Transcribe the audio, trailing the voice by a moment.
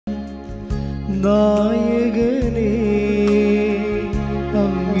നായകനേ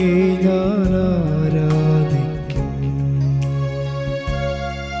അങ്ങേ ഞാൻ ആരാധിക്കും.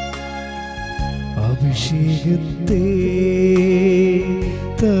 അഭിഷേകത്തെ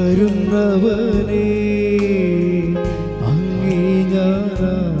തരുന്നവനേ അങ്ങേ ഞാൻ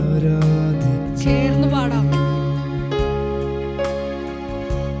ആരാധിക്കും. ചേർന്ന് പാടാം.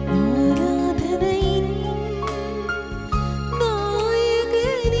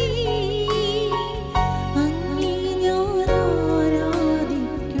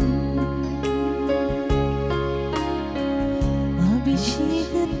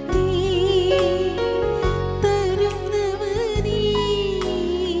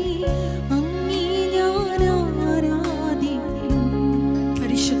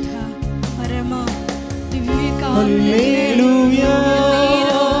 ഹല്ലേലൂയാ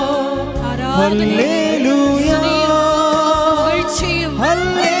ഹല്ലേലൂയാ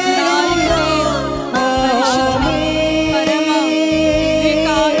ഹല്ലേലൂയാ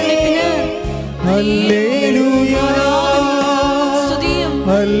ഹല്ലേലൂയാ ഹല്ലേലൂയാ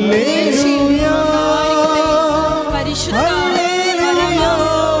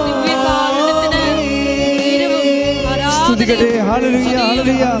സ്തുതിക്കട്ടെ. ഹല്ലേലൂയ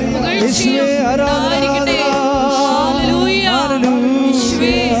ഹല്ലേലൂയ യേശുവേ ആരാധന.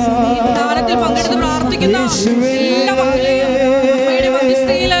 പങ്കെടുത്ത് പ്രാർത്ഥിക്കുന്ന എല്ലാ മക്കളെയും അമ്മയുടെ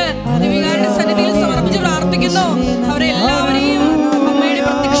മധ്യസ്ഥയിൽ ദൈവകാരുടെ സന്നിധിയിൽ സമർപ്പിച്ച് പ്രാർത്ഥിക്കുന്നു. അവരെല്ലാവരെയും അമ്മയുടെ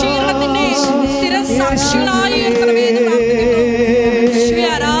പ്രത്യക്ഷീകരണത്തിന്റെ സ്ഥിര സാക്ഷികളായി ഉയർത്തണമേ എന്ന് പ്രാർത്ഥിക്കുന്നു.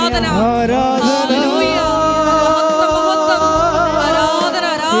 ആരാധന ഹല്ലേലൂയ മഹത്വം ആരാധന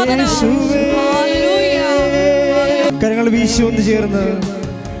ആരാധന ഹല്ലേലൂയ. കരങ്ങൾ വീശി ഒന്ന് ചേർന്ന്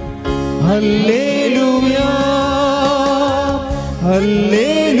ഹല്ലേലൂയ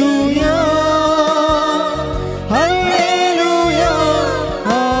ഹല്ലേലൂയ ഹല്ലേലൂയ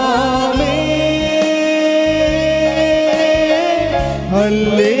ആമേൻ.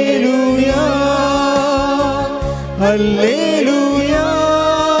 ഹല്ലേലൂയ ഹല്ലേലൂയ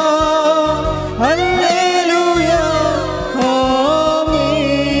ഹല്ലേലൂയ ആമേൻ.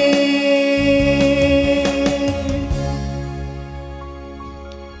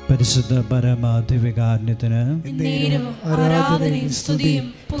 പരിശുദ്ധ പരമാധിവികാരുണ്യത്തിന് ആരാധനയും സ്തുതിയും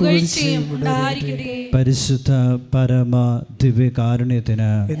പുകഴ്ചയും ഉണ്ടായിരിക്കട്ടെ. പരിശുദ്ധ പരമാധിവികാരുണ്യത്തിന്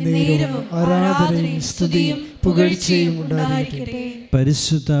ആരാധനയും സ്തുതിയും പുകഴ്ചയും ഉണ്ടായിരിക്കട്ടെ.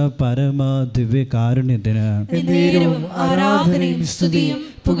 പരിശുദ്ധ പരമാധിവികാരുണ്യത്തിന് ആരാധനയും സ്തുതിയും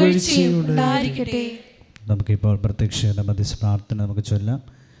പുകഴ്ചയും ഉണ്ടായിരിക്കട്ടെ. നമുക്കിപ്പോൾ പ്രത്യക്ഷയുടെ മധ്യസ്ഥ പ്രാർത്ഥന നമുക്ക് ചൊല്ലാം.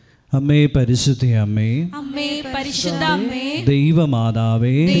 അമ്മേ പരിശുദ്ധ അമ്മേ, അമ്മേ പരിശുദ്ധ അമ്മേ,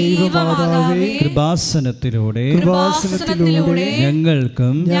 ദൈവമാതാവേ, കൃപാസനത്തിലൂടെ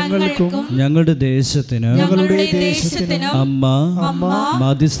ഞങ്ങൾക്കും ഞങ്ങളുടെ ദേശത്തിനും അമ്മ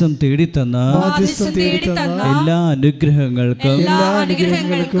മാധ്യസ്ഥം തേടിത്തന്ന എല്ലാ അനുഗ്രഹങ്ങൾക്കും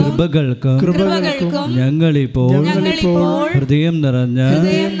കൃപകൾക്കും ഞങ്ങളിപ്പോൾ ഹൃദയം നിറഞ്ഞ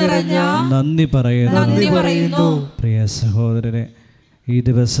നന്ദി പറയുന്നു. പ്രിയ സഹോദരരെ, ഈ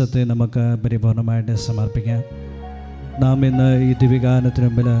ദിവസത്തെ നമുക്ക് പരിപൂർണമായിട്ട് സമർപ്പിക്കാം. നാം ഇന്ന് ഈ ദിവികാനത്തിന്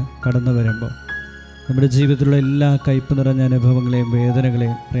മുമ്പിൽ കടന്നു വരുമ്പോൾ നമ്മുടെ ജീവിതത്തിലുള്ള എല്ലാ കയ്പ് നിറഞ്ഞ അനുഭവങ്ങളെയും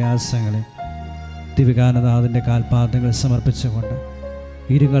വേദനകളെയും പ്രയാസങ്ങളെയും ദിവികാനനാഥൻ്റെ കാൽപാദങ്ങൾ സമർപ്പിച്ചുകൊണ്ട്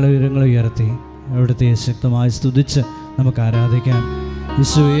ഇരുങ്ങൾ ഉയർത്തി അവിടുത്തെ ശക്തമായി സ്തുതിച്ച് നമുക്ക് ആരാധിക്കാം.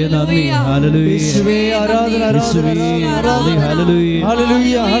 യേശുവേ നന്ദി, ഹല്ലേലൂയ. യേശുവേ ആരാധന, യേശുവേ നന്ദി,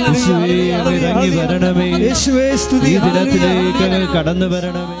 ഹല്ലേലൂയ. യേശുവേ ഇറങ്ങി വരണമേ, യേശുവേ സ്തുതി, ഈ ദിനത്തിലേക്ക് കടന്നു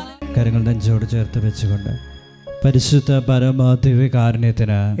വരണമേ. കരങ്ങൾ നെഞ്ചോട് ചേർത്ത് വെച്ചുകൊണ്ട് പരിശുദ്ധ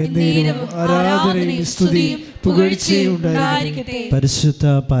പരമാധിവികാരുണ്യത്തിന് ആരാധനയും സ്തുതിയും പുകഴ്ചയും ഉണ്ടായിരിക്കട്ടെ. പരിശുദ്ധ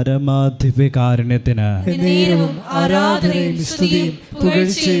പരമാധിവികാരുണ്യത്തിന് ആരാധനയും സ്തുതിയും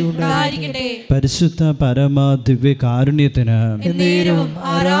പുകഴ്ചയും ഉണ്ടായിരിക്കട്ടെ. പരിശുദ്ധ പരമാധിവികാരുണ്യത്തിന്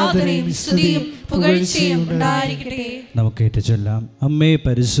ആരാധനയും സ്തുതിയും പുകഴ്ചയും ഉണ്ടായിരിക്കട്ടെ. നമുക്ക് ഏറ്റുചൊല്ലാം. അമ്മേ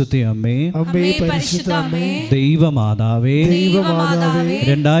പരിശുദ്ധ അമ്മേ, അമ്മേ പരിശുദ്ധ അമ്മേ, ദൈവമാതാവേ,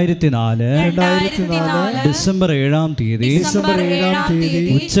 2004 ഡിസംബർ 7-ാം തീയതി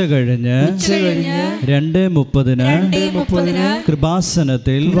ഉച്ച കഴിഞ്ഞ് 2:30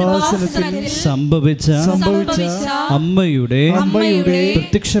 കൃപാസനത്തിൽ സംഭവിച്ച അമ്മയുടെ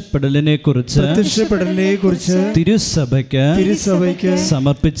പ്രത്യക്ഷപ്പെടലിനെ കുറിച്ച് തിരുസഭയ്ക്ക്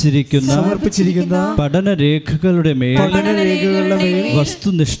സമർപ്പിച്ചിരിക്കുന്ന പഠനരേഖകളുടെ മേൽ പഠനരേഖകളുടെ മേൽ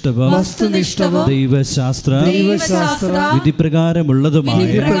വസ്തുനിഷ്ഠവും ദൈവശാസ്ത്ര വിധിപ്രകാരമുള്ളതുമായ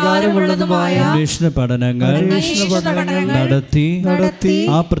അന്വേഷണ പഠനങ്ങൾ നടത്തി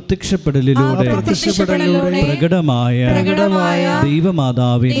ആ പ്രത്യക്ഷപ്പെടലിലൂടെ പ്രകടമായ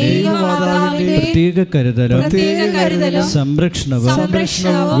ദൈവമാതാവിന്റെ പ്രത്യേക കരുതലും സംരക്ഷണവും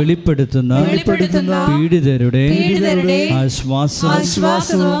വെളിപ്പെടുത്തുന്ന പീഡിതരുടെ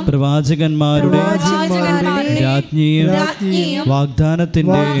ആശ്വാസവും പ്രവാചകന്മാരുടെ രാജ്ഞിയും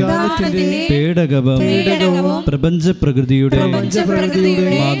വാഗ്ദാനത്തിന്റെ പേടകവും പ്രപഞ്ച പ്രകൃതിയുടെ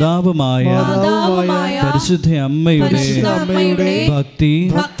മാതാവുമായ പരിശുദ്ധ അമ്മയുടെ ഭക്തി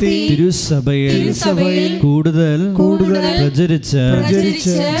തിരുസഭയിൽ കൂടുതൽ പ്രചരിച്ച്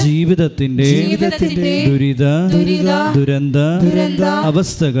ജീവിതത്തിന്റെ ദുരന്ത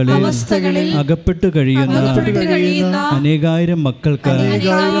അവസ്ഥകളിൽ അകപ്പെട്ടു കഴിയുന്ന അനേകായിരം മക്കൾക്ക്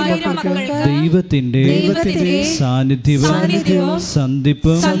ദൈവത്തിന്റെ സാന്നിധ്യവും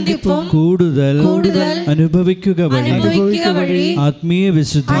സന്ധിപ്പും കൂടുതൽ അനുഭവിക്കുക വഴി ആത്മീയ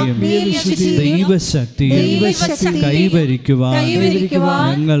വിശുദ്ധിയും ദൈവശക്തിയും കൈവരിക്കുവാൻ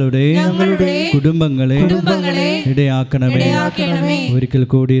ഞങ്ങളുടെ കുടുംബങ്ങളെ ഇടയാക്കണമേ. ഒരിക്കൽ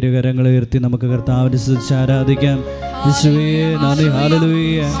കൂടി ഇരുകരങ്ങൾ ഉയർത്തി നമുക്ക് കർത്താവിനെ സ്തുതിച്ച് ആരാധിക്കാം. യേശുവേ നന്ദി,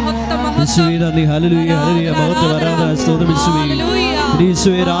 ഹല്ലേലൂയ. യേശുവേ നന്ദി, ഹല്ലേലൂയ, ഹല്ലേലൂയ. മഹത്വം, ആരാധന, സ്തോത്രം യേശുവേ.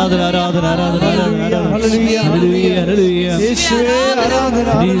 യേശുവേ ആരാധന, ആരാധന, ആരാധന, ആരാധന. Hallelujah, hallelujah, hallelujah. യേശുവേ ആരാധന.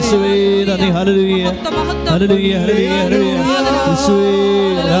 യേശുവേ നന്ദി, ഹല്ലേലൂയ, ഹല്ലേലൂയ, ഹല്ലേലൂയ, ഹല്ലേലൂയ. യേശുവേ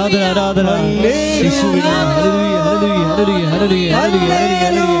ആരാധന, ആരാധന. യേശുവേ hallelujah, hallelujah, hallelujah, hallelujah, hallelujah,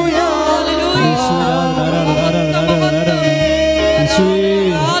 hallelujah. യേശുവേ ആരാധന, ആരാധന, ആരാധന, ആരാധന. യേശുവേ,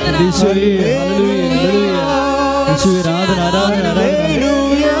 യേശുവേ ഹല്ലേലൂയ, ഹല്ലേലൂയ. യേശുവേ ആരാധന, ആരാധന, ആരാധന.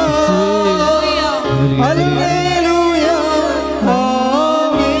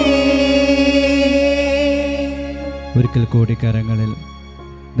 ഒരിക്കൽ കൂടി കരങ്ങളിൽ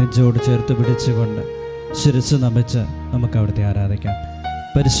നെഞ്ചോട് ചേർത്ത് പിടിച്ചുകൊണ്ട് ശിരസ് നമിച്ച് നമുക്ക് അവിടുത്തെ ആരാധിക്കാം.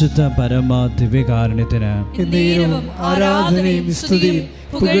 പരിശുദ്ധ പരമ ദിവ്യകാരുണ്യത്തിന് ആരാധനയും സ്തുതിയും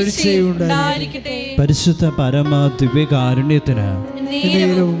പുകഴ്ചയും ഉണ്ടായിരിക്കട്ടെ. പരിശുദ്ധ പരമ ദിവ്യകാരുണ്യത്തിന്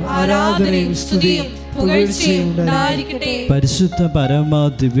ആരാധനയും സ്തുതിയും പുകഴ്ചയും ഉണ്ടായിരിക്കട്ടെ. പരിശുദ്ധ പരമ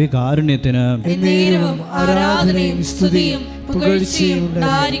ദിവ്യകാരുണ്യത്തിന് ആരാധനയും സ്തുതിയും പുകഴ്ചയും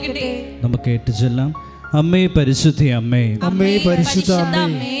ഉണ്ടായിരിക്കട്ടെ. നമുക്ക് ഏറ്റുചൊല്ലാം. അമ്മേ പരിശുദ്ധ അമ്മേ, അമ്മേ പരിശുദ്ധ അമ്മേ,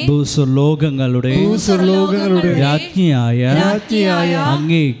 ഭൂസ്വർലോകങ്ങളുടെ രാജ്ഞിയായ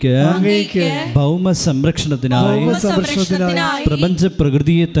അങ്ങേക്ക് ഭൗമ സംരക്ഷണത്തിനായി പ്രപഞ്ച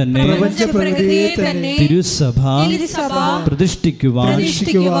പ്രകൃതിയെ തന്നെ തിരുസഭ പ്രതിഷ്ഠിക്കുവാൻ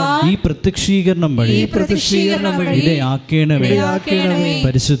ഈ പ്രത്യക്ഷീകരണം വഴി ഇടയാക്കണമേ.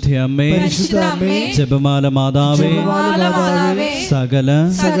 പരിശുദ്ധ അമ്മേ, ജപമാല മാതാവേ, സകല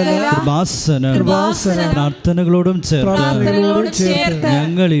കൃപാസന പ്രാർത്ഥനകളോടും ചേർത്ത്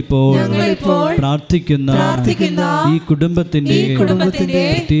ഞങ്ങളിപ്പോൾ പ്രാർത്ഥിക്കുന്ന ഈ കുടുംബത്തിന്റെ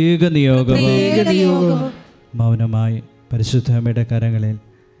പ്രത്യേക നിയോഗവും മൗനമായി പരിശുദ്ധ അമ്മയുടെ കരങ്ങളിൽ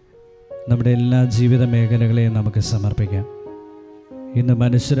നമ്മുടെ എല്ലാ ജീവിത മേഖലകളെയും നമുക്ക് സമർപ്പിക്കാം. ഇന്ന്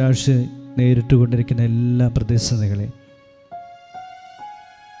മനുഷ്യരാശി നേരിട്ടുകൊണ്ടിരിക്കുന്ന എല്ലാ പ്രതിസന്ധികളെയും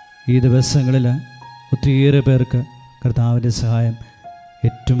ഈ ദിവസങ്ങളിൽ ഒത്തിരിയേറെ പേർക്ക് കർത്താവിൻ്റെ സഹായം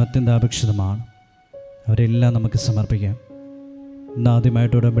ഏറ്റവും അത്യന്താപേക്ഷിതമാണ്. അവരെല്ലാം നമുക്ക് സമർപ്പിക്കാം. ഇന്ന്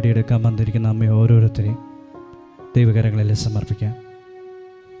ആദ്യമായിട്ട് ഉടമ്പടി എടുക്കാൻ വന്നിരിക്കുന്ന അമ്മ ഓരോരുത്തരെയും ദൈവകരങ്ങളിൽ സമർപ്പിക്കാം.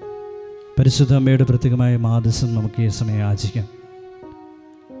 പരിശുദ്ധ അമ്മയുടെ പ്രത്യേകമായ മാധ്യസ്ഥം നമുക്ക് ഈ സമയം യാചിക്കാം.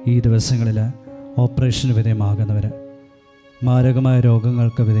 ഈ ദിവസങ്ങളിൽ ഓപ്പറേഷന് വിധേയമാകുന്നവർ, മാരകമായ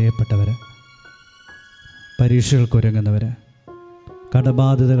രോഗങ്ങൾക്ക് വിധേയപ്പെട്ടവർ, പരീക്ഷകൾക്കൊരുങ്ങുന്നവർ,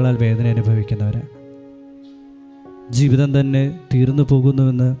 കടബാധിതകളാൽ വേദന അനുഭവിക്കുന്നവർ, ജീവിതം തന്നെ തീർന്നു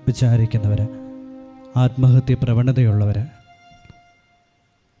പോകുന്നുവെന്ന് വിചാരിക്കുന്നവർ, ആത്മഹത്യ പ്രവണതയുള്ളവർ,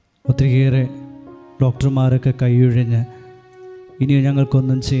 ഒത്തിരിയേറെ ഡോക്ടർമാരൊക്കെ കൈയൊഴിഞ്ഞ് ഇനി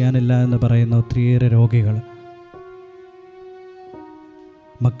ഞങ്ങൾക്കൊന്നും ചെയ്യാനില്ല എന്ന് പറയുന്ന ഒത്തിരിയേറെ രോഗികൾ,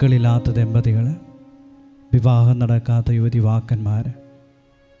 മക്കളില്ലാത്ത ദമ്പതികൾ, വിവാഹം നടക്കാത്ത യുവതിവാക്കന്മാർ,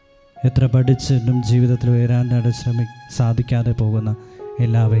 എത്ര പഠിച്ചിട്ടും ജീവിതത്തിൽ ഉയരാനായിട്ട് സാധിക്കാതെ പോകുന്ന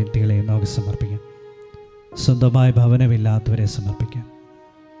എല്ലാ വ്യക്തികളെയും നമുക്ക് സമർപ്പിക്കാം. സ്വന്തമായ ഭവനമില്ലാത്തവരെ സമർപ്പിക്കാം.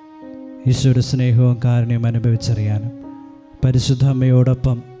 ഈശ്വര സ്നേഹവും കാരുണ്യവും അനുഭവിച്ചറിയാനും പരിശുദ്ധ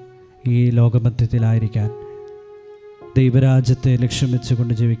അമ്മയോടൊപ്പം ഈ ലോകമധ്യത്തിലായിരിക്കാൻ, ദൈവരാജ്യത്തെ ലക്ഷ്യം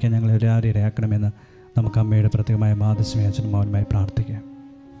വെച്ചുകൊണ്ട് ജീവിക്കാൻ ഞങ്ങളെ ഒരാളിടയാക്കണമെന്ന് നമുക്ക് അമ്മയുടെ പ്രത്യേകമായ മാധ്യസ്മയാചനും മൗനമായി പ്രാർത്ഥിക്കാം.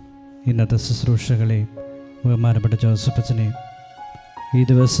 ഇന്നത്തെ ശുശ്രൂഷകളെയും ബഹുമാനപ്പെട്ട ജോസഫ് അച്ഛനെയും ഈ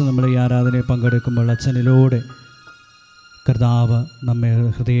ദിവസം നമ്മൾ ഈ ആരാധനയിൽ പങ്കെടുക്കുമ്പോൾ അച്ഛനിലൂടെ കർത്താവ് നമ്മെ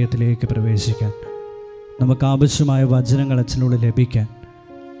ഹൃദയത്തിലേക്ക് പ്രവേശിക്കാൻ, നമുക്ക് ആവശ്യമായ വചനങ്ങൾ അച്ഛനോട് ലഭിക്കാൻ,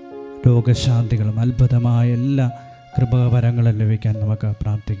 രോഗശാന്തികളും അത്ഭുതമായ എല്ലാ കൃപാവരങ്ങൾ ലഭിക്കാൻ നമുക്ക്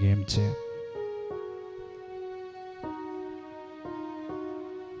പ്രാർത്ഥിക്കുകയും ചെയ്യാം.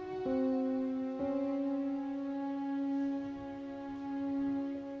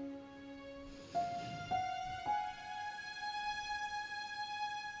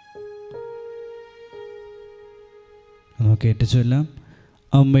 നമുക്ക് ഏറ്റുചൊല്ലാം.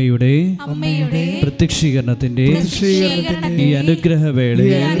 അമ്മയുടെ പ്രത്യക്ഷീകരണത്തിന്റെ ഈ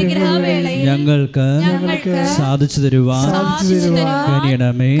അനുഗ്രഹവേളയിൽ ഞങ്ങൾക്ക് സാധിച്ചു തരുവാൻ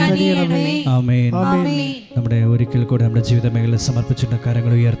കനിയണമേ. ആമേൻ. നമ്മുടെ ഒരിക്കൽ കൂടെ നമ്മുടെ ജീവിത മേഖല സമർപ്പിച്ചിട്ട്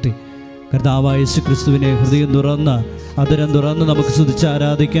കരങ്ങൾ ഉയർത്തി കർത്താവായ യേശുക്രിസ്തുവിനെ ഹൃദയം തുറന്ന് അതരം തുറന്ന് നമുക്ക് സ്തുതിച്ച്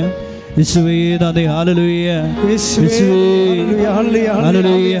ആരാധിക്കാം. യേശുവേ നന്ദി. ഹല്ലേലൂയ. യേശുവേ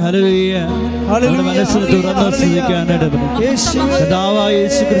ഹല്ലേലൂയ. ഹല്ലേലൂയ. നമ്മുടെ മനസ്സിൽ തുറന്ന് സ്തുതിക്കാനായിട്ട് കർത്താവായ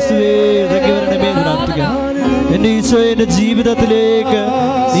യേശുക്രിസ്തുവേ ഇറങ്ങി വരണമേ എന്ന് പ്രാർത്ഥിക്കാം. എൻ്റെ ഈശോയെ എൻ്റെ ജീവിതത്തിലേക്ക്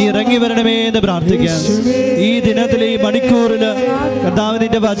നീ ഇറങ്ങി വരണമേ എന്ന് പ്രാർത്ഥിക്കാം. ഈ ദിനത്തിലെ ഈ മണിക്കൂറിൽ കർത്താവ്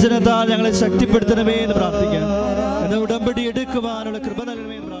നിന്റെ വചനത്താൽ ഞങ്ങളെ ശക്തിപ്പെടുത്തണമേ എന്ന് പ്രാർത്ഥിക്കാം. എന്ന ഉടമ്പടി എടുക്കുവാനുള്ള കൃപ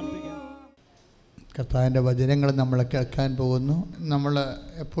നൽകണമേ എന്ന് പ്രാർത്ഥിക്കാം. കർത്താവിൻ്റെ വചനങ്ങൾ നമ്മൾ കേൾക്കാൻ പോകുന്നു. നമ്മൾ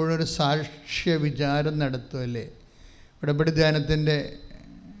എപ്പോഴും ഒരു സാക്ഷ്യ വിചാരം നടത്തുമല്ലേ. ഉടമ്പടി ധ്യാനത്തിൻ്റെ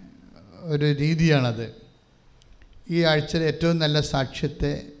ഒരു രീതിയാണത്. ഈ ആഴ്ചയിലെ ഏറ്റവും നല്ല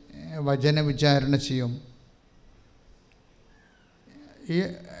സാക്ഷ്യത്തെ വചന വിചാരണ ചെയ്യും. ഈ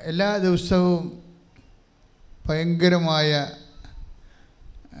എല്ലാ ദിവസവും ഭയങ്കരമായ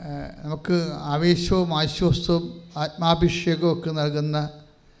നമുക്ക് ആവേശവും ആശ്വാസവും ആത്മാഭിഷേകവും ഒക്കെ നൽകുന്ന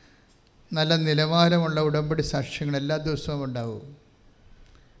നല്ല നിലവാരമുള്ള ഉടമ്പടി സാക്ഷ്യങ്ങൾ എല്ലാ ദിവസവും ഉണ്ടാവും.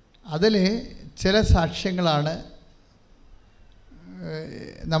 അതിൽ ചില സാക്ഷ്യങ്ങളാണ്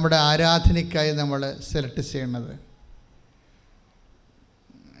നമ്മുടെ ആരാധനയ്ക്കായി നമ്മൾ സെലക്ട് ചെയ്യുന്നത്.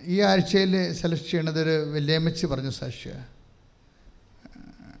 ഈ ആഴ്ചയിൽ സെലക്ട് ചെയ്യണത് ഒരു വല്യമ്മച്ചി പറഞ്ഞ സാക്ഷ്യ,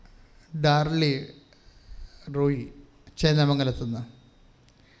 ഡാർലി റോയി ചേന്നമംഗലത്തുനിന്ന്.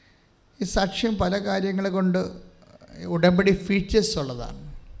 ഈ സാക്ഷ്യം പല കാര്യങ്ങൾ കൊണ്ട് ഉടമ്പടി ഫീച്ചേഴ്സ് ഉള്ളതാണ്.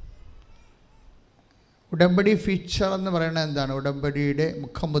 ഉടമ്പടി ഫീച്ചർ എന്ന് പറയുന്നത് എന്താണ്? ഉടമ്പടിയുടെ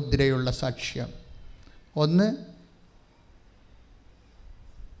മുഖമുദ്രയുള്ള സാക്ഷ്യം. ഒന്ന്,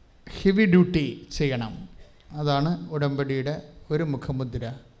 ഹെവി ഡ്യൂട്ടി ചെയ്യണം. അതാണ് ഉടമ്പടിയുടെ ഒരു മുഖമുദ്ര.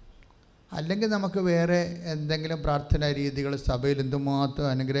 അല്ലെങ്കിൽ നമുക്ക് വേറെ എന്തെങ്കിലും പ്രാർത്ഥനാ രീതികൾ, സഭയിൽ എന്തുമാത്രം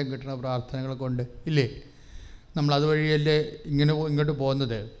അനുഗ്രഹം കിട്ടുന്ന പ്രാർത്ഥനകൾ കൊണ്ട് ഇല്ലേ, നമ്മളതുവഴിയല്ലേ ഇങ്ങോട്ട്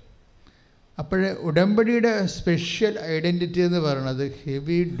പോകുന്നത്. അപ്പോൾ ഉടമ്പടിയുടെ സ്പെഷ്യൽ ഐഡൻറ്റിറ്റി എന്ന് പറയുന്നത്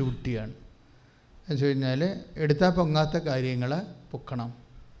ഹെവി ഡ്യൂട്ടിയാണ്. എന്ന് വെച്ച് കഴിഞ്ഞാൽ എടുത്താൽ പൊങ്ങാത്ത കാര്യങ്ങൾ പൊക്കണം.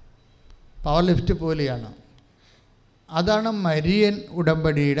 പവർ ലിഫ്റ്റ് പോലെയാണ്. അതാണ് മരിയൻ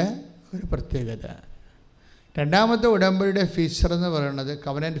ഉടമ്പടിയുടെ ഒരു പ്രത്യേകത. രണ്ടാമത്തെ ഉടമ്പടിയുടെ ഫീച്ചർ എന്ന് പറയുന്നത്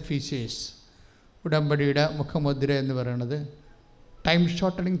കവനൻ്റ് ഫീച്ചേഴ്സ്. ഉടമ്പടിയുടെ മുഖമുദ്ര എന്ന് പറയുന്നത് ടൈം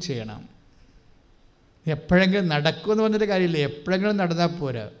ഷോർട്ടനിങ് ചെയ്യണം. എപ്പോഴെങ്കിലും നടക്കുമെന്ന് പറഞ്ഞിട്ട് കാര്യമില്ല, എപ്പോഴെങ്കിലും നടന്നാൽ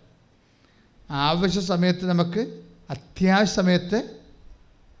പോരാ. ആവശ്യ സമയത്ത് നമുക്ക് അത്യാവശ്യ സമയത്ത്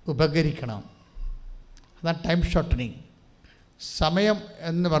ഉപകരിക്കണം. അതാണ് ടൈം ഷോർട്ടനിങ്. സമയം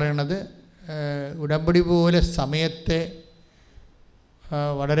എന്ന് പറയുന്നത് ഉടമ്പടി പോലെ സമയത്തെ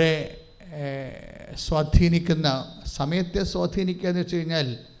വളരെ സ്വാധീനിക്കുന്ന, സമയത്തെ സ്വാധീനിക്കുക എന്ന് വെച്ച് കഴിഞ്ഞാൽ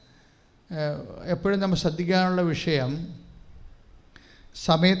എപ്പോഴും നമ്മൾ ശ്രദ്ധിക്കാനുള്ള വിഷയം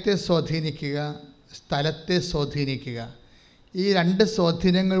സമയത്തെ സ്വാധീനിക്കുക, സ്ഥലത്തെ സ്വാധീനിക്കുക. ഈ രണ്ട്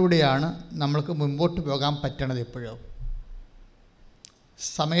സ്വാധീനങ്ങളിലൂടെയാണ് നമ്മൾക്ക് മുമ്പോട്ട് പോകാൻ പറ്റണത്. എപ്പോഴും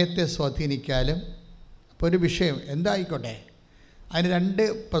സമയത്തെ സ്വാധീനിക്കാലും അപ്പോൾ ഒരു വിഷയം എന്തായിക്കോട്ടെ, അതിന് രണ്ട്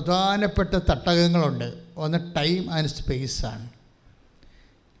പ്രധാനപ്പെട്ട തട്ടകങ്ങളുണ്ട്. ഒന്ന് ടൈം ആൻഡ് സ്പേസാണ്.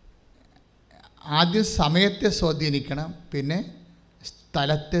 ആദ്യം സമയത്തെ സ്വാധീനിക്കണം, പിന്നെ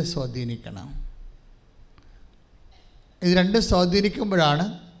സ്ഥലത്തെ സ്വാധീനിക്കണം. ഇത് രണ്ടും സ്വാധീനിക്കുമ്പോഴാണ്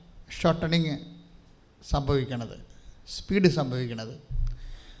ഷോർട്ടനിങ് സംഭവിക്കണത്, സ്പീഡ് സംഭവിക്കണത്.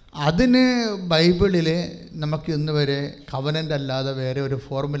 അതിന് ബൈബിളിൽ നമുക്ക് ഇന്ന് വരെ കവനൻ്റ് അല്ലാതെ വേറെ ഒരു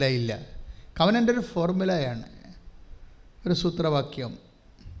ഫോർമുല ഇല്ല. കവനൻ്റ് ഒരു ഫോർമുലയാണ്, ഒരു സൂത്രവാക്യം.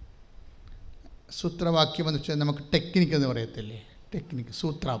 സൂത്രവാക്യം എന്ന് വെച്ചാൽ നമുക്ക് ടെക്നിക്ക് എന്ന് പറയത്തില്ലേ, ടെക്നിക്ക്,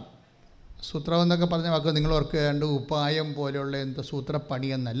 സൂത്രം എന്നൊക്കെ പറഞ്ഞ വാക്ക് നിങ്ങൾ ഓർക്കേണ്ട ഉപായം പോലെയുള്ള എന്തോ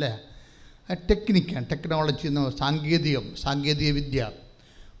സൂത്രപ്പണിയെന്നല്ല. ടെക്നിക്കാണ്, ടെക്നോളജി എന്ന്, സാങ്കേതിക വിദ്യ.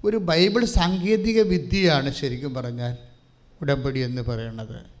 ഒരു ബൈബിൾ സാങ്കേതിക വിദ്യയാണ് ശരിക്കും പറഞ്ഞാൽ ഉടമ്പടി എന്ന്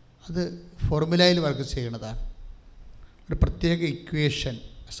പറയുന്നത്. അത് ഫോർമുലയിൽ വർക്ക് ചെയ്യണതാണ്. ഒരു പ്രത്യേക ഇക്വേഷൻ,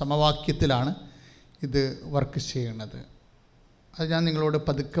 സമവാക്യത്തിലാണ് ഇത് വർക്ക് ചെയ്യണത്. അത് ഞാൻ നിങ്ങളോട്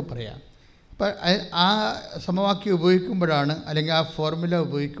പതുക്കെ പറയാം. അപ്പം ആ സമവാക്യം ഉപയോഗിക്കുമ്പോഴാണ്, അല്ലെങ്കിൽ ആ ഫോർമുല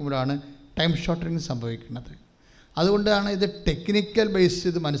ഉപയോഗിക്കുമ്പോഴാണ് ടൈം ഷോർട്ടനിങ് സംഭവിക്കുന്നത്. അതുകൊണ്ടാണ് ഇത് ടെക്നിക്കൽ ബേസ്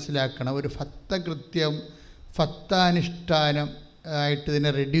ചെയ്ത് മനസ്സിലാക്കണം. ഒരു ഫത്താനുഷ്ഠാനം ആയിട്ട് ഇതിനെ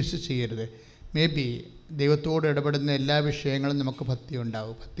റെഡ്യൂസ് ചെയ്യരുത്. മേ ബി ദൈവത്തോട് ഇടപെടുന്ന എല്ലാ വിഷയങ്ങളും നമുക്ക് ഭക്തി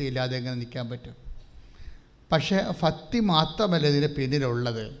ഉണ്ടാവും. ഭക്തിയില്ലാതെ എങ്ങനെ നിൽക്കാൻ പറ്റും? പക്ഷേ ഭക്തി മാത്രമല്ല ഇതിന്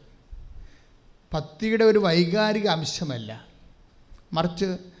പിന്നിലുള്ളത്. ഭക്തിയുടെ ഒരു വൈകാരിക അംശമല്ല, മറിച്ച്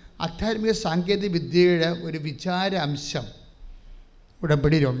ആധ്യാത്മിക സാങ്കേതിക വിദ്യയുടെ ഒരു വിചാര അംശം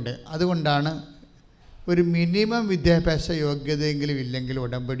ഉടമ്പടിയിലുണ്ട്. അതുകൊണ്ടാണ് ഒരു മിനിമം വിദ്യാഭ്യാസ യോഗ്യതയെങ്കിലും ഇല്ലെങ്കിൽ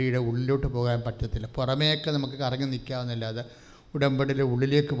ഉടമ്പടിയുടെ ഉള്ളിലോട്ട് പോകാൻ പറ്റത്തില്ല. പുറമേയൊക്കെ നമുക്ക് കറങ്ങി നിൽക്കാവുന്നല്ലാതെ ഉടമ്പടിയുടെ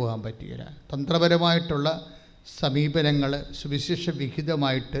ഉള്ളിലേക്ക് പോകാൻ പറ്റുകയില്ല. തന്ത്രപരമായിട്ടുള്ള സമീപനങ്ങൾ സുവിശേഷ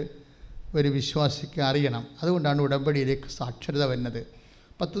വിഹിതമായിട്ട് ഒരു വിശ്വാസിക്ക് അറിയണം. അതുകൊണ്ടാണ് ഉടമ്പടിയിലേക്ക് സാക്ഷരത വരുന്നത്.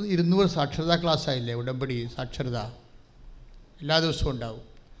 200 സാക്ഷരതാ ക്ലാസ്സായില്ലേ ഉടമ്പടി സാക്ഷരത, എല്ലാ ദിവസവും ഉണ്ടാവും.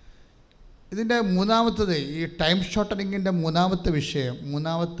 ഇതിൻ്റെ മൂന്നാമത്തത്, ഈ ടൈം ഷോർട്ടനിങ്ങിൻ്റെ മൂന്നാമത്തെ വിഷയം,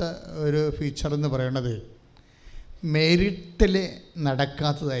 മൂന്നാമത്തെ ഒരു ഫീച്ചർ എന്ന് പറയുന്നത് മെരിറ്റിൽ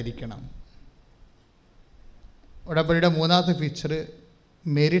നടക്കാത്തതായിരിക്കണം. ഉടമ്പടിയുടെ മൂന്നാമത്തെ ഫീച്ചർ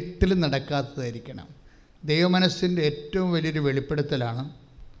മെരിറ്റിൽ നടക്കാത്തതായിരിക്കണം. ദൈവമനസ്സിൻ്റെ ഏറ്റവും വലിയൊരു വെളിപ്പെടുത്തലാണ്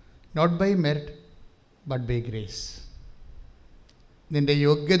not by merit but by grace. നിൻ്റെ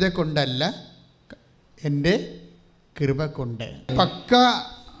യോഗ്യത കൊണ്ടല്ല, എൻ്റെ കൃപ കൊണ്ട്. പക്ക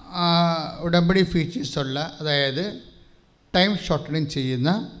ഉടമ്പടി ഫീച്ചേഴ്സുള്ള, അതായത് ടൈം ഷോർട്ടനിങ് ചെയ്യുന്ന,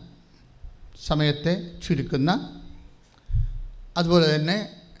 സമയത്തെ ചുരുക്കുന്ന, അതുപോലെ തന്നെ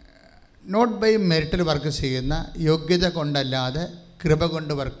നോട്ട് ബൈ മെറിറ്റിൽ വർക്ക് ചെയ്യുന്ന, യോഗ്യത കൊണ്ടല്ലാതെ കൃപ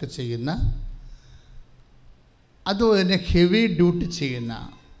കൊണ്ട് വർക്ക് ചെയ്യുന്ന, അതുപോലെ തന്നെ ഹെവി ഡ്യൂട്ടി ചെയ്യുന്ന.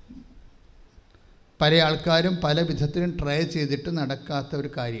 പല ആൾക്കാരും പല വിധത്തിലും ട്രൈ ചെയ്തിട്ട് നടക്കാത്ത ഒരു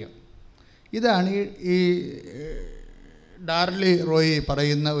കാര്യം ഇതാണ്. ഈ ഡാർലി റോയി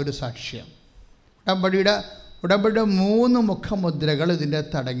പറയുന്ന ഒരു സാക്ഷ്യം. ഉടമ്പടിയുടെ 3 മുഖമുദ്രകൾ ഇതിൻ്റെ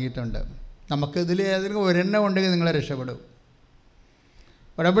അകത്ത് അടങ്ങിയിട്ടുണ്ട്. നമുക്കിതിൽ ഏതെങ്കിലും ഒരെണ്ണം ഉണ്ടെങ്കിൽ നിങ്ങളെ രക്ഷപ്പെടും.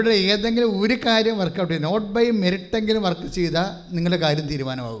 ഉടമ്പടിയുടെ ഏതെങ്കിലും ഒരു കാര്യം വർക്കൗട്ട് ചെയ്ത് നോട്ട് ബൈ മെറിറ്റെങ്കിലും വർക്ക് ചെയ്താൽ നിങ്ങളുടെ കാര്യം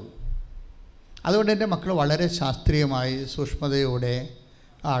തീരുമാനമാകും. അതുകൊണ്ട് എൻ്റെ മക്കൾ വളരെ ശാസ്ത്രീയമായി സൂക്ഷ്മതയോടെ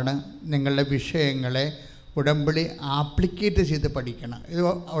ആണ് നിങ്ങളുടെ വിഷയങ്ങളെ ഉടമ്പടി ആപ്ലിക്കേറ്റ് ചെയ്ത് പഠിക്കണം. ഇത്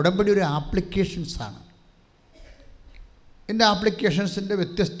ഉടമ്പടി ഒരു ആപ്ലിക്കേഷൻസാണ്. ഇതിൻ്റെ ആപ്ലിക്കേഷൻസിൻ്റെ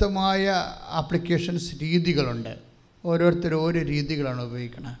വ്യത്യസ്തമായ ആപ്ലിക്കേഷൻസ് രീതികളുണ്ട്. ഓരോരുത്തരും ഓരോ രീതികളാണ്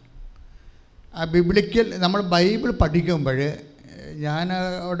ഉപയോഗിക്കുന്നത്. ആ ബിബ്ലിക്കൽ നമ്മൾ ബൈബിൾ പഠിക്കുമ്പോൾ, ഞാൻ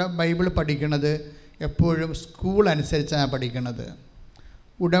അവിടെ ബൈബിൾ പഠിക്കുന്നത് എപ്പോഴും സ്കൂൾ അനുസരിച്ചാണ് പഠിക്കുന്നത്.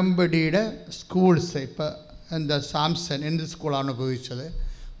 ഉടമ്പടിയുടെ സ്കൂൾസ്, ഇപ്പോൾ എന്താ സാംസൺ എന്ത് സ്കൂളാണ് ഉപയോഗിച്ചത്,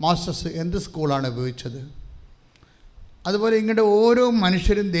 മോസസ് എന്ത് സ്കൂളാണ് ഉപയോഗിച്ചത്, അതുപോലെ ഇങ്ങോട്ട് ഓരോ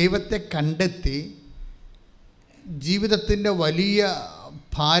മനുഷ്യരും ദൈവത്തെ കണ്ടെത്തി ജീവിതത്തിൻ്റെ വലിയ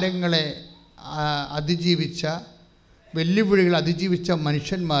ഭാരങ്ങളെ അതിജീവിച്ച, വെല്ലുവിളികൾ അതിജീവിച്ച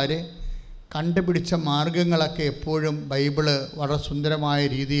മനുഷ്യന്മാർ കണ്ടുപിടിച്ച മാർഗങ്ങളൊക്കെ എപ്പോഴും ബൈബിള് വളരെ സുന്ദരമായ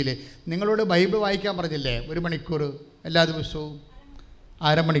രീതിയിൽ. നിങ്ങളോട് ബൈബിൾ വായിക്കാൻ പറഞ്ഞില്ലേ 1 മണിക്കൂർ എല്ലാ ദിവസവും,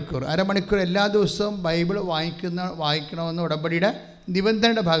 അരമണിക്കൂർ എല്ലാ ദിവസവും ബൈബിൾ വായിക്കണമെന്ന് ഉടമ്പടിയുടെ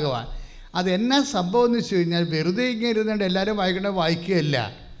നിബന്ധനയുടെ ഭാഗമാണ്. അതെന്നാ സംഭവം എന്ന് വെച്ച് കഴിഞ്ഞാൽ, വെറുതെ ഇങ്ങനെ ഇരുന്നുകൊണ്ട് എല്ലാവരും വായിക്കുകയല്ല.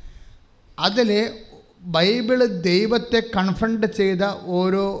 അതിൽ ബൈബിള് ദൈവത്തെ കൺഫ്രണ്ട് ചെയ്ത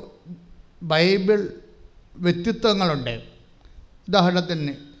ഓരോ ബൈബിൾ വ്യക്തിത്വങ്ങളുണ്ട്.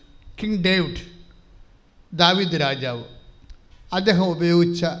 ഉദാഹരണത്തിന് കിങ് ദാവീദ് രാജാവ്, അദ്ദേഹം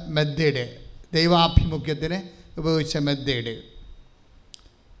ഉപയോഗിച്ച മെത്തേഡ്, ദൈവാഭിമുഖ്യത്തിന് ഉപയോഗിച്ച മെത്തേഡ്.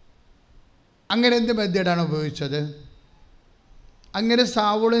 അങ്ങനെ എന്ത് മെത്തേഡാണ് ഉപയോഗിച്ചത്? അങ്ങനെ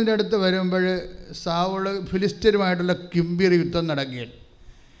സാവൂളിൻ്റെ അടുത്ത് വരുമ്പോൾ സാവൂള് ഫിലിസ്തീനുമായിട്ടുള്ള ഗംഭീര യുദ്ധം നടക്കുകയാണ്.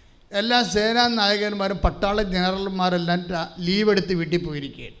 എല്ലാ സേനാ നായകന്മാരും പട്ടാള ജനറൽമാരെല്ലാം ലീവ് എടുത്ത് വീട്ടിൽ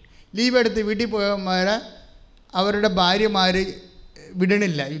പോയിരിക്കുകയാണ്. ലീവ് എടുത്ത് വീട്ടിൽ പോയവന്മാരെ അവരുടെ ഭാര്യമാർ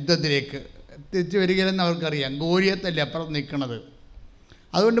വിടണില്ല യുദ്ധത്തിലേക്ക്, തിരിച്ചു വരികയില്ലെന്ന് അവർക്കറിയാം. ഗോലിയത്തല്ലേ അപ്പുറം നിൽക്കുന്നത്.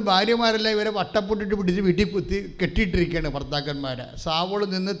 അതുകൊണ്ട് ഭാര്യമാരെല്ലാം ഇവരെ വട്ടപ്പൊട്ടിട്ട് പിടിച്ച് വീട്ടിൽ കുത്തി കെട്ടിയിട്ടിരിക്കുകയാണ് ഭർത്താക്കന്മാരെ. സാവോള്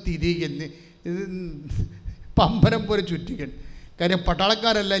നിന്ന് തിരികെ ഇത് പമ്പരം പോലെ ചുറ്റിക്കണം. കാര്യം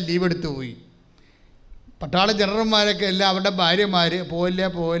പട്ടാളക്കാരെല്ലാം ലീവ് എടുത്ത് പോയി. പട്ടാള ജനറൽമാരൊക്കെ എല്ലാം അവരുടെ ഭാര്യമാർ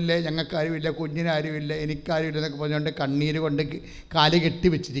പോവില്ലേ, ഞങ്ങൾക്കാരുമില്ല, കുഞ്ഞിനാരുമില്ല, എനിക്കാരുമില്ല എന്നൊക്കെ പറഞ്ഞുകൊണ്ട് കണ്ണീര് കൊണ്ട് കാല് കെട്ടി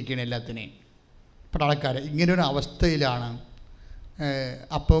വെച്ചിരിക്കുകയാണ് എല്ലാത്തിനെയും പട്ടാളക്കാർ. ഇങ്ങനൊരു അവസ്ഥയിലാണ്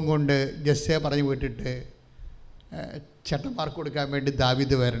അപ്പം കൊണ്ട് ജസ്സയെ പറഞ്ഞു വിട്ടിട്ട് ചേട്ടന്മാർക്ക് കൊടുക്കാൻ വേണ്ടി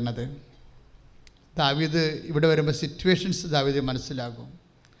ദാവീദ് വരണത്. ദാവീദ് ഇവിടെ വരുമ്പോൾ സിറ്റുവേഷൻസ് ദാവീദ് മനസ്സിലാകും.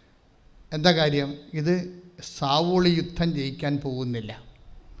 എന്താ കാര്യം? ഇത് സാവൂള് യുദ്ധം ജയിക്കാൻ പോകുന്നില്ല.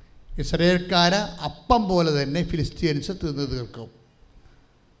 ഇസ്രായേൽക്കാരെ അപ്പം പോലെ തന്നെ ഫിലിസ്തീൻസ് തിന്നു തീർക്കും.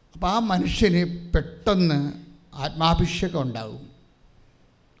 അപ്പോൾ ആ മനുഷ്യന് പെട്ടെന്ന് ആത്മാഭിഷേകം ഉണ്ടാകും.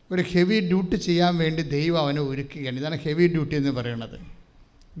 ഒരു ഹെവി ഡ്യൂട്ടി ചെയ്യാൻ വേണ്ടി ദൈവം അവനെ ഒരുക്കുകയാണ്. ഇതാണ് ഹെവി ഡ്യൂട്ടി എന്ന് പറയുന്നത്.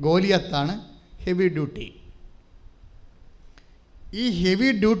 ഗോലിയത്താണ് ഹെവി ഡ്യൂട്ടി. ഈ ഹെവി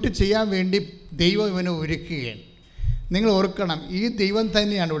ഡ്യൂട്ടി ചെയ്യാൻ വേണ്ടി ദൈവം ഇവനെ ഒരുക്കുകയാണ്. നിങ്ങൾ ഓർക്കണം, ഈ ദൈവം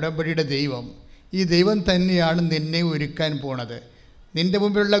തന്നെയാണ് ഉടമ്പടിയുടെ ദൈവം. ഈ ദൈവം തന്നെയാണ് നിന്നെ ഒരുക്കാൻ പോണത്. നിൻ്റെ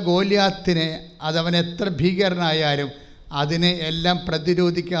മുമ്പിലുള്ള ഗോലിയാത്തിനെ അതവൻ എത്ര ഭീകരനായാലും അതിനെ എല്ലാം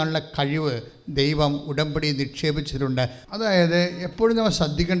പ്രതിരോധിക്കാനുള്ള കഴിവ് ദൈവം ഉടമ്പടി നിക്ഷേപിച്ചിട്ടുണ്ട്. അതായത് എപ്പോഴും നമ്മൾ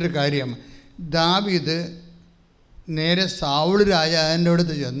ശ്രദ്ധിക്കേണ്ട ഒരു കാര്യം, ദാവീദ് നേരെ സൗൽ രാജാവിൻ്റെ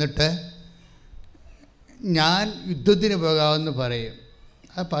അടുത്ത് ചെന്നിട്ട് ഞാൻ യുദ്ധത്തിന് പോകാമെന്ന് പറയും.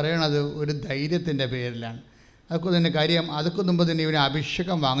 അത് പറയണത് ഒരു ധൈര്യത്തിൻ്റെ പേരിലാണ്. അതൊക്കെ തന്നെ കാര്യം, അതൊക്കെ മുമ്പ് തന്നെ ഇവന്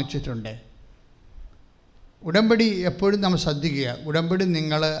അഭിഷേകം വാങ്ങിച്ചിട്ടുണ്ട്. ഉടമ്പടി എപ്പോഴും നമ്മൾ ശ്രദ്ധിക്കുക. ഉടമ്പടി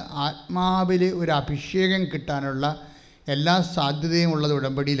നിങ്ങൾ ആത്മാവിൽ ഒരു അഭിഷേകം കിട്ടാനുള്ള എല്ലാ സാധ്യതയും ഉള്ളത്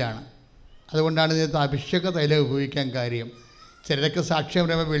ഉടമ്പടിയിലാണ്. അതുകൊണ്ടാണ് ഇതിനകത്ത് അഭിഷേക തൈലം ഉപയോഗിക്കാൻ കാര്യം. ചിലരൊക്കെ സാക്ഷ്യം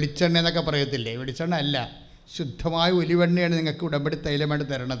പറയുമ്പോൾ വെളിച്ചെണ്ണ എന്നൊക്കെ പറയത്തില്ലേ, വെളിച്ചെണ്ണ അല്ല, ശുദ്ധമായ ഒലിവെണ്ണയാണ് നിങ്ങൾക്ക് ഉടമ്പടി തൈലമായിട്ട്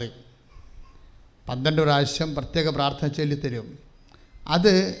തരണത്. 12 പ്രാവശ്യം പ്രത്യേക പ്രാർത്ഥന ചൊല്ലിത്തരും.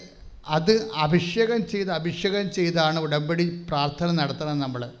 അത് അഭിഷേകം ചെയ്താണ് ഉടമ്പടി പ്രാർത്ഥന നടത്തണം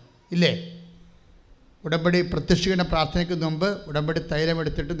നമ്മൾ, ഇല്ലേ? ഉടമ്പടി പ്രത്യക്ഷീകരണ പ്രാർത്ഥനയ്ക്ക് മുമ്പ് ഉടമ്പടി തൈലം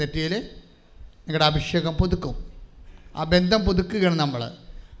എടുത്തിട്ട് നെറ്റിയിൽ നിങ്ങളുടെ അഭിഷേകം പുതുക്കും. ആ ബന്ധം പുതുക്കുകയാണ് നമ്മൾ.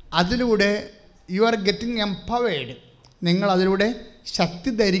 അതിലൂടെ യു ആർ ഗെറ്റിംഗ് എംപവേർഡ്. നിങ്ങൾ അതിലൂടെ ശക്തി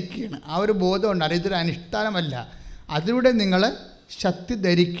ധരിക്കുകയാണ്. ആ ഒരു ബോധമുണ്ട്. ഇതൊരു അനുഷ്ഠാനമല്ല, അതിലൂടെ നിങ്ങൾ ശക്തി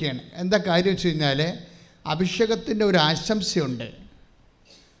ധരിക്കുകയാണ്. എന്താ കാര്യം വെച്ച് കഴിഞ്ഞാൽ അഭിഷേകത്തിൻ്റെ ഒരു ആശംസയുണ്ട്.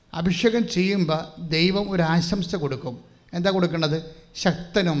 അഭിഷേകം ചെയ്യുമ്പോൾ ദൈവം ഒരു ആശംസ കൊടുക്കും. എന്താ കൊടുക്കുന്നത്?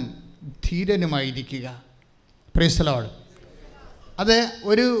 ശക്തനും ധീരനുമായിരിക്കുക. Praise the Lord. അത്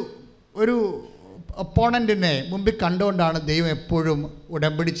ഒരു ഒപ്പോണൻറ്റിനെ മുമ്പിൽ കണ്ടുകൊണ്ടാണ് ദൈവം എപ്പോഴും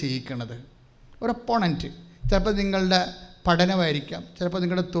ഉടമ്പടി ചെയ്യിക്കുന്നത്. ഒരു ഒപ്പോണൻറ്റ് ചിലപ്പോൾ നിങ്ങളുടെ പഠനമായിരിക്കാം, ചിലപ്പോൾ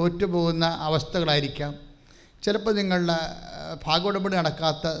നിങ്ങളുടെ തോറ്റുപോകുന്ന അവസ്ഥകളായിരിക്കാം, ചിലപ്പോൾ നിങ്ങളുടെ ഭാഗോടമ്പടി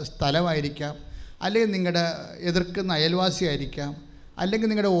നടക്കാത്ത സ്ഥലമായിരിക്കാം, അല്ലെങ്കിൽ നിങ്ങളുടെ എതിർക്കുന്ന അയൽവാസിയായിരിക്കാം, അല്ലെങ്കിൽ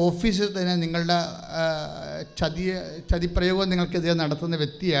നിങ്ങളുടെ ഓഫീസിൽ തന്നെ നിങ്ങളുടെ ചതിപ്രയോഗം നിങ്ങൾക്കെതിരെ നടത്തുന്ന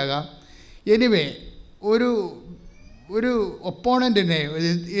വ്യക്തിയാകാം. എനിവേ ഒരു ഒപ്പോണൻറ്റിനെ,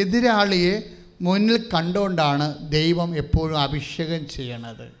 എതിരാളിയെ മുന്നിൽ കണ്ടുകൊണ്ടാണ് ദൈവം എപ്പോഴും അഭിഷേകം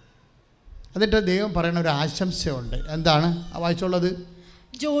ചെയ്യണത്. എന്നിട്ട് ദൈവം പറയുന്ന ഒരു ആശംസയുണ്ട്. എന്താണ് വായിച്ചുള്ളത്?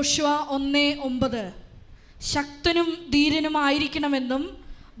 ജോഷുവ 1:9 ശക്തനും ധീരനുമായിരിക്കണമെന്നും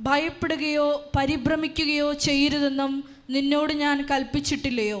ഭയപ്പെടുകയോ പരിഭ്രമിക്കുകയോ ചെയ്യരുതെന്നും നിന്നോട് ഞാൻ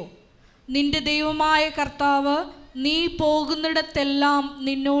കൽപ്പിച്ചിട്ടില്ലയോ? നിന്റെ ദൈവമായ കർത്താവ് നീ പോകുന്നിടത്തെല്ലാം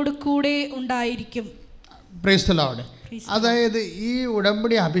നിന്നോട് കൂടെ ഉണ്ടായിരിക്കും. Price the Lord. അതായത് ഈ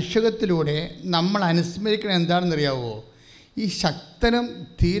ഉടമ്പടി അഭിഷേകത്തിലൂടെ നമ്മൾ അനുസ്മരിക്കണം എന്താണെന്നറിയാവോ? ഈ ശക്തനും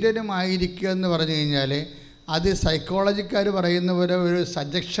ധീരനുമായിരിക്കുക എന്ന് പറഞ്ഞു കഴിഞ്ഞാൽ അത് സൈക്കോളജിക്കാർ പറയുന്ന പോലെ ഒരു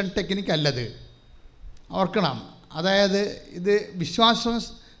സജഷൻ ടെക്നിക്ക് അല്ലത്. ഓർക്കണം. അതായത് ഇത് വിശ്വാസവും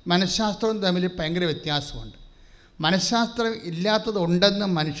മനഃശാസ്ത്രവും തമ്മിൽ ഭയങ്കര വ്യത്യാസമുണ്ട്. മനഃശാസ്ത്രം ഇല്ലാത്തതുണ്ടെന്ന്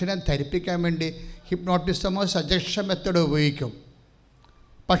മനുഷ്യനെ ധരിപ്പിക്കാൻ വേണ്ടി ഹിപ്നോട്ടിസമോ സജഷൻ മെത്തഡോ ഉപയോഗിക്കും.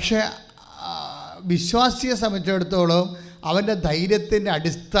 പക്ഷേ വിശ്വാസിയെ സംബന്ധിച്ചിടത്തോളം അവൻ്റെ ധൈര്യത്തിൻ്റെ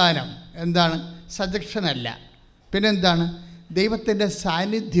അടിസ്ഥാനം എന്താണ്? സജഷനല്ല, പിന്നെന്താണ്? ദൈവത്തിൻ്റെ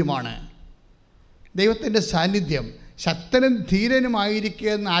സാന്നിധ്യമാണ്. ദൈവത്തിൻ്റെ സാന്നിധ്യം. ശക്തനും ധീരനുമായിരിക്കുക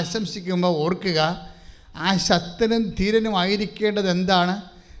എന്ന് ആശംസിക്കുമ്പോൾ ഓർക്കുക, ആ ശക്തനും ധീരനുമായിരിക്കേണ്ടത് എന്താണ്?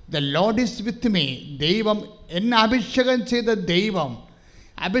 The Lord is with me. ദൈവം എന്നെ അഭിഷേകം ചെയ്ത ദൈവം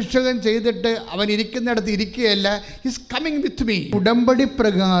അഭിഷേകം ചെയ്തിട്ട് അവൻ ഇരിക്കുന്നിടത്ത് ഇരിക്കുകയല്ല, ഈസ് കമ്മിങ് വിത്ത് മീ. ഉടമ്പടി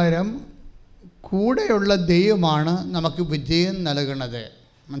പ്രകാരം കൂടെയുള്ള ദൈവമാണ് നമുക്ക് വിജയം നൽകണത്.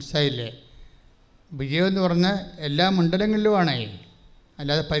 മനസ്സിലായില്ലേ? വിജയം എന്ന് പറഞ്ഞാൽ എല്ലാ മണ്ഡലങ്ങളിലുമാണേ,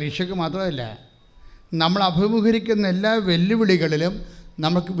 അല്ലാതെ പരീക്ഷയ്ക്ക് മാത്രമല്ല. നമ്മൾ അഭിമുഖീകരിക്കുന്ന എല്ലാ വെല്ലുവിളികളിലും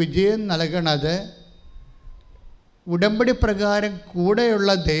നമുക്ക് വിജയം നൽകണത് ഉടമ്പടി പ്രകാരം കൂടെയുള്ള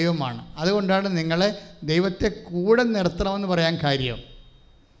ദൈവമാണ്. അതുകൊണ്ടാണ് നിങ്ങളെ ദൈവത്തെ കൂടെ നിർത്തണമെന്ന് പറയാൻ കാര്യം.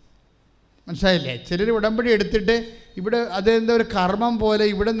 മനസ്സിലായില്ലേ? ചിലർ ഉടമ്പടി എടുത്തിട്ട് ഇവിടെ അതെന്താ ഒരു കർമ്മം പോലെ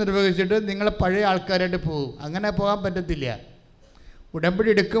ഇവിടെ നിർവഹിച്ചിട്ട് നിങ്ങൾ പഴയ ആൾക്കാരായിട്ട് പോകും. അങ്ങനെ പോകാൻ പറ്റത്തില്ല. ഉടമ്പടി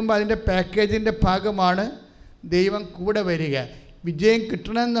എടുക്കുമ്പോൾ അതിൻ്റെ പാക്കേജിൻ്റെ ഭാഗമാണ് ദൈവം കൂടെ വരിക. വിജയം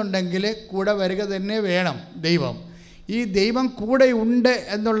കിട്ടണമെന്നുണ്ടെങ്കിൽ കൂടെ വരിക തന്നെ വേണം ദൈവം. ഈ ദൈവം കൂടെ ഉണ്ട്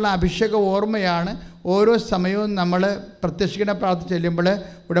എന്നുള്ള അഭിഷേക ഓർമ്മയാണ് ഓരോ സമയവും നമ്മൾ പ്രത്യക്ഷീകരണ പ്രാർത്ഥന ചെല്ലുമ്പോൾ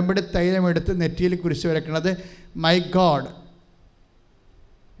ഉടമ്പടി തൈലമെടുത്ത് നെറ്റിയിൽ കുരിശ് വരയ്ക്കുന്നത്. My God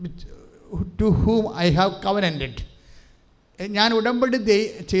to whom I have കവനൻറ്റഡ്. ഞാൻ ഉടമ്പടി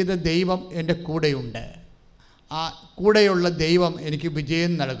ചെയ്ത ദൈവം എൻ്റെ കൂടെയുണ്ട്. ആ കൂടെയുള്ള ദൈവം എനിക്ക്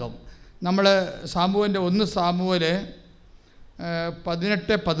വിജയം നൽകും. നമ്മൾ സാമുവേലിൻ്റെ 1 സാമുവേൽ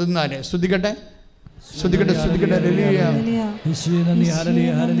 18:14 ശ്രദ്ധിക്കട്ടെ.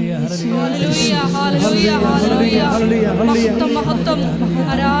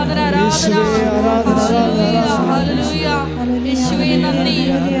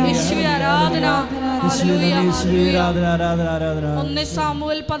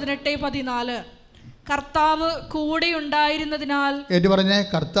 സാമുവേൽ 18:14 കർത്താവ് കൂടെ ഉണ്ടായിരുന്നതിനാൽ, ഏറ്റു പറഞ്ഞേ,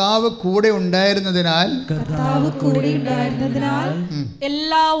 കർത്താവ് കൂടെ ഉണ്ടായിരുന്നതിനാൽ,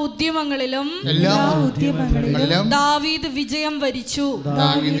 എല്ലാ ഉദ്യമങ്ങളിലും ദാവീദ് വിജയം വരിച്ചു.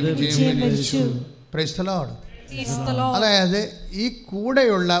 Praise the Lord. അതായത് ഈ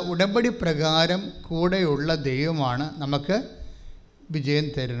കൂടെയുള്ള ഉടമ്പടി പ്രകാരം കൂടെയുള്ള ദൈവമാണ് നമുക്ക് വിജയം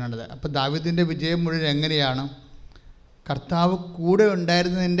തരുന്നത്. അപ്പോൾ ദാവീദിൻ്റെ വിജയം മുഴുവൻ എങ്ങനെയാണ്? കർത്താവ് കൂടെ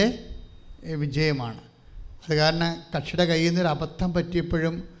ഉണ്ടായിരുന്നതിൻ്റെ വിജയമാണ്. അത് കാരണം കക്ഷിയുടെ കയ്യിൽ നിന്നൊരു അബദ്ധം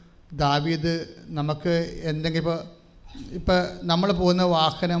പറ്റിയപ്പോഴും ദാവീദ് നമുക്ക് എന്തെങ്കിലും ഇപ്പോൾ നമ്മൾ പോകുന്ന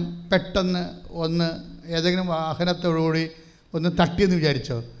വാഹനം പെട്ടെന്ന് ഏതെങ്കിലും വാഹനത്തോടുകൂടി ഒന്ന് തട്ടിയെന്ന്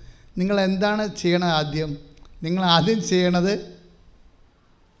വിചാരിച്ചോ, നിങ്ങൾ എന്താണ് ചെയ്യണത്? നിങ്ങൾ ആദ്യം ചെയ്യണത്,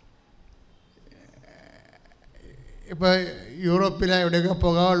 ഇപ്പോൾ യൂറോപ്പിലെ എവിടെയൊക്കെ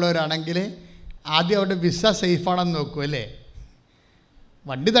പോകാനുള്ളവരാണെങ്കിൽ ആദ്യം അവിടെ വിസ സേഫാണെന്ന് നോക്കും അല്ലേ?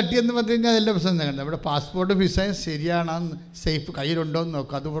 വണ്ടി തട്ടിയെന്ന് പറഞ്ഞു കഴിഞ്ഞാൽ അതെല്ലാം പ്രശ്നം തന്നെ. നമ്മുടെ പാസ്പോർട്ട് വിസയും ശരിയാണെന്ന്, സേഫ് കയ്യിലുണ്ടോ എന്ന്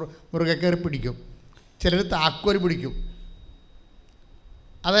നോക്കും. അത് മുറുകെ കയറി പിടിക്കും. ചിലർ താക്കോൽ പിടിക്കും.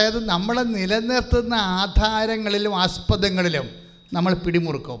 അതായത് നമ്മളെ നിലനിർത്തുന്ന ആധാരങ്ങളിലും ആസ്പദങ്ങളിലും നമ്മൾ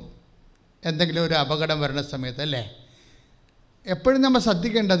പിടിമുറുക്കും എന്തെങ്കിലും ഒരു അപകടം വരുന്ന സമയത്ത് അല്ലേ? എപ്പോഴും നമ്മൾ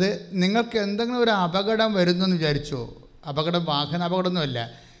ശ്രദ്ധിക്കേണ്ടത്, നിങ്ങൾക്ക് എന്തെങ്കിലും ഒരു അപകടം വരുന്നെന്ന് വിചാരിച്ചോ, വാഹന അപകടമൊന്നുമല്ല,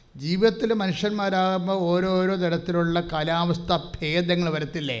 ജീവിതത്തിൽ മനുഷ്യന്മാരാകുമ്പോൾ ഓരോരോ തരത്തിലുള്ള കാലാവസ്ഥ ഭേദങ്ങൾ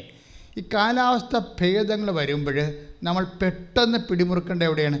വരത്തില്ലേ? ഈ കാലാവസ്ഥ ഭേദങ്ങൾ വരുമ്പോൾ നമ്മൾ പെട്ടെന്ന് പിടിമുറുക്കേണ്ട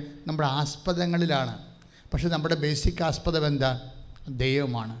എവിടെയാണ്? നമ്മുടെ ആസ്പദങ്ങളിലാണ്. പക്ഷെ നമ്മുടെ ബേസിക് ആസ്പദം എന്താ?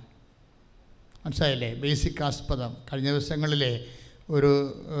 ദൈവമാണ്. മനസ്സിലായില്ലേ? ബേസിക് ആസ്പദം. കഴിഞ്ഞ ദിവസങ്ങളിലെ ഒരു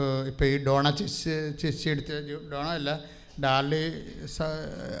ഇപ്പോൾ ഈ ഡോണ ചേച്ചി എടുത്ത ഡാർലി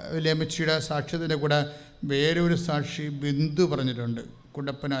ലേമച്ചിയുടെ സാക്ഷ്യത്തിൻ്റെ കൂടെ വേറൊരു സാക്ഷി ബിന്ദു പറഞ്ഞിട്ടുണ്ട്,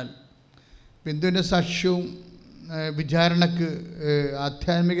 കുടപ്പനാൽ. ബിന്ദുവിൻ്റെ സാക്ഷ്യവും വിചാരണക്ക്,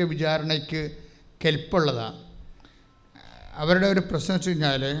 ആധ്യാത്മിക വിചാരണയ്ക്ക് കെൽപ്പുള്ളതാണ്. അവരുടെ ഒരു പ്രശ്നം വെച്ച്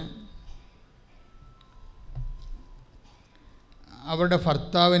കഴിഞ്ഞാൽ, അവരുടെ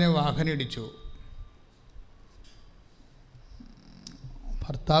ഭർത്താവിനെ വാഹനം ഇടിച്ചു.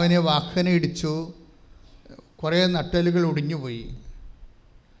 കുറേ നട്ടലുകൾ ഒടിഞ്ഞുപോയി.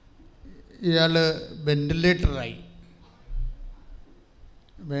 ഇയാൾ വെൻറ്റിലേറ്ററായി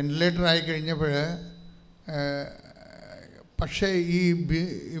കഴിഞ്ഞപ്പോൾ, പക്ഷേ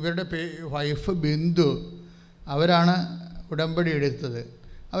ഇവരുടെ വൈഫ് ബിന്ദു അവരാണ് ഉടമ്പടി എടുത്തത്.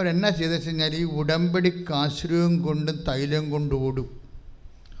 അവരെന്നാ ചെയ്തെന്ന് വെച്ച് കഴിഞ്ഞാൽ, ഈ ഉടമ്പടി കാശ്രൂപം കൊണ്ടും തൈലം കൊണ്ട്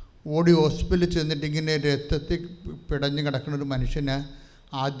ഓടി ഹോസ്പിറ്റലിൽ ചെന്നിട്ട് ഇങ്ങനെ രക്തത്തിൽ പിടഞ്ഞ് കിടക്കുന്ന ഒരു മനുഷ്യന്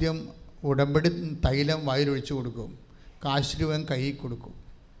ആദ്യം ഉടമ്പടി തൈലം വായിലൊഴിച്ച് കൊടുക്കും, കാശ്രൂപം കയ്യിൽ കൊടുക്കും.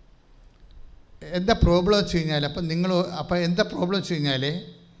 എന്താ പ്രോബ്ലം വെച്ച് കഴിഞ്ഞാൽ, എന്താ പ്രോബ്ലം വെച്ച് കഴിഞ്ഞാൽ,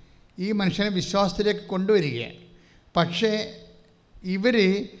 ഈ മനുഷ്യനെ വിശ്വാസത്തിലേക്ക് കൊണ്ടുവരികയാണ്. പക്ഷേ ഇവർ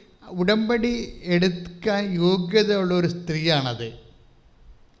ഉടമ്പടി എടുക്കാൻ യോഗ്യതയുള്ള ഒരു സ്ത്രീയാണത്.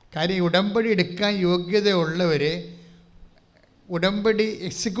 കാര്യം ഉടമ്പടി എടുക്കാൻ യോഗ്യതയുള്ളവർ ഉടമ്പടി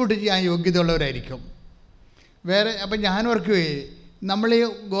എക്സിക്യൂട്ട് ചെയ്യാൻ യോഗ്യതയുള്ളവരായിരിക്കും. അപ്പം ഞാൻ ഓർക്കുവേ, നമ്മൾ ഈ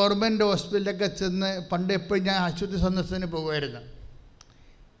ഗവൺമെൻറ് ഹോസ്പിറ്റലിലൊക്കെ ചെന്ന് പണ്ട് എപ്പോഴും ഞാൻ ആശുപത്രി സന്ദർശനത്തിന് പോകുമായിരുന്നു.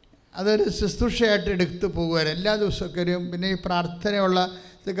 അതൊരു ശുശ്രൂഷയായിട്ട് എടുത്ത് പോകുമായിരുന്നു എല്ലാ ദിവസവും. പിന്നെ ഈ പ്രാർത്ഥനയുള്ള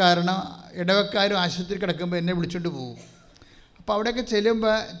ഇത് കാരണം ഇടവക്കാരും ആശുപത്രി കിടക്കുമ്പോൾ എന്നെ വിളിച്ചുകൊണ്ട് പോകും. അപ്പോൾ അവിടെയൊക്കെ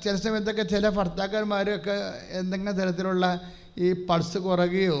ചെല്ലുമ്പോൾ ചില സമയത്തൊക്കെ ചില ഭർത്താക്കന്മാരൊക്കെ എന്തെങ്കിലും തരത്തിലുള്ള ഈ പൾസ്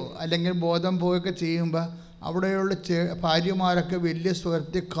കുറയുകയോ അല്ലെങ്കിൽ ബോധം പോവുകയൊക്കെ ചെയ്യുമ്പോൾ അവിടെയുള്ള ഭാര്യമാരൊക്കെ വലിയ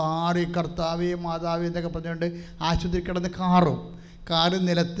സ്വരത്തിൽ കാറി കർത്താവേ മാതാവേ എന്നൊക്കെ പറഞ്ഞുകൊണ്ട് ആശുപത്രി കിടന്ന് കാറ്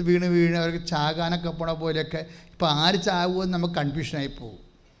നിലത്ത് വീണ് അവർക്ക് ചാകാനൊക്കെ പോണ പോലെയൊക്കെ. ഇപ്പോൾ ആര് ചാകുമെന്ന് നമുക്ക് കൺഫ്യൂഷനായി പോകും.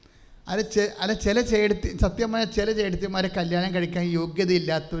 സത്യമായ ചില ചേട്ടത്തിമാരെ കല്യാണം കഴിക്കാൻ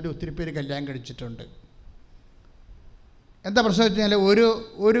യോഗ്യതയില്ലാത്തവർ ഒത്തിരി പേര് കല്യാണം കഴിച്ചിട്ടുണ്ട്. എന്താ പ്രശ്നം വെച്ച് കഴിഞ്ഞാൽ,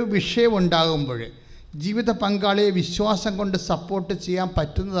 ഒരു വിഷയം ഉണ്ടാകുമ്പോൾ ജീവിത പങ്കാളിയെ വിശ്വാസം കൊണ്ട് സപ്പോർട്ട് ചെയ്യാൻ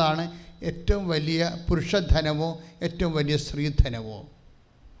പറ്റുന്നതാണ് ഏറ്റവും വലിയ പുരുഷധനമോ ഏറ്റവും വലിയ സ്ത്രീധനമോ.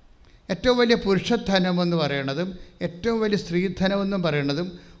 ഏറ്റവും വലിയ പുരുഷധനമെന്ന് പറയണതും ഏറ്റവും വലിയ സ്ത്രീധനമെന്നും പറയണതും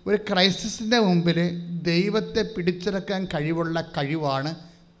ഒരു ക്രൈസിസിൻ്റെ മുമ്പിൽ ദൈവത്തെ പിടിച്ചെടുക്കാൻ കഴിവാണ്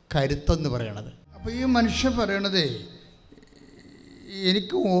കരുത്തെന്ന് പറയണത്. അപ്പോൾ ഈ മനുഷ്യൻ പറയണതേ,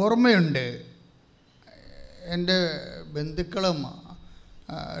 എനിക്ക് ഓർമ്മയുണ്ട് എൻ്റെ ബന്ധുക്കളും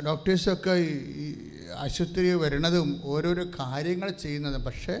ഡോക്ടേഴ്സൊക്കെ ഈ ആശുപത്രി വരണതും ഓരോരോ കാര്യങ്ങൾ ചെയ്യുന്നതും.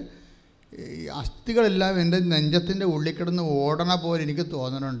 പക്ഷേ ഈ അസ്ഥികളെല്ലാം എൻ്റെ നെഞ്ചത്തിൻ്റെ ഉള്ളിൽ കിടന്ന് ഓടണ പോലെ എനിക്ക്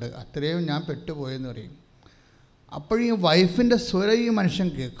തോന്നണുണ്ട്. അത്രയും ഞാൻ പെട്ടുപോയെന്ന് പറയും. അപ്പോഴും ഈ വൈഫിൻ്റെ സ്വരം ഈ മനുഷ്യൻ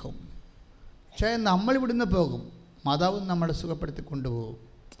കേൾക്കും. പക്ഷേ നമ്മളിവിടുന്ന് പോകും, മാതാവ് നമ്മളെ സുഖപ്പെടുത്തി കൊണ്ടുപോകും.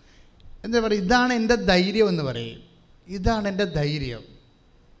 എന്താ പറയുക, ഇതാണ് എൻ്റെ ധൈര്യം എന്ന് പറയും. ഇതാണ് എൻ്റെ ധൈര്യം.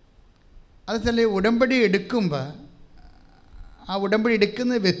 അതെച്ചാൽ ഉടമ്പടി എടുക്കുമ്പോൾ ആ ഉടമ്പടി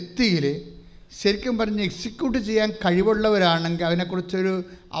എടുക്കുന്ന വ്യക്തിയിൽ ശരിക്കും പറഞ്ഞ് എക്സിക്യൂട്ട് ചെയ്യാൻ കഴിവുള്ളവരാണെങ്കിൽ അതിനെക്കുറിച്ചൊരു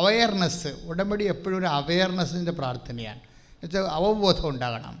അവയർനെസ്, ഉടമ്പടി എപ്പോഴും ഒരു അവയർനെസ്സിൻ്റെ പ്രാർത്ഥനയാണ്. എന്നുവെച്ചാൽ അവബോധം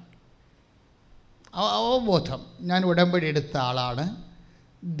ഉണ്ടാകണം. അവബോധം, ഞാൻ ഉടമ്പടി എടുത്ത ആളാണ്,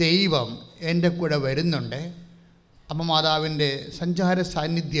 ദൈവം എൻ്റെ കൂടെ വരുന്നുണ്ട്, അമ്മ മാതാവിൻ്റെ സഞ്ചാര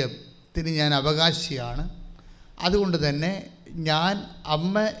സാന്നിധ്യത്തിന് ഞാൻ അവകാശിയാണ്. അതുകൊണ്ട് തന്നെ ഞാൻ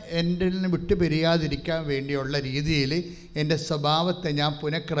അമ്മ എൻ്റെ നിന്ന് വിട്ടുപിരിയാതിരിക്കാൻ വേണ്ടിയുള്ള രീതിയിൽ എൻ്റെ സ്വഭാവത്തെ ഞാൻ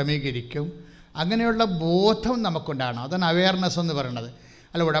പുനഃക്രമീകരിക്കും. അങ്ങനെയുള്ള ബോധം നമുക്കുണ്ടാകണം. അതാണ് അവയർനെസ് എന്ന് പറയുന്നത്.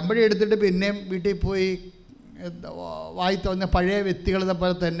 അല്ല ഉടമ്പടി എടുത്തിട്ട് പിന്നെയും വീട്ടിൽ പോയി വായി തോന്നുന്ന പഴയ വ്യക്തികളെ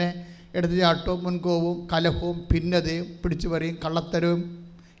പോലെ തന്നെ എടുത്ത് ചാട്ടവും മുൻകോവും കലഹവും ഭിന്നതയും പിടിച്ചുപറിയും കള്ളത്തരവും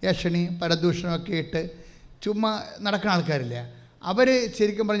ഏഷണിയും പരദൂഷണമൊക്കെ ഇട്ട് ചുമ്മാ നടക്കുന്ന ആൾക്കാരില്ല. അവർ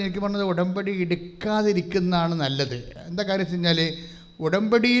ശരിക്കും പറഞ്ഞത് ഉടമ്പടി എടുക്കാതിരിക്കുന്നതാണ് നല്ലത്. എന്താ കാര്യം വെച്ച് കഴിഞ്ഞാൽ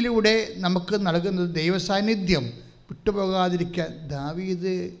ഉടമ്പടിയിലൂടെ നമുക്ക് നൽകുന്നത് ദൈവസാന്നിധ്യം വിട്ടുപോകാതിരിക്കാൻ.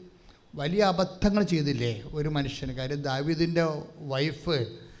 ദാവീദ് വലിയ അബദ്ധങ്ങൾ ചെയ്തില്ലേ ഒരു മനുഷ്യന്. കാര്യം ദാവീദിൻ്റെ വൈഫ്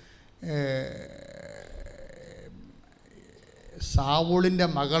സാവൂളിൻ്റെ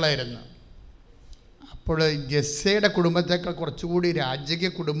മകളായിരുന്നു. അപ്പോൾ ജസ്സയുടെ കുടുംബത്തേക്കാൾ കുറച്ചുകൂടി രാജകീയ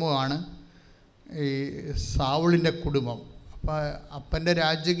കുടുംബമാണ് ഈ സാവൂളിൻ്റെ കുടുംബം. അപ്പോൾ അപ്പൻ്റെ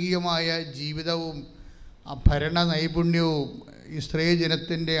രാജകീയമായ ജീവിതവും ഭരണ നൈപുണ്യവും ഈ സ്ത്രീ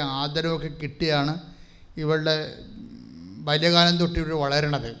ജനത്തിൻ്റെ ആദരവൊക്കെ കിട്ടിയാണ് ഇവളുടെ ബാല്യകാലം തൊട്ട് ഇവർ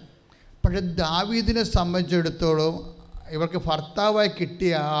വളരണത്. പക്ഷേ ദാവീദിനെ സംബന്ധിച്ചിടത്തോളം ഇവർക്ക് ഭർത്താവായി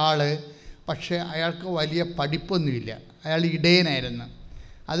കിട്ടിയ ആൾ, പക്ഷേ അയാൾക്ക് വലിയ പഠിപ്പൊന്നുമില്ല, അയാൾ ഇടയനായിരുന്നു.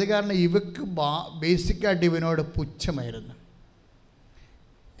 അത് കാരണം ഇവക്ക് ബേസിക്കായിട്ട് ഇവനോട് പുച്ഛമായിരുന്നു.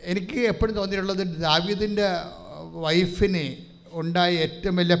 എനിക്ക് എപ്പോഴും തോന്നിയിട്ടുള്ളത് ദാവീദിൻ്റെ വൈഫിന് ഉണ്ടായ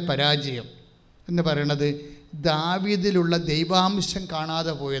ഏറ്റവും വലിയ പരാജയം എന്ന് പറയുന്നത് ദാവീദിലുള്ള ദൈവാംശം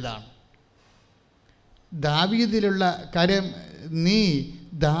കാണാതെ പോയതാണ്. ദാവീദിലുള്ള കാര്യം, നീ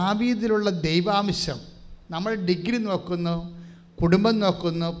ദാവീദിലുള്ള ദൈവാംശം, നമ്മൾ ഡിഗ്രി നോക്കുന്നു, കുടുംബം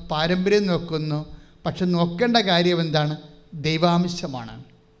നോക്കുന്നു, പാരമ്പര്യം നോക്കുന്നു, പക്ഷെ നോക്കേണ്ട കാര്യം എന്താണ്? ദൈവാംശമാണ്.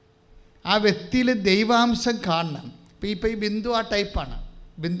 ആ വ്യക്തിയിൽ ദൈവാംശം കാണണം. ഇപ്പോൾ ഈ ബിന്ദു ആ ടൈപ്പാണ്.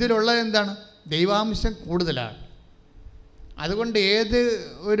 ബിന്ദുവിലുള്ളത് എന്താണ്? ദൈവാംശം കൂടുതലാണ്. അതുകൊണ്ട് ഏത്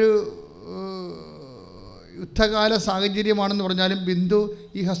ഒരു യുദ്ധകാല സാഹചര്യമാണെന്ന് പറഞ്ഞാലും ബിന്ദു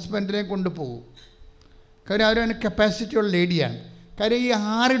ഈ ഹസ്ബൻഡിനെ കൊണ്ടുപോകും. കാര്യം അവരവന് കപ്പാസിറ്റിയുള്ള ലേഡിയാണ്. കാര്യം ഈ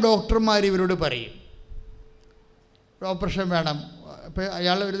 6 ഡോക്ടർമാർ ഇവരോട് പറയും ഓപ്പറേഷൻ വേണം. ഇപ്പോൾ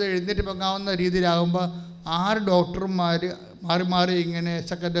അയാൾ ഒരു എഴുന്നേറ്റ് പൊങ്ങാവുന്ന രീതിയിലാകുമ്പോൾ 6 ഡോക്ടർമാർ മാറി മാറി ഇങ്ങനെ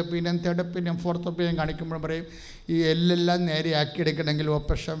second opinion, third opinion, fourth opinion കാണിക്കുമ്പോഴും പറയും ഈ എല്ലാം നേരെയാക്കിയെടുക്കണമെങ്കിൽ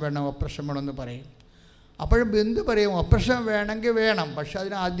ഓപ്പറേഷൻ വേണമെന്ന് പറയും. അപ്പോഴും ബിന്ദു പറയും ഓപ്പറേഷൻ വേണമെങ്കിൽ വേണം, പക്ഷെ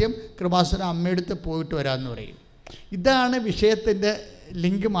അതിനാദ്യം കൃപാസന അമ്മയെടുത്ത് പോയിട്ട് വരാമെന്ന് പറയും. ഇതാണ് വിഷയത്തിൻ്റെ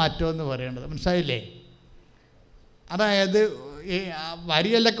ലിങ്ക് മാറ്റമെന്ന് പറയുന്നത്. മനസ്സിലായില്ലേ? അതായത്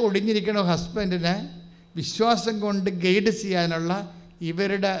വരിയെല്ലൊക്കെ ഒടിഞ്ഞിരിക്കുന്ന ഹസ്ബൻഡിനെ വിശ്വാസം കൊണ്ട് ഗൈഡ് ചെയ്യാനുള്ള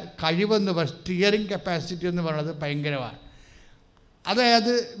ഇവരുടെ കഴിവെന്ന് സ്റ്റിയറിംഗ് കപ്പാസിറ്റി എന്ന് പറയുന്നത് ഭയങ്കരമാണ്.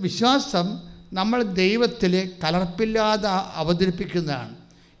 അതായത് വിശ്വാസം നമ്മൾ ദൈവത്തിൽ കലർപ്പില്ലാതെ അവതരിപ്പിക്കുന്നതാണ്.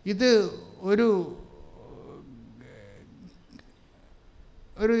 ഇത് ഒരു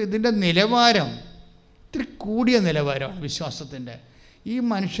ഇതിൻ്റെ നിലവാരം ഇത്തിരി കൂടിയ നിലവാരമാണ് വിശ്വാസത്തിൻ്റെ. ഈ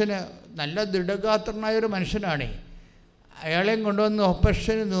മനുഷ്യന് നല്ല ദൃഢഗാത്രനായൊരു മനുഷ്യനാണ്. അയാളെയും കൊണ്ടുവന്ന്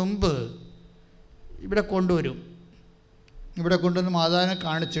ഓപ്പറേഷന് മുമ്പ് ഇവിടെ കൊണ്ടുവരും. ഇവിടെ കൊണ്ടുവന്ന് മാതാവിനെ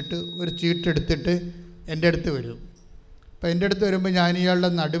കാണിച്ചിട്ട് ഒരു ചീട്ടെടുത്തിട്ട് എൻ്റെ അടുത്ത് വരും. അപ്പോൾ എൻ്റെ അടുത്ത് വരുമ്പോൾ ഞാൻ ഇയാളുടെ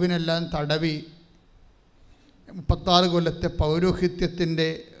നടുവിനെല്ലാം തടവി 36 കൊല്ലത്തെ പൗരോഹിത്യത്തിൻ്റെ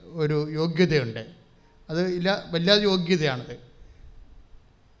ഒരു യോഗ്യതയുണ്ട്. അത് വല്ലാതെ യോഗ്യതയാണത്.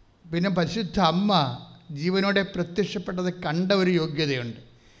 പിന്നെ പരിശുദ്ധ അമ്മ ജീവനോടെ പ്രത്യക്ഷപ്പെട്ടത് കണ്ട ഒരു യോഗ്യതയുണ്ട്.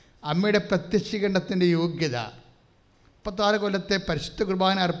 അമ്മയുടെ പ്രത്യക്ഷീകരണത്തിൻ്റെ യോഗ്യത, 36 കൊല്ലത്തെ പരിശുദ്ധ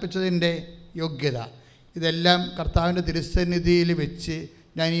കുർബാന അർപ്പിച്ചതിൻ്റെ യോഗ്യത, ഇതെല്ലാം കർത്താവിൻ്റെ തിരുസന്നിധിയിൽ വെച്ച്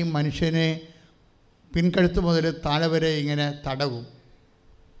ഞാൻ ഈ മനുഷ്യനെ പിൻകഴുത്ത് മുതൽ താഴെ വരെ ഇങ്ങനെ തടവും.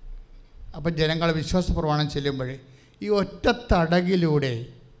 അപ്പം ജനങ്ങളെ വിശ്വാസ പ്രമാണം ചെല്ലുമ്പോൾ ഈ ഒറ്റ തടകിലൂടെ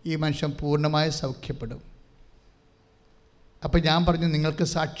ഈ മനുഷ്യൻ പൂർണ്ണമായി സൗഖ്യപ്പെടും. അപ്പം ഞാൻ പറഞ്ഞു നിങ്ങൾക്ക്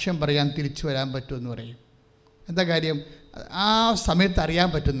സാക്ഷ്യം പറയാൻ തിരിച്ചു വരാൻ പറ്റുമെന്ന് പറയും. എന്താ കാര്യം? ആ സമയത്ത് അറിയാൻ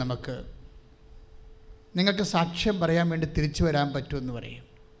പറ്റും നമുക്ക്, നിങ്ങൾക്ക് സാക്ഷ്യം പറയാൻ വേണ്ടി തിരിച്ചു വരാൻ പറ്റുമെന്ന് പറയും.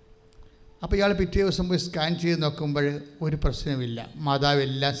 അപ്പോൾ ഇയാൾ പിറ്റേ ദിവസം പോയി സ്കാൻ ചെയ്ത് നോക്കുമ്പോൾ ഒരു പ്രശ്നമില്ല, മാതാവ്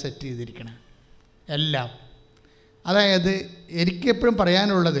എല്ലാം സെറ്റ് ചെയ്തിരിക്കണം, എല്ലാം. അതായത് എനിക്കെപ്പോഴും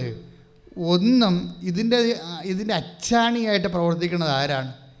പറയാനുള്ളത്, ഒന്നും ഇതിൻ്റെ അച്ചാണിയായിട്ട് പ്രവർത്തിക്കുന്നത്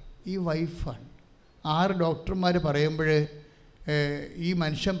ആരാണ്? ഈ വൈഫാണ്. 6 ഡോക്ടർമാർ പറയുമ്പോൾ ഈ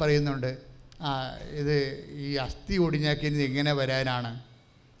മനുഷ്യൻ പറയുന്നുണ്ട്, ഇത് ഈ അസ്ഥി ഒടിഞ്ഞാക്കി ഇനി എങ്ങനെ വരാനാണ്?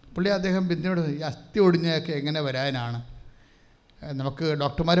 അദ്ദേഹം ബിന്ദുവിനോട് ഈ അസ്ഥി ഒടിഞ്ഞാക്കി എങ്ങനെ വരാനാണ്? നമുക്ക്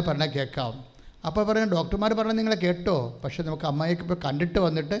ഡോക്ടർമാർ പറഞ്ഞാൽ കേൾക്കാം. അപ്പോൾ പറയാം ഡോക്ടർമാർ പറഞ്ഞാൽ നിങ്ങളെ കേട്ടോ, പക്ഷേ നമുക്ക് അമ്മയൊക്കെ ഇപ്പോൾ കണ്ടിട്ട്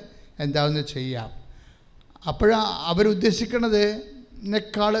വന്നിട്ട് എന്താണെന്ന് ചെയ്യാം. അപ്പോഴാ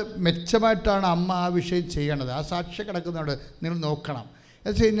അവരുദ്ദേശിക്കുന്നത് ിനേക്കാൾ മെച്ചമായിട്ടാണ് അമ്മ ആ വിഷയം ചെയ്യണത്. ആ സാക്ഷ്യം കിടക്കുന്നതുകൊണ്ട് നിങ്ങൾ നോക്കണം. എന്ന്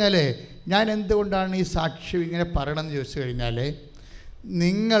വെച്ച് കഴിഞ്ഞാൽ ഞാൻ എന്തുകൊണ്ടാണ് ഈ സാക്ഷ്യം ഇങ്ങനെ പറയണമെന്ന് ചോദിച്ചു കഴിഞ്ഞാൽ,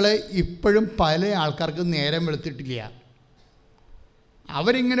 നിങ്ങൾ ഇപ്പോഴും പല ആൾക്കാർക്കും നേരം വെളുത്തിട്ടില്ല.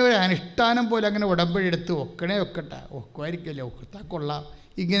 അവരിങ്ങനെ ഒരു അനുഷ്ഠാനം പോലെ അങ്ങനെ ഉടമ്പടി എടുത്ത് ഒക്കട്ടെ, ഒക്കുമായിരിക്കില്ല, ഒക്കത്താ കൊള്ളാം,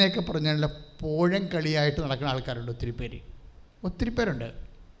 ഇങ്ങനെയൊക്കെ പറഞ്ഞാൽ പോഴം കളിയായിട്ട് നടക്കുന്ന ആൾക്കാരുണ്ട്. ഒത്തിരി പേരുണ്ട്.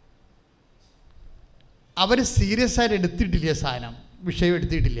 അവർ സീരിയസ് ആയിട്ട് എടുത്തിട്ടില്ല, സാധനം വിഷയം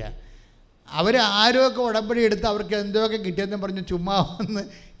എടുത്തിട്ടില്ല. അവർ ആരൊക്കെ ഉടമ്പടി എടുത്ത് അവർക്ക് എന്തൊക്കെ കിട്ടിയെന്ന് പറഞ്ഞ് ചുമ്മാ വന്ന്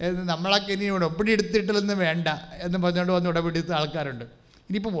നമ്മളൊക്കെ ഇനി ഉടമ്പടി എടുത്തിട്ടില്ലെന്ന് വേണ്ട എന്ന് പറഞ്ഞുകൊണ്ട് വന്ന് ഉടമ്പടി എടുത്ത ആൾക്കാരുണ്ട്.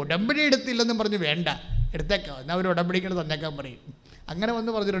 ഇനിയിപ്പോൾ ഉടമ്പടി എടുത്തില്ലെന്നും പറഞ്ഞ് വേണ്ട, എടുത്തേക്കാം, എന്നാൽ അവർ ഉടമ്പടിക്കണം തന്നേക്കാൻ പറയും. അങ്ങനെ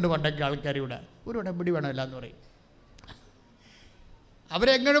വന്ന് പറഞ്ഞിട്ടുണ്ട് പണ്ടൊക്കെ ആൾക്കാർ. ഇവിടെ ഒരു ഉടമ്പടി വേണമല്ല എന്ന് പറയും.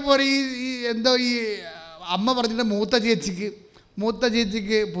 അവരെങ്ങനെ പറയും, ഈ എന്തോ ഈ അമ്മ പറഞ്ഞിട്ട് മൂത്ത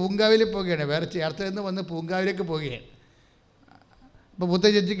ചേച്ചിക്ക് പൂങ്കാവിൽ പോവുകയാണ്, വേറെ ചേർത്ത് നിന്ന് വന്ന് പൂങ്കാവിലേക്ക് പോവുകയാണ്. അപ്പോൾ മൂത്ത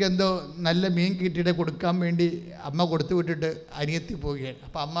ചേച്ചിക്ക് എന്തോ നല്ല മീൻ കിട്ടിയിട്ട് കൊടുക്കാൻ വേണ്ടി അമ്മ കൊടുത്തു വിട്ടിട്ട് അനിയത്തി പോവുകയാണ്.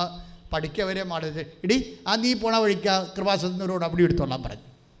 അപ്പോൾ അമ്മ പഠിക്കവരെ മാറിയിട്ട് ഇടി നീ പോണ വഴിക്കാ കൃപാസനത്തിനോട് ഉടമ്പടി എടുത്തോളാൻ പറഞ്ഞു.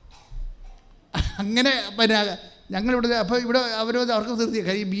 അങ്ങനെ പിന്നെ ഞങ്ങളിവിടെ അപ്പോൾ ഇവിടെ അവർക്ക് നിർത്തി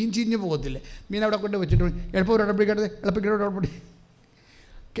കാര്യം മീൻ ചീഞ്ഞ് പോകത്തില്ലേ, മീൻ അവിടെ കൊണ്ട് വെച്ചിട്ട് എളുപ്പം ഒരു എളുപ്പക്കേട് ഉടമ്പടി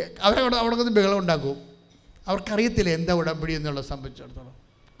അവിടെ കൊണ്ട് ബഹളം ഉണ്ടാക്കും. അവർക്കറിയത്തില്ല എന്താ ഉടമ്പടി എന്നുള്ളത് സംബന്ധിച്ചിടത്തോളം.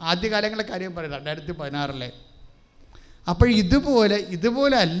 ആദ്യകാലങ്ങളെ കാര്യം പറയാം, 2016. അപ്പോൾ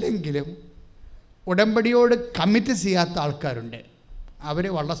ഇതുപോലെ അല്ലെങ്കിലും ഉടമ്പടിയോട് കമ്മിറ്റ് ചെയ്യാത്ത ആൾക്കാരുണ്ട്. അവർ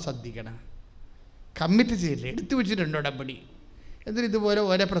വളരെ ശ്രദ്ധിക്കണം. കമ്മിറ്റ് ചെയ്യില്ല, എടുത്തു വെച്ചിട്ടുണ്ട് ഉടമ്പടി. എന്നിട്ട് ഇതുപോലെ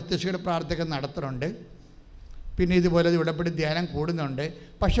ഓരോ പ്രത്യക്ഷയുടെ പ്രാർത്ഥന നടത്തുന്നുണ്ട്. പിന്നെ ഇതുപോലെ ഉടമ്പടി ധ്യാനം കൂടുന്നുണ്ട്.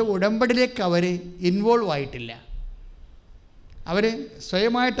 പക്ഷേ ഉടമ്പടിയിലേക്ക് അവർ ഇൻവോൾവ് ആയിട്ടില്ല. അവർ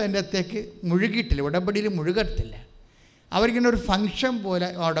സ്വയമായിട്ട് അതിൻ്റെ അകത്തേക്ക് മുഴുകിയിട്ടില്ല, ഉടമ്പടിയിൽ മുഴുകത്തില്ല. അവരിങ്ങനെ ഒരു ഫങ്ഷൻ പോലെ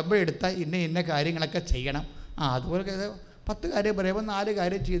ഉടമ്പടി എടുത്താൽ ഇന്ന കാര്യങ്ങളൊക്കെ ചെയ്യണം. അതുപോലെ 10 കാര്യം പറയുമ്പോൾ 4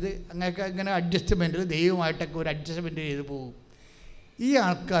 കാര്യം ചെയ്ത് അങ്ങനെയൊക്കെ ഇങ്ങനെ അഡ്ജസ്റ്റ്മെൻറ്റിൽ ദൈവമായിട്ടൊക്കെ ഒരു അഡ്ജസ്റ്റ്മെൻറ്റ് ചെയ്ത് പോകും. ഈ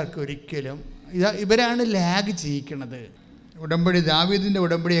ആൾക്കാർക്ക് ഒരിക്കലും ഇവരാണ് ലാഗ് ചെയ്യിക്കുന്നത്. ഉടമ്പടി ദാവീദിൻ്റെ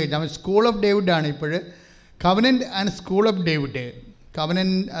ഉടമ്പടി സ്കൂൾ ഓഫ് ഡേവിഡാണ് ഇപ്പോൾ. Covenant and school of David.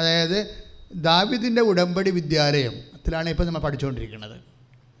 Covenant അതായത് ദാവീദിൻ്റെ ഉടമ്പടി വിദ്യാലയത്തിലാണ് ഇപ്പോൾ നമ്മൾ പഠിച്ചുകൊണ്ടിരിക്കുന്നത്.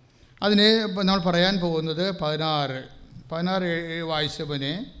 അതിന് നമ്മൾ പറയാൻ പോകുന്നത് 16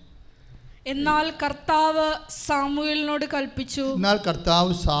 വായിച്ചവനെ. എന്നാൽ കർത്താവ് സാമുവേലിനോട് കൽപ്പിച്ചു,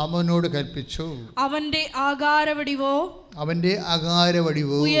 അവന്റെ ആകാരവടിവോ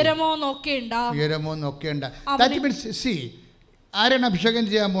ഉയരമോ നോക്കേണ്ട. ആരാണ് അഭിഷേകം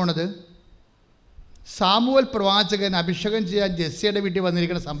ചെയ്യാൻ പോണത്? സാമുവേൽ പ്രവാചകൻ അഭിഷേകം ചെയ്യാൻ ജെസ്സിയുടെ വീട്ടിൽ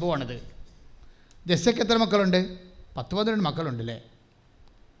വന്നിരിക്കുന്ന സംഭവമാണിത്. ജെസ്സിക്ക് എത്ര മക്കളുണ്ട്? 10-12 മക്കളുണ്ടല്ലേ.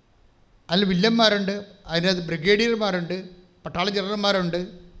 അതിൽ വില്ലന്മാരുണ്ട്, അതിനകത്ത് ബ്രിഗേഡിയർമാരുണ്ട്, പട്ടാള ജനറൽമാരുണ്ട്,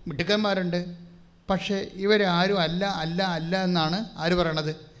 മിടുക്കന്മാരുണ്ട്. പക്ഷേ ഇവരാരും അല്ല എന്നാണ് ആര്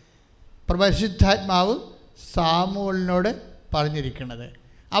പറയണത്? പരിശുദ്ധാത്മാവ് സാമുവേലിനോട് പറഞ്ഞിരിക്കുന്നത്.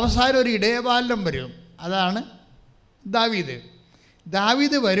 അവസാനം ഒരു ഇടയബാലൻ വരും, അതാണ്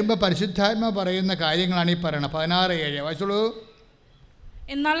ദാവീദ് വരുമ്പോൾ പരിശുദ്ധാത്മാവ് പറയുന്ന കാര്യങ്ങളാണ് ഈ പറയണത്. 16:7 വായിച്ചോളൂ.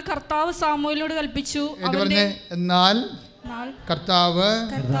 എന്നാൽ കർത്താവ് സാമുവേലിനോട് കൽപ്പിച്ചു. എന്നാൽ കർത്താവ്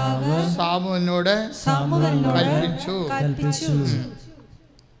സാമുവേലിനോട് കൽപ്പിച്ചു.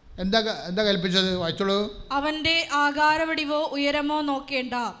 എന്താ കൽപ്പിച്ചത്? വായിച്ചോളൂ. അവന്റെ ആകാരവടിവോ ഉയരമോ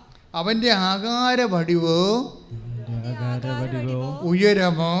നോക്കേണ്ട. അവന്റെ ആകാരവടിവോ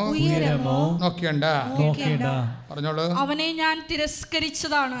ഉയരമോ നോക്കേണ്ട. പറഞ്ഞോളൂ. അവനെ ഞാൻ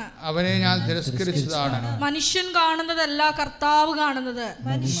തിരസ്കരിച്ചതാണ്. മനുഷ്യൻ കാണുന്നതല്ല കർത്താവ് കാണുന്നത്.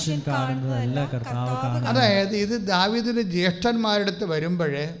 അതായത് ഇത് ദാവീദിന്റെ ജ്യേഷ്ഠന്മാരുടെ അടുത്ത്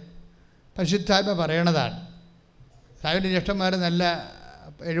വരുമ്പോഴേ പരിശുദ്ധാത്മ പറയണതാണ്. ദാവീദിന്റെ ജ്യേഷ്ഠന്മാർ നല്ല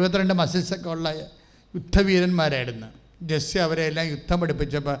 72 മസിൽസൊക്കെ ഉള്ള യുദ്ധവീരന്മാരായിരുന്നു. ജെസ്സി അവരെ എല്ലാം യുദ്ധം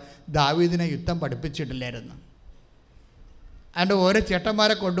പഠിപ്പിച്ചപ്പോൾ ദാവീദിനെ യുദ്ധം പഠിപ്പിച്ചിട്ടില്ലായിരുന്നു. അതുകൊണ്ട് ഓരോ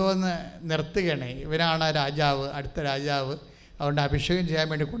ചേട്ടന്മാരെ കൊണ്ടുവന്ന് നിർത്തുകയാണ്. ഇവരാണ് രാജാവ്, അടുത്ത രാജാവ്. അതുകൊണ്ട് അഭിഷേകം ചെയ്യാൻ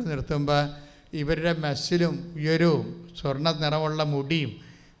വേണ്ടി കൊണ്ട് നിർത്തുമ്പോൾ ഇവരുടെ മെസ്സിലും ഉയരവും സ്വർണ്ണ നിറമുള്ള മുടിയും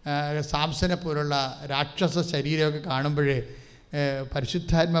സാംസനെ പോലുള്ള രാക്ഷസ ശരീരമൊക്കെ കാണുമ്പോഴേ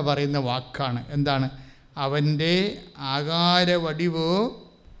പരിശുദ്ധാത്മ പറയുന്ന വാക്കാണ്. എന്താണ്? അവൻ്റെ ആകാരവടിവോ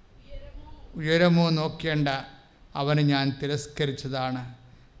ഉയരമോ നോക്കേണ്ട, അവന് ഞാൻ തിരസ്കരിച്ചതാണ്.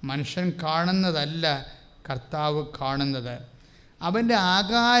 മനുഷ്യൻ കാണുന്നതല്ല കർത്താവ് കാണുന്നത്. അവൻ്റെ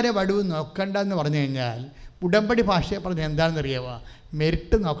ആകാരവടിവ് നോക്കണ്ടെന്ന് പറഞ്ഞു കഴിഞ്ഞാൽ ഉടമ്പടി ഭാഷയെ പറഞ്ഞാൽ എന്താണെന്നറിയാമോ?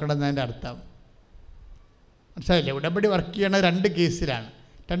 മെരിറ്റ് നോക്കണമെന്നതിൻ്റെ അർത്ഥം മനസ്സിലായില്ലേ? ഉടമ്പടി വർക്ക് ചെയ്യണത് 2 കേസിലാണ്,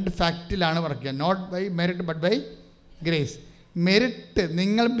 2 ഫാക്റ്റിലാണ് വർക്ക് ചെയ്യുക. Not by merit but by grace. Merit,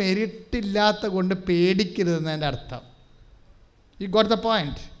 നിങ്ങൾ മെരിറ്റില്ലാത്ത കൊണ്ട് പേടിക്കരുതെന്നതിൻ്റെ അർത്ഥം. You got the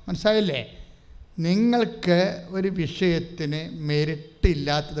point. മനസ്സിലായില്ലേ? നിങ്ങൾക്ക് ഒരു വിഷയത്തിന്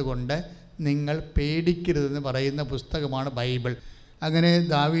മെരിറ്റില്ലാത്തത് കൊണ്ട് നിങ്ങൾ പേടിക്കരുതെന്ന് പറയുന്ന പുസ്തകമാണ് ബൈബിൾ. അങ്ങനെ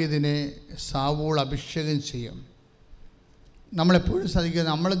ദാവീദിനെ സാവൂൾ അഭിഷേകം ചെയ്യും. നമ്മളെപ്പോഴും ശ്രദ്ധിക്കുക,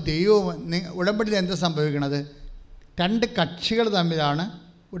 നമ്മൾ ദൈവവും ഉടമ്പടിയിൽ എന്താ സംഭവിക്കണത്? രണ്ട് കക്ഷികൾ തമ്മിലാണ്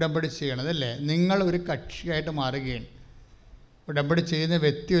ഉടമ്പടി ചെയ്യണത് അല്ലേ? നിങ്ങൾ ഒരു കക്ഷിയായിട്ട് മാറുകയാണ്. ഉടമ്പടി ചെയ്യുന്ന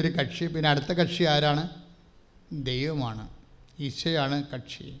വ്യക്തി ഒരു കക്ഷി, പിന്നെ അടുത്ത കക്ഷി ആരാണ്? ദൈവമാണ്, ഈശോയാണ്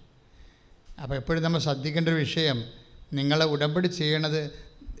കക്ഷി. അപ്പോൾ എപ്പോഴും നമ്മൾ ശ്രദ്ധിക്കേണ്ട ഒരു വിഷയം, നിങ്ങൾ ഉടമ്പടി ചെയ്യണത്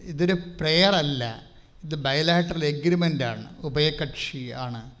ഇതൊരു പ്രെയർ അല്ല, ഇത് ബയലാറ്ററൽ എഗ്രിമെൻ്റാണ്, ഉഭയകക്ഷി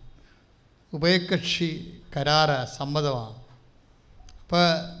ആണ്. ഉഭയകക്ഷി കരാറ്, സമ്മതമാണ്. അപ്പോൾ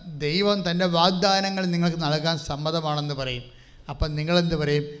ദൈവം തൻ്റെ വാഗ്ദാനങ്ങൾ നിങ്ങൾക്ക് നൽകാൻ സമ്മതമാണെന്ന് പറയും. അപ്പം നിങ്ങളെന്ത്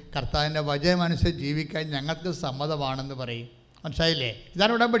പറയും? കർത്താവിൻ്റെ വചനമനുസരിച്ച് ജീവിക്കാൻ ഞങ്ങൾക്ക് സമ്മതമാണെന്ന് പറയും. മനസ്സിലായില്ലേ?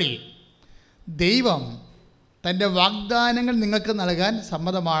 ഇതാണ് ഉടമ്പടി. ദൈവം തൻ്റെ വാഗ്ദാനങ്ങൾ നിങ്ങൾക്ക് നൽകാൻ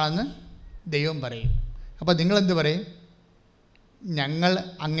സമ്മതമാണെന്ന് ദൈവം പറയും. അപ്പോൾ നിങ്ങളെന്ത് പറയും? ഞങ്ങൾ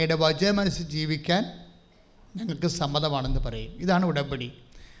അങ്ങയുടെ വചനമനുസരിച്ച് ജീവിക്കാൻ ഞങ്ങൾക്ക് സമ്മതമാണെന്ന് പറയും. ഇതാണ് ഉടമ്പടി.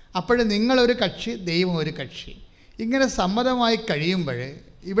 അപ്പോൾ നിങ്ങളൊരു കക്ഷി, ദൈവം ഒരു കക്ഷി. ഇങ്ങനെ സമ്മതമായി കഴിയുമ്പോൾ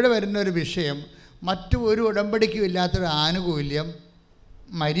ഇവിടെ വരുന്ന ഒരു വിഷയം, മറ്റു ഒരു ഉടമ്പടിക്കും ഇല്ലാത്തൊരു ആനുകൂല്യം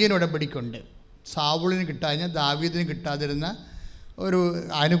മരിയൻ ഉടമ്പടിക്കുണ്ട്. സാവൂളിന് കിട്ടാഞ്ഞ ദാവീദിന് കിട്ടാതിരുന്ന ഒരു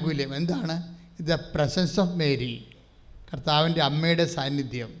ആനുകൂല്യം എന്താണ്? ദ പ്രസൻസ് ഓഫ് മേരി, കർത്താവിൻ്റെ അമ്മയുടെ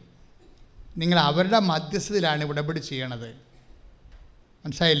സാന്നിധ്യം. നിങ്ങൾ അവരുടെ മധ്യസ്ഥതയിലാണ് ഉടമ്പടി ചെയ്യണത്.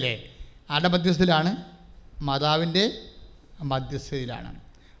 മനസ്സിലായില്ലേ? ആരുടെ മധ്യസ്ഥതയിലാണ്? മാതാവിൻ്റെ മധ്യസ്ഥതയിലാണ്.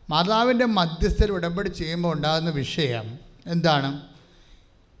 മാതാവിൻ്റെ മധ്യസ്ഥയിൽ ഉടമ്പടി ചെയ്യുമ്പോൾ ഉണ്ടാകുന്ന വിഷയം എന്താണ്?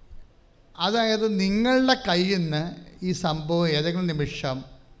 അതായത് നിങ്ങളുടെ കയ്യിൽ നിന്ന് ഈ സംഭവം ഏതെങ്കിലും നിമിഷം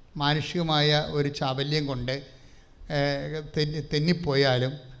മാനുഷികമായ ഒരു ചാബല്യം കൊണ്ട്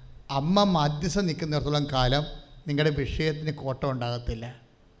തെന്നിപ്പോയാലും അമ്മ മധ്യസ്ഥ നിൽക്കുന്നിടത്തോളം കാലം നിങ്ങളുടെ വിഷയത്തിന് കോട്ടം ഉണ്ടാകത്തില്ല.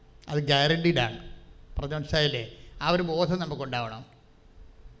 അത് ഗ്യാരണ്ടീഡാണ്. പറഞ്ഞ മനസ്സിലായില്ലേ? ആ ഒരു ബോധം നമുക്കുണ്ടാവണം.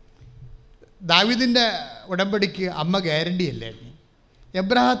 ദാവീദിൻ്റെ ഉടമ്പടിക്ക് അമ്മ ഗ്യാരണ്ടി ഇല്ലായിരുന്നു.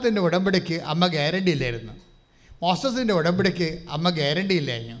 എബ്രഹാത്തിൻ്റെ ഉടമ്പടിക്ക് അമ്മ ഗ്യാരണ്ടി ഇല്ലായിരുന്നു. മോസസിൻ്റെ ഉടമ്പടിക്ക് അമ്മ ഗ്യാരണ്ടി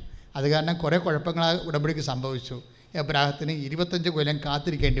ഇല്ലായിരുന്നു. അത് കാരണം കുറേ കുഴപ്പങ്ങൾ ആ ഉടമ്പടിക്ക് സംഭവിച്ചു. എബ്രഹാത്തിന് 25 കൊല്ലം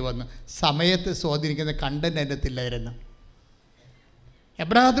കാത്തിരിക്കേണ്ടി വന്നു. സമയത്ത് സ്വാധീനിക്കുന്ന കണ്ടന്റ് അതിൻ്റെ അകത്തില്ലായിരുന്നു.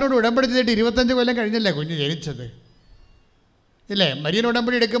 എബ്രഹാത്തിനോട് ഉടമ്പടി ചെയ്തിട്ട് 25 കൊല്ലം കഴിഞ്ഞല്ലേ കുഞ്ഞ് ജനിച്ചത്, ഇല്ലേ? മരിയൻ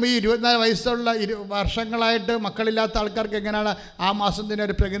ഉടമ്പടി എടുക്കുമ്പോൾ ഈ 24 വയസ്സുള്ള വർഷങ്ങളായിട്ട് മക്കളില്ലാത്ത ആൾക്കാർക്ക് എങ്ങനെയാണ് ആ മാസം തന്നെ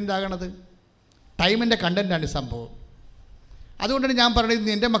ഒരു പ്രഗ്നൻ്റ് ആകണത്? ടൈമിൻ്റെ കണ്ടൻറ്റാണ് ഈ സംഭവം. അതുകൊണ്ടാണ് ഞാൻ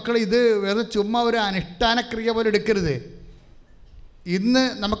പറയുന്നത്, എൻ്റെ മക്കൾ ഇത് വെറുതെ ചുമ്മാ ഒരു അനുഷ്ഠാനക്രിയ പോലെ എടുക്കരുത്. ഇന്ന്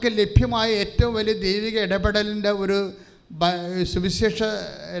നമുക്ക് ലഭ്യമായ ഏറ്റവും വലിയ ദൈവിക ഇടപെടലിൻ്റെ ഒരു സുവിശേഷ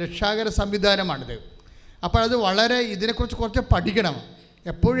രക്ഷാകര സംവിധാനമാണിത്. അപ്പോൾ അത് വളരെ ഇതിനെക്കുറിച്ച് കുറച്ച് പഠിക്കണം.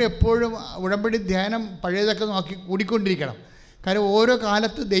 എപ്പോഴും ഉടമ്പടി ധ്യാനം പഴയതൊക്കെ നോക്കി കൂടിക്കൊണ്ടിരിക്കണം. കാരണം ഓരോ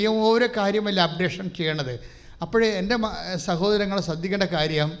കാലത്ത് ദൈവം ഓരോ കാര്യമല്ല അപ്ഡേഷൻ ചെയ്യണത്. അപ്പോഴേ എൻ്റെ സഹോദരങ്ങൾ ശ്രദ്ധിക്കേണ്ട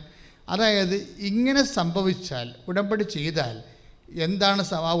കാര്യം, അതായത് ഇങ്ങനെ സംഭവിച്ചാൽ, ഉടമ്പടി ചെയ്താൽ എന്താണ്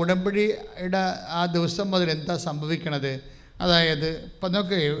ആ ഉടമ്പടിയുടെ ആ ദിവസം മുതൽ എന്താ സംഭവിക്കണത്? അതായത് ഇപ്പം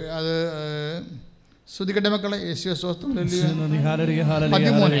നോക്ക്, അത് ശ്രുതികട്ടെ മക്കളെ, യേശുവേ സ്തോത്രം.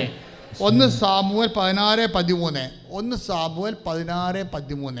 13 1 സാമുവേൽ 16:13 1 സാമുവേൽ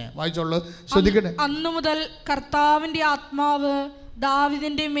 16:13 വായിച്ചോളൂ, ശ്രുതികട്ടെ. അന്നു മുതൽ കർത്താവിന്റെ ആത്മാവ്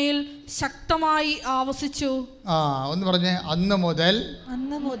ദാവീദിന്റെ മേൽ ശക്തമായി ആവസിച്ചു. ഒന്ന് പറഞ്ഞേ, അന്ന് മുതൽ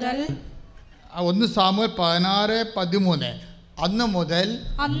 1 സാമുവേൽ 16:13 അന്ന് മുതൽ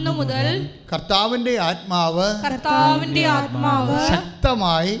കർത്താവിന്റെ ആത്മാവ്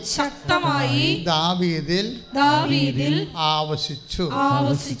ശക്തമായി ദാവീദിൽ ആവസിച്ചു.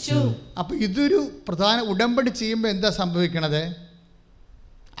 അപ്പൊ ഇതൊരു പ്രധാന ഉടമ്പടി ചെയ്യുമ്പോൾ എന്താ സംഭവിക്കണത്?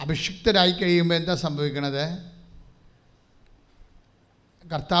 അഭിഷിക്തരായി കഴിയുമ്പോൾ എന്താ സംഭവിക്കണത്?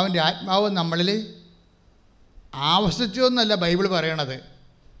 കർത്താവിൻ്റെ ആത്മാവ് നമ്മളിൽ ആവസിച്ചു എന്നല്ല ബൈബിൾ പറയണത്.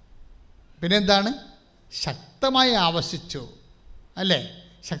 പിന്നെന്താണ്? ശക്തമായി ആവസിച്ചു, അല്ലേ?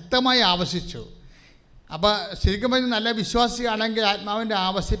 ശക്തമായി ആവസിച്ചു. അപ്പോൾ ശരിക്കും പറഞ്ഞാൽ നല്ല വിശ്വാസിയാണെങ്കിൽ ആത്മാവിൻ്റെ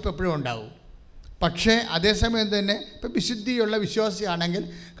ആവസിപ്പ് എപ്പോഴും ഉണ്ടാവും. പക്ഷേ അതേസമയം തന്നെ ഇപ്പം വിശുദ്ധിയുള്ള വിശ്വാസിയാണെങ്കിൽ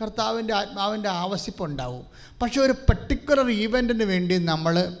കർത്താവിൻ്റെ ആത്മാവിൻ്റെ ആവസിപ്പ് ഉണ്ടാവും. പക്ഷേ ഒരു പർട്ടിക്കുലർ ഈവൻറ്റിന് വേണ്ടി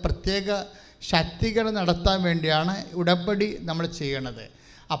നമ്മൾ പ്രത്യേക ശക്തീകരണം നടത്താൻ വേണ്ടിയാണ് ഉടമ്പടി നമ്മൾ ചെയ്യണത്.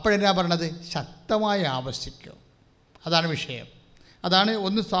 അപ്പോഴെന്നാ പറഞ്ഞത്? ശക്തമായി ആവസിക്കും. അതാണ് വിഷയം. അതാണ്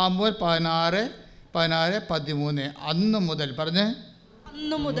 1 സാമുവേൽ 16:13 അന്ന് മുതൽ പറഞ്ഞ്,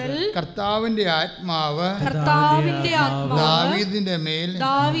 അന്നു മുതൽ കർത്താവിന്റെ ആത്മാവ് ദാവീദിന്റെ മേൽ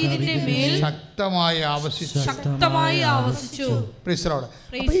ശക്തമായി ആവസിച്ചു. Price the Lord.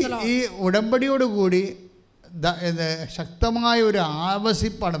 ഈ ഉടമ്പടിയോടുകൂടി ശക്തമായ ഒരു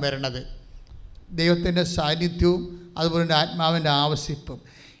ആവസിപ്പാണ് വരണത്. ദൈവത്തിൻ്റെ സാന്നിധ്യവും അതുപോലെ തന്നെ ആത്മാവിൻ്റെ ആവസിപ്പും.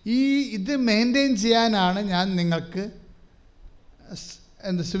 ഇത് മെയിൻറ്റെയിൻ ചെയ്യാനാണ് ഞാൻ നിങ്ങൾക്ക്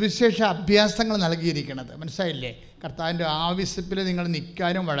സുവിശേഷ അഭ്യാസങ്ങൾ നൽകിയിരിക്കുന്നത്. മനസ്സിലായില്ലേ? കർത്താവിൻ്റെ ആവശ്യത്തിൽ നിങ്ങൾ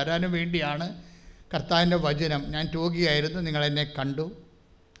നിൽക്കാനും വളരാനും വേണ്ടിയാണ് കർത്താവിൻ്റെ വചനം. ഞാൻ രോഗിയായിരുന്നു, നിങ്ങളെന്നെ കണ്ടു,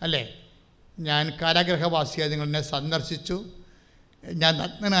 അല്ലേ? ഞാൻ കാരാഗ്രഹവാസിയായി, നിങ്ങളെന്നെ സന്ദർശിച്ചു. ഞാൻ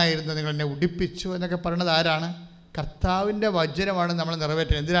നഗ്നനായിരുന്നു, നിങ്ങളെന്നെ ഉടുപ്പിച്ചു എന്നൊക്കെ പറയുന്നത് ആരാണ്? കർത്താവിൻ്റെ വചനമാണ് നമ്മൾ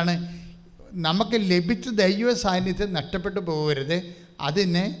നിറവേറ്റുന്നത്. എന്തിനാണ്? നമുക്ക് ലഭിച്ച ദൈവ സാന്നിധ്യം നഷ്ടപ്പെട്ടു പോകരുത്.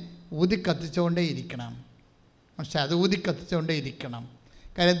 അതിനെ ഊതിക്കത്തിച്ചുകൊണ്ടേ ഇരിക്കണം. പക്ഷേ അത് ഊതിക്കത്തിച്ചുകൊണ്ടേ ഇരിക്കണം.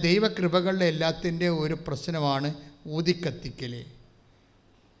 കാരണം ദൈവകൃപകളുടെ എല്ലാത്തിൻ്റെ ഒരു പ്രശ്നമാണ് ഊതിക്കത്തിക്കൽ.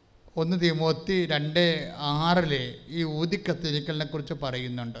 1 തിമോത്തി 2:6 ഈ ഊതിക്കത്തിക്കലിനെ കുറിച്ച്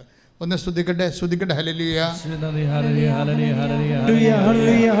പറയുന്നുണ്ട്. ഒന്ന് ശ്രുതിക്കട്ടെ. ഹല്ലേലൂയ.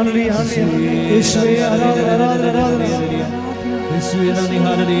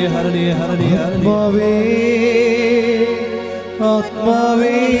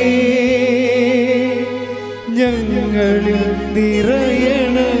 ആത്മാവേ ഞങ്ങളിൽ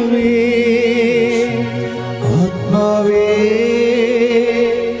നിറയണമേ. ആത്മാവേ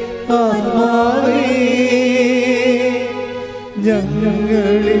ആത്മാവേ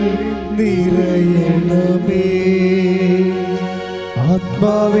ഞങ്ങളിൽ നിറയണമേ.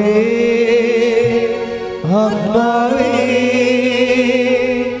 ആത്മാവേ ആത്മാവേ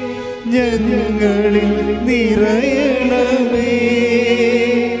ഞങ്ങളിൽ നിറയണമേ.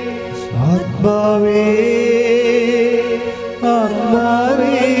 ആത്മാവേ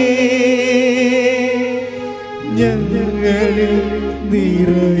ആത്മാവേ ഞങ്ങളിൽ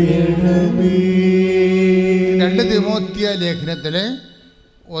നിറയണമേ. 2 തിമോത്തിയ ലേഖനത്തിലെ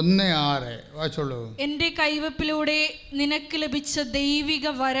 1:6 വായിച്ചോളൂ. എൻ്റെ കൈവപ്പിലൂടെ നിനക്ക് ലഭിച്ച ദൈവിക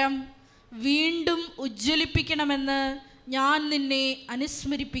വരം വീണ്ടും ഉജ്ജ്വലിപ്പിക്കണമെന്ന് ഞാൻ നിന്നെ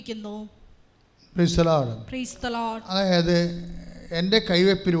അനുസ്മരിപ്പിക്കുന്നു. അതായത് എൻ്റെ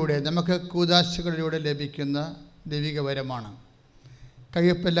കൈവപ്പിലൂടെ നമുക്ക് കൂദാശകളിലൂടെ ലഭിക്കുന്ന ദൈവിക വരമാണ്.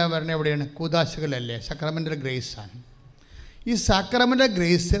 കൈവപ്പെല്ലാം വരണ എവിടെയാണ്? കൂദാശകളല്ലേ? സക്രമെൻ്റൽ ഗ്രേസാണ്. ഈ സക്രമെൻ്റൽ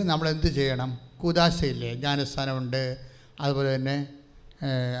ഗ്രേസിന് നമ്മൾ എന്ത് ചെയ്യണം? കൂദാശയില്ലേ? ജ്ഞാനസ്ഥാനമുണ്ട്, അതുപോലെ തന്നെ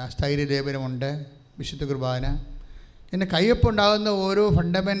സ്ഥൈര്യലേപനമുണ്ട്, വിശുദ്ധ കുർബാന. പിന്നെ കയ്യൊപ്പുണ്ടാകുന്ന ഓരോ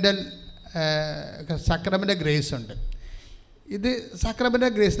ഫണ്ടമെൻ്റൽ സക്രമെൻ്റൽ ഗ്രേസ് ഉണ്ട്. ഇത് സക്രമെൻ്റൽ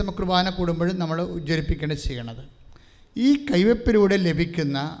ഗ്രേസ് നമ്മൾ കുർബാന കൂടുമ്പോഴും നമ്മൾ ഉജ്ജ്വലിപ്പിക്കുകയാണ് ചെയ്യണത്. ഈ കൈവപ്പിലൂടെ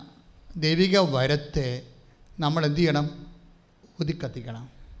ലഭിക്കുന്ന ദൈവിക വരത്തെ നമ്മൾ എന്ത് ചെയ്യണം? ഊതിക്കത്തിക്കണം,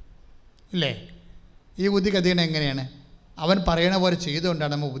 ഇല്ലേ? ഈ ഊതിക്കത്തിക്കണം എങ്ങനെയാണ്? അവൻ പറയണ പോലെ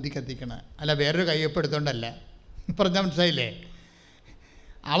ചെയ്തുകൊണ്ടാണ് നമ്മൾ ഊതിക്കത്തിക്കണത്, അല്ല വേറൊരു കയ്യൊപ്പ് എടുത്തുകൊണ്ടല്ല. പറഞ്ഞാൽ മനസ്സിലായില്ലേ?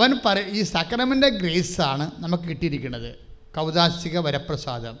 ഈ സക്രമെൻ്റൽ ഗ്രേസാണ് നമുക്ക് കിട്ടിയിരിക്കുന്നത്, കൗദാശിക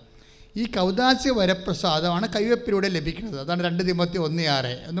വരപ്രസാദം. ഈ കൗദാശിക വരപ്രസാദമാണ് കൈവപ്പിലൂടെ ലഭിക്കുന്നത്. അതാണ് 2 തിമോത്തി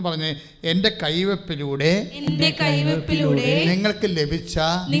 1:6 എന്ന് പറഞ്ഞ് എൻ്റെ കൈവപ്പിലൂടെ നിങ്ങൾക്ക് ലഭിച്ച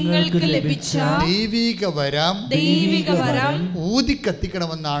ദൈവിക വരം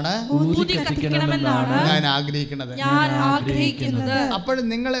ഊതിക്കത്തിക്കണമെന്നാണ് ഞാൻ ആഗ്രഹിക്കുന്നത്. അപ്പോൾ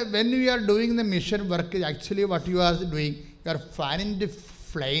നിങ്ങൾ when you are doing the mission work, actually what you are doing, you are fanning the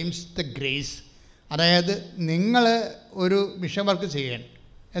flames the grace. അതായത് നിങ്ങൾ ഒരു മിഷൻ വർക്ക് ചെയ്യാൻ,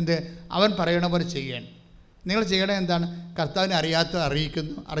 എന്ത്? അവൻ പറയണ പോലെ ചെയ്യാൻ. നിങ്ങൾ ചെയ്യണത് എന്താണ്? കർത്താവിനെ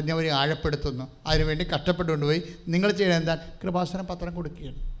അറിയിക്കുന്നു, അറിഞ്ഞവരെ ആഴപ്പെടുത്തുന്നു. അതിനുവേണ്ടി കഷ്ടപ്പെട്ടുകൊണ്ടുപോയി നിങ്ങൾ ചെയ്യണത് എന്താണ്? കൃപാസനം പത്രം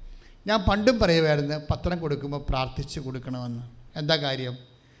കൊടുക്കുകയാണ്. ഞാൻ പണ്ടും പറയുമായിരുന്നു, പത്രം കൊടുക്കുമ്പോൾ പ്രാർത്ഥിച്ച് കൊടുക്കണമെന്ന്. എന്താ കാര്യം?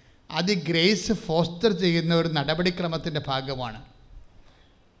 അത് ഗ്രേസ് ഫോസ്റ്റർ ചെയ്യുന്ന ഒരു നടപടിക്രമത്തിൻ്റെ ഭാഗമാണ്.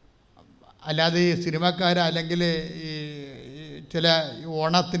 അല്ലാതെ ഈ സിനിമക്കാർ അല്ലെങ്കിൽ ഈ ചില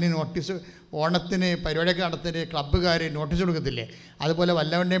ഓണത്തിന് പരിപാടിയൊക്കെ നടത്തിന് ക്ലബ്ബുകാർ നോട്ടീസ് കൊടുക്കത്തില്ലേ? അതുപോലെ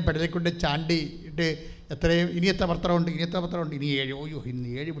വല്ലവൻ്റെയും പെടലിക്കൊണ്ട് ചാണ്ടിയിട്ട് ഇനി എത്ര പത്രമുണ്ട്, ഇനി 7, ഇന്ന്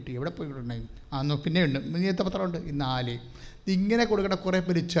 7 വിട്ടു, എവിടെ പോയിട്ടുണ്ടായി? പിന്നെ ഉണ്ട്, ഇനി എത്ര പത്രമുണ്ട്? ഇന്ന് 4. ഇങ്ങനെ കൊടുക്കേണ്ട കുറേ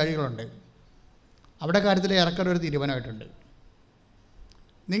പെരിച്ചാഴികളുണ്ട്. അവിടെ കാര്യത്തിൽ ഇറക്കാൻ ഒരു തീരുമാനമായിട്ടുണ്ട്.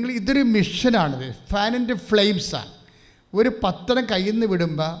 ഇതൊരു മിഷനാണിത്, ഫാൻ ആൻഡ് ഫ്ലെയിംസാണ്. ഒരു പത്രം കയ്യിൽ നിന്ന്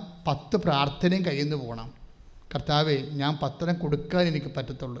വിടുമ്പോൾ 10 പ്രാർത്ഥനയും കയ്യിൽ നിന്ന് പോകണം. കർത്താവേ, ഞാൻ പത്രം കൊടുക്കാൻ എനിക്ക്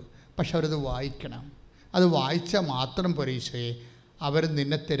പറ്റത്തുള്ളൂ, പക്ഷെ അവരത് വായിക്കണം. അത് വായിച്ചാൽ മാത്രം പോരെ ഈശോയെ, അവർ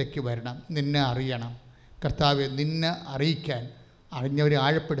നിന്നെ തിരക്കി വരണം, നിന്നെ അറിയണം. കർത്താവെ, നിന്നെ അറിയിക്കാൻ, അറിഞ്ഞവരെ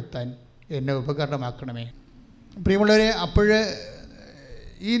ആഴപ്പെടുത്താൻ എന്നെ ഉപകരണമാക്കണമേ. പ്രിയമുള്ളവരെ, അപ്പോൾ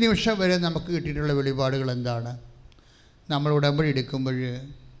ഈ നിമിഷം വരെ നമുക്ക് കിട്ടിയിട്ടുള്ള വെളിപാടുകൾ എന്താണ്? നമ്മൾ ഉടമ്പടി എടുക്കുമ്പോൾ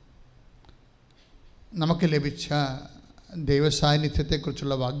നമുക്ക് ലഭിച്ച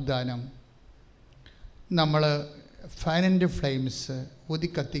ദൈവസാന്നിധ്യത്തെക്കുറിച്ചുള്ള വാഗ്ദാനം നമ്മൾ ഫാൻ ആൻഡ് ഫ്ലെയിംസ്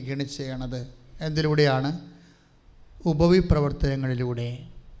ഊതിക്കത്തിക്കുകയാണ് ചെയ്യണത്. എന്തിലൂടെയാണ്? ഉപവി പ്രവർത്തനങ്ങളിലൂടെ.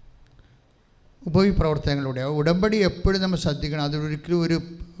 ഉപവിപ്രവർത്തനങ്ങളിലൂടെ. ഉടമ്പടി എപ്പോഴും നമ്മൾ ശ്രദ്ധിക്കണം. അതൊരിക്കലും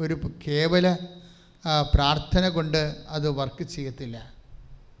ഒരു കേവല പ്രാർത്ഥന കൊണ്ട് അത് വർക്ക് ചെയ്യത്തില്ല.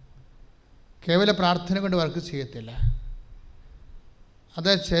 കേവല പ്രാർത്ഥന കൊണ്ട് വർക്ക് ചെയ്യത്തില്ല.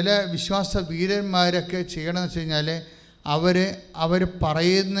 അത് ചില വിശ്വാസ വീരന്മാരൊക്കെ ചെയ്യണമെന്ന് വെച്ച് കഴിഞ്ഞാൽ അവർ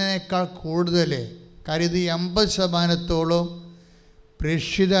പറയുന്നതിനേക്കാൾ കൂടുതൽ, കാര്യം ഇത് 80%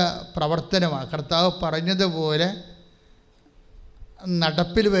 പ്രേക്ഷിത പ്രവർത്തനമാണ്. കർത്താവ് പറഞ്ഞതുപോലെ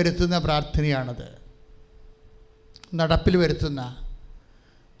നടപ്പിൽ വരുത്തുന്ന പ്രാർത്ഥനയാണത്. നടപ്പിൽ വരുത്തുന്ന.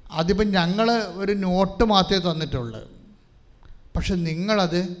 അതിപ്പം ഞങ്ങൾ ഒരു നോട്ട് മാത്രമേ തന്നിട്ടുള്ളൂ. പക്ഷെ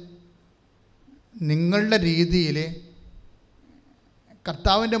നിങ്ങളത് നിങ്ങളുടെ രീതിയിൽ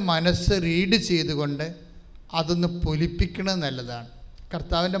കർത്താവിൻ്റെ മനസ്സ് റീഡ് ചെയ്തുകൊണ്ട് അതൊന്ന് പൊലിപ്പിക്കണത് നല്ലതാണ്.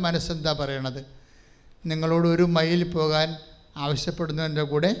 കർത്താവിൻ്റെ മനസ്സെന്താ പറയണത്? നിങ്ങളോട് 1 മൈൽ പോകാൻ ആവശ്യപ്പെടുന്നതിൻ്റെ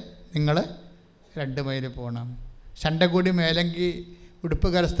കൂടെ നിങ്ങൾ 2 മൈൽ പോകണം. ശണ്ടകൂടി മേലങ്കി ഉടുപ്പ്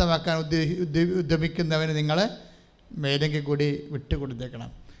കരസ്ഥമാക്കാൻ ഉദ്യമിക്കുന്നവന് നിങ്ങൾ മേലങ്കി കൂടി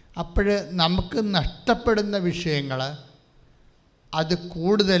വിട്ടുകൊടുത്തേക്കണം. അപ്പോൾ നമുക്ക് നഷ്ടപ്പെടുന്ന വിഷയങ്ങൾ അത്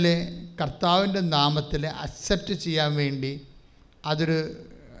കൂടുതൽ കർത്താവിൻ്റെ നാമത്തിൽ അക്സെപ്റ്റ് ചെയ്യാൻ വേണ്ടി അതൊരു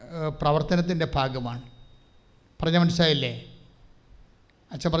പ്രവർത്തനത്തിൻ്റെ ഭാഗമാണ്. പറഞ്ഞ മനസ്സിലായില്ലേ?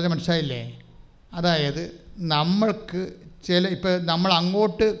 അച്ഛൻ പറഞ്ഞ മനസ്സിലായില്ലേ? അതായത് നമ്മൾക്ക് ഇപ്പോൾ നമ്മൾ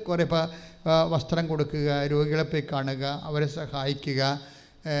അങ്ങോട്ട് കുറേ ഇപ്പോൾ വസ്ത്രം കൊടുക്കുക, രോഗികളെ പോയി കാണുക, അവരെ സഹായിക്കുക,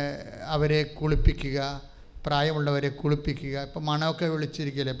 അവരെ കുളിപ്പിക്കുക, പ്രായമുള്ളവരെ കുളിപ്പിക്കുക. ഇപ്പോൾ മണമൊക്കെ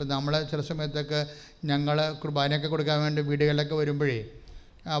വിളിച്ചിരിക്കില്ലേ. ഇപ്പോൾ നമ്മൾ ചില സമയത്തൊക്കെ ഞങ്ങൾ കുർബാനയൊക്കെ കൊടുക്കാൻ വേണ്ടി വീടുകളിലൊക്കെ വരുമ്പോഴേ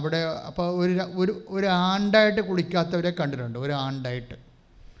അവിടെ അപ്പോൾ ഒരു ആണ്ടായിട്ട് കുളിക്കാത്തവരെ കണ്ടിട്ടുണ്ട്. ഒരു ആണ്ടായിട്ട്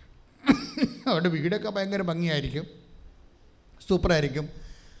അവരുടെ വീടൊക്കെ ഭയങ്കര ഭംഗിയായിരിക്കും, സൂപ്പറായിരിക്കും.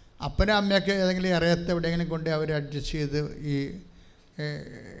 അപ്പനും അമ്മയൊക്കെ ഏതെങ്കിലും ഇറയത്ത് എവിടെയെങ്കിലും കൊണ്ട് അവർ അഡ്ജസ്റ്റ് ചെയ്ത് ഈ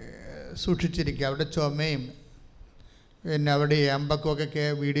സൂക്ഷിച്ചിരിക്കുക. അവിടെ ചുമയും പിന്നെ അവിടെ ഏമ്പക്കൊക്കെ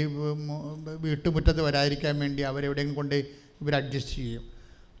വീട്ടുമുറ്റത്ത് വരാതിരിക്കാൻ വേണ്ടി അവരെവിടെയെങ്കിലും കൊണ്ട് ഇവർ അഡ്ജസ്റ്റ് ചെയ്യും.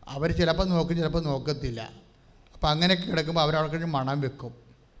 അവർ ചിലപ്പോൾ നോക്കും, ചിലപ്പോൾ നോക്കത്തില്ല. അപ്പം അങ്ങനെയൊക്കെ കിടക്കുമ്പോൾ അവരവിടെ മണം വെക്കും.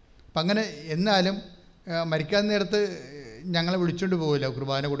 അപ്പം അങ്ങനെ എന്നാലും മരിക്കാൻ നേരത്ത് ഞങ്ങളെ വിളിച്ചുകൊണ്ട് പോകില്ല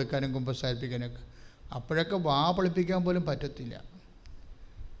കുർബാന കൊടുക്കാനും കുമ്പസാരിപ്പിക്കാനൊക്കെ. അപ്പോഴൊക്കെ വാ പൊളിപ്പിക്കാൻ പോലും പറ്റത്തില്ല.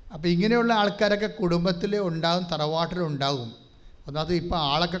 അപ്പോൾ ഇങ്ങനെയുള്ള ആൾക്കാരൊക്കെ കുടുംബത്തിൽ ഉണ്ടാകും, തറവാട്ടിലുണ്ടാകും. ഒന്നാമത് ഇപ്പോൾ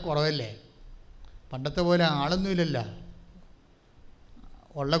ആളൊക്കെ കുറവല്ലേ, പണ്ടത്തെ പോലെ ആളൊന്നുമില്ലല്ലോ.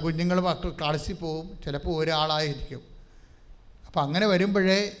 ഉള്ള കുഞ്ഞുങ്ങൾ ക്ലാസ്സിൽ പോവും, ചിലപ്പോൾ ഒരാളായിരിക്കും. അപ്പം അങ്ങനെ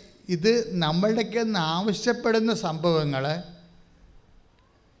വരുമ്പോഴേ ഇത് നമ്മളുടെയൊക്കെ ആവശ്യപ്പെടുന്ന സംഭവങ്ങൾ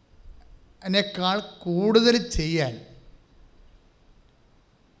അതിനേക്കാൾ കൂടുതൽ ചെയ്യാൻ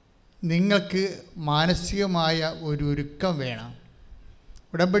നിങ്ങൾക്ക് മാനസികമായ ഒരു ഒരുക്കം വേണം.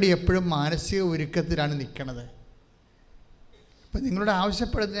 ഉടമ്പടി എപ്പോഴും മാനസിക ഒരുക്കത്തിലാണ് നിൽക്കുന്നത്. അപ്പം നിങ്ങളോട്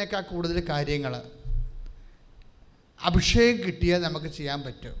ആവശ്യപ്പെടുന്നതിനേക്കാൾ കൂടുതൽ കാര്യങ്ങൾ അഭിഷേകം കിട്ടിയാൽ നമുക്ക് ചെയ്യാൻ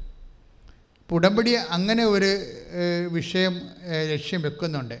പറ്റും. ഉടമ്പടി അങ്ങനെ ഒരു വിഷയം ലക്ഷ്യം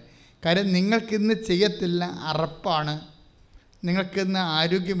വെക്കുന്നുണ്ട്. കാര്യം നിങ്ങൾക്കിന്ന് ചെയ്യത്തില്ല, അറപ്പാണ്, നിങ്ങൾക്കിന്ന്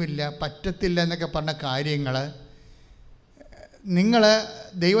ആരോഗ്യമില്ല, പറ്റത്തില്ല എന്നൊക്കെ പറഞ്ഞ കാര്യങ്ങൾ നിങ്ങൾ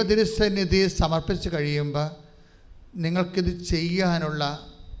ദൈവതിരുസന്നിധിയിൽ സമർപ്പിച്ച് കഴിയുമ്പോൾ നിങ്ങൾക്കിത് ചെയ്യാനുള്ള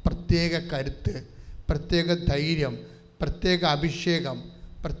പ്രത്യേക കരുത്ത്, പ്രത്യേക ധൈര്യം, പ്രത്യേക അഭിഷേകം,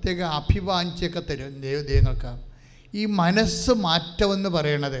 പ്രത്യേക അഭിവാഞ്ചയൊക്കെ തരും ദൈവങ്ങൾക്ക്. ഈ മനസ്സ് മാറ്റമെന്ന്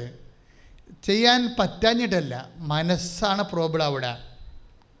പറയണത് ചെയ്യാൻ പറ്റാഞ്ഞിട്ടല്ല, മനസ്സാണ് പ്രോബ്ലം. അവിടെ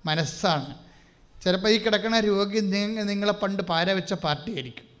മനസ്സാണ്. ചിലപ്പോൾ ഈ കിടക്കുന്ന രോഗി നിങ്ങളെ പണ്ട് പാര വെച്ച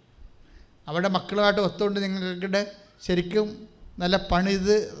പാർട്ടിയായിരിക്കും. അവിടെ മക്കളുമായിട്ട് ഒത്തുകൊണ്ട് നിങ്ങളുടെ ശരിക്കും നല്ല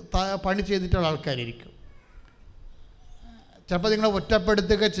പണി ചെയ്തിട്ടുള്ള ആൾക്കാരായിരിക്കും. ചിലപ്പോൾ നിങ്ങളെ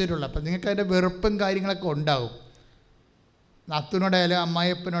ഒറ്റപ്പെടുത്തുക ചെയ്തിട്ടുള്ളൂ. അപ്പം നിങ്ങൾക്ക് അതിൻ്റെ വെറുപ്പും കാര്യങ്ങളൊക്കെ ഉണ്ടാകും. നാത്തൂനോടായാലും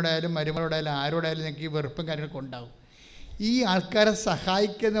അമ്മായിയപ്പനോടായാലും മരുമകളോടായാലും ആരോടായാലും നിങ്ങൾക്ക് ഈ വെറുപ്പും കാര്യങ്ങളൊക്കെ ഉണ്ടാകും. ഈ ആൾക്കാരെ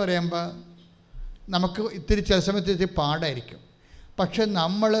സഹായിക്കുക എന്ന് പറയുമ്പോൾ നമുക്ക് ഇത്തിരി ചില സമയത്ത് ഇത്തിരി പാടായിരിക്കും. പക്ഷെ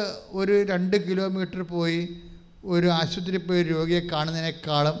നമ്മൾ ഒരു 2 കിലോമീറ്റർ പോയി ഒരു ആശുപത്രിയിൽ പോയി രോഗിയെ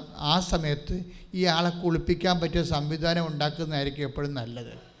കാണുന്നതിനേക്കാളും ആ സമയത്ത് ഈ ആളെ കുളിപ്പിക്കാൻ പറ്റിയ സംവിധാനം ഉണ്ടാക്കുന്നതായിരിക്കും എപ്പോഴും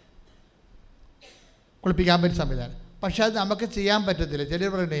നല്ലത്. കുളിപ്പിക്കാൻ പറ്റിയ സംവിധാനം. പക്ഷേ അത് നമുക്ക് ചെയ്യാൻ പറ്റത്തില്ല. ചിലർ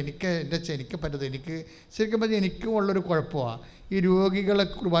പറയണ്ടേ എനിക്ക് പറ്റത്തില്ല. എനിക്ക് ശരിക്കും പറഞ്ഞാൽ എനിക്കും ഉള്ളൊരു കുഴപ്പമാണ്. ഈ രോഗികളെ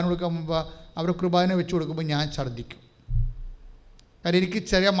കുർബാന കൊടുക്കാൻ മുമ്പ് അവർ കുർബാന വെച്ച് കൊടുക്കുമ്പോൾ ഞാൻ ഛർദ്ദിക്കും. കാര്യം എനിക്ക്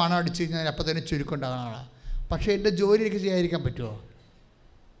ചെറിയ മണം അടിച്ച് കഴിഞ്ഞാൽ അപ്പം തന്നെ ചുരുക്കമുണ്ടാകുന്ന ആളാണ്. പക്ഷേ എൻ്റെ ജോലി എനിക്ക് ചെയ്യാതിരിക്കാൻ പറ്റുമോ?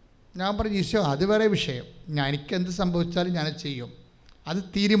 ഞാൻ പറഞ്ഞു ഈശോ അത് വേറെ വിഷയം, എനിക്കെന്ത് സംഭവിച്ചാലും ഞാൻ ചെയ്യും. അത്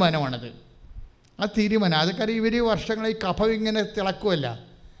തീരുമാനമാണത്. ആ തീരുമാനം അത് കാര്യം ഇവർ വർഷങ്ങളായി കഫം ഇങ്ങനെ തിളക്കുമല്ല,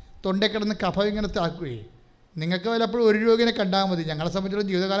 തൊണ്ടയിൽ കിടന്ന് കഫം ഇങ്ങനെ തിളക്കുകയെ. നിങ്ങൾക്ക് വല്ലപ്പോഴും ഒരു രോഗിനെ കണ്ടാൽ മതി, ഞങ്ങളെ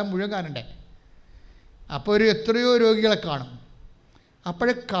സംബന്ധിച്ചിടത്തോളം ജീവിതകാലം മുഴുവൻ കാണണ്ടേ. അപ്പോൾ എത്രയോ രോഗികളെ കാണും.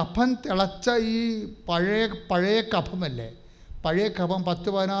 അപ്പോഴേ കഫം തിളച്ച ഈ പഴയ കഫമല്ലേ, പഴയ കഫം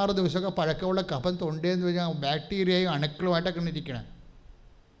 10-16 ദിവസമൊക്കെ പഴക്കമുള്ള കഫം തൊണ്ടേന്ന് കഴിഞ്ഞാൽ ബാക്ടീരിയയും അണുക്കളുമായിട്ടൊക്കെ ഇരിക്കണം.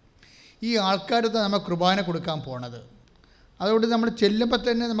 ഈ ആൾക്കാരത്ത് നമ്മൾ കുർബാന കൊടുക്കാൻ പോണത്. അതുകൊണ്ട് നമ്മൾ ചെല്ലുമ്പോൾ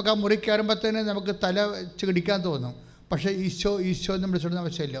തന്നെ നമുക്ക് ആ മുറി കയറുമ്പോൾ തന്നെ നമുക്ക് തല ചിടിക്കാൻ തോന്നും. പക്ഷേ ഈശോ എന്ന് വിളിച്ചുകൊണ്ട്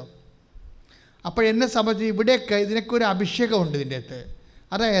നമ്മൾ ചെല്ലും. അപ്പോൾ എന്നെ സംബന്ധിച്ച് ഇവിടെയൊക്കെ ഇതിനൊക്കെ ഒരു അഭിഷേകമുണ്ട് ഇതിൻ്റെ അകത്ത്.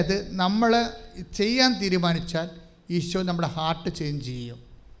 അതായത് നമ്മൾ ചെയ്യാൻ തീരുമാനിച്ചാൽ ഈശോ നമ്മുടെ ഹാർട്ട് ചേഞ്ച് ചെയ്യും.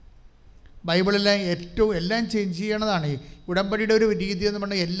 ബൈബിളെല്ലാം എല്ലാം ചേഞ്ച് ചെയ്യണതാണ്. ഈ ഉടമ്പടിയുടെ ഒരു രീതി എന്ന്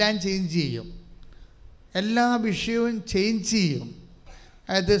പറഞ്ഞാൽ എല്ലാം ചേഞ്ച് ചെയ്യും, എല്ലാ വിഷയവും ചേഞ്ച് ചെയ്യും.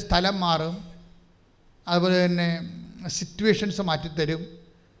 അതായത് സ്ഥലം മാറും, അതുപോലെ തന്നെ സിറ്റുവേഷൻസ് മാറ്റിത്തരും,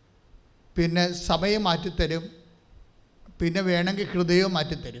 പിന്നെ സമയം മാറ്റിത്തരും, പിന്നെ വേണമെങ്കിൽ ഹൃദയവും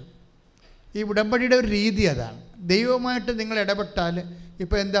മാറ്റിത്തരും. ഈ ഉടമ്പടിയുടെ ഒരു രീതി അതാണ്. ദൈവമായിട്ട് നിങ്ങൾ ഇടപെട്ടാൽ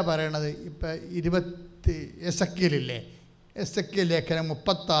ഇപ്പോൾ എന്താ പറയണത്? ഇപ്പോൾ എസെക്കിയലില്ലേ, എസെക്കിയൽ ലേഖനം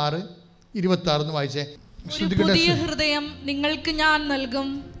 36:26 എന്ന് വായിച്ചേ. ഒരു പുതിയ ഹൃദയം നിങ്ങൾക്ക് ഞാൻ നൽകും,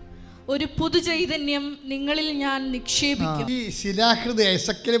 ഒരു പുതു ചൈതന്യം നിങ്ങളിൽ ഞാൻ നിക്ഷേപിക്കും. ഈ ശിലാഹൃദയം,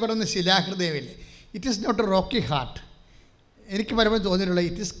 എസെക്കിയൽ പറയുന്ന ശിലാഹൃദയമില്ലേ, it is not a rocky heart. എനിക്ക് പലപ്പോഴും തോന്നിയിട്ടുള്ളത്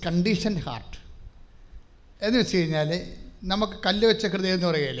ഇറ്റ് ഈസ് കണ്ടീഷൻഡ് ഹാർട്ട്. എന്ന് വെച്ച് കഴിഞ്ഞാൽ നമുക്ക് കല്ല് വെച്ച ഹൃദയം എന്ന്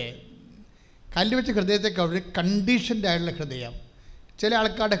പറയുകയല്ലേ, കല്ല് വെച്ച ഹൃദയത്തെക്കാൾ കണ്ടീഷൻഡ് ആയിട്ടുള്ള ഹൃദയം. ചില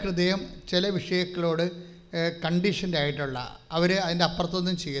ആൾക്കാരുടെ ഹൃദയം ചില വിഷയങ്ങളോട് കണ്ടീഷൻഡ് ആയിട്ടുള്ള, അവർ അതിൻ്റെ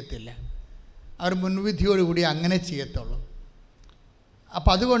അപ്പുറത്തൊന്നും ചെയ്യത്തില്ല, അവർ മുൻവിധിയോടുകൂടി അങ്ങനെ ചെയ്യത്തുള്ളൂ.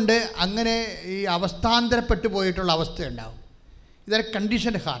 അപ്പോൾ അതുകൊണ്ട് അങ്ങനെ ഈ അവസ്ഥാന്തരപ്പെട്ടു പോയിട്ടുള്ള അവസ്ഥയുണ്ടാവും. ഇതൊരു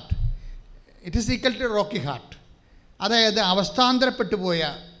conditioned heart. It is equal to rocky heart. അതായത് അവസ്ഥാന്തരപ്പെട്ടു പോയ,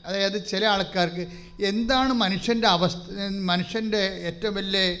 അതായത് ചില ആൾക്കാർക്ക് എന്താണ് മനുഷ്യൻ്റെ ഏറ്റവും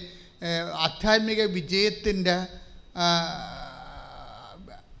വലിയ ആധ്യാത്മിക വിജയത്തിൻ്റെ,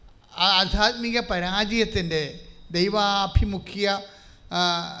 ആധ്യാത്മിക പരാജയത്തിൻ്റെ, ദൈവാഭിമുഖ്യ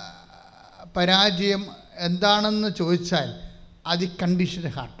പരാജയം എന്താണെന്ന് ചോദിച്ചാൽ അത്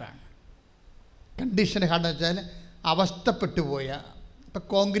കണ്ടീഷൻഡ് ഹാർട്ടാണ്. കണ്ടീഷൻഡ് ഹാർട്ട് എന്ന് വെച്ചാൽ അവസ്ഥപ്പെട്ടു പോയ, ഇപ്പം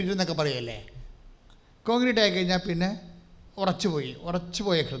കോൺക്രീറ്റ് എന്നൊക്കെ പറയല്ലേ, കോൺക്രീറ്റ് ആയിക്കഴിഞ്ഞാൽ പിന്നെ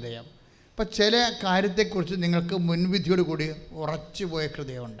ഉറച്ചുപോയ ഹൃദയം. അപ്പം ചില കാര്യത്തെക്കുറിച്ച് നിങ്ങൾക്ക് മുൻവിധിയോട് കൂടി ഉറച്ചുപോയ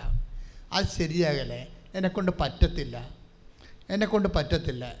ഹൃദയം ഉണ്ടാകും. അത് ശരിയാകല്ലേ, എന്നെക്കൊണ്ട് പറ്റത്തില്ല,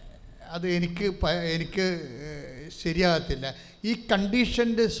 അത് എനിക്ക് ശരിയാകത്തില്ല. ഈ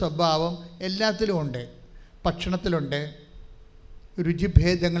കണ്ടീഷൻ്റെ സ്വഭാവം എല്ലാത്തിലും ഉണ്ട്. ഭക്ഷണത്തിലുണ്ട്,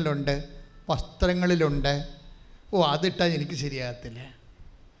 രുചിഭേദങ്ങളിലുണ്ട്, വസ്ത്രങ്ങളിലുണ്ട്. അതിട്ടാൽ എനിക്ക് ശരിയാകത്തില്ല,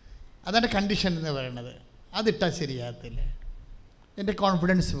 അതാണ് കണ്ടീഷൻ എന്ന് പറയുന്നത്. അതിട്ടാൽ ശരിയാകത്തില്ല, എൻ്റെ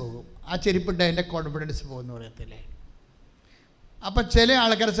കോൺഫിഡൻസ് പോകും. ആ ചെരുപ്പിട്ടാൽ എൻ്റെ കോൺഫിഡൻസ് പോകുമെന്ന് പറയത്തില്ലേ. അപ്പം ചില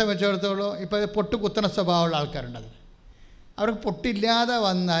ആൾക്കാരെ സംബന്ധിച്ചിടത്തോളം ഇപ്പോൾ പൊട്ട് കുത്തണ സ്വഭാവമുള്ള ആൾക്കാരുണ്ട്. അവർക്ക് പൊട്ടില്ലാതെ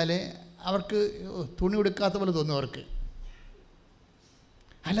വന്നാൽ അവർക്ക് തുണി ഉടുക്കാത്ത പോലെ തോന്നും അവർക്ക്.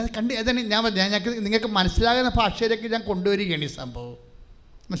 അല്ലാതെ അതാണ് ഞങ്ങൾക്ക് നിങ്ങൾക്ക് മനസ്സിലാകുന്ന ഭാഷയിലേക്ക് ഞാൻ കൊണ്ടുവരികയാണ് ഈ സംഭവം.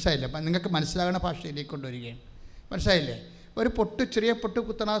 മനസ്സിലായില്ലേ? അപ്പം നിങ്ങൾക്ക് മനസ്സിലാകുന്ന ഭാഷയിലേക്ക് കൊണ്ടുവരികയാണ്. മനസ്സിലായില്ലേ? ഒരു ചെറിയ പൊട്ട്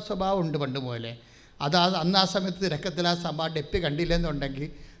കുത്തണ സ്വഭാവം ഉണ്ട് പണ്ട് പോലെ. അന്ന് ആ സമയത്ത് തിരക്കത്തിൽ ആ സംഭവം ഡെപ്പി കണ്ടില്ലെന്നുണ്ടെങ്കിൽ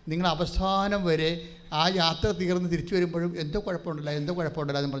നിങ്ങൾ അവസാനം വരെ ആ യാത്ര തീർന്ന് തിരിച്ചു വരുമ്പോഴും എന്തോ കുഴപ്പമുണ്ടല്ലോ എന്ന്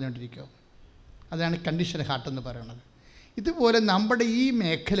പറഞ്ഞുകൊണ്ടിരിക്കും. അതാണ് കണ്ടീഷൻ ഹാർട്ട് എന്ന് പറയുന്നത്. ഇതുപോലെ നമ്മുടെ ഈ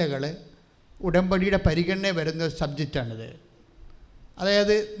മേഖലകൾ ഉടമ്പടിയുടെ പരിഗണന വരുന്ന ഒരു സബ്ജക്റ്റാണിത്.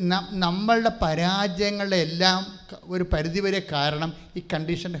 അതായത് നമ്മളുടെ പരാജയങ്ങളുടെ എല്ലാം ഒരു പരിധിവരെ കാരണം ഈ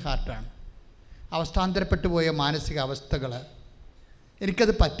കണ്ടീഷൻ്റെ ഹാർട്ടാണ്. അവസ്ഥാന്തരപ്പെട്ടു പോയ മാനസിക അവസ്ഥകൾ,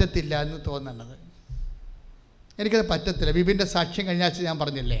 എനിക്കത് പറ്റത്തില്ല എന്ന് തോന്നുന്നത്, എനിക്കത് പറ്റത്തില്ല. ബിബിൻ്റെ സാക്ഷ്യം കഴിഞ്ഞ ആഴ്ച ഞാൻ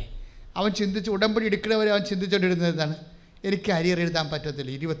പറഞ്ഞില്ലേ, അവൻ ഉടമ്പടി എടുക്കുന്നവരെ അവൻ ചിന്തിച്ചുകൊണ്ടിരുന്നത് എന്താണ്? എനിക്ക് അരിയർ എഴുതാൻ പറ്റത്തില്ല,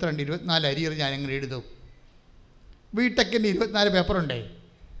 22-24 അരിയർ ഞാനങ്ങനെ എഴുതും. ബിടെക്കിൻ്റെ 24 പേപ്പറുണ്ടേ,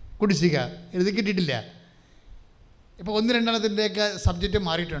 കുടിശ്ശിക എഴുതി കിട്ടിയിട്ടില്ല. ഇപ്പോൾ 1-2 സബ്ജക്റ്റ്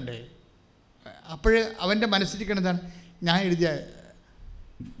മാറിയിട്ടുണ്ട്. അപ്പോൾ അവൻ്റെ മനസ്സിലിരിക്കണതാണ്, ഞാൻ എഴുതിയ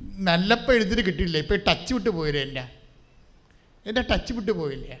നല്ലപ്പോൾ എഴുതിയിട്ട് കിട്ടിയില്ല, ഇപ്പോൾ ടച്ച് വിട്ട് പോയില്ലേ, എൻ്റെ ടച്ച് വിട്ട്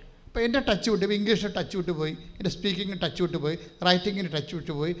പോയില്ലേ. അപ്പോൾ എൻ്റെ ടച്ച് വിട്ട്, ഇപ്പോൾ ഇംഗ്ലീഷിന് ടച്ച് വിട്ട് പോയി, എൻ്റെ സ്പീക്കിങ്ങിന് ടച്ച് വിട്ട് പോയി, റൈറ്റിങ്ങിന് ടച്ച്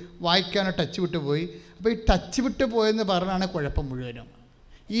വിട്ട് പോയി, വായിക്കാനോ ടച്ച് വിട്ട് പോയി. അപ്പോൾ ഈ ടച്ച് വിട്ട് പോയെന്ന് പറഞ്ഞാണ് കുഴപ്പം മുഴുവനും.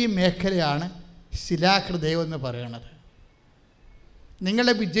 ഈ മേഖലയാണ് ശിലാഹൃദയം എന്ന് പറയുന്നത്.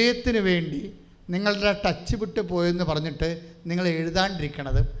 നിങ്ങളുടെ വിജയത്തിന് വേണ്ടി നിങ്ങളുടെ ടച്ച് വിട്ട് പോയെന്ന് പറഞ്ഞിട്ട് നിങ്ങൾ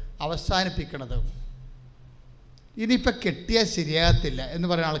എഴുതാണ്ടിരിക്കണതും അവസാനിപ്പിക്കണതും. ഇനിയിപ്പോൾ കിട്ടിയാൽ ശരിയാകത്തില്ല എന്ന്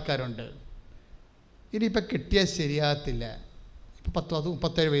പറയുന്ന ആൾക്കാരുണ്ട്. ഇനിയിപ്പോൾ കിട്ടിയാൽ ശരിയാകത്തില്ല, ഇപ്പോൾ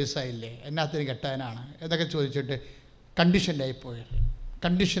 30-37 വയസ്സായില്ലേ, എന്നാത്തിന് കെട്ടാനാണ് എന്നൊക്കെ ചോദിച്ചിട്ട് കണ്ടീഷനിലായി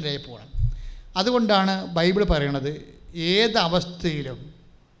പോകണം. അതുകൊണ്ടാണ് ബൈബിൾ പറയണത്, ഏത് അവസ്ഥയിലും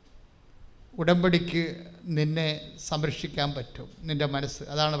ഉടമ്പടിക്ക് നിന്നെ സംരക്ഷിക്കാൻ പറ്റും, നിൻ്റെ മനസ്സ്.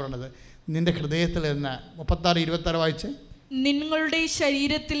 അതാണ് പറയണത്, നിൻ്റെ ഹൃദയത്തിൽ നിന്ന് 36-26 വായിച്ച്. നിങ്ങളുടെ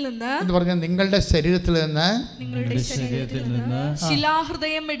ശരീരത്തിൽ നിന്ന് എന്ന് പറഞ്ഞാൽ നിങ്ങളുടെ ശരീരത്തിൽ നിന്ന്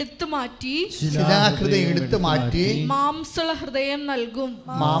ശിലാഹൃദയം എടുത്തു മാറ്റി മാംസള ഹൃദയം നൽകും.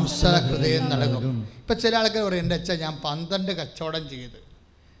 ഇപ്പം ചില ആൾക്കാർ പറയും, എൻ്റെ അച്ഛൻ ഞാൻ 12 കച്ചവടം ചെയ്ത്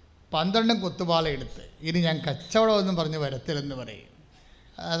 12 കൊത്തുപാള എടുത്ത് ഇനി ഞാൻ കച്ചവടം ഒന്നും പറഞ്ഞ് വരത്തില്ലെന്ന് പറയും.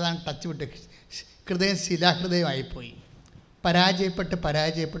 അതാണ് ടച്ച് വിട്ട് ഹൃദയം ശിലാഹൃദയമായിപ്പോയി.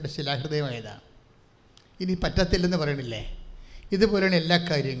 പരാജയപ്പെട്ട് ശിലാഹൃദയമായതാണ്. ഇനി പറ്റത്തില്ലെന്ന് പറയണില്ലേ? ഇതുപോലെയാണ് എല്ലാ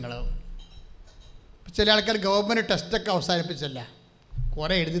കാര്യങ്ങളും. ചില ആൾക്കാർ ഗവൺമെൻറ് ടെസ്റ്റൊക്കെ അവസാനിപ്പിച്ചല്ല,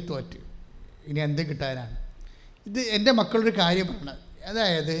 കുറേ എഴുതി തോറ്റ്, ഇനി എന്തും കിട്ടാനാണ്. ഇത് എൻ്റെ മക്കളൊരു കാര്യം പറയണം.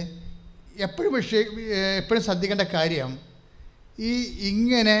 അതായത് എപ്പോഴും ശ്രദ്ധിക്കേണ്ട കാര്യം,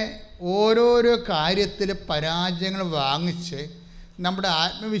 ഇങ്ങനെ ഓരോരോ കാര്യത്തിൽ പരാജയങ്ങൾ വാങ്ങിച്ച് നമ്മുടെ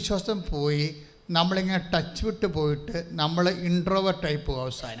ആത്മവിശ്വാസം പോയി നമ്മളിങ്ങനെ ടച്ച് വിട്ട് പോയിട്ട് നമ്മൾ ഇൻട്രോവേർട്ടായി പോകും.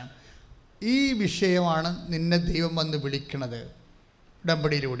 അവസാനം ഈ വിഷയമാണ് നിന്നെ ദൈവം വന്ന് വിളിക്കണത്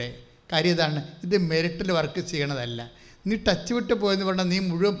ഉടമ്പടിയിലൂടെ. കാര്യം ഇതാണ്, ഇത് മെറിറ്റിൽ വർക്ക് ചെയ്യണതല്ല. നീ ടച്ച് വിട്ട് പോയെന്ന് പറഞ്ഞാൽ നീ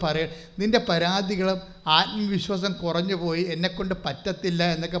മുഴുവൻ നിൻ്റെ പരാതികളും ആത്മവിശ്വാസം കുറഞ്ഞു പോയി, എന്നെക്കൊണ്ട് പറ്റത്തില്ല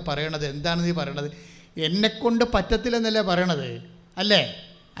എന്നൊക്കെ പറയണത്. എന്താണ് നീ പറയണത്? എന്നെക്കൊണ്ട് പറ്റത്തില്ലെന്നല്ലേ പറയണത്, അല്ലേ?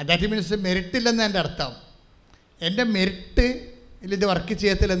 ദാറ്റ് മീൻസ് മെറിറ്റില്ലെന്ന് എൻ്റെ അർത്ഥം. എൻ്റെ മെറിറ്റ് ഇത് വർക്ക്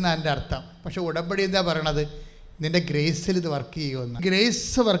ചെയ്യത്തില്ലെന്നാണ് എൻ്റെ അർത്ഥം. പക്ഷേ ഉടമ്പടി എന്താ പറയണത്? നിൻ്റെ ഗ്രേസിൽ ഇത് വർക്ക് ചെയ്യുമെന്ന്.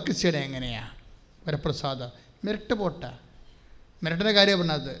 ഗ്രേസ് വർക്ക് ചെയ്യണേ എങ്ങനെയാണ്? വരപ്രസാദം മെറിറ്റ് പോട്ടെ, മെറിറ്റിൻ്റെ കാര്യം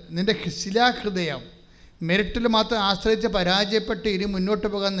പറഞ്ഞത്. നിൻ്റെ ശിലാഹൃദയം മെറിറ്റിൽ മാത്രം ആശ്രയിച്ച് പരാജയപ്പെട്ട് ഇനി മുന്നോട്ട്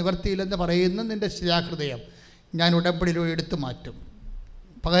പോകാൻ നിവർത്തിയില്ലെന്ന് പറയുന്ന നിൻ്റെ ശിലാഹൃദയം ഞാൻ ഉടമ്പടിയിലൂടെ എടുത്തു മാറ്റും.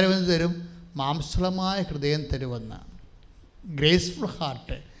 പകരം എന്ത് തരും? മാംസളമായ ഹൃദയം തരുമെന്ന്. ഗ്രേസ്ഫുൾ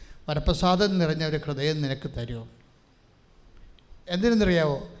ഹാർട്ട്, വരപ്രസാദം നിറഞ്ഞ ഒരു ഹൃദയം നിനക്ക് തരും.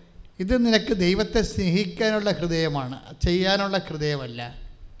 എന്തിനെന്നറിയാവോ? ഇത് നിനക്ക് ദൈവത്തെ സ്നേഹിക്കാനുള്ള ഹൃദയമാണ്, ചെയ്യാനുള്ള ഹൃദയമല്ല.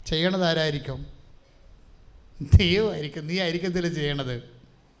 ചെയ്യണത് ആരായിരിക്കും? ദൈവമായിരിക്കും. നീ ആയിരിക്കത്തില്ല ചെയ്യണത്.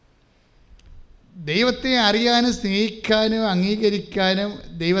 ദൈവത്തെ അറിയാനും സ്നേഹിക്കാനും അംഗീകരിക്കാനും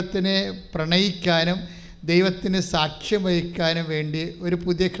ദൈവത്തിനെ പ്രണയിക്കാനും ദൈവത്തിന് സാക്ഷ്യം വഹിക്കാനും വേണ്ടി ഒരു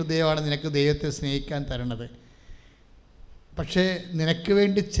പുതിയ ഹൃദയമാണ് നിനക്ക് ദൈവത്തെ സ്നേഹിക്കാൻ തരണത്. പക്ഷേ നിനക്ക്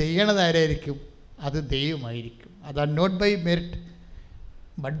വേണ്ടി ചെയ്യണത് ആരായിരിക്കും? അത് ദൈവമായിരിക്കും. അതാണ് not by merit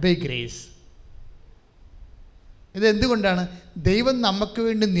but by grace. ഇതെന്തുകൊണ്ടാണ്? ദൈവം നമുക്ക്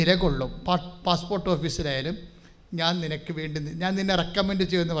വേണ്ടി നിലകൊള്ളും. പാസ്പോർട്ട് ഓഫീസിലായാലും ഞാൻ നിനക്ക് വേണ്ടി, ഞാൻ നിന്നെ റെക്കമെൻഡ്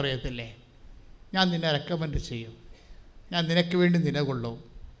ചെയ്യുമെന്ന് പറയത്തില്ലേ? ഞാൻ നിന്നെ റെക്കമെൻഡ് ചെയ്യും, ഞാൻ നിനക്ക് വേണ്ടി നിലകൊള്ളും.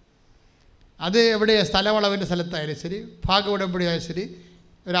 അത് എവിടെയാണ്? സ്ഥലവളവിൻ്റെ സ്ഥലത്തായാലും ശരി, ഭാഗ ഉടമ്പടി ആയാലും ശരി,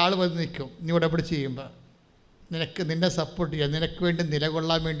 ഒരാൾ വന്ന് നിൽക്കും. നീ ഉടമ്പടി ചെയ്യുമ്പോൾ നിന്നെ സപ്പോർട്ട് ചെയ്യാൻ, നിനക്ക് വേണ്ടി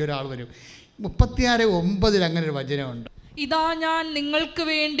നിലകൊള്ളാൻ വേണ്ടി ഒരാൾ വരും. 36:9 അങ്ങനെ ഒരു വചനമുണ്ട്. ഇതാ ഞാൻ നിങ്ങൾക്ക്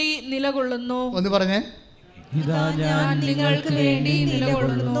വേണ്ടി നിലകൊള്ളുന്നു. ഒന്ന് പറഞ്ഞേ, ഇതാ ഞാൻ നിങ്ങൾക്ക് വേണ്ടി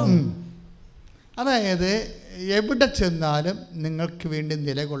നിലകൊള്ളുന്നു. അതായത് എവിടെ ചെന്നാലും നിങ്ങൾക്ക് വേണ്ടി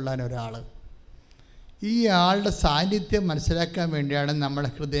നിലകൊള്ളാൻ ഒരാൾ. ഈ ആളുടെ സാന്നിധ്യം മനസ്സിലാക്കാൻ വേണ്ടിയാണ് നമ്മുടെ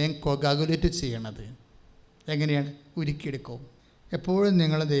ഹൃദയം കോഗാഗുലേറ്റ് ചെയ്യണത്. എങ്ങനെയാണ്? ഉരുക്കിയെടുക്കും. എപ്പോഴും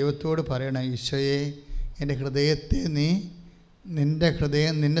നിങ്ങൾ ദൈവത്തോട് പറയണം, ഈശോയെ എൻ്റെ ഹൃദയത്തെ നിൻ്റെ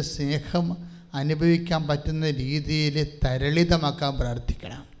ഹൃദയം നിൻ്റെ സ്നേഹം അനുഭവിക്കാൻ പറ്റുന്ന രീതിയിൽ തരളിതമാക്കാൻ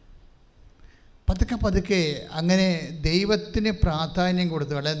പ്രാർത്ഥിക്കണം. പതുക്കെ അങ്ങനെ ദൈവത്തിന് പ്രാധാന്യം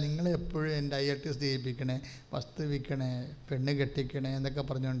കൊടുത്തു. അല്ല നിങ്ങളെപ്പോഴും എൻ്റെ IELTS ജയിപ്പിക്കണേ, വസ്തു വിൽക്കണേ, പെണ്ണ് കെട്ടിക്കണേ എന്നൊക്കെ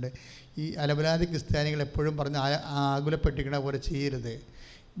പറഞ്ഞുകൊണ്ട് ഈ അലബലാദി ക്രിസ്ത്യാനികൾ എപ്പോഴും പറഞ്ഞ് ആകുലപ്പെട്ടിക്കണ പോലെ ചെയ്യരുത്.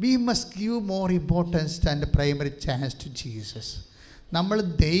 V must give more importance and primary chance to Jesus. നമ്മൾ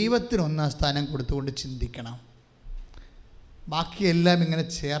ദൈവത്തിന് 1ാം സ്ഥാനം കൊടുത്തുകൊണ്ട് ചിന്തിക്കണം. ബാക്കിയെല്ലാം ഇങ്ങനെ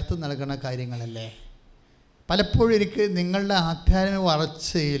ചേർത്ത് നൽകുന്ന കാര്യങ്ങളല്ലേ. പലപ്പോഴും എനിക്ക് നിങ്ങളുടെ ആധ്യാത്മിക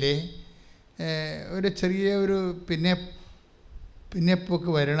വളർച്ചയിൽ ഒരു ചെറിയ ഒരു പിന്നെപ്പോക്ക്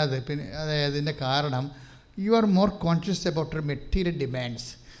വരണത്. അതായത് അതിൻ്റെ കാരണം you are more conscious about your material demands.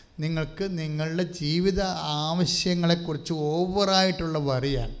 നിങ്ങൾക്ക് നിങ്ങളുടെ ജീവിത ആവശ്യങ്ങളെക്കുറിച്ച് ഓവറായിട്ടുള്ള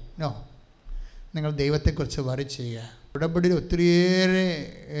വറിയാണ്. നിങ്ങൾ ദൈവത്തെക്കുറിച്ച് വറി ചെയ്യുക. ഉടമ്പടിയിൽ ഒത്തിരിയേറെ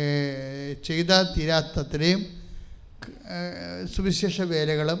ചെയ്താൽ തീരാത്തത്രയും സുവിശേഷ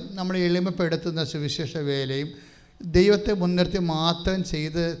വേലകളും നമ്മൾ എളിമപ്പെടുത്തുന്ന സുവിശേഷ വേലയും ദൈവത്തെ മുൻനിർത്തി മാത്രം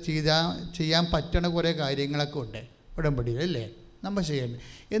ചെയ്യാൻ പറ്റണ കുറേ കാര്യങ്ങളൊക്കെ ഉണ്ട് ഉടമ്പടിയിൽ, അല്ലേ? നമ്മൾ ചെയ്യേണ്ടത്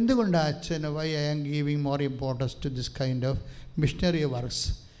എന്തുകൊണ്ടാണ് അച്ഛൻ Y I am giving more importance to this kind of missionary works?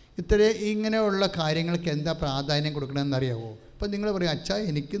 ഇങ്ങനെയുള്ള കാര്യങ്ങൾക്ക് എന്താ പ്രാധാന്യം കൊടുക്കണമെന്ന് അറിയാമോ? അപ്പോൾ നിങ്ങൾ പറയും, അച്ഛാ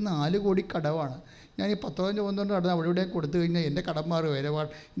എനിക്ക് 4 കോടി കടവാണ്, ഞാൻ ഈ 10-15 കൊണ്ടുകൊണ്ട് നടന്ന് അവിടെ ഇവിടെ കൊടുത്തു കഴിഞ്ഞാൽ എൻ്റെ കടന്മാർ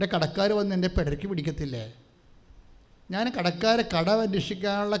എൻ്റെ കടക്കാർ വന്ന് എൻ്റെ പിടയ്ക്ക് പിടിക്കത്തില്ലേ? ഞാൻ കട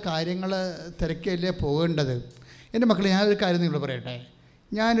അന്വേഷിക്കാനുള്ള കാര്യങ്ങൾ തിരക്കല്ലേ പോകേണ്ടത്. എൻ്റെ മക്കളെ, ഞാനൊരു കാര്യം നിങ്ങൾ പറയട്ടെ.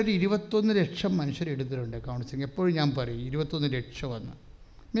 ഞാനൊരു 21 ലക്ഷം മനുഷ്യരെ എടുത്തിട്ടുണ്ട് കൗൺസിലിംഗ്. എപ്പോഴും ഞാൻ പറയും 21 ലക്ഷം വന്ന്.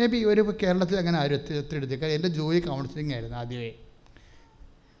 മേ ബി ഒരു കേരളത്തിൽ അങ്ങനെ ആരും എത്തിയെടുത്തേക്കാം. എൻ്റെ ജോലി കൗൺസിലിംഗ് ആയിരുന്നു ആദ്യമേ.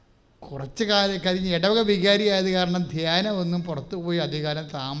 കുറച്ച് കാലം കഴിഞ്ഞ് ഇടവക വികാരിയായത് കാരണം ധ്യാനമൊന്നും പുറത്തു പോയി അധികാരം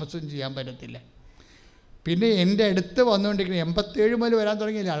താമസം ചെയ്യാൻ പറ്റത്തില്ല. പിന്നെ എൻ്റെ അടുത്ത് വന്നുകൊണ്ടിരിക്കുന്നത് 87 മുതൽ വരാൻ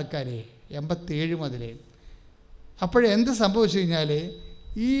തുടങ്ങിയില്ല ആൾക്കാർ, 87 മുതൽ. അപ്പോഴെന്ത് സംഭവിച്ചു കഴിഞ്ഞാൽ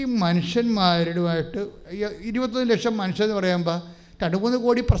ഈ മനുഷ്യന്മാരുമായിട്ട് 21 ലക്ഷം മനുഷ്യരെന്ന് പറയുമ്പോൾ 2-3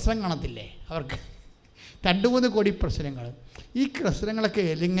 കോടി പ്രശ്നം കാണത്തില്ലേ അവർക്ക്? 2-3 കോടി പ്രശ്നങ്ങൾ. ഈ പ്രശ്നങ്ങളൊക്കെ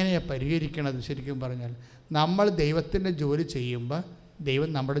എങ്ങനെയാണ് പരിഹരിക്കണത്? ശരിക്കും പറഞ്ഞാൽ നമ്മൾ ദൈവത്തിൻ്റെ ജോലി ചെയ്യുമ്പോൾ ദൈവം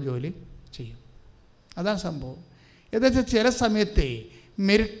നമ്മുടെ ജോലി ചെയ്യും. അതാണ് സംഭവം. എന്താ വെച്ചാൽ ചില സമയത്ത്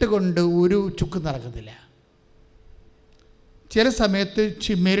മെരിട്ട് കൊണ്ട് ഒരു ചുക്ക് നടക്കത്തില്ല. ചില സമയത്ത്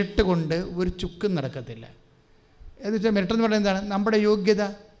മെരിട്ട് കൊണ്ട് ഒരു ചുക്കും നടക്കത്തില്ല. എന്ന് വെച്ചാൽ മെരിട്ട് എന്ന് പറയുന്നത് എന്താണ്?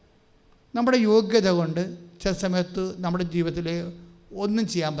 നമ്മുടെ യോഗ്യത കൊണ്ട് ചില സമയത്ത് നമ്മുടെ ജീവിതത്തിൽ ഒന്നും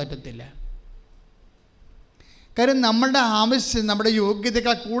ചെയ്യാൻ പറ്റത്തില്ല. കാര്യം നമ്മളുടെ ആവശ്യം നമ്മുടെ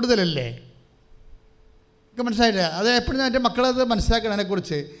യോഗ്യതയേക്കാൾ കൂടുതലല്ലേ? ഒക്കെ മനസ്സിലായില്ല? അത് എപ്പോഴും എൻ്റെ മക്കളത് മനസ്സിലാക്കണം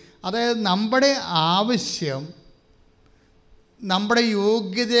അതിനെക്കുറിച്ച്. അതായത് നമ്മുടെ ആവശ്യം നമ്മുടെ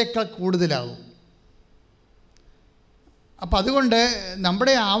യോഗ്യതയേക്കാൾ കൂടുതലാവും. അപ്പം അതുകൊണ്ട്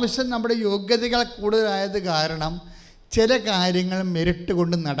നമ്മുടെ ആവശ്യം നമ്മുടെ യോഗ്യതയേക്കാൾ കൂടുതലായത് കാരണം ചില കാര്യങ്ങൾ മെരിട്ട്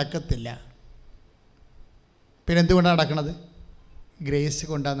കൊണ്ട് നടക്കത്തില്ല. പിന്നെ എന്തുകൊണ്ടാണ് നടക്കണത്? ഗ്രേസ്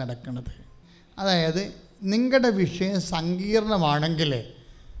കൊണ്ടാണ് നടക്കുന്നത്. അതായത് നിങ്ങളുടെ വിഷയം സങ്കീർണമാണെങ്കിൽ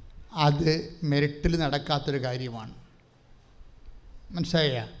അത് മെരിറ്റിൽ നടക്കാത്തൊരു കാര്യമാണ്.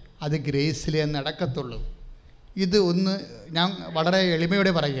 മനസ്സിലായ? അത് ഗ്രേസിലേ നടക്കത്തുള്ളൂ. ഇത് ഒന്ന് ഞാൻ വളരെ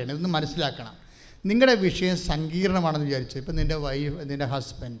എളിമയോടെ പറയുകയാണ്, ഇതൊന്ന് മനസ്സിലാക്കണം. നിങ്ങളുടെ വിഷയം സങ്കീർണമാണെന്ന് വിചാരിച്ചു. ഇപ്പം നിൻ്റെ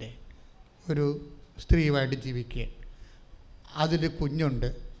ഹസ്ബൻഡ് ഒരു സ്ത്രീയുമായിട്ട് ജീവിക്കുക, അതിൽ കുഞ്ഞുണ്ട്,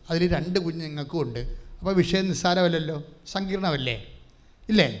 അതിൽ 2 കുഞ്ഞ് നിങ്ങൾക്കും ഉണ്ട്. അപ്പോൾ വിഷയം നിസ്സാരമല്ലല്ലോ, സങ്കീർണമല്ലേ?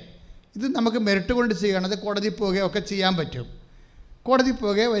 ഇല്ലേ? ഇത് നമുക്ക് മെരിറ്റ് കൊണ്ട് ചെയ്യണത് കോടതി പോവുകയൊക്കെ ചെയ്യാൻ പറ്റും. കോടതി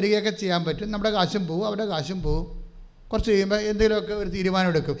പോവുകയോ വരികയൊക്കെ ചെയ്യാൻ പറ്റും. നമ്മുടെ കാശും പോവും, അവരുടെ കാശും പോവും. കുറച്ച് കഴിയുമ്പോൾ എന്തെങ്കിലുമൊക്കെ ഒരു തീരുമാനം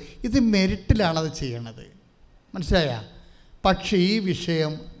എടുക്കും. ഇത് മെരിറ്റിലാണത് ചെയ്യണത്. മനസ്സിലായ? പക്ഷേ ഈ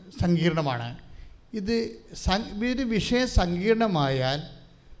വിഷയം സങ്കീർണമാണ്. ഇത് വിഷയം സങ്കീർണമായാൽ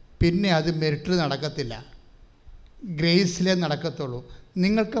പിന്നെ അത് മെരിറ്റിൽ നടക്കത്തില്ല, ഗ്രേസിലേ നടക്കത്തുള്ളൂ.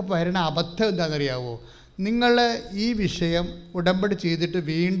 നിങ്ങൾക്ക് വരുന്ന അബദ്ധം എന്താണെന്നറിയാവോ? നിങ്ങൾ ഈ വിഷയം ഉടമ്പടി ചെയ്തിട്ട്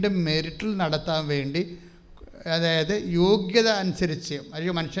വീണ്ടും മെരിറ്റിൽ നടത്താൻ വേണ്ടി, അതായത് യോഗ്യത അനുസരിച്ച്,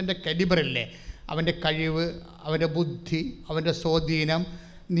 അല്ലെങ്കിൽ മനുഷ്യൻ്റെ കലിബറില്ലേ, അവൻ്റെ കഴിവ്, അവൻ്റെ ബുദ്ധി, അവൻ്റെ സ്വാധീനം,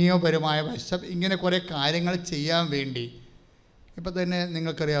 നിയമപരമായ വശം, ഇങ്ങനെ കുറേ കാര്യങ്ങൾ ചെയ്യാൻ വേണ്ടി. ഇപ്പം തന്നെ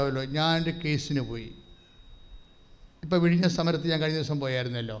നിങ്ങൾക്കറിയാമല്ലോ, ഞാനൊരു കേസിന് പോയി. ഇപ്പോൾ വിഴിഞ്ഞ സമരത്ത് ഞാൻ കഴിഞ്ഞ ദിവസം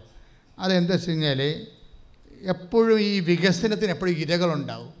പോയായിരുന്നല്ലോ. അതെന്താ വെച്ച് കഴിഞ്ഞാൽ എപ്പോഴും ഈ വികസനത്തിന് എപ്പോഴും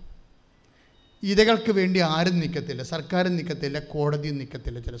ഇരകളുണ്ടാവും. ഇരകൾക്ക് വേണ്ടി ആരും നിൽക്കത്തില്ല, സർക്കാരും നിൽക്കത്തില്ല, കോടതിയും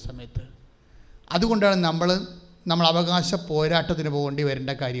നിൽക്കത്തില്ല ചില സമയത്ത്. അതുകൊണ്ടാണ് നമ്മൾ അവകാശ പോരാട്ടത്തിന് പോകേണ്ടി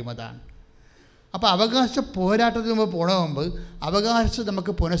വരേണ്ട കാര്യം അതാണ്. അപ്പോൾ അവകാശ പോരാട്ടത്തിന് മുമ്പ് പോകണമെങ്കിൽ അവകാശം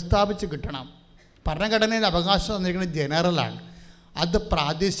നമുക്ക് പുനഃസ്ഥാപിച്ച് കിട്ടണം. ഭരണഘടനയിൽ അവകാശം തന്നിരിക്കുന്നത് ജനറലാണ്, അത്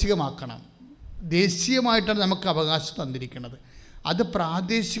പ്രാദേശികമാക്കണം. ദേശീയമായിട്ടാണ് നമുക്ക് അവകാശം തന്നിരിക്കുന്നത്. അത്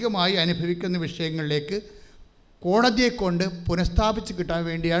പ്രാദേശികമായി അനുഭവിക്കുന്ന വിഷയങ്ങളിലേക്ക് കോടതിയെ കൊണ്ട് പുനഃസ്ഥാപിച്ച് കിട്ടാൻ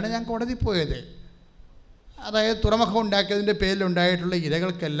വേണ്ടിയാണ് ഞാൻ കോടതി പോയത്. അതായത് തുറമുഖം ഉണ്ടാക്കിയതിൻ്റെ പേരിലുണ്ടായിട്ടുള്ള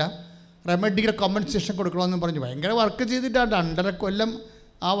ഇരകൾക്കെല്ലാം റെമഡിയൽ കോമ്പൻസേഷൻ കൊടുക്കണമെന്ന് പറഞ്ഞു ഭയങ്കര വർക്ക് ചെയ്തിട്ടാണ്, 2.5 കൊല്ലം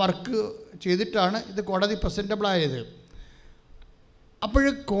ആ വർക്ക് ചെയ്തിട്ടാണ് ഇത് കോടതി പ്രസൻറ്റബിളായത്. അപ്പോൾ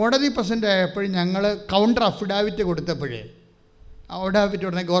കോടതി പ്രസൻ്റ് ആയപ്പോൾ ഞങ്ങൾ കൗണ്ടർ അഫിഡാവിറ്റ് കൊടുത്തപ്പോഴേ, അഫിഡാവിറ്റ്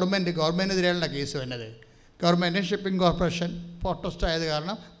ഉടനെ ഗവൺമെൻറ്റിനെതിരെയുള്ള കേസ് വന്നത്. ഗവൺമെൻറ് ഷിപ്പിംഗ് കോർപ്പറേഷൻ പോർട്ടസ്റ്റ് ആയത്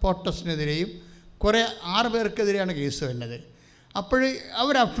കാരണം പോർട്ടസ്റ്റിനെതിരെയും കുറേ 6 പേർക്കെതിരെയാണ് കേസ് വന്നത്. അപ്പോൾ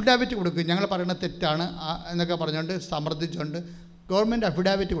അവർ അഫിഡാവിറ്റ് കൊടുക്കും, ഞങ്ങൾ പറയുന്നത് തെറ്റാണ് എന്നൊക്കെ പറഞ്ഞുകൊണ്ട് സമർത്ഥിച്ചുകൊണ്ട് ഗവൺമെൻറ്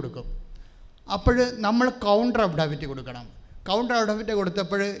അഫിഡാവിറ്റ് കൊടുക്കും. അപ്പോൾ നമ്മൾ കൗണ്ടർ അഫിഡാവിറ്റ് കൊടുക്കണം. കൗണ്ടർ അഫിഡാവിറ്റ്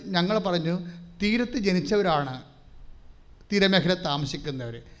കൊടുത്തപ്പോൾ ഞങ്ങൾ പറഞ്ഞു തീരത്ത് ജനിച്ചവരാണ്, തീരമേഖല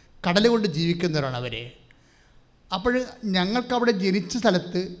താമസിക്കുന്നവർ, കടൽ കൊണ്ട് ജീവിക്കുന്നവരാണ് അവർ. അപ്പോൾ ഞങ്ങൾക്കവിടെ ജനിച്ച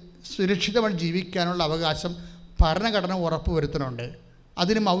സ്ഥലത്ത് സുരക്ഷിതമായി ജീവിക്കാനുള്ള അവകാശം ഭരണഘടന ഉറപ്പ് വരുത്തുന്നുണ്ട്.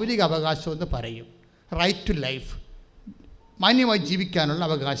 അതിന് മൗലിക അവകാശമെന്ന് പറയും. റൈറ്റ് ടു ലൈഫ്, മാന്യമായി ജീവിക്കാനുള്ള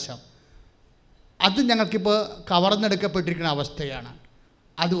അവകാശം. അത് ഞങ്ങൾക്കിപ്പോൾ കവർന്നെടുക്കപ്പെട്ടിരിക്കുന്ന അവസ്ഥയാണ്.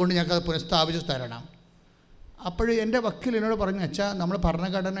 അതുകൊണ്ട് ഞങ്ങൾക്കത് പുനഃസ്ഥാപിച്ച് തരണം. അപ്പോൾ എൻ്റെ വക്കീൽ എന്നോട് പറഞ്ഞു, വെച്ചാൽ നമ്മൾ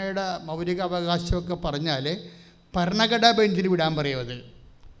ഭരണഘടനയുടെ മൗലിക അവകാശമൊക്കെ പറഞ്ഞാൽ ഭരണഘടനാ ബെഞ്ചിൽ വിടാൻ പറയും. അത്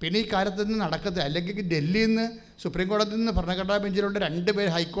പിന്നെ ഈ കാലത്ത് നിന്ന് നടക്കത്തില്ല. അല്ലെങ്കിൽ ഡൽഹിയിൽ നിന്ന് സുപ്രീം കോടതിയിൽ നിന്ന് ഭരണഘടനാ ബെഞ്ചിലുള്ള 2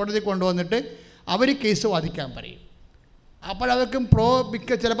 പേര് ഹൈക്കോടതി കൊണ്ടുവന്നിട്ട് അവർ കേസ് വാദിക്കാൻ പറയും. അപ്പോൾ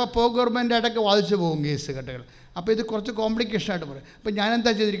അതൊക്കെ ചിലപ്പോൾ ഗവൺമെൻറ്റായിട്ടൊക്കെ വാദിച്ചു പോകും കേസ് കെട്ടുകൾ. അപ്പോൾ ഇത് കുറച്ച് കോംപ്ലിക്കേഷനായിട്ട് പറയും. അപ്പോൾ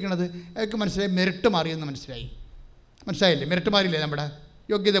ഞാനെന്താ ചെയ്തിരിക്കുന്നത്, അതൊക്കെ മനസ്സിലായി, മെറിറ്റ് മാറിയെന്ന് മനസ്സിലായില്ലേ? മെറിറ്റ് മാറിയില്ലേ? നമ്മുടെ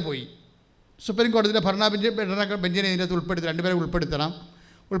യോഗ്യത പോയി. സുപ്രീം കോടതിയിലെ ഭരണ ബെഞ്ചിനെ ഇതിനകത്ത് ഉൾപ്പെടുത്തി 2 പേരെ ഉൾപ്പെടുത്തണം.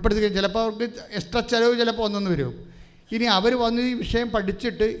 ഉൾപ്പെടുത്തി ചിലപ്പോൾ അവർക്ക് എക്സ്ട്രാ ചിലവ് ചിലപ്പോൾ ഒന്നെന്ന് വരും. ഇനി അവർ വന്ന് ഈ വിഷയം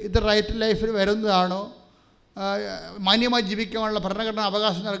പഠിച്ചിട്ട് ഇത് റൈറ്റ് ലൈഫിൽ വരുന്നതാണോ, മാന്യമായി ജീവിക്കാനുള്ള ഭരണഘടന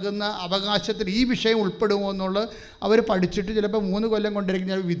അവകാശം നൽകുന്ന അവകാശത്തിൽ ഈ വിഷയം ഉൾപ്പെടുമോ എന്നുള്ളത് അവർ പഠിച്ചിട്ട് ചിലപ്പോൾ 3 കൊല്ലം കൊണ്ടിരിക്കും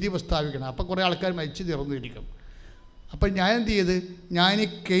ഞാൻ വിധി പ്രസ്താവിക്കണം. അപ്പോൾ കുറേ ആൾക്കാർ മരിച്ചു തീർന്നിരിക്കും. അപ്പോൾ ഞാൻ എന്ത് ചെയ്ത്, ഞാൻ ഈ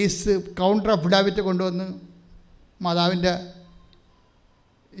കേസ് കൗണ്ടർ അഫിഡാവിറ്റ് കൊണ്ടുവന്ന് മാതാവിൻ്റെ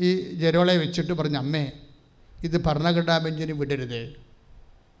ഈ ജെരോളെ വെച്ചിട്ട് പറഞ്ഞു, അമ്മേ ഇത് ഭരണഘടനാ ബെഞ്ചിന് വിടരുത്,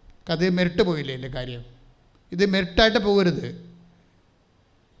 അത് മെറിട്ട് പോയില്ലേ എൻ്റെ കാര്യം, ഇത് മെറിട്ടായിട്ട് പോകരുത്,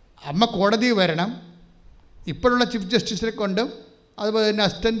 അമ്മ കോടതി വരണം, ഇപ്പോഴുള്ള ചീഫ് ജസ്റ്റിസിനെ കൊണ്ടും അതുപോലെ തന്നെ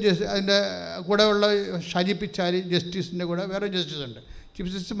അസിസ്റ്റൻറ്റ് അതിൻ്റെ കൂടെ ഉള്ള ഷാജി പിച്ചാരി ജസ്റ്റിസിൻ്റെ കൂടെ വേറെ ജസ്റ്റിസ് ഉണ്ട്, ചീഫ്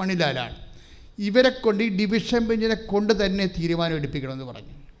ജസ്റ്റിസ് മണിലാലാണ്, ഇവരെ കൊണ്ട് ഈ ഡിവിഷൻ ബെഞ്ചിനെ കൊണ്ട് തന്നെ തീരുമാനം എടുപ്പിക്കണമെന്ന്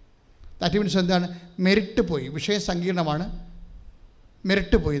പറഞ്ഞു. ദാറ്റ് മീൻസ് എന്താണ്, മെറിറ്റ് പോയി, വിഷയം സങ്കീർണമാണ്,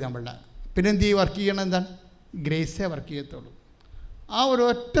 മെറിറ്റ് പോയി നമ്മളുടെ. പിന്നെ എന്ത് ചെയ്യും, വർക്ക് ചെയ്യണം, എന്താണ് ഗ്രേസേ വർക്ക് ചെയ്യത്തുള്ളൂ. ആ ഒരു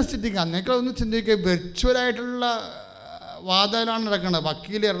ഒറ്റ സിറ്റിങ് അന്നേക്കളൊന്ന് ചിന്തിക്കുക, വെർച്വലായിട്ടുള്ള വാദമാണ് നടക്കുന്നത്.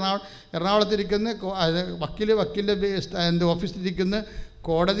 വക്കീൽ എറണാകുളത്തിരിക്കുന്ന വക്കീലിൻ്റെ ഓഫീസിലിരിക്കുന്ന,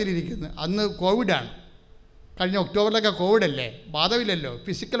 കോടതിയിലിരിക്കുന്നു. അന്ന് കോവിഡാണ്, കഴിഞ്ഞ ഒക്ടോബറിലൊക്കെ കോവിഡല്ലേ, വാദമില്ലല്ലോ,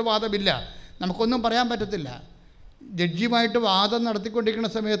 ഫിസിക്കൽ വാദമില്ല, നമുക്കൊന്നും പറയാൻ പറ്റത്തില്ല. ജഡ്ജിയുമായിട്ട് വാദം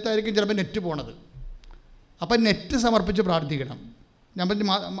നടത്തിക്കൊണ്ടിരിക്കുന്ന സമയത്തായിരിക്കും ചിലപ്പോൾ നെറ്റ് പോണത്. അപ്പം നെറ്റ് സമർപ്പിച്ച് പ്രാർത്ഥിക്കണം. ഞാൻ പറഞ്ഞു,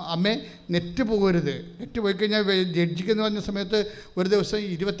 അമ്മേ നെറ്റ് പോകരുത്, നെറ്റ് പോയി കഴിഞ്ഞാൽ ജഡ്ജിക്ക് എന്ന് പറഞ്ഞ സമയത്ത് ഒരു ദിവസം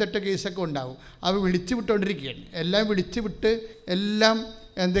 28 കേസൊക്കെ ഉണ്ടാവും. അവ വിളിച്ചു വിട്ടുകൊണ്ടിരിക്കുകയാണ്, എല്ലാം വിളിച്ചു വിട്ട് എല്ലാം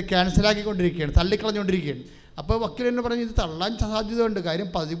ക്യാൻസലാക്കിക്കൊണ്ടിരിക്കുകയാണ്, തള്ളിക്കളഞ്ഞുകൊണ്ടിരിക്കുകയാണ്. അപ്പോൾ വക്കീൽ തന്നെ പറഞ്ഞു, ഇത് തള്ളാൻ സാധ്യതയുണ്ട്, കാര്യം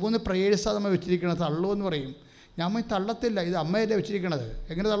 13 പ്രേയേഴ്സാണ് നമ്മൾ വെച്ചിരിക്കണത്, തള്ളുമെന്ന് പറയും. ഞാൻ തള്ളത്തില്ല, ഇത് അമ്മയല്ലേ വെച്ചിരിക്കണത്,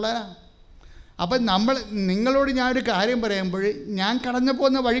 എങ്ങനെ തള്ളാനാ? അപ്പം നിങ്ങളോട് ഞാനൊരു കാര്യം പറയുമ്പോൾ ഞാൻ കടന്നു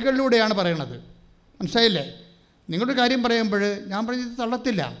പോകുന്ന വഴികളിലൂടെയാണ് പറയണത്, മനസ്സിലായില്ലേ? നിങ്ങളുടെ കാര്യം പറയുമ്പോൾ ഞാൻ പറഞ്ഞത്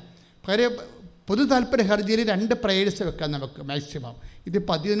തള്ളത്തില്ല. കാര്യം പൊതു താല്പര്യ ഹർജിയിൽ 2 പ്രേയേഴ്സ് വെക്കാം നമുക്ക് മാക്സിമം. ഇത്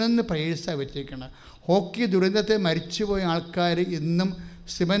 11 പ്രേയേഴ്സാണ് വെച്ചിരിക്കുന്നത്. ഹോക്കി ദുരന്തത്തെ മരിച്ചുപോയ ആൾക്കാർ ഇന്നും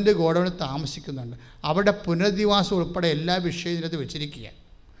സിമൻറ്റ് ഗോഡൗണിൽ താമസിക്കുന്നുണ്ട്. അവിടെ പുനരധിവാസം ഉൾപ്പെടെ എല്ലാ വിഷയവും ഇതിനകത്ത് വെച്ചിരിക്കുക.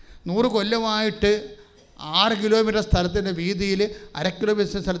 100 കൊല്ലമായിട്ട് 6 കിലോമീറ്റർ സ്ഥലത്തിൻ്റെ വീതിയിൽ, 1/2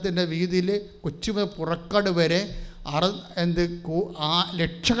 കിലോമീറ്റർ സ്ഥലത്തിൻ്റെ വീതിയിൽ കൊച്ചി മുതൽ പുറക്കാട് വരെ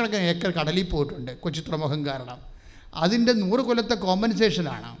ലക്ഷക്കണക്കിന് ഏക്കർ കടലിൽ പോയിട്ടുണ്ട് കൊച്ചി തുറമുഖം കാരണം. അതിൻ്റെ 100 കൊല്ലത്തെ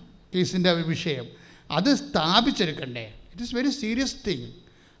കോമ്പൻസേഷനാണ് കേസിൻ്റെ വിഷയം. അത് സ്ഥാപിച്ചെടുക്കണ്ടേ? It is very serious thing.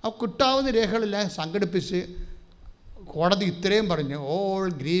 ആ കിട്ടാവുന്ന രേഖകളെല്ലാം സംഘടിപ്പിച്ച് കോടതി ഇത്രയും പറഞ്ഞു, all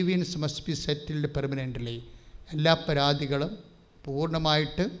grievance must be settled permanently. എല്ലാ പരാതികളും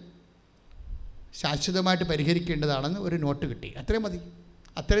പൂർണ്ണമായിട്ട് ശാശ്വതമായിട്ട് പരിഹരിക്കേണ്ടതാണെന്ന് ഒരു നോട്ട് കിട്ടി. അത്രയും മതി,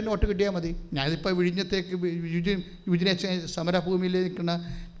 അത്രയും നോട്ട് കിട്ടിയാൽ മതി. ഞാനിപ്പോൾ വിഴിഞ്ഞത്തേക്ക് യുവജന സമരഭൂമിയിൽ നിൽക്കുന്ന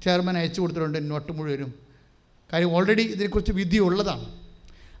ചെയർമാൻ അയച്ചു കൊടുത്തിട്ടുണ്ട് നോട്ട് മുഴുവനും. കാര്യം ഓൾറെഡി ഇതിനെക്കുറിച്ച് വിധി ഉള്ളതാണ്.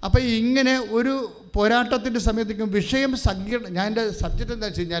 അപ്പോൾ ഇങ്ങനെ ഒരു പോരാട്ടത്തിൻ്റെ സമയത്തേക്കും വിഷയം ഞാൻ എൻ്റെ സബ്ജക്റ്റ് എന്താ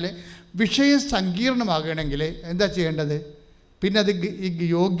വെച്ച് കഴിഞ്ഞാൽ, വിഷയം സങ്കീർണമാകണമെങ്കിൽ എന്താ ചെയ്യേണ്ടത്? പിന്നെ അത് ഈ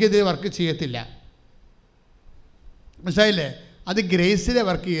യോഗ്യത വർക്ക് ചെയ്യത്തില്ല, മനസ്സിലായില്ലേ? അത് ഗ്രേസിലെ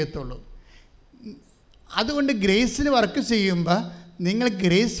വർക്ക് ചെയ്യത്തുള്ളൂ. അതുകൊണ്ട് ഗ്രേസിൽ വർക്ക് ചെയ്യുമ്പോൾ നിങ്ങൾ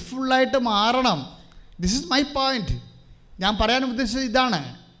ഗ്രേസ്ഫുള്ളായിട്ട് മാറണം. This is my point. ഞാൻ പറയാൻ ഉദ്ദേശിച്ചത് ഇതാണ്,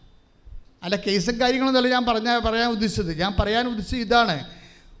 അല്ല കേസും കാര്യങ്ങളൊന്നുമല്ല പറയാൻ ഉദ്ദേശിച്ചത്. ഞാൻ പറയാൻ ഉദ്ദേശിച്ചത് ഇതാണ്.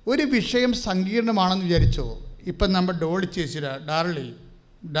 ഒരു വിഷയം സങ്കീർണമാണെന്ന് വിചാരിച്ചോ. ഇപ്പം നമ്മൾ ഡോളി ചേച്ചിയുടെ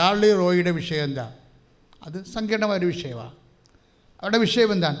ഡാർലി റോയിയുടെ വിഷയം എന്താ? അത് സങ്കീർണമായൊരു വിഷയമാണ്. അവരുടെ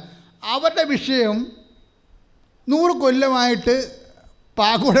വിഷയം എന്താണ്? അവരുടെ വിഷയം 100 കൊല്ലമായിട്ട്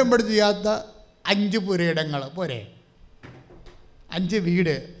പാകോടമ്പടി ചെയ്യാത്ത 5 പുരയിടങ്ങൾ പോരെ, 5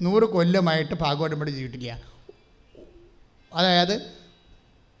 വീട് 100 കൊല്ലമായിട്ട് പാകോടമ്പടി ചെയ്തിട്ടില്ല. അതായത്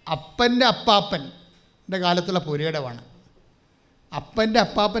അപ്പൻ്റെ അപ്പാപ്പൻ്റെ കാലത്തുള്ള പുരയിടമാണ്, അപ്പൻ്റെ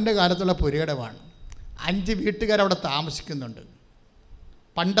അപ്പാപ്പൻ്റെ കാലത്തുള്ള പുരയിടമാണ്. 5 വീട്ടുകാരവിടെ താമസിക്കുന്നുണ്ട്.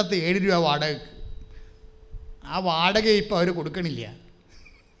 പണ്ടത്തെ 7 രൂപ വാടകയ്ക്ക്. ആ വാടക ഇപ്പോൾ അവർ കൊടുക്കണില്ല,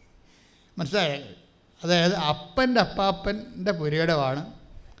 മനസ്സിലായോ? അതായത് അപ്പൻ്റെ അപ്പാപ്പൻ്റെ പുരയിടമാണ്,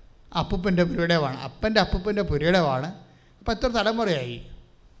 അപ്പൂപ്പൻ്റെ പുരയിടമാണ്, അപ്പൻ്റെ അപ്പൂപ്പൻ്റെ പുരയിടമാണ്. അപ്പോൾ എത്ര തലമുറയായി?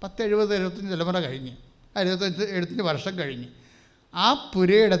 10, 70, 75 തലമുറ കഴിഞ്ഞ്, 75 വർഷം കഴിഞ്ഞ്. ആ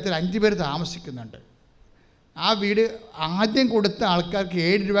പുരയിടത്തിൽ 5 പേര് താമസിക്കുന്നുണ്ട്. ആ വീട് ആദ്യം കൊടുത്ത ആൾക്കാർക്ക്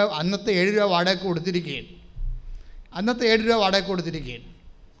 7 രൂപ, അന്നത്തെ 7 രൂപ വാടക കൊടുത്തിരിക്കുകയാണ്.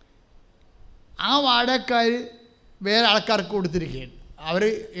 ആ വാടകക്കാർ വേറെ ആൾക്കാർക്ക് കൊടുത്തിരിക്കുകയാണ്. അവർ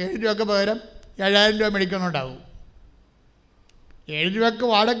 7 രൂപയ്ക്ക് പകരം 7000 രൂപ മേടിക്കണുണ്ടാവും. 7 രൂപയ്ക്ക്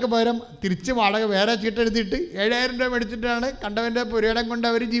വാടകയ്ക്ക് പകരം തിരിച്ച് വാടക വേറെ ചീട്ടെടുത്തിട്ട് 7000 രൂപ മേടിച്ചിട്ടാണ് കണ്ടവൻ്റെ പുരയിടം കൊണ്ട്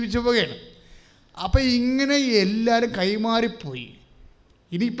അവർ ജീവിച്ചു പോവുകയാണ്. അപ്പോൾ ഇങ്ങനെ എല്ലാവരും കൈമാറിപ്പോയി.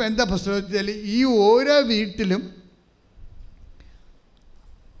 ഇനിയിപ്പോൾ എന്താ പ്രശ്നം വെച്ചാൽ, ഈ ഓരോ വീട്ടിലും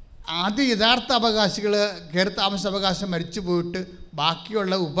ആദ്യം യഥാർത്ഥ അവകാശികൾ കയറി താമസ അവകാശം മരിച്ചു പോയിട്ട്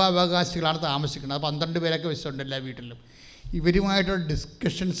ബാക്കിയുള്ള ഉപവകാശികളാണ് താമസിക്കുന്നത്. 12 പേരൊക്കെ വെച്ചിട്ടുണ്ട് എല്ലാ വീട്ടിലും. ഇവരുമായിട്ടുള്ള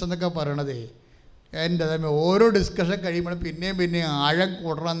ഡിസ്കഷൻസ് എന്നൊക്കെ പറയണതേ എൻ്റെ അതേ ഓരോ ഡിസ്കഷൻ കഴിയുമ്പോഴും പിന്നെയും ആഴം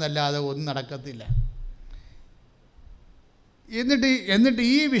കൂടണം എന്നല്ലാതെ ഒന്നും നടക്കത്തില്ല. എന്നിട്ട്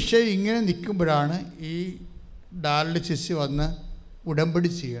ഈ വിഷയം ഇങ്ങനെ നിൽക്കുമ്പോഴാണ് ഈ ഡാൽഡിസിസ് വന്ന് ഉടമ്പടി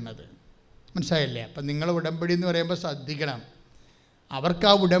ചെയ്യണത്. മനസ്സിലായില്ലേ? അപ്പം നിങ്ങൾ ഉടമ്പടി എന്ന് പറയുമ്പോൾ ശ്രദ്ധിക്കണം. അവർക്ക്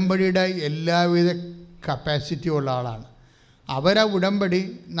ആ ഉടമ്പടിയുടെ എല്ലാവിധ കപ്പാസിറ്റി ഉള്ള ആളാണ്. അവരാ ഉടമ്പടി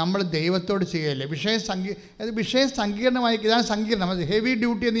നമ്മൾ ദൈവത്തോട് ചെയ്യല്ലേ. വിഷയം സങ്കീർണമായി, ഇതാണ് സങ്കീർണം. അത് ഹെവി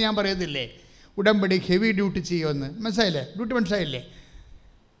ഡ്യൂട്ടി എന്ന് ഞാൻ പറയത്തില്ലേ, ഉടമ്പടി ഹെവി ഡ്യൂട്ടി ചെയ്യുമെന്ന്. മനസ്സിലായില്ലേ? ഡ്യൂട്ടി മനസ്സിലായില്ലേ?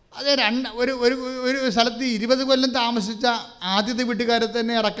 അത് ഒരു സ്ഥലത്ത് 20 കൊല്ലം താമസിച്ച ആദ്യത്തെ വീട്ടുകാരെ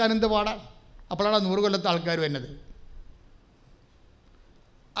തന്നെ ഇറക്കാൻ എന്ത് പാടാണ്. അപ്പോഴാണ് 100 കൊല്ലത്തെ ആൾക്കാർ വരുന്നത്.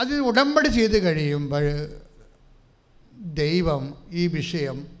 അത് ഉടമ്പടി ചെയ്ത് കഴിയുമ്പോൾ ദൈവം ഈ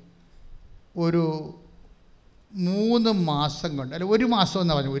വിഷയം ഒരു 3 മാസം കൊണ്ട്, അല്ല 1 മാസം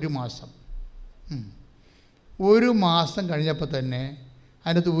എന്നാണ് പറഞ്ഞു, 1 മാസം കഴിഞ്ഞപ്പോൾ തന്നെ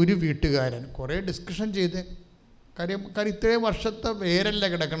അതിനകത്ത് ഒരു വീട്ടുകാരൻ കുറേ ഡിസ്കഷൻ ചെയ്ത് കാര്യം ഇത്രയും വർഷത്തെ വേരല്ല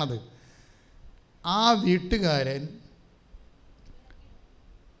കിടക്കണത്. ആ വീട്ടുകാരൻ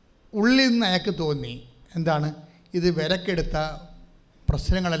ഉള്ളിൽ നിന്ന് അയാൾക്ക് തോന്നി, എന്താണ് ഇത് വിലക്കെടുത്ത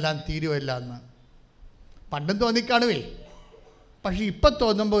പ്രശ്നങ്ങളെല്ലാം തീരുവല്ല എന്ന്. പണ്ടും തോന്നിക്കാണുവേ, പക്ഷെ ഇപ്പം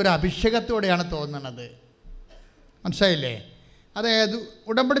തോന്നുമ്പോൾ ഒരു അഭിഷേകത്തോടെയാണ് തോന്നണത്. മനസ്സിലായില്ലേ? അതായത്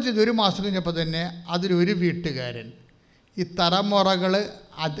ഉടമ്പടി ചെയ്ത് 1 മാസം കഴിഞ്ഞപ്പോൾ തന്നെ അതിലൊരു വീട്ടുകാരൻ ഈ തലമുറകൾ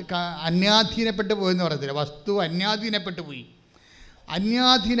അന്യാധീനപ്പെട്ടു പോയെന്ന് പറയത്തില്ല, വസ്തു അന്യാധീനപ്പെട്ടു പോയി.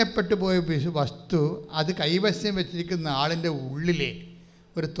 അന്യാധീനപ്പെട്ടു പോയ വസ്തു അത് കൈവശം വെച്ചിരിക്കുന്ന ആളിൻ്റെ ഉള്ളിലെ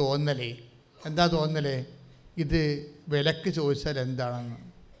ഒരു തോന്നലേ. എന്താ തോന്നലേ? ഇത് വിലക്ക് ചോദിച്ചാൽ എന്താണെന്ന്.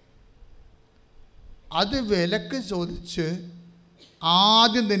 അത് വിലക്ക് ചോദിച്ച്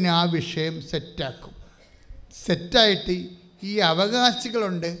ആദ്യം തന്നെ ആ വിഷയം സെറ്റാക്കും. സെറ്റായിട്ട് ഈ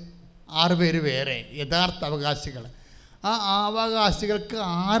അവകാശികളുണ്ട് 6 പേര് വേറെ യഥാർത്ഥ അവകാശികൾ. ആ അവകാശികൾക്ക്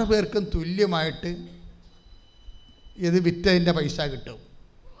 6 പേർക്കും തുല്യമായിട്ട് ഇത് വിറ്റതിൻ്റെ പൈസ കിട്ടും.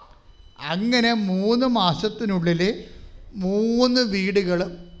 അങ്ങനെ 3 മാസത്തിനുള്ളിൽ 3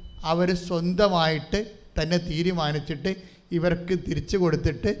 വീടുകളും അവർ സ്വന്തമായിട്ട് തന്നെ തീരുമാനിച്ചിട്ട് ഇവർക്ക് തിരിച്ചു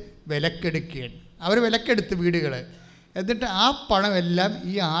കൊടുത്തിട്ട് വിലക്കെടുക്കുകയാണ്. അവർ വിലക്കെടുത്ത് വീടുകൾ. എന്നിട്ട് ആ പണമെല്ലാം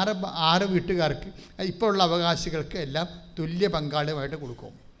ഈ 6 വീട്ടുകാർക്ക് ഇപ്പോൾ ഉള്ള അവകാശികൾക്ക് എല്ലാം തുല്യ പങ്കാളിയുമായിട്ട്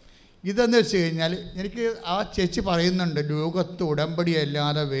കൊടുക്കും. ഇതെന്ന് വെച്ച് കഴിഞ്ഞാൽ എനിക്ക് ആ ചേച്ചി പറയുന്നുണ്ട്, ലോകത്ത്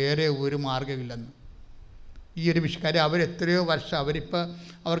ഉടമ്പടിയല്ലാതെ വേറെ ഒരു മാർഗ്ഗമില്ലെന്ന്. ഈ ഒരു വിഷയക്കാർ അവരെത്രയോ വർഷം,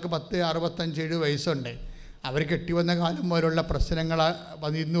 അവർക്ക് 65-70 വയസ്സുണ്ട്. അവർ കെട്ടിവന്ന കാലം മുതലുള്ള പ്രശ്നങ്ങൾ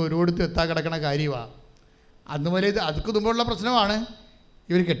ഇന്ന് ഒരിടത്ത് എത്താൻ കിടക്കണ കാര്യമാണ്. അന്ന് വരെ അതൊക്കെ മുമ്പുള്ള പ്രശ്നമാണ്.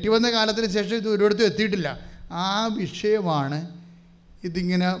 ഇവർ കെട്ടിവന്ന കാലത്തിന് ശേഷം ഇത് ഒരിടത്തും എത്തിയിട്ടില്ല. ആ വിഷയമാണ്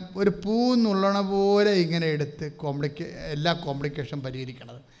ഇതിങ്ങനെ ഒരു പൂ നുള്ളണ പോലെ ഇങ്ങനെ എടുത്ത് എല്ലാ കോംപ്ലിക്കേഷൻ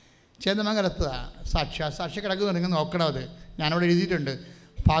പരിഹരിക്കണത്. ചേന്നമംഗലത്തതാണ് സാക്ഷി കിടക്കുന്നു. നിങ്ങൾ നോക്കണം. അത് ഞാനവിടെ എഴുതിയിട്ടുണ്ട്.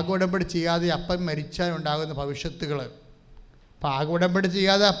 പാകോടമ്പടി ചെയ്യാതെ അപ്പം മരിച്ചാൽ ഉണ്ടാകുന്ന ഭവിഷ്യത്തുകൾ. പാകോടമ്പടി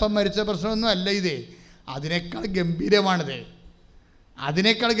ചെയ്യാതെ അപ്പം മരിച്ച പ്രശ്നമൊന്നും അല്ല ഇതേ. അതിനേക്കാൾ ഗംഭീരമാണിത്.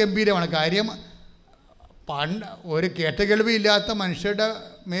 അതിനേക്കാൾ ഗംഭീരമാണ് കാര്യം. പണ്ട് ഒരു കേട്ടകേൾവിയില്ലാത്ത മനുഷ്യരുടെ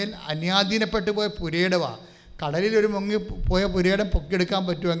മേൽ അന്യാധീനപ്പെട്ടു പോയ പുരയിടവാ. കടലിൽ ഒരു മുങ്ങി പോയ പുരയിടം പൊക്കിയെടുക്കാൻ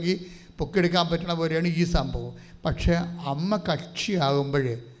പറ്റുമെങ്കിൽ പൊക്കിയെടുക്കാൻ പറ്റുന്ന പോലെയാണ് ഈ സംഭവം. പക്ഷേ അമ്മ കക്ഷിയാകുമ്പോൾ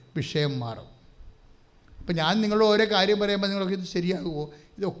വിഷയം മാറും. ഇപ്പം ഞാൻ നിങ്ങളോട് ഓരോ കാര്യം പറയുമ്പോൾ നിങ്ങൾക്ക് ഇത് ശരിയാകുമോ,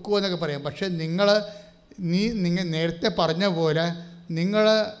 ഇത് ഒക്കുമോ എന്നൊക്കെ പറയാം. പക്ഷേ നിങ്ങൾ നേരത്തെ പറഞ്ഞ പോലെ നിങ്ങൾ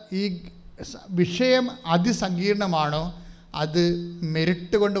ഈ വിഷയം അതിസങ്കീർണമാണോ, അത്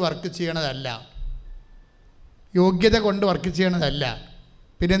മെറിറ്റ് കൊണ്ട് വർക്ക് ചെയ്യണതല്ല, യോഗ്യത കൊണ്ട് വർക്ക് ചെയ്യണതല്ല.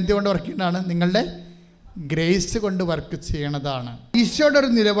 പിന്നെ എന്തുകൊണ്ട് വർക്ക് ചെയ്യണതാണ്? നിങ്ങളുടെ ഗ്രേസ് കൊണ്ട് വർക്ക് ചെയ്യണതാണ്. ഈശോയുടെ ഒരു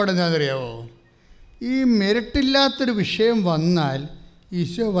നിലപാട് എന്താണെന്നറിയാമോ? ഈ മെറിറ്റില്ലാത്തൊരു വിഷയം വന്നാൽ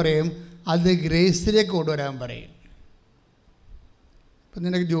ഈശോ പറയും അത് ഗ്രേസിലേക്ക് കൊണ്ടുവരാൻ പറയും. ഇപ്പം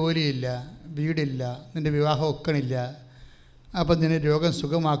നിനക്ക് ജോലിയില്ല, വീടില്ല, നിൻ്റെ വിവാഹം ഒക്കണില്ല, അപ്പം നിന്നെ രോഗം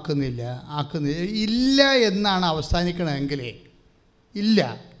സുഖമാക്കുന്നില്ല, ഇല്ല എന്നാണ് അവസാനിക്കണമെങ്കിൽ ഇല്ല.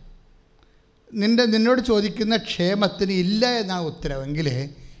 നിന്നോട് ചോദിക്കുന്ന ക്ഷേമത്തിന് ഇല്ല എന്നാണ് ഉത്തരവെങ്കിൽ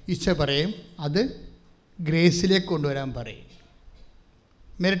ഈശോ പറയും അത് ഗ്രേസിലേക്ക് കൊണ്ടുവരാൻ പറയും.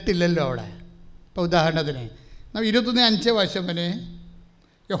 മെറിറ്റില്ലല്ലോ അവിടെ. ഇപ്പോൾ ഉദാഹരണത്തിന് 21:5 വാശവനെ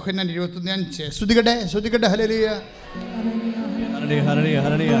യോഹന്നാൻ 21:5 ശ്രുതികട്ടെ ഹല്ലേലൂയ.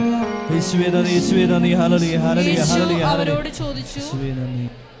 അവരോട് ചോദിച്ചു,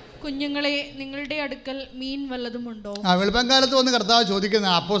 കുഞ്ഞുങ്ങളെ നിങ്ങളുടെ അടുക്കൽ മീൻ വല്ലതുമുണ്ടോ? വെളുപ്പം കാലത്ത് വന്ന് കർത്താവ് ചോദിക്കുന്ന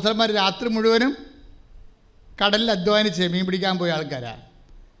അപ്പോസ്തലന്മാർ രാത്രി മുഴുവനും കടലിൽ അധ്വാനിച്ച് മീൻ പിടിക്കാൻ പോയ ആൾക്കാരാണ്.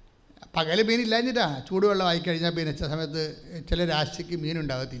 പകൽ മീൻ ഇല്ലാഞ്ഞിട്ടാ. ചൂടുവെള്ളം ആയിക്കഴിഞ്ഞാൽ പിന്നെ ചില സമയത്ത് ചില രാശിക്ക്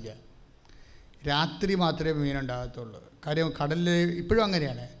മീനുണ്ടാകത്തില്ല. രാത്രി മാത്രമേ മീനുണ്ടാകത്തുള്ളൂ. കാര്യം കടലിൽ ഇപ്പോഴും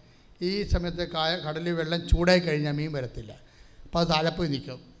അങ്ങനെയാണ്. ഈ സമയത്ത് കടലിൽ വെള്ളം ചൂടായി കഴിഞ്ഞാൽ മീൻ വരത്തില്ല. അപ്പോൾ അത് താഴെ പോയി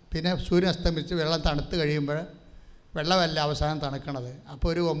നിൽക്കും. പിന്നെ സൂര്യൻ അസ്തമിച്ച് വെള്ളം തണുത്ത് കഴിയുമ്പോൾ വെള്ളമല്ല അവസാനം തണുക്കണത്. അപ്പോൾ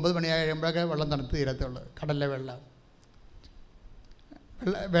ഒരു 9 മണിയായി കഴിയുമ്പോഴൊക്കെ വെള്ളം തണുത്ത് തീരത്തുള്ളൂ. കടലിലെ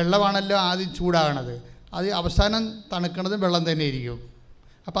വെള്ളമാണല്ലോ ആദ്യം ചൂടാകണത്. അത് അവസാനം തണുക്കണതും വെള്ളം തന്നെ ഇരിക്കും.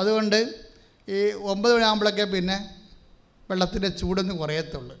 അപ്പോൾ അതുകൊണ്ട് ഈ 9 മണിയാകുമ്പോഴൊക്കെ പിന്നെ വെള്ളത്തിൻ്റെ ചൂടൊന്നും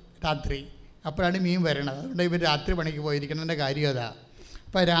കുറയത്തുള്ളൂ രാത്രി. അപ്പോഴാണ് മീൻ വരണത്. അതുകൊണ്ട് ഇവർ രാത്രി പണിക്ക് പോയിരിക്കുന്നതിൻ്റെ കാര്യം അതാ.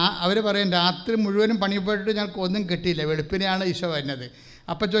 അപ്പോൾ അവർ പറയും രാത്രി മുഴുവനും പണിപ്പോയിട്ട് ഞങ്ങൾക്ക് ഒന്നും കിട്ടിയില്ല, വെളുപ്പിനെയാണ് ഈശോ വരുന്നത്.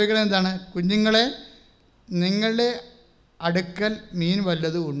 അപ്പോൾ ചോദിക്കണത് എന്താണ്? കുഞ്ഞുങ്ങളെ, നിങ്ങളുടെ അടുക്കൽ മീൻ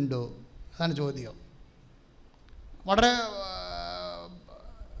വല്ലതും ഉണ്ടോ? അതാണ് ചോദ്യം. വളരെ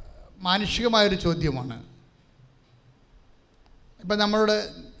മാനുഷികമായൊരു ചോദ്യമാണ്. ഇപ്പം നമ്മളോട്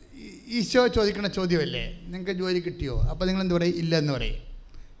ഈശോ ചോദിക്കുന്ന ചോദ്യമല്ലേ, നിങ്ങൾക്ക് ജോലി കിട്ടിയോ? അപ്പോൾ നിങ്ങളെന്ത് പറയും? ഇല്ലെന്ന് പറയും.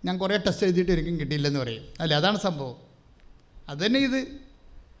 ഞാൻ കുറേ ടെസ്റ്റ് എഴുതിയിട്ട് എനിക്കും കിട്ടിയില്ലെന്ന് പറയും. അല്ലേ? അതാണ് സംഭവം. അതുതന്നെ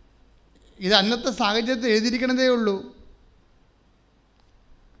ഇത് അന്നത്തെ സാഹചര്യത്തിൽ എഴുതിയിരിക്കണതേ ഉള്ളൂ.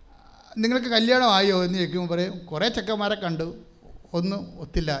 നിങ്ങൾക്ക് കല്യാണം ആയോ എന്ന് ചോദിക്കുമ്പോൾ പറയും കുറേ ചെക്കന്മാരെ കണ്ടു, ഒന്നും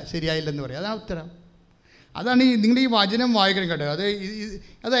ഒത്തില്ല, ശരിയായില്ലെന്ന് പറയും. അതാണ് ഉത്തരം. അതാണ് നിങ്ങളുടെ ഈ വചനം വായിക്കണം കേട്ടോ.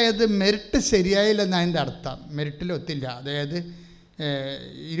 അതായത് മെറിറ്റ് ശരിയായില്ലെന്ന് അതിൻ്റെ അർത്ഥം. മെറിറ്റിൽ ഒത്തില്ല. അതായത്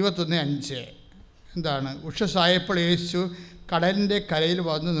 21:5 എന്താണ്? ഉഷസായപ്പോൾ യേശു കടലിൻ്റെ കരയിൽ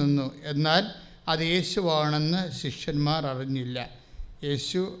വന്നു നിന്നു, എന്നാൽ അത് യേശുവാണെന്ന് ശിഷ്യന്മാർ അറിഞ്ഞില്ല.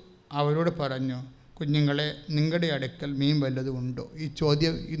 യേശു അവരോട് പറഞ്ഞു, കുഞ്ഞുങ്ങളെ, നിങ്ങളുടെ അടുക്കൽ മീൻ വല്ലതും ഉണ്ടോ? ഈ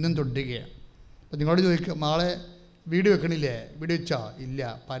ചോദ്യം ഇന്നും തുടരുകയാണ്. അപ്പോൾ നിങ്ങളോട് ചോദിക്കുക, മകളെ വീട് വെക്കണില്ലേ? വീട് വെച്ചോ? ഇല്ല.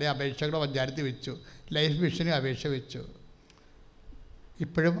 പല അപേക്ഷകളും പഞ്ചായത്തിൽ വെച്ചു, ലൈഫ് മിഷനും അപേക്ഷ വെച്ചു,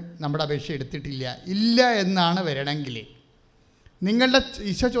 ഇപ്പോഴും നമ്മുടെ അപേക്ഷ എടുത്തിട്ടില്ല. ഇല്ല എന്നാണ് വരണമെങ്കിൽ. നിങ്ങളുടെ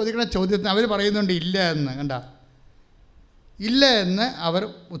ഈശോ ചോദിക്കുന്ന ചോദ്യത്തിന് അവർ പറയുന്നുണ്ട് ഇല്ല എന്ന്. കണ്ട, ഇല്ല എന്ന് അവർ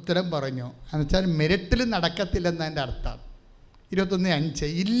ഉത്തരം പറഞ്ഞു. എന്നുവെച്ചാൽ മെറിറ്റിൽ നടക്കത്തില്ലെന്നതിൻ്റെ അർത്ഥം. 21:5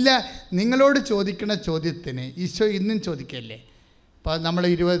 ഇല്ല. നിങ്ങളോട് ചോദിക്കുന്ന ചോദ്യത്തിന് ഈശോ ഇന്നും ചോദിക്കല്ലേ. അപ്പോൾ നമ്മൾ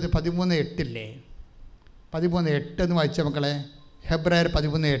 13:8 13:8 എന്ന് വായിച്ച മക്കളെ. ഹെബ്രായർ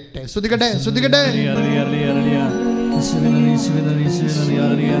 13:8. ശ്രദ്ധിക്കട്ടെ.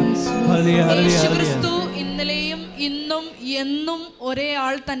 യേശുക്രിസ്തു ഇന്നലെയും ഇന്നും എന്നും ഒരേ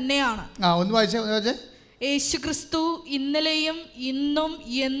ആൾ തന്നെയാണ്. ഒന്ന് വായിച്ചേ. യേശുക്രിസ്തു ഇന്നലെയും ഇന്നും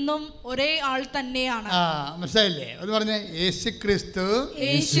എന്നും ഒരേ ആൾ തന്നെയാണ്. മനസ്സിലായില്ലേ? ഒന്ന് പറഞ്ഞേ. യേശുക്രിസ്തു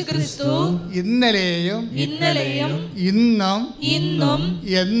ഇന്നലെയും ഇന്നും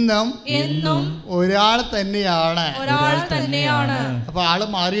എന്നും ഒരാൾ തന്നെയാണ്. അപ്പോൾ ആള്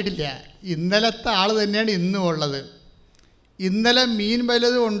മാറിയിട്ടില്ല. ഇന്നലത്തെ ആൾ തന്നെയാണ് ഇന്നും ഉള്ളത്. ഇന്നലെ മീൻ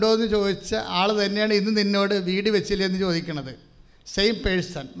വല്ലതും ഉണ്ടോ എന്ന് ചോദിച്ച ആൾ തന്നെയാണ് ഇന്ന് നിന്നോട് വീട് വെച്ചില്ലേ എന്ന് ചോദിക്കണത്. Same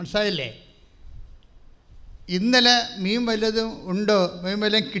person. മനസ്സിലായില്ലേ? ഇന്നലെ മീൻ വല്ലതും ഉണ്ടോ, മീൻ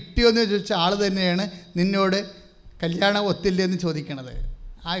വല്ലതും കിട്ടിയോ എന്ന് ചോദിച്ച ആൾ തന്നെയാണ് നിന്നോട് കല്യാണം ഒത്തില്ലെന്ന് ചോദിക്കണത്.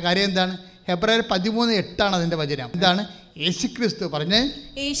 ആ കാര്യം എന്താണ്? ഹെബ്രായർ 13:8 അതിൻ്റെ വചനം. എന്താണ്? യേശുക്രിസ്തു പറഞ്ഞേ.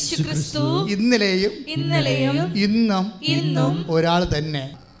 യേശുക്രിസ്തു ഇന്നലെയും ഇന്നും ഒരാൾ തന്നെ.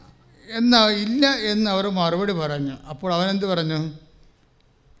 എന്നാ ഇല്ല എന്ന് അവർ മറുപടി പറഞ്ഞു. അപ്പോൾ അവനെന്ത് പറഞ്ഞു?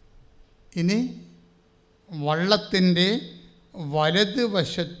 ഇനി വള്ളത്തിൻ്റെ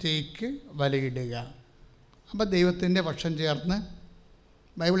വലതുവശത്തേക്ക് വലയിടുക. അപ്പോൾ ദൈവത്തിൻ്റെ പക്ഷം ചേർന്ന്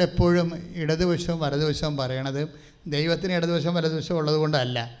ബൈബിൾ എപ്പോഴും ഇടതുവശവും വലതുവശവും പറയണത് ദൈവത്തിന് ഇടതുവശം വലതുവശം ഉള്ളത്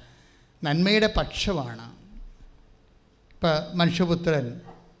കൊണ്ടല്ല, നന്മയുടെ പക്ഷമാണ്. ഇപ്പം മനുഷ്യപുത്രൻ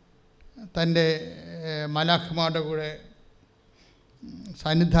തൻ്റെ മലാഖമാരുടെ കൂടെ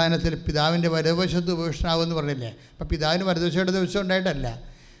സന്നിധാനത്തിൽ പിതാവിൻ്റെ വലതുവശത്ത് ഉപേക്ഷനാകുമെന്ന് പറഞ്ഞില്ലേ? അപ്പം പിതാവിന് വലതുവശം ഇടതുവശം ഉണ്ടായിട്ടല്ല,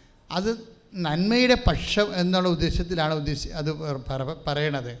 അത് നന്മയുടെ പക്ഷം എന്നുള്ള ഉദ്ദേശത്തിലാണ് അത്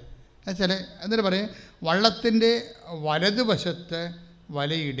പറയണത്. എന്നുവെച്ചാൽ എന്നിട്ട് പറയും വള്ളത്തിൻ്റെ വലതുവശത്ത്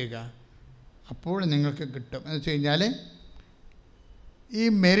വലയിടുക, അപ്പോൾ നിങ്ങൾക്ക് കിട്ടും. എന്ന് വെച്ച് കഴിഞ്ഞാൽ ഈ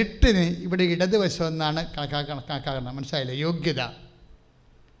മെറിറ്റിന് ഇവിടെ ഇടതുവശം എന്നാണ് കണക്കാക്കണം. മനസ്സിലായില്ലേ?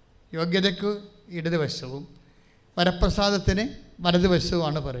 യോഗ്യതയ്ക്ക് ഇടതുവശവും വരപ്രസാദത്തിന്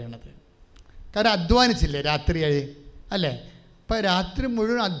വലതുവശവുമാണ് പറയണത്. കാരണം അധ്വാനിച്ചില്ലേ രാത്രി അല്ലേ? ഇപ്പം രാത്രി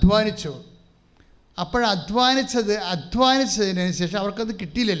മുഴുവൻ അധ്വാനിച്ചു. അധ്വാനിച്ചതിന് ശേഷം അവർക്കത്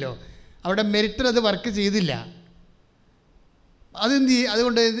കിട്ടിയില്ലല്ലോ. അവിടെ മെറിറ്റിൽ അത് വർക്ക് ചെയ്തില്ല.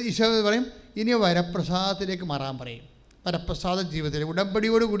 അതുകൊണ്ട് ഈശോ പറയും ഇനി വരപ്രസാദത്തിലേക്ക് മാറാൻ പറയും. വരപ്രസാദ ജീവിതത്തിൽ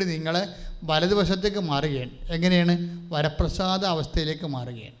ഉടമ്പടിയോടുകൂടി നിങ്ങൾ വലതുവശത്തേക്ക് മാറുകയാണ്. എങ്ങനെയാണ്? വരപ്രസാദ അവസ്ഥയിലേക്ക്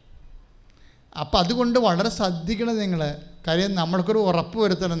മാറുകയാണ്. അപ്പം അതുകൊണ്ട് വളരെ ശ്രദ്ധിക്കണം നിങ്ങൾ. കാര്യം നമ്മൾക്കൊരു ഉറപ്പ്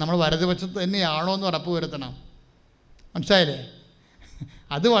വരുത്തണം, നമ്മൾ വലതുവശത്ത് തന്നെയാണോ എന്ന് ഉറപ്പ് വരുത്തണം. മനസ്സിലായില്ലേ?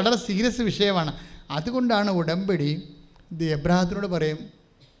 അത് വളരെ സീരിയസ് വിഷയമാണ്. അതുകൊണ്ടാണ് ഉടമ്പടി എബ്രാഹത്തിനോട് പറയും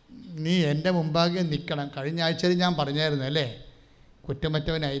നീ എൻ്റെ മുമ്പാകെ നിൽക്കണം. കഴിഞ്ഞ ആഴ്ചയിൽ ഞാൻ പറഞ്ഞായിരുന്നു അല്ലേ,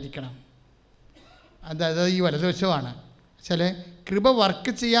 കുറ്റമറ്റവനായിരിക്കണം. അതായത് ഈ വലതുവശമാണ്. ചില കൃപ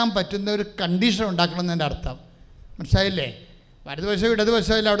വർക്ക് ചെയ്യാൻ പറ്റുന്ന ഒരു കണ്ടീഷൻ ഉണ്ടാക്കണം എന്നതിൻ്റെ അർത്ഥം മനസ്സിലായില്ലേ? വലതുവശവും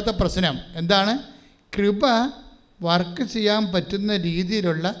ഇടതുവശവും അവിടുത്തെ പ്രശ്നം എന്താണ്? കൃപ വർക്ക് ചെയ്യാൻ പറ്റുന്ന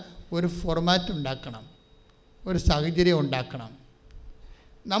രീതിയിലുള്ള ഒരു ഫോർമാറ്റ് ഉണ്ടാക്കണം, ഒരു സാഹചര്യം ഉണ്ടാക്കണം.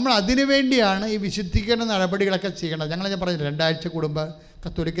 നമ്മൾ അതിനു വേണ്ടിയാണ് ഈ വിശുദ്ധീകരണ നടപടികളൊക്കെ ചെയ്യണം. ഞാൻ പറഞ്ഞില്ല, 2 ആഴ്ച കൂടുമ്പോൾ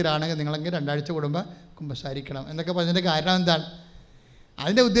കത്തോലിക്കരാണെങ്കിൽ നിങ്ങളെങ്കിൽ 2 ആഴ്ച കൂടുമ്പോൾ കുമ്പസാരിക്കണം എന്നൊക്കെ പറഞ്ഞതിൻ്റെ കാരണം എന്താണ്?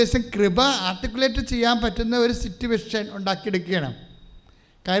 അതിൻ്റെ ഉദ്ദേശം കൃപ ആർട്ടിക്കുലേറ്റ് ചെയ്യാൻ പറ്റുന്ന ഒരു സിറ്റുവേഷൻ ഉണ്ടാക്കിയെടുക്കുകയാണ്.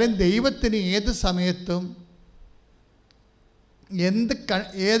 കാര്യം ദൈവത്തിന് ഏത് സമയത്തും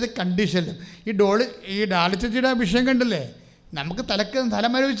ഏത് കണ്ടീഷനിലും ഈ ഡാളിച്ചയുടെ വിഷയം കണ്ടില്ലേ, നമുക്ക്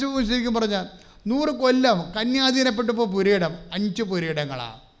തലമരവിച്ച് ശരിക്കും പറഞ്ഞാൽ 100 കൊല്ലം കന്യാധീനപ്പെട്ടപ്പോൾ പുരയിടം 5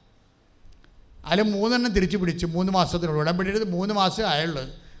 പുരയിടങ്ങളാണ്. അതിൽ 3 തിരിച്ചു പിടിച്ചു 3 മാസത്തിനുള്ളിൽ. ഉടമ്പടിയിട്ട് 3 മാസം ആയുള്ളൂ.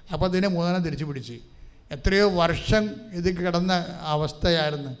 അപ്പോൾ അതിനെ 3 തിരിച്ചു പിടിച്ച് എത്രയോ വർഷം ഇത് കിടന്ന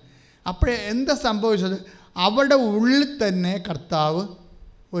അവസ്ഥയായിരുന്നു. അപ്പോഴേ എന്താ സംഭവിച്ചത്? അവിടെ ഉള്ളിൽ തന്നെ കർത്താവ്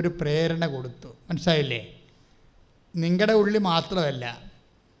ഒരു പ്രേരണ കൊടുത്തു. മനസ്സിലായില്ലേ? നിങ്ങളുടെ ഉള്ളിൽ മാത്രമല്ല,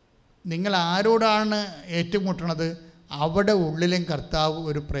 നിങ്ങൾ ആരോടാണ് ഏറ്റുമുട്ടണത് അവിടെ ഉള്ളിലും കർത്താവ്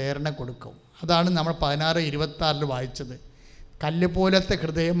ഒരു പ്രേരണ കൊടുക്കും. അതാണ് നമ്മൾ 16:26 വായിച്ചത്. കല്ല് പോലത്തെ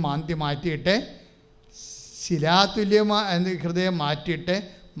ഹൃദയം മാറ്റിയിട്ട് ശിലാതുല്യമായ ഹൃദയം മാറ്റിയിട്ട്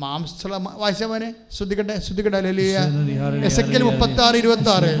വായിച്ചവനെ ശ്രദ്ധിക്കട്ടെ. എസെക്കിയേൽ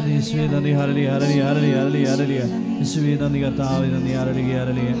 36:26.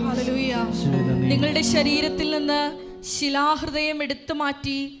 നിങ്ങളുടെ ശരീരത്തിൽ നിന്ന് ശിലാഹൃദയം എടുത്തു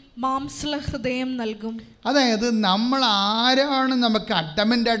മാറ്റി മാംസള ഹൃദയം നൽകും. അതായത് നമ്മൾ ആരാണ് നമുക്ക്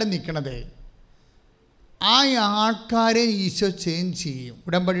അഡമൻ്റായിട്ട് നിൽക്കണത്, ആ ആൾക്കാരെ ഈശോ ചേഞ്ച് ചെയ്യും.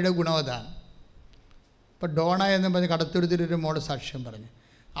 ഉടമ്പടിയുടെ ഗുണം അതാണ്. ഇപ്പോൾ ഡോണ എന്ന് പറഞ്ഞ് കടത്തുരുത്തിലൊരു മോള് സാക്ഷ്യം പറഞ്ഞു.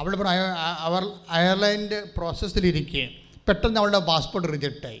 അവൾ അവർ അയർലൻഡ് പ്രോസസ്സിലിരിക്കുകയും പെട്ടെന്ന് അവളുടെ പാസ്പോർട്ട്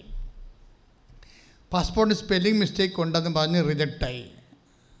റിജക്റ്റായി. പാസ്പോർട്ടിന് സ്പെല്ലിംഗ് മിസ്റ്റേക്ക് ഉണ്ടെന്ന് പറഞ്ഞ് റിജക്റ്റായി.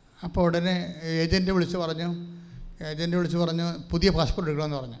 അപ്പോൾ ഉടനെ ഏജൻറ്റ് വിളിച്ച് പറഞ്ഞു പുതിയ പാസ്പോർട്ട്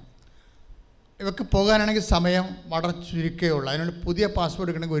എടുക്കണമെന്ന് പറഞ്ഞു. ഇവർക്ക് പോകാനാണെങ്കിൽ സമയം വളരെ ചുരുക്കമേ ഉള്ളൂ. അതിനുള്ള പുതിയ പാസ്പോർട്ട്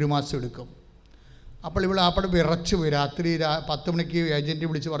എടുക്കണമെങ്കിൽ 1 മാസം എടുക്കും. അപ്പോൾ ഇവൾ അപ്പോൾ വിറച്ചു പോയി. രാത്രി 10 മണിക്ക് ഏജൻറ്റ്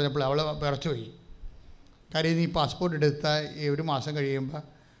വിളിച്ച് പറഞ്ഞപ്പോൾ അവൾ വിറച്ചു പോയി. കാര്യം ഈ പാസ്പോർട്ട് എടുത്താൽ 1 മാസം കഴിയുമ്പോൾ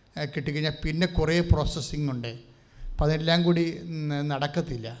കിട്ടിക്കഴിഞ്ഞാൽ പിന്നെ കുറേ പ്രോസസ്സിങ് ഉണ്ട്. അപ്പോൾ അതെല്ലാം കൂടി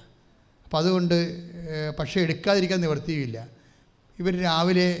നടക്കത്തില്ല. അപ്പം അതുകൊണ്ട് പക്ഷേ എടുക്കാതിരിക്കാൻ നിവർത്തിയില്ല. ഇവർ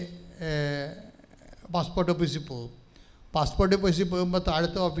രാവിലെ പാസ്പോർട്ട് ഓഫീസിൽ പോകും. പാസ്പോർട്ട് ഓഫീസിൽ പോകുമ്പോൾ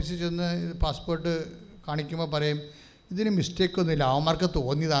താഴത്തെ ഓഫീസിൽ ചെന്ന് പാസ്പോർട്ട് കാണിക്കുമ്പോൾ പറയും ഇതിന് മിസ്റ്റേക്കൊന്നുമില്ല, അവന്മാർക്ക്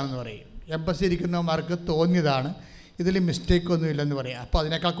തോന്നിയതാണെന്ന് പറയും. എംബസി ഇരിക്കുന്നവന്മാർക്ക് തോന്നിയതാണ്, ഇതിൽ മിസ്റ്റേക്കൊന്നുമില്ലെന്ന് പറയും. അപ്പോൾ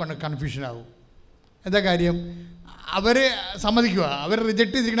അതിനേക്കാൾ കൺഫ്യൂഷനാകും. എന്താ കാര്യം? അവർ സമ്മതിക്കുക, അവർ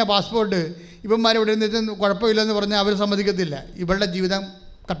റിജക്റ്റ് ചെയ്തിരിക്കുന്ന പാസ്പോർട്ട് ഇവന്മാർ ഇവിടെ നിന്ന് കുഴപ്പമില്ലെന്ന് പറഞ്ഞാൽ അവർ സമ്മതിക്കത്തില്ല. ഇവരുടെ ജീവിതം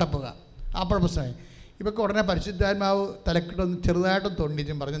കട്ടപ്പുക. അപ്പോൾ പ്രശ്നമായി. ഇവർക്ക് ഉടനെ പരിശുദ്ധാത്മാവ് തലക്കിട്ടൊന്ന് ചെറുതായിട്ടും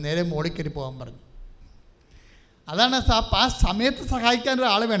തൊണ്ടിച്ചും പറഞ്ഞ് നേരെ മോളിൽ കയറി പോകാൻ പറഞ്ഞു. അതാണ് ആ സമയത്ത് സഹായിക്കാൻ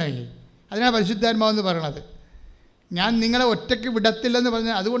ഒരാൾ വേണമെങ്കിൽ. അതിനാണ് പരിശുദ്ധാത്മാവെന്ന് പറയണത്. ഞാൻ നിങ്ങളെ ഒറ്റയ്ക്ക് വിടത്തില്ലെന്ന്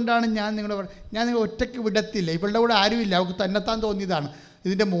പറഞ്ഞാൽ അതുകൊണ്ടാണ് ഞാൻ നിങ്ങളെ ഒറ്റയ്ക്ക് വിടത്തില്ല. ഇവളുടെ കൂടെ ആരുമില്ല, അവൾക്ക് തന്നെത്താൻ തോന്നിയതാണ്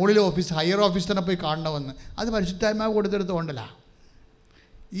ഇതിൻ്റെ മുകളിൽ ഹയർ ഓഫീസ് തന്നെ പോയി കാണണമെന്ന്. അത് പരിശുദ്ധാത്മാവ് കൊടുത്തെടുത്തോണ്ടല്ല.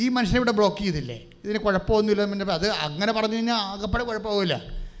 ഈ മനുഷ്യനെ ഇവിടെ ബ്ലോക്ക് ചെയ്തില്ലേ, ഇതിന് കുഴപ്പമൊന്നുമില്ല. അത് അങ്ങനെ പറഞ്ഞു കഴിഞ്ഞാൽ ആകെപ്പാടെ കുഴപ്പമില്ല.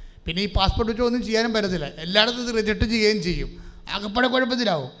 പിന്നെ ഈ പാസ്പോർട്ട് വെച്ച് ഒന്നും ചെയ്യാനും പറ്റത്തില്ല. എല്ലായിടത്തും ഇത് റിജക്റ്റ് ചെയ്യുകയും ചെയ്യും. ആകെപ്പാടെ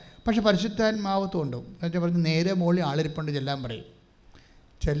കുഴപ്പത്തിലാവും. പക്ഷെ പരിശുദ്ധാത്മാവ് തോണ്ടും. എന്നുവെച്ചാൽ പറഞ്ഞ് നേരെ മുകളിൽ ആളിരിപ്പുണ്ട് ചെല്ലാൻ പറയും.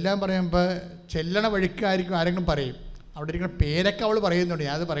 ചെല്ലാൻ പറയുമ്പോൾ ചെല്ലണ വഴിക്കായിരിക്കും ആരെങ്കിലും പറയും. അവിടെ ഇരിക്കുന്ന പേരൊക്കെ അവൾ പറയുന്നുണ്ട്,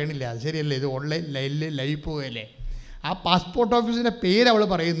 ഞാനത് പറയണില്ല, അത് ശരിയല്ലേ, ഇത് ഓൺലൈൻ ലൈവ് പോവുകയല്ലേ. ആ പാസ്പോർട്ട് ഓഫീസിൻ്റെ പേര് അവൾ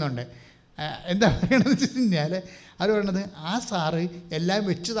പറയുന്നുണ്ട്. എന്താ പറയണതെന്ന് വെച്ച് കഴിഞ്ഞാൽ അവർ പറയണത് ആ സാറ് എല്ലാം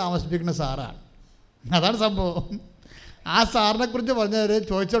വെച്ച് താമസിപ്പിക്കുന്ന സാറാണ്. അതാണ് സംഭവം. ആ സാറിനെ കുറിച്ച് പറഞ്ഞവർ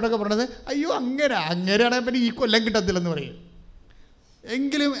ചോദിച്ചോടൊക്കെ പറഞ്ഞത് അയ്യോ അങ്ങനെയാണെങ്കിൽ പിന്നെ ഈ കൊല്ലം കിട്ടത്തില്ലെന്ന് പറയും.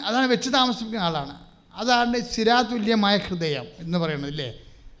 എങ്കിലും അതാണ് വെച്ച് താമസിപ്പിക്കുന്ന ആളാണ്. അതാണ് ശിലാതുല്യമായ ഹൃദയം എന്ന് പറയുന്നത് ഇല്ലേ.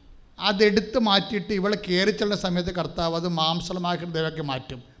 അതെടുത്ത് മാറ്റിയിട്ട് ഇവളെ കയറിച്ചുള്ള സമയത്ത് കർത്താവ് അത് മാംസളമായ ഹൃദയമൊക്കെ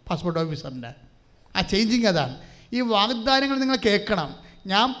മാറ്റും. പാസ്പോർട്ട് ഓഫീസറിൻ്റെ ആ ചേഞ്ചിങ് അതാണ്. ഈ വാഗ്ദാനങ്ങൾ നിങ്ങൾ കേൾക്കണം.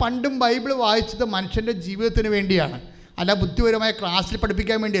 ഞാൻ പണ്ടും ബൈബിൾ വായിച്ചത് മനുഷ്യൻ്റെ ജീവിതത്തിന് വേണ്ടിയാണ്, അല്ല ബുദ്ധിപരമായ ക്ലാസ്സിൽ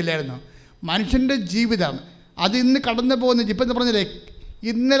പഠിപ്പിക്കാൻ വേണ്ടിയല്ലായിരുന്നു. മനുഷ്യൻ്റെ ജീവിതം അത് ഇന്ന് കടന്നു പോകുന്ന ഇപ്പം എന്താ പറഞ്ഞില്ലേ,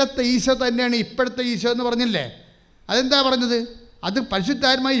 ഇന്നലത്തെ ഈശോ തന്നെയാണ് ഇപ്പോഴത്തെ ഈശോ എന്ന് പറഞ്ഞില്ലേ. അതെന്താ പറഞ്ഞത്? അത്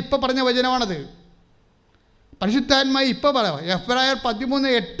പരിശുദ്ധാത്മായി ഇപ്പം പറഞ്ഞ വചനമാണത്. പരിശുദ്ധാത്മായി ഇപ്പോൾ പറയാം. എബ്രായർ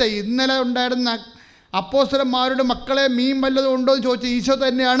 13:8 ഇന്നലെ ഉണ്ടായിരുന്ന അപ്പോസ്തലന്മാരുടെ മക്കളെ മീൻ വല്ലതും ഉണ്ടോ എന്ന് ചോദിച്ച ഈശോ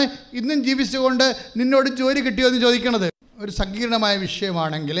തന്നെയാണ് ഇന്നും ജീവിച്ചുകൊണ്ട് നിന്നോട് ജോലി കിട്ടിയോ എന്ന് ചോദിക്കണത്. ഒരു സങ്കീർണമായ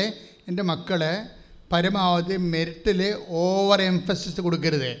വിഷയമാണെങ്കിൽ എൻ്റെ മക്കളെ പരമാവധി മെറിറ്റിൽ ഓവർ എംഫസിസ്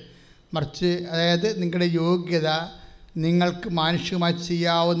കൊടുക്കരുത്. മറിച്ച് അതായത് നിങ്ങളുടെ യോഗ്യത, നിങ്ങൾക്ക് മാനുഷികമായി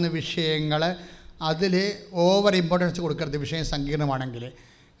ചെയ്യാവുന്ന വിഷയങ്ങൾ, അതിൽ ഓവർ ഇമ്പോർട്ടൻസ് കൊടുക്കരുത്. വിഷയം സങ്കീർണമാണെങ്കിൽ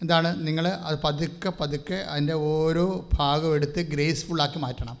എന്താണ്, നിങ്ങൾ അത് പതുക്കെ അതിൻ്റെ ഓരോ ഭാഗം എടുത്ത് ഗ്രേസ്ഫുള്ളാക്കി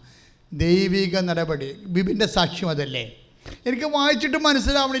മാറ്റണം. ദൈവിക നടപടി. ബിബിൻ്റെ സാക്ഷ്യം അതല്ലേ, എനിക്ക് വായിച്ചിട്ട്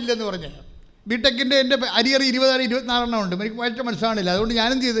മനസ്സിലാവണില്ലെന്ന് പറഞ്ഞ്. ബിടെക്കിൻ്റെ എൻ്റെ അരിയർ 24 ഉണ്ട്, എനിക്ക് വായിച്ചിട്ട് മനസ്സിലാവണില്ല. അതുകൊണ്ട്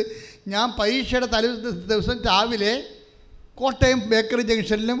ഞാനെന്ത് ചെയ്ത്, ഞാൻ പരീക്ഷയുടെ ദിവസം രാവിലെ കോട്ടയം ബേക്കറി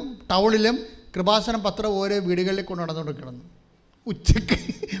ജംഗ്ഷനിലും ടൗണിലും കൃപാസനം പത്രം ഓരോ വീടുകളിൽ കൊണ്ടു നടന്നുകൊണ്ടിരിക്കണം.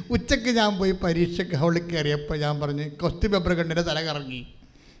 ഉച്ചയ്ക്ക് ഞാൻ പോയി പരീക്ഷയ്ക്ക് ഹോളിൽ കയറിയപ്പോൾ ഞാൻ പറഞ്ഞു, ക്വസ്റ്റ്യൻ പേപ്പർ കണ്ടിൻ്റെ തല കറങ്ങി.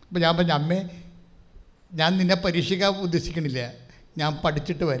 അപ്പോൾ ഞാൻ പറഞ്ഞു, അമ്മേ ഞാൻ നിന്നെ പരീക്ഷിക്കാൻ ഉദ്ദേശിക്കണില്ല, ഞാൻ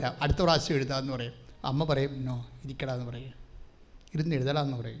പഠിച്ചിട്ട് വരാം, അടുത്ത പ്രാവശ്യം എഴുതാമെന്ന് പറയും. അമ്മ പറയും, നോ ഇരിക്കടാന്ന് പറയും, ഇരുന്ന്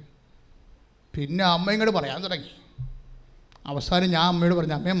എഴുതടാന്ന് പറയും. പിന്നെ അമ്മ ഇങ്ങോട്ട് പറയാൻ തുടങ്ങി. അവസാനം ഞാൻ അമ്മയോട്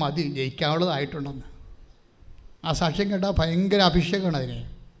പറഞ്ഞു, അമ്മയെ മതി, ജയിക്കാനുള്ളതായിട്ടുണ്ടെന്ന്. ആ സാക്ഷ്യം കേട്ടാൽ ഭയങ്കര അഭിഷേകമാണ് അതിന്.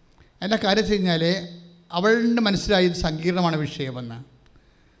 എൻ്റെ കാര്യം വെച്ച് കഴിഞ്ഞാൽ അവളുടെ മനസ്സിലായി ഇത് സങ്കീർണമാണ് വിഷയമെന്ന്,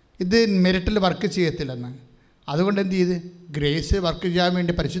 ഇത് മെറിറ്റിൽ വർക്ക് ചെയ്യത്തില്ലെന്ന്. അതുകൊണ്ട് എന്ത് ചെയ്ത്, ഗ്രേസ് വർക്ക് ചെയ്യാൻ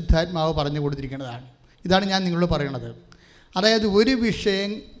വേണ്ടി പരിശുദ്ധാത്മാവ് പറഞ്ഞു കൊടുത്തിരിക്കുന്നതാണ്. ഇതാണ് ഞാൻ നിങ്ങളോട് പറയണത്. അതായത് ഒരു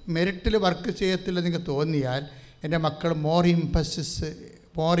വിഷയം മെറിറ്റിൽ വർക്ക് ചെയ്യത്തില്ലെന്ന് നിങ്ങൾക്ക് തോന്നിയാൽ, എൻ്റെ മക്കൾ മോർ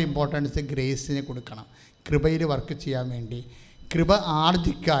ഇമ്പോർട്ടൻസ് ഗ്രേസിന് കൊടുക്കണം. കൃപയിൽ വർക്ക് ചെയ്യാൻ വേണ്ടി, കൃപ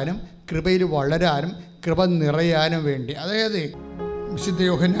ആർജിക്കാനും കൃപയിൽ വളരാനും കൃപ നിറയാനും വേണ്ടി. അതായത് വിശുദ്ധ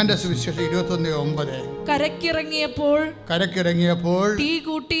യോഹന്നാന്റെ സുവിശേഷം 21:9, കരക്കിറങ്ങിയപ്പോൾ തീ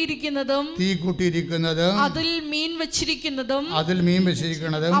കൂട്ടിയിരിക്കുന്നതും അതിൽ മീൻ വെച്ചിരിക്കുന്നതും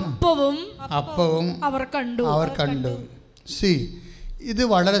അപ്പവും അവർ കണ്ടു. ഇത്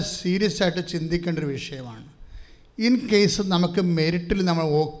വളരെ സീരിയസ് ആയിട്ട് ചിന്തിക്കേണ്ട ഒരു വിഷയമാണ്. ഇൻ കേസ് നമുക്ക് മെറിറ്റിൽ നമ്മൾ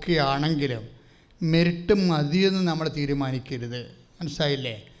ഓക്കെ ആണെങ്കിലും മെറിറ്റ് മതിയെന്ന് നമ്മൾ തീരുമാനിക്കരുത്.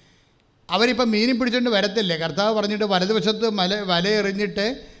 മനസ്സിലായില്ലേ? അവരിപ്പോൾ മീനും പിടിച്ചുകൊണ്ട് വരത്തില്ലേ, കർത്താവ് പറഞ്ഞിട്ട് വലതുവശത്ത് വല എറിഞ്ഞിട്ട്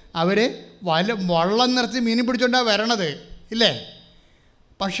അവർ വള്ളം നിറച്ച് മീനും പിടിച്ചുകൊണ്ടാണ് വരണത് ഇല്ലേ?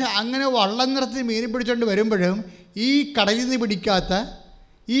 പക്ഷെ അങ്ങനെ വള്ളം നിറച്ച് മീനും പിടിച്ചുകൊണ്ട് വരുമ്പോഴും ഈ കടലിൽ നിന്ന് പിടിക്കാത്ത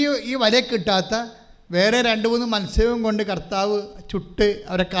ഈ വല കിട്ടാത്ത വേറെ 2-3 മത്സ്യവും കൊണ്ട് കർത്താവ് ചുട്ട്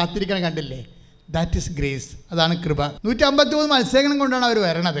അവരെ കാത്തിരിക്കണം, കണ്ടില്ലേ? That is grace. അതാണ് കൃപ. 153 മത്സ്യങ്ങളും കൊണ്ടാണ് അവർ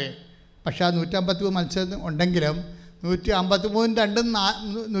വരണത്. പക്ഷേ ആ 153 മത്സ്യം ഉണ്ടെങ്കിലും 153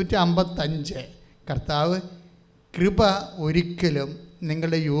 155 കർത്താവ് കൃപ ഒരിക്കലും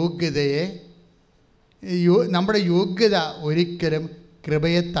നിങ്ങളുടെ നമ്മുടെ യോഗ്യത ഒരിക്കലും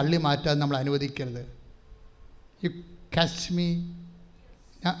കൃപയെ തള്ളി മാറ്റാൻ നമ്മൾ അനുവദിക്കരുത്. യു കാച്ച് മീ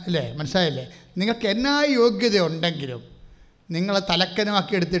അല്ലേ? മനസ്സിലായില്ലേ? നിങ്ങൾക്ക് എന്നാ യോഗ്യത ഉണ്ടെങ്കിലും നിങ്ങളെ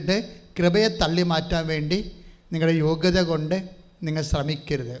തലക്കനമാക്കി എടുത്തിട്ട് കൃപയെ തള്ളി മാറ്റാൻ വേണ്ടി നിങ്ങളുടെ യോഗ്യത കൊണ്ട് നിങ്ങൾ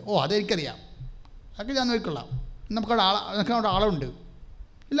ശ്രമിക്കരുത്. അതെനിക്കറിയാം, അതൊക്കെ ഞാൻ നോക്കിക്കൊള്ളാം, നമുക്കവിടെ ആളുണ്ട്,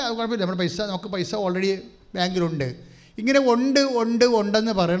 ഇല്ല അത് കുഴപ്പമില്ല, നമുക്ക് പൈസ ഓൾറെഡി ബാങ്കിലുണ്ട്. ഇങ്ങനെ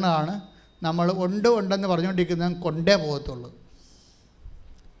ഉണ്ടെന്ന് പറയുന്നതാണ് നമ്മൾ ഉണ്ടെന്ന് പറഞ്ഞുകൊണ്ടിരിക്കുന്നത് കൊണ്ടേ പോകത്തുള്ളൂ.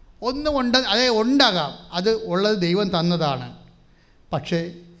 ഉണ്ടാകാം, അത് ഉള്ളത് ദൈവം തന്നതാണ്. പക്ഷേ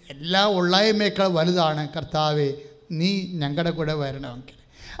എല്ലാ ഉള്ളായ്മയേക്കാൾ വലുതാണ് കർത്താവേ നീ ഞങ്ങളുടെ കൂടെ വരണമെങ്കിൽ.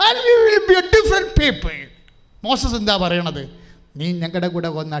 Different people. മോസസ് എന്താ പറയണത്? നീ ഞങ്ങളുടെ കൂടെ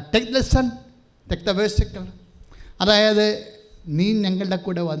വന്ന take lesson, take the versicle. അതായത് നീ ഞങ്ങളുടെ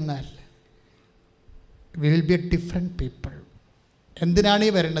കൂടെ വന്നാൽ we will be a different people. എന്തിനാണ് ഈ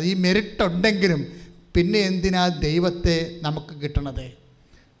വരേണ്ടത്? ഈ മെറിറ്റ് ഉണ്ടെങ്കിലും പിന്നെ എന്തിനാ ദൈവത്തെ നമുക്ക് കിട്ടണത്?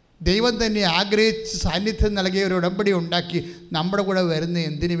 ദൈവം തന്നെ ആഗ്രഹിച്ച് സാന്നിധ്യം നൽകിയ ഒരു ഉടമ്പടി ഉണ്ടാക്കി നമ്മുടെ കൂടെ വരുന്ന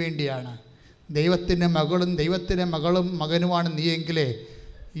എന്തിനു വേണ്ടിയാണ്? ദൈവത്തിൻ്റെ മകളും മകനുമാണ് നീയെങ്കിലേ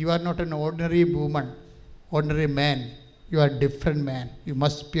you are not an ordinary woman, ordinary man, you are different man, you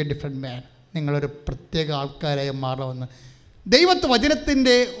must be a different man. നിങ്ങളൊരു പ്രത്യേക ആൾക്കാരായി മാറണമെന്ന്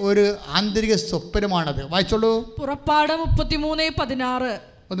വചനത്തിൻ്റെ ഒരു ആന്തരിക സ്വപ്നമാണത്. വായിച്ചോളൂ. പുറപ്പാട് 33:16.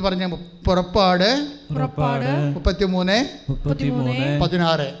 ഒന്ന് പറഞ്ഞ പുറപ്പാട്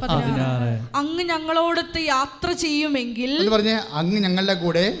 33:16. അങ്ങ് ഞങ്ങളോടൊത്ത് യാത്ര ചെയ്യുമെങ്കിൽ, എന്ന് പറഞ്ഞ അങ്ങ് ഞങ്ങളുടെ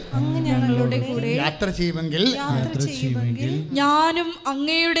കൂടെ യാത്ര ചെയ്യുമെങ്കിൽ ഞാനും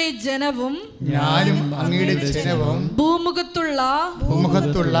അങ്ങയുടെ ജനവും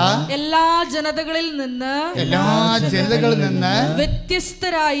ഭൂമുഖത്തുള്ള എല്ലാ ജനതകളിൽ നിന്ന്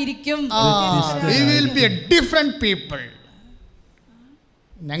വ്യത്യസ്തരായിരിക്കും. We will be a different people.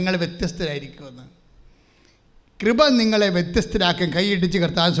 ഞങ്ങൾ വ്യത്യസ്തരായിരിക്കുമെന്ന്. കൃപ നിങ്ങളെ വ്യത്യസ്തരാക്കാൻ കൈയിടിച്ച്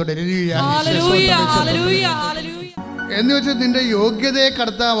കർത്താവ് എന്ന് വെച്ചാൽ നിന്റെ യോഗ്യതയെ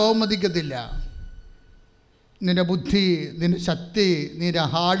കർത്താവ് അവമതിക്കത്തില്ല. നിന്റെ ബുദ്ധി, നിന്റെ ശക്തി, നിന്റെ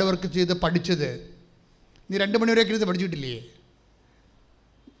ഹാർഡ് വർക്ക് ചെയ്ത് പഠിച്ചത് നീ 2 മണിവരെയൊക്കെ ഇരുന്ന് പഠിച്ചിട്ടില്ലേ?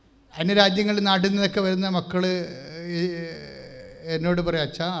 അന്യരാജ്യങ്ങളിൽ നാട്ടിൽ നിന്നൊക്കെ വരുന്ന മക്കൾ എന്നോട് പറയാം,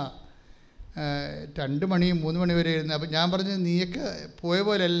 അച്ഛാ 2 മണി 3 മണി വരെ ഇരുന്ന്. അപ്പോൾ ഞാൻ പറഞ്ഞു, നീയൊക്കെ പോയ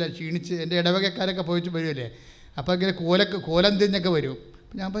പോലെയല്ല, ക്ഷീണിച്ച്. എൻ്റെ ഇടവകക്കാരൊക്കെ പോയിട്ട് വരുമല്ലേ, അപ്പോൾ ഇങ്ങനെ കോലം തിരിഞ്ഞൊക്കെ വരും.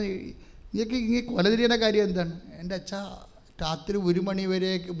 അപ്പം ഞാൻ പറഞ്ഞു, നീയൊക്കെ ഇങ്ങനെ കൊല തിരിയേണ്ട കാര്യം എന്താണ്? എൻ്റെ അച്ഛാ രാത്രി 1 മണി വരെ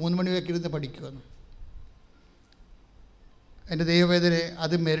 3 മണി വരെയൊക്കെ ഇരുന്ന് പഠിക്കുമെന്ന്. എൻ്റെ ദൈവവേദന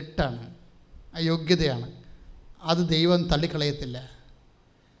അത് മെറിറ്റാണ്, അയോഗ്യതയാണ്. അത് ദൈവം തള്ളിക്കളയത്തില്ല.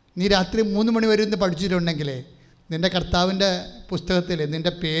 നീ രാത്രി 3 മണി വരെ ഇരുന്ന് പഠിച്ചിട്ടുണ്ടെങ്കിൽ നിൻ്റെ കർത്താവിൻ്റെ പുസ്തകത്തിൽ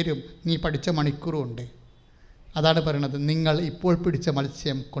നിൻ്റെ പേരും നീ പഠിച്ച മണിക്കൂറും ഉണ്ട്. അതാണ് പറയണത്, നിങ്ങൾ ഇപ്പോൾ പിടിച്ച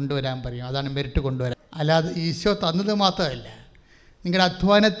മത്സ്യം കൊണ്ടുവരാൻ പറയും. അതാണ് മെറിറ്റ് കൊണ്ടുവരാൻ. അല്ലാതെ ഈശോ തന്നത് മാത്രമല്ല, നിങ്ങളുടെ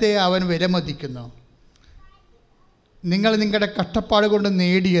അധ്വാനത്തെ അവൻ വിലമതിക്കുന്നു. നിങ്ങൾ നിങ്ങളുടെ കഷ്ടപ്പാട് കൊണ്ട്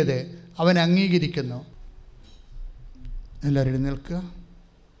നേടിയത് അവൻ അംഗീകരിക്കുന്നു. എല്ലാവരും എഴുന്നേൽക്കുക,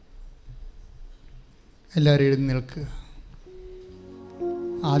 എല്ലാവരും എഴുന്നേൽക്കുക.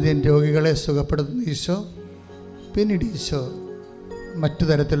 ആദ്യം രോഗികളെ സുഖപ്പെടുത്തുന്ന ഈശോ, പിന്നീട് ഈശോ മറ്റു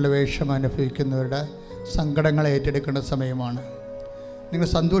തരത്തിലുള്ള വേഷം അനുഭവിക്കുന്നവരുടെ സങ്കടങ്ങളെ ഏറ്റെടുക്കേണ്ട സമയമാണ്. നിങ്ങൾ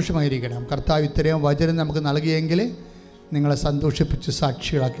സന്തോഷമായിരിക്കണം. കർത്താവ് ഇത്രയും വചനം നമുക്ക് നൽകിയെങ്കിൽ നിങ്ങളെ സന്തോഷിപ്പിച്ച്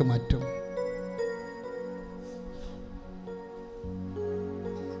സാക്ഷികളാക്കി മാറ്റും.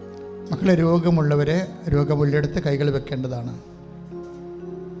 മക്കളെ, രോഗമുള്ളവരെ രോഗമുള്ളിടത്ത് കൈകൾ വെക്കേണ്ടതാണ്.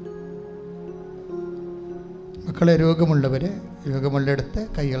 മക്കളെ, രോഗമുള്ളവരെ രോഗമുള്ളിടത്ത്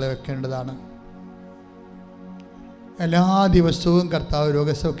കൈകൾ വെക്കേണ്ടതാണ്. എല്ലാ ദിവസവും കർത്താവ്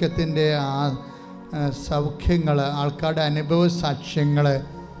രോഗസൗഖ്യത്തിൻ്റെ സൗഖ്യങ്ങൾ, ആൾക്കാരുടെ അനുഭവ സാക്ഷ്യങ്ങൾ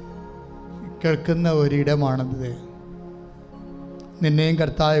കേൾക്കുന്ന ഒരിടമാണിത്. നിന്നെയും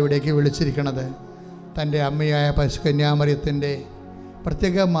കർത്താവ് ഇവിടേക്ക് വിളിച്ചിരിക്കണത് തൻ്റെ അമ്മയായ പരിശുദ്ധ കന്യാമറിയത്തിൻ്റെ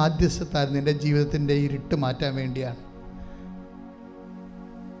പ്രത്യേക മാധ്യസ്ഥത്താൽ നിൻ്റെ ജീവിതത്തിൻ്റെ ഇരുട്ട് മാറ്റാൻ വേണ്ടിയാണ്.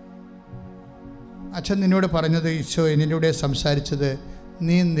 അച്ഛൻ നിന്നോട് പറഞ്ഞത്, ഈശോ എന്നിലൂടെ സംസാരിച്ചത്,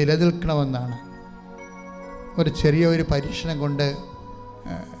 നീ നിലനിൽക്കണമെന്നാണ്. ഒരു ചെറിയ പരീക്ഷണം കൊണ്ട്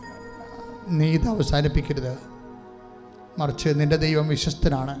നീ ഇത് അവസാനിപ്പിക്കരുത്. മറിച്ച് നിൻ്റെ ദൈവം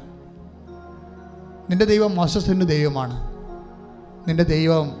വിശ്വസ്തനാണ്. നിൻ്റെ ദൈവം മോശത്തിൻ്റെ ദൈവമാണ്. നിൻ്റെ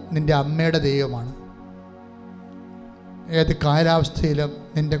ദൈവം നിൻ്റെ അമ്മയുടെ ദൈവമാണ്. ഏത് കാലാവസ്ഥയിലും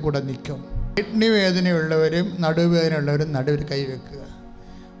നിൻ്റെ കൂടെ നിൽക്കും. കിഡ്നി വേദനയുള്ളവരും നടുവേദനയുള്ളവരും നടുവിൽ കൈ വെക്കുക.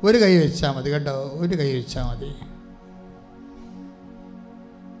 ഒരു കൈ വെച്ചാൽ മതി കേട്ടോ, ഒരു കൈ വെച്ചാൽ മതി.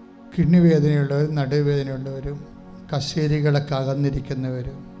 കിഡ്നി വേദനയുള്ളവരും നടുവേദനയുള്ളവരും കശേരികളൊക്കെ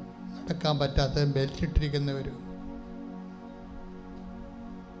അകന്നിരിക്കുന്നവരും നടക്കാൻ പറ്റാത്ത ബെൽറ്റ് ഇട്ടിരിക്കുന്നവരും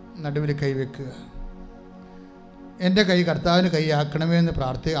നടുവിൽ കൈവെക്കുക. എൻ്റെ കൈ കർത്താവിന് കൈ ആക്കണമേ എന്ന്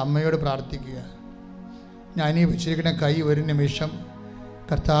അമ്മയോട് പ്രാർത്ഥിക്കുക. ഞാനീ വെച്ചിരിക്കുന്ന കൈ ഒരു നിമിഷം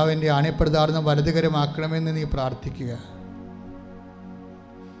കർത്താവിൻ്റെ ആണിപ്രദാർന്ന വലതുകരമാക്കണമെന്ന് നീ പ്രാർത്ഥിക്കുക.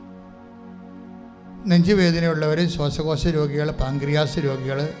 നെഞ്ചുവേദനയുള്ളവർ, ശ്വാസകോശ രോഗികൾ, പാങ്ക്രിയാസ്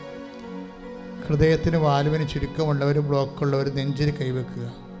രോഗികൾ, ഹൃദയത്തിന് വാൽവിന് ചുരുക്കമുള്ളവർ, ബ്ലോക്കുള്ളവർ നെഞ്ചിൽ കൈവെക്കുക.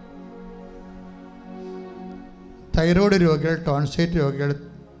 തൈറോയ്ഡ് രോഗികൾ, ടോൺസൈറ്റ് രോഗികൾ,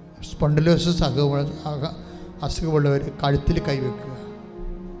 സ്പോണ്ടിലോസിസ് അസുഖമുള്ളവർ കഴുത്തിൽ കൈവെക്കുക.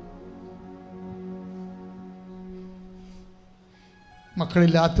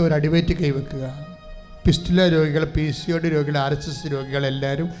 മക്കളില്ലാത്തവർ അടിവയറ്റ് കൈവെക്കുക. പിസ്റ്റുല രോഗികൾ, PCOD രോഗികൾ, RSS രോഗികൾ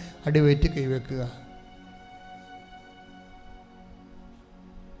എല്ലാവരും അടിവയറ്റ് കൈവെക്കുക.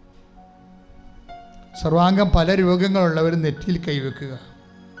 സർവാംഗം പല രോഗങ്ങളുള്ളവർ നെറ്റിയിൽ കൈവെക്കുക.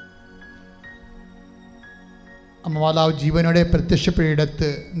 അമ്മ മാതാവ് ജീവനോടെ പ്രത്യക്ഷപ്പെടിടത്ത്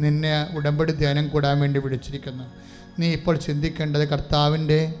നിന്നെ ഉടമ്പടി ധ്യാനം കൂടാൻ വേണ്ടി വിളിച്ചിരിക്കുന്നു. നീ ഇപ്പോൾ ചിന്തിക്കേണ്ടത്,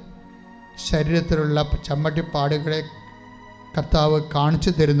 കർത്താവിൻ്റെ ശരീരത്തിലുള്ള ചമ്മട്ടിപ്പാടുകളെ കർത്താവ്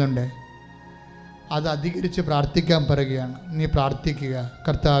കാണിച്ചു തരുന്നുണ്ട്. അത് അധികരിച്ച് പ്രാർത്ഥിക്കാൻ പറയുകയാണ്. നീ പ്രാർത്ഥിക്കുക,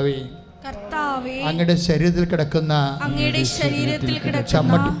 കർത്താവേ, അങ്ങയുടെ ശരീരത്തിൽ കിടക്കുന്ന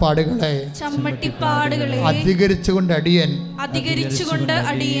ചമ്മട്ടിപ്പാടുകളെ അധികരിച്ചുകൊണ്ട് അടിയൻ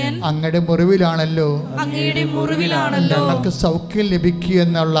അങ്ങയുടെ മുറിവിലാണല്ലോ ഞങ്ങൾക്ക് സൗഖ്യം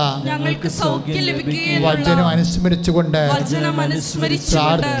ലഭിക്കുമെന്നുള്ള വചനം അനുസ്മരിച്ചുകൊണ്ട്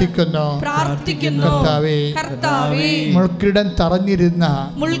പ്രാർത്ഥിക്കുന്നു. കർത്താവേ, മുൾക്കിരീടം തറഞ്ഞിരുന്ന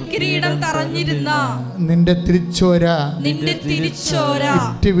നിന്റെ തിരിച്ചോര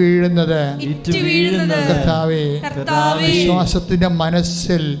ഇറ്റ് വീഴുന്നത് കർത്താവേ, വിശ്വാസത്തിന്റെ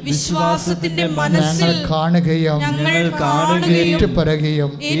മനസ്സിൽ ഞങ്ങൾ കാണുകയും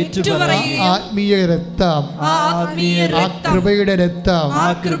ഏറ്റുപറയുകയും ആത്മീയ രക്തം, ആ കൃപയുടെ രക്തം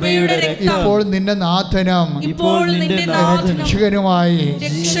ഇപ്പോൾ നിന്റെ നാഥനും രക്ഷകനുമായി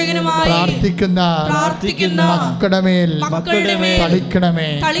പ്രാർത്ഥിക്കുന്ന മക്കളുടെ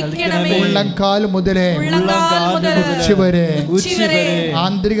തളിക്കണമേ. ഉള്ളംകാൽ മുതലേ ഉച്ചവരെ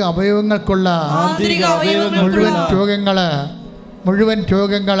ആന്തരിക അവയവങ്ങൾക്കുള്ള മുഴുവൻ രോഗങ്ങള് മുഴുവൻ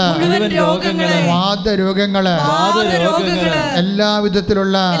രോഗങ്ങള്, വാതരോഗങ്ങള്, എല്ലാ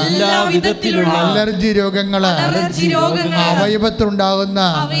വിധത്തിലുള്ള അലർജി രോഗങ്ങള്, അവയവത്തിലുണ്ടാകുന്ന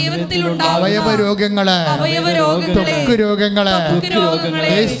അവയവ രോഗങ്ങള്, ത്വക്ക് രോഗങ്ങള്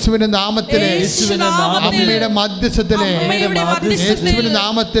യേശുവിന്റെ നാമത്തിലെ, അമ്മയുടെ മധ്യസ്ഥത്തിലെ, യേശുവിന്റെ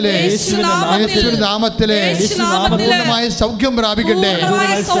നാമത്തിലെ, യേശുവിന്റെ നാമത്തിലെ പൂർണ്ണമായ സൗഖ്യം പ്രാപിക്കട്ടെ.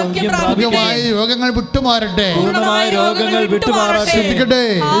 പൂർണ്ണമായ രോഗങ്ങൾ വിട്ടുമാറട്ടെ. ശ്രദ്ധിക്കട്ടെ.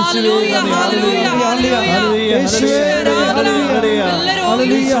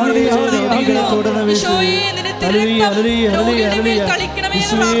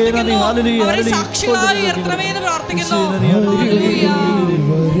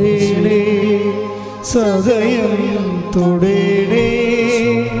 സദയം തൊടേണേ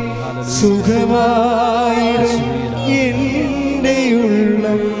സുഖമായി എൻ്റെ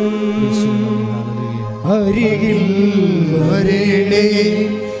ഉള്ളം അരികിൽ വരേണേ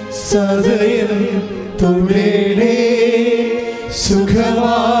സദയം തൊടേണേ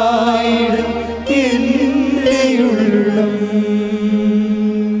സുഖമായി എൻ്റെ ഉള്ളം.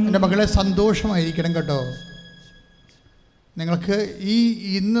 എൻ്റെ മകളെ സന്തോഷമായിരിക്കണം കേട്ടോ. നിങ്ങൾക്ക്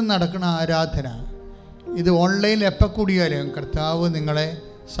ഇന്ന് നടക്കുന്ന ആരാധന ഇത് ഓൺലൈനിൽ എപ്പോൾ കൂടിയാലും കർത്താവ് നിങ്ങളെ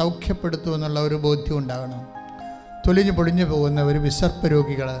സൗഖ്യപ്പെടുത്തുമെന്നുള്ള ഒരു ബോധ്യം ഉണ്ടാകണം. തൊലിഞ്ഞു പൊളിഞ്ഞു പോകുന്ന ഒരു വിസർപ്പ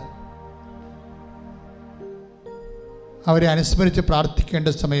രോഗികൾ, അവരെ അനുസ്മരിച്ച് പ്രാർത്ഥിക്കേണ്ട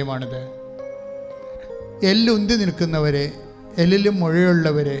സമയമാണിത്. എല്ലുന്തി നിൽക്കുന്നവരെ, എല്ലിലും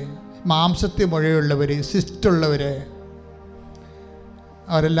മുഴയുള്ളവരെ, മാംസത്തിൽ മുഴയുള്ളവർ, സിസ്റ്റുള്ളവർ,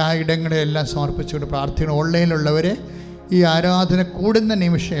 അവരെല്ലാ ഇടങ്ങളെല്ലാം സമർപ്പിച്ചുകൊണ്ട് പ്രാർത്ഥിക്കണം. ഓൺലൈനിലുള്ളവരെ ഈ ആരാധന കൂടുന്ന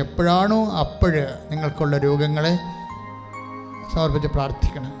നിമിഷം എപ്പോഴാണോ അപ്പോഴ് നിങ്ങൾക്കുള്ള രോഗങ്ങളെ സമർപ്പിച്ച്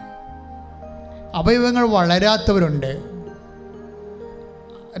പ്രാർത്ഥിക്കണം. അവയവങ്ങൾ വളരാത്തവരുണ്ട്.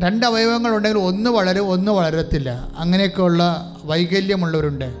 2 അവയവങ്ങളുണ്ടെങ്കിൽ ഒന്ന് വളരും, ഒന്ന് വളരത്തില്ല. അങ്ങനെയൊക്കെയുള്ള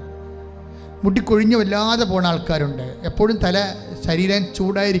വൈകല്യമുള്ളവരുണ്ട്. മുട്ടിക്കൊഴിഞ്ഞ് വല്ലാതെ പോകുന്ന ആൾക്കാരുണ്ട്. എപ്പോഴും ശരീരം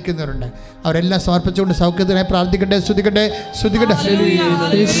ചൂടായിരിക്കുന്നവരുണ്ട്. അവരെല്ലാം സമർപ്പിച്ചുകൊണ്ട് സൗഖ്യത്തിനായി പ്രാർത്ഥിക്കട്ടെ. സ്തുതിക്കട്ടെ, സ്തുതിക്കട്ടെ.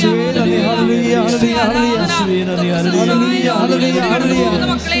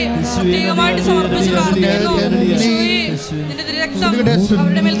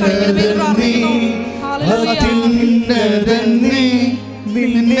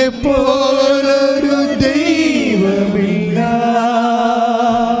 നിന്നെ പോലൊരു ദൈവമില്ല,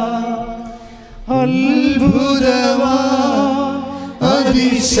 അത്ഭുതവാൻ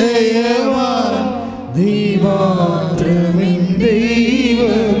അതിശയവാൻ നീ മാത്രമെൻ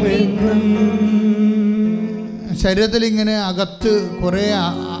ദൈവമെന്നും. ശരീരത്തിൽ ഇങ്ങനെ അകത്ത് കുറേ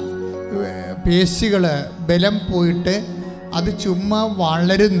പേശികൾ ബലം പോയിട്ട് അത് ചുമ്മാ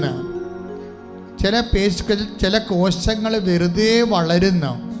വളരുന്ന ചില പേശികൾ, ചില കോശങ്ങൾ വെറുതെ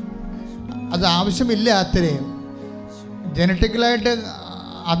വളരുന്നു. അത് ആവശ്യമില്ല. അത്രയും ജനറ്റിക്കലായിട്ട്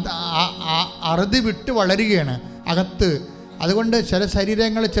അറുതി വിട്ട് വളരുകയാണ് അകത്ത്. അതുകൊണ്ട് ചില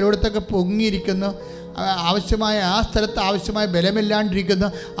ശരീരങ്ങൾ ചിലയിടത്തൊക്കെ പൊങ്ങിയിരിക്കുന്നു. ആവശ്യമായ ആ സ്ഥലത്ത് ആവശ്യമായ ബലമില്ലാണ്ടിരിക്കുന്നു.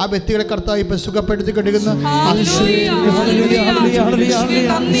 ആ വ്യക്തികളെ കർത്താവ് ഇപ്പം സുഖപ്പെടുത്തിക്കൊണ്ടിരിക്കുന്നു.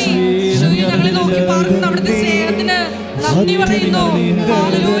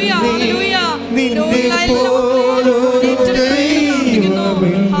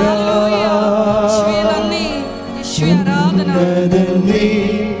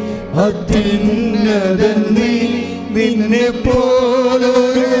 നിന്നെ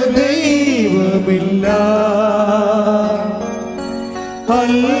പോലൊരു ദൈവമില്ല,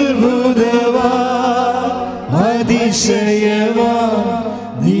 അത്ഭുതവാ അതിശയവാ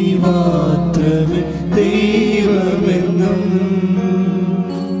നീ മാത്രമേ ദൈവമെന്നും.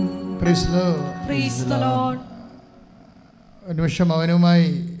 ഒരു നിമിഷം അവനുമായി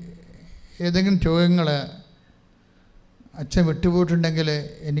ഏതെങ്കിലും രോഗങ്ങൾ അച്ഛൻ വിട്ടുപോയിട്ടുണ്ടെങ്കിൽ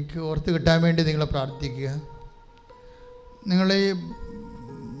എനിക്ക് ഓർത്ത് കിട്ടാൻ വേണ്ടി നിങ്ങൾ പ്രാർത്ഥിക്കുക. നിങ്ങൾ ഈ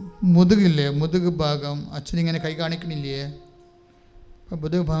മുതുകില്ലേ, മുതുക് ഭാഗം അച്ഛനിങ്ങനെ കൈ കാണിക്കണില്ലേ? അപ്പം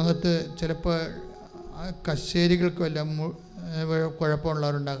മുതുക് ഭാഗത്ത് ചിലപ്പോൾ കശേരികൾക്ക് വല്ല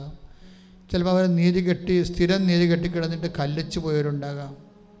കുഴപ്പമുള്ളവരുണ്ടാകാം. ചിലപ്പോൾ അവർ സ്ഥിരം നീര് കെട്ടി കിടന്നിട്ട് കല്ലിച്ച് പോയവരുണ്ടാകാം.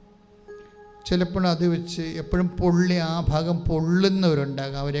 ചിലപ്പോൾ അത് വെച്ച് എപ്പോഴും ആ ഭാഗം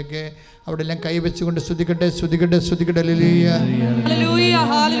പൊള്ളുന്നവരുണ്ടാകാം. അവരെയൊക്കെ അവിടെ എല്ലാം കൈവച്ചുകൊണ്ട് സ്തുതിക്കട്ടെ, സ്തുതിക്കട്ടെ, സ്തുതിക്കട്ടെ.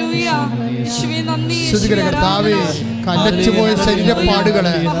 സ്തുതിക്കട്ടെ കർത്താവേ. കല്ലച്ചുപോയ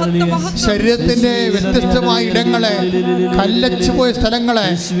ശരീരപ്പാടുകള്, ശരീരത്തിന്റെ വ്യത്യസ്തമായ ഇടങ്ങളെ, കല്ലച്ചുപോയ സ്ഥലങ്ങളെ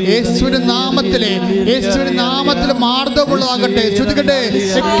യേശുവിന്റെ നാമത്തിലെ മാർദ്ദവമുള്ളതാകട്ടെ. ശ്രുതിക്കട്ടെ.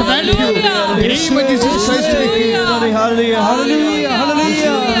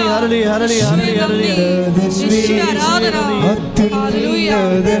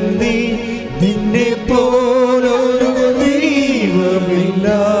 നിന്നെ പോലൊരു ദൈവമില്ല,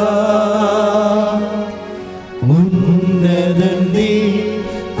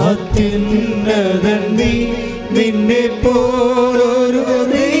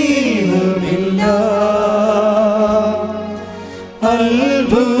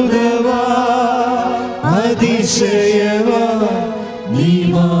 അത്ഭുതവാ അതിശയവാ നീ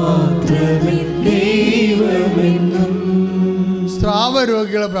മാത്രമേ ദൈവമെന്നും.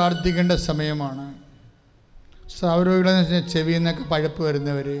 സ്രാവരോഗികളെ പ്രാർത്ഥിക്കേണ്ട സമയമാണ്. സ്രാവരോഗികളെന്ന് വെച്ചാൽ ചെവിയിൽ നിന്നൊക്കെ പഴുപ്പ്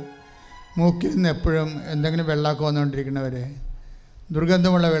വരുന്നവർ, മൂക്കിൽ നിന്ന് എപ്പോഴും എന്തെങ്കിലും വെള്ളമൊക്കെ വന്നുകൊണ്ടിരിക്കുന്നവർ,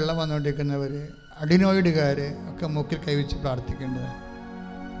 ദുർഗന്ധമുള്ള വെള്ളം വന്നുകൊണ്ടിരിക്കുന്നവർ, അഡിനോയിഡുകാർ ഒക്കെ മൂക്കിൽ കൈവച്ച് പ്രാർത്ഥിക്കേണ്ടത്.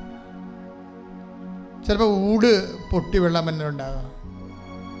 ചിലപ്പോൾ ഊട് പൊട്ടി വെള്ളം വരുന്നവരുണ്ടാകാം,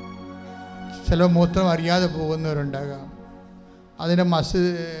 ചിലപ്പോൾ മൂത്രം അറിയാതെ പോകുന്നവരുണ്ടാകാം, അതിൻ്റെ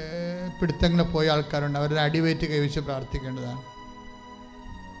പിടുത്തങ്ങൾ പോയ ആൾക്കാരുണ്ട്. അവരുടെ അടിവേറ്റ് കൈവച്ച് പ്രാർത്ഥിക്കേണ്ടതാണ്.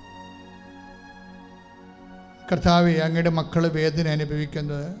 കർത്താവേ, അങ്ങയുടെ മക്കൾ വേദന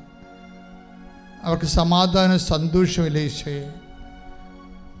അനുഭവിക്കുന്നത്, അവർക്ക് സമാധാനം സന്തോഷമില്ല ഈശോയെ.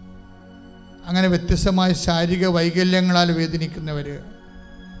 അങ്ങനെ വ്യത്യസ്തമായ ശാരീരിക വൈകല്യങ്ങളാൽ വേദനിക്കുന്നവർ,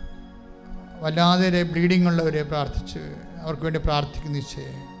 വല്ലാതെ ബ്ലീഡിംഗ് ഉള്ളവരെ പ്രാർത്ഥിച്ച് അവർക്ക് വേണ്ടി പ്രാർത്ഥിക്കുന്ന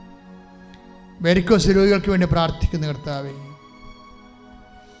ഈശോയെ. വെരിക്കോസ് രോഗികൾക്ക് വേണ്ടി പ്രാർത്ഥിക്കുന്ന കർത്താവേ,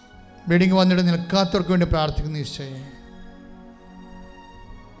 ബ്ലീഡിങ് വന്നിട്ട് നിൽക്കാത്തവർക്ക് വേണ്ടി പ്രാർത്ഥിക്കുന്ന ഈശോയെ.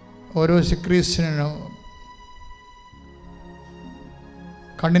 ഓരോ ശുക്രീസ്റ്റിനും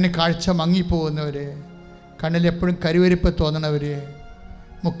കണ്ണിന് കാഴ്ച മങ്ങിപ്പോകുന്നവർ, കണ്ണിൽ എപ്പോഴും കരുവരിപ്പ് തോന്നണവർ,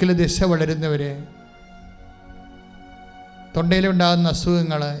 മുക്കിൽ ദിശ വളരുന്നവർ, തൊണ്ടയിലുണ്ടാകുന്ന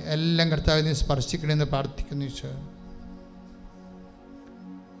അസുഖങ്ങൾ എല്ലാം കർത്താവിനെ നീ സ്പർശിക്കണമെന്ന് പ്രാർത്ഥിക്കുന്നു ഈശോ.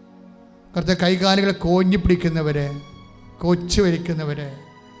 കർത്താവ് കൈകാലുകൾ കോഞ്ഞു പിടിക്കുന്നവർ, കൊച്ചു വലിക്കുന്നവർ,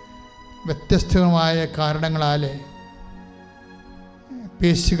 വ്യത്യസ്തമായ കാരണങ്ങളാൽ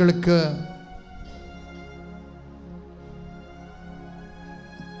പേശികൾക്ക്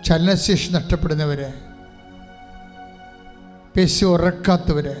ചലനശേഷി നഷ്ടപ്പെടുന്നവർ, പേശി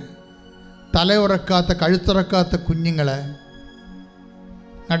ഉറക്കാത്തവർ, തല ഉറക്കാത്ത കഴുത്തുറക്കാത്ത കുഞ്ഞുങ്ങൾ,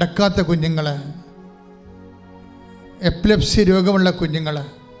 നടക്കാത്ത കുഞ്ഞുങ്ങൾ, എപ്പിലെപ്സി രോഗമുള്ള കുഞ്ഞുങ്ങൾ,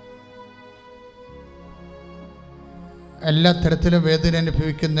 എല്ലാ തരത്തിലും വേദന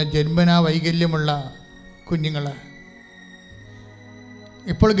അനുഭവിക്കുന്ന ജന്മനാ വൈകല്യമുള്ള കുഞ്ഞുങ്ങൾ,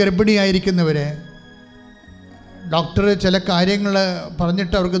 ഇപ്പോൾ ഗർഭിണിയായിരിക്കുന്നവർ, ഡോക്ടർ ചില കാര്യങ്ങൾ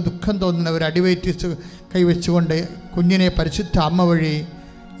പറഞ്ഞിട്ട് അവർക്ക് ദുഃഖം തോന്നുന്നവർ അടിവയറ്റ് കൈവച്ചുകൊണ്ട് കുഞ്ഞിനെ പരിശുദ്ധ അമ്മ വഴി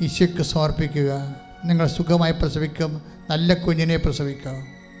ഈശോയ്ക്ക് സമർപ്പിക്കുക. നിങ്ങൾ സുഖമായി പ്രസവിക്കും, നല്ല കുഞ്ഞിനെ പ്രസവിക്കുക.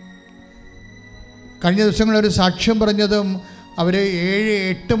 കഴിഞ്ഞ ദിവസങ്ങളൊരു സാക്ഷ്യം പറഞ്ഞതും അവർ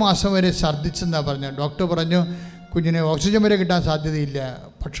 7-8 മാസം വരെ ഛർദ്ദിച്ചെന്നാണ് പറഞ്ഞത്. ഡോക്ടർ പറഞ്ഞു കുഞ്ഞിന് ഓക്സിജൻ വരെ കിട്ടാൻ സാധ്യതയില്ല,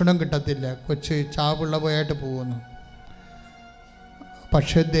 ഭക്ഷണം കിട്ടത്തില്ല, കൊച്ച് ചാവുള്ള പോയായിട്ട് പോകുന്നു.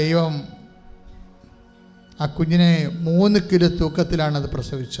 പക്ഷേ ദൈവം ആ കുഞ്ഞിനെ 3 കിലോ തൂക്കത്തിലാണത്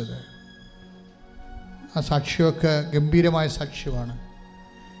പ്രസവിച്ചത്. ആ സാക്ഷ്യമൊക്കെ ഗംഭീരമായ സാക്ഷ്യമാണ്.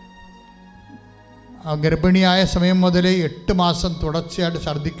 ആ ഗർഭിണിയായ സമയം മുതൽ 8 മാസം തുടർച്ചയായിട്ട്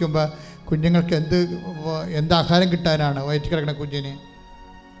ഛർദ്ദിക്കുമ്പോൾ കുഞ്ഞുങ്ങൾക്ക് എന്ത് ആഹാരം കിട്ടാനാണ്? വയറ്റിൽ കിടക്കുന്ന കുഞ്ഞിന്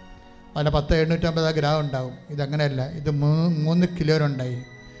അതിന് 10-850 ഗ്രാം ഉണ്ടാവും. ഇതങ്ങനെയല്ല, ഇത് 3 കിലോനുണ്ടായി.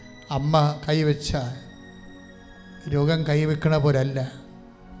 അമ്മ കൈവച്ച രോഗം കൈവെക്കണ പോലല്ല.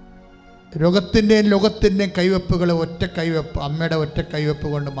 ലോകത്തിൻ്റെയും കൈവെപ്പുകൾ ഒറ്റ കൈവെപ്പ്, അമ്മയുടെ ഒറ്റ കൈവെപ്പ്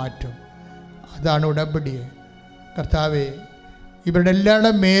കൊണ്ട് മാറ്റും. അതാണ് ഉടമ്പടി. കർത്താവേ, ഇവരുടെ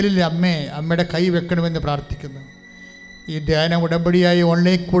എല്ലാവരുടെ മേലിൽ അമ്മയുടെ കൈ വെക്കണമെന്ന് പ്രാർത്ഥിക്കുന്നു. ഈ ധ്യാനം ഉടമ്പടിയായി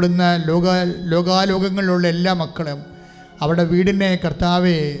ഓൺലൈൻ കൂടുന്ന ലോകാലോകങ്ങളിലുള്ള എല്ലാ മക്കളും അവരുടെ വീടിനെ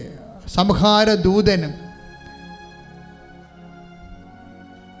കർത്താവേ സംഹാര ദൂതനും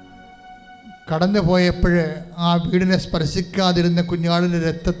കടന്നു പോയപ്പോൾ ആ വീടിനെ സ്പർശിക്കാതിരുന്ന കുഞ്ഞാടിൻ്റെ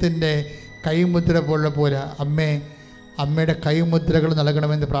രക്തത്തിൻ്റെ കൈമുദ്ര പോലെ അമ്മയുടെ കൈമുദ്രകൾ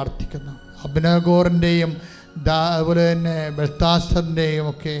നൽകണമെന്ന് പ്രാർത്ഥിക്കുന്നു. അബ്നഗോറിൻ്റെയും അതുപോലെ തന്നെ ബൽത്താസറിൻ്റെയും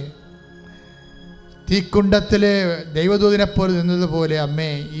ഒക്കെ തീക്കുണ്ടത്തിൽ ദൈവദൂതനെപ്പോലെ നിന്നതുപോലെ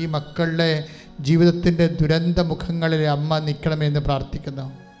ഈ മക്കളുടെ ജീവിതത്തിൻ്റെ ദുരന്ത മുഖങ്ങളിൽ അമ്മ നിൽക്കണമെന്ന് പ്രാർത്ഥിക്കുന്നു.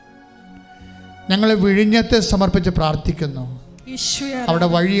 ഞങ്ങൾ വിഴിഞ്ഞത്തെ സമർപ്പിച്ച് പ്രാർത്ഥിക്കുന്നു. അവിടെ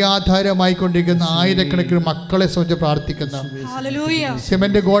വഴിയാധാരമായിക്കൊണ്ടിരിക്കുന്ന ആയിരക്കണക്കിന് മക്കളെ സംബന്ധിച്ച് പ്രാർത്ഥിക്കുന്നു.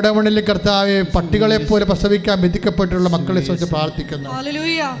 സിമന്റ് ഗോഡൌണിൽ കർത്താവെ പട്ടികളെ പോലെ പ്രസവിക്കാൻ വിധിക്കപ്പെട്ടുള്ള മക്കളെ സംബന്ധിച്ച് പ്രാർത്ഥിക്കുന്നു.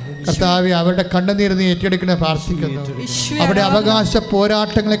 കർത്താവെ, അവരുടെ കണ്ണുനീർ നീ ഏറ്റെടുക്കണേ പ്രാർത്ഥിക്കുന്നു. അവിടെ അവകാശ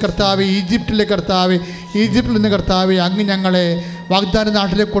പോരാട്ടങ്ങളെ കർത്താവെ, ഈജിപ്തിൽ നിന്ന് കർത്താവെ അങ്ങ് ഞങ്ങളെ വാഗ്ദാന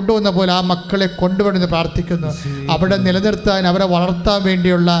നാട്ടിലേക്ക് കൊണ്ടുവന്ന പോലെ ആ മക്കളെ കൊണ്ടുവരുമെന്ന് പ്രാർത്ഥിക്കുന്നു. അവിടെ നിലനിർത്താൻ, അവരെ വളർത്താൻ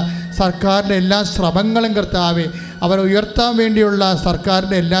വേണ്ടിയുള്ള സർക്കാരിൻ്റെ എല്ലാ ശ്രമങ്ങളും കർത്താവെ, അവരെ ഉയർത്താൻ വേണ്ടിയുള്ള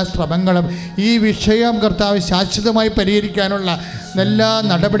സർക്കാരിൻ്റെ എല്ലാ ശ്രമങ്ങളും, ഈ വിഷയം കർത്താവ് ശാശ്വതമായി പരിഹരിക്കാനുള്ള എല്ലാ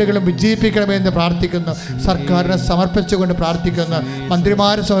നടപടികളും വിജയിപ്പിക്കണമെന്ന് പ്രാർത്ഥിക്കുന്നു. സർക്കാരിനെ സമർപ്പിച്ചുകൊണ്ട് പ്രാർത്ഥിക്കുന്നു,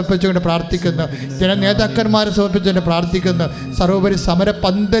 മന്ത്രിമാരെ സമർപ്പിച്ചുകൊണ്ട് പ്രാർത്ഥിക്കുന്നു, ജനനേതാക്കന്മാരെ സമർപ്പിച്ചുകൊണ്ട് പ്രാർത്ഥിക്കുന്നു. സർവോപരി സമര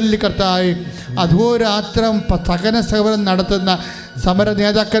പന്തലിൽ കർത്താവ് അധോരാത്രം സഹന സമരം നടത്തുന്ന സമര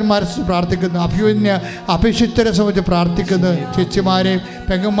നേതാക്കന്മാരെ പ്രാർത്ഥിക്കുന്നു, അഭിഷിക്തരെ സംബന്ധിച്ച് പ്രാർത്ഥിക്കുന്നു, ചേച്ചിമാരെയും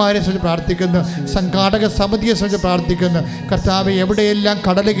പെങ്ങന്മാരെ സംബന്ധിച്ച് പ്രാർത്ഥിക്കുന്നു, സംഘാടക സമിതിയെ സംബന്ധിച്ച് പ്രാർത്ഥിക്കുന്നു. കർത്താവ് എവിടെയെല്ലാം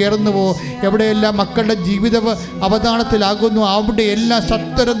കടൽ കയറുന്നുവോ, എവിടെയെല്ലാം മക്കളുടെ ജീവിത അവതാളത്തിലാകുന്നു, അവിടെയെല്ലാം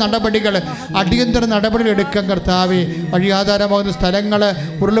സത്വര നടപടികൾ, അടിയന്തര നടപടികൾ എടുക്കാൻ കർത്താവെ. വഴിയാധാരമാകുന്ന സ്ഥലങ്ങൾ,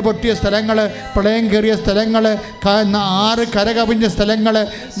 ഉരുളുപൊട്ടിയ സ്ഥലങ്ങൾ, പ്രളയം കയറിയ സ്ഥലങ്ങൾ, 6 കരകവിഞ്ഞ സ്ഥലങ്ങൾ,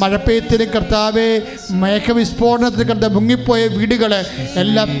 മഴപ്പെയ്ത്തിന് കർത്താവെ, മേഘവിസ്ഫോടനത്തിൽ കർത്താവ് മുങ്ങിപ്പോയ വീടുകൾ,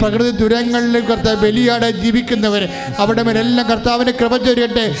 എല്ലാ പ്രകൃതി ദുരങ്ങളിലും കർത്താവ് ബലിയാടെ ജീവിക്കുന്നവർ, അവിടെ മേലെല്ലാം കർത്താവിൻ്റെ കൃപ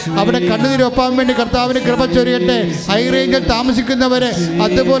ചൊരിയട്ടെ. അവിടെ കണ്ണുതിരൊപ്പാൻ വേണ്ടി കർത്താവിൻ്റെ കൃപ ചൊരിയട്ടെ. ഹൈ റേഞ്ചിൽ താമസിക്കുന്നവർ,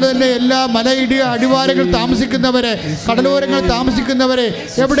 അതുപോലെ തന്നെ എല്ലാ അടിവാരങ്ങളിൽ താമസിക്കുന്നവർ, കടലോരങ്ങളിൽ താമസിക്കുന്നവർ,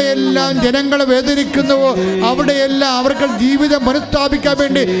 എവിടെയെല്ലാം ജനങ്ങൾ വേദനിക്കുന്നുവോ അവിടെയെല്ലാം അവർക്ക് ജീവിതം പുനഃസ്ഥാപിക്കാൻ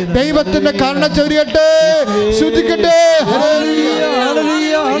വേണ്ടി ദൈവത്തിൻ്റെ കരുണ ചൊരിയട്ടെ. ശ്രദ്ധിക്കട്ടെ.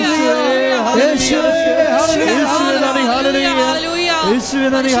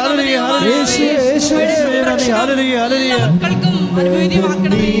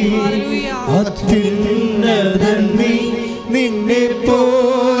 നിന്നെ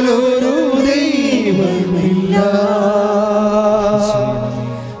പോലൊരു ദൈവമില്ല,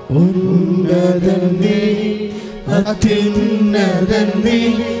 ഉന്നതൻ നീ, അത്യുന്നതൻ നീ,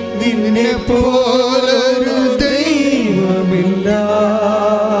 നിന്നെ പോലൊരു ദൈവമില്ല.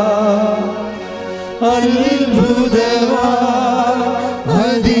 അത്ഭുതവാ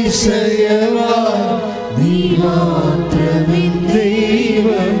അതിശയവാ നീ മാത്രമേ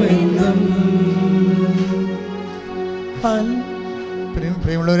ദൈവമെന്നും.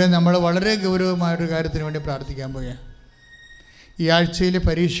 പ്രിയമുള്ളവരെ, നമ്മൾ വളരെ ഗൗരവമായൊരു കാര്യത്തിന് വേണ്ടി പ്രാർത്ഥിക്കാൻ പോവുക. ഈ ആഴ്ചയിൽ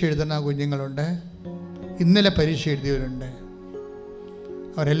പരീക്ഷ എഴുതുന്ന കുഞ്ഞുങ്ങളുണ്ട്, ഇന്നലെ പരീക്ഷ എഴുതിയവരുണ്ട്.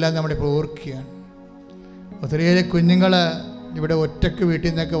 അവരെല്ലാം നമ്മളിപ്പോൾ ഓർക്കുകയാണ്. ഒത്തിരിയേറെ കുഞ്ഞുങ്ങൾ ഇവിടെ ഒറ്റയ്ക്ക് വീട്ടിൽ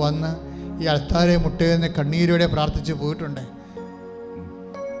നിന്നൊക്കെ വന്ന് ഈ അൾത്താരെ മുട്ടുകയെന്ന് കണ്ണീരോടെ പ്രാർത്ഥിച്ച് പോയിട്ടുണ്ട്.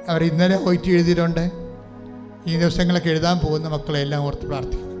 അവർ ഇന്നലെ പോയിട്ട് എഴുതിയിട്ടുണ്ട്. ഈ ദിവസങ്ങളൊക്കെ എഴുതാൻ പോകുന്ന മക്കളെല്ലാം ഓർത്ത്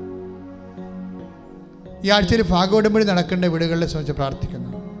പ്രാർത്ഥിക്കുന്നു. ഈ ആഴ്ചയിൽ ഭാഗോടമ്പടി നടക്കേണ്ട വീടുകളെ സംബന്ധിച്ച് പ്രാർത്ഥിക്കുന്നു.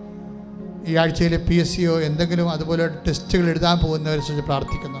 ഈ ആഴ്ചയിൽ PSCയോ എന്തെങ്കിലും അതുപോലെ ടെസ്റ്റുകൾ എഴുതാൻ പോകുന്നവരെ സംബന്ധിച്ച്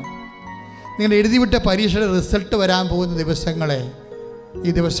പ്രാർത്ഥിക്കുന്നു. നിങ്ങൾ എഴുതിവിട്ട പരീക്ഷയുടെ റിസൾട്ട് വരാൻ പോകുന്ന ദിവസങ്ങളെ, ഈ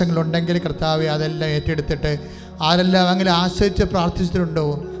ദിവസങ്ങളുണ്ടെങ്കിൽ കർത്താവെ അതെല്ലാം ഏറ്റെടുത്തിട്ട്, ആരെല്ലാം അങ്ങനെ ആശ്രയിച്ച് പ്രാർത്ഥിച്ചിട്ടുണ്ടോ,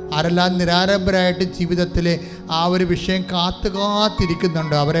 ആരെല്ലാം നിരാരംഭരായിട്ട് ജീവിതത്തിൽ ആ ഒരു വിഷയം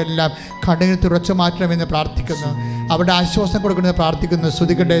കാത്തിരിക്കുന്നുണ്ടോ, അവരെല്ലാം കണ്ണിന് തുറച്ചു മാറ്റണമെന്ന് പ്രാർത്ഥിക്കുന്നു. അവിടെ ആശ്വാസം കൊടുക്കണമെന്ന് പ്രാർത്ഥിക്കുന്നു.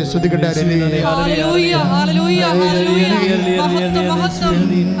 സ്തുതിക്കട്ടെ, സ്തുതിക്കട്ടെ.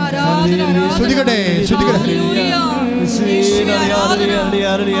 സ്തുതിക്കട്ടെ, സ്തുതിക്കട്ടെ.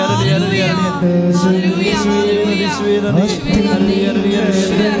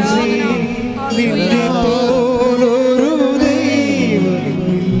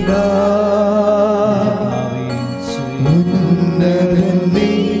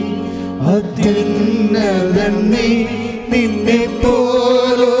 നിന്നെ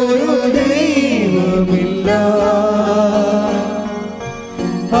പോലൊരു ദൈവമില്ല.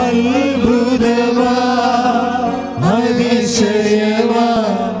 അത്ഭുതവാ അതിശയവാ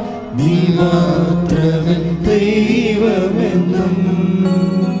നീ മാത്രമേ ദൈവമെന്നും.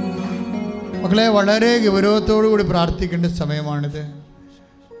 മക്കളെ, വളരെ ഗൗരവത്തോടു കൂടി പ്രാർത്ഥിക്കേണ്ട സമയമാണിത്.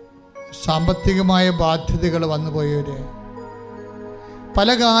 സാമ്പത്തികമായ ബാധ്യതകൾ വന്നുപോയവര്, പല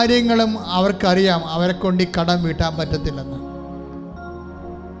കാര്യങ്ങളും അവർക്കറിയാം അവരെ കൊണ്ട് ഈ കടം വീട്ടാൻ പറ്റത്തില്ലെന്ന്.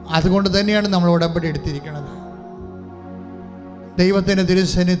 അതുകൊണ്ട് തന്നെയാണ് നമ്മൾ ഉടമ്പടി എടുത്തിരിക്കുന്നത്. ദൈവത്തിൻ്റെ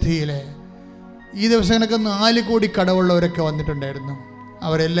തിരുസന്നിധിയിൽ ഈ ദിവസങ്ങളൊക്കെ 4 കോടി കടവുള്ളവരൊക്കെ വന്നിട്ടുണ്ടായിരുന്നു.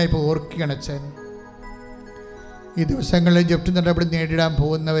 അവരെല്ലാം ഇപ്പോൾ ഓർക്കുകയാണ് അച്ഛൻ. ഈ ദിവസങ്ങളിൽ ജപ്തി നടപടി നേരിടാൻ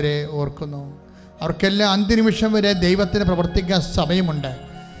പോകുന്നവരെ ഓർക്കുന്നു. അവർക്കെല്ലാം അന്ത്യനിമിഷം വരെ ദൈവത്തിന് പ്രവർത്തിക്കാൻ സമയമുണ്ട്.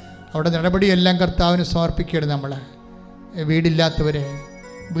 അവിടെ നടപടിയെല്ലാം കർത്താവിന് സമർപ്പിക്കുകയാണ്. നമ്മൾ വീടില്ലാത്തവരെ,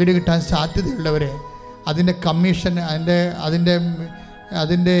 വീട് കിട്ടാൻ സാധ്യതയുള്ളവരെ, അതിൻ്റെ കമ്മീഷൻ,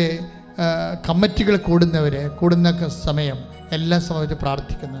 അതിൻ്റെ കമ്മിറ്റികൾ കൂടുന്ന സമയം എല്ലാം സംബന്ധിച്ച്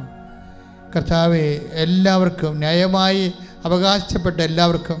പ്രാർത്ഥിക്കുന്നു. കർത്താവെ, എല്ലാവർക്കും ന്യായമായി അവകാശപ്പെട്ട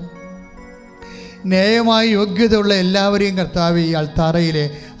എല്ലാവർക്കും, ന്യായമായി യോഗ്യതയുള്ള എല്ലാവരെയും കർത്താവ് ഈ അൾത്താറയിൽ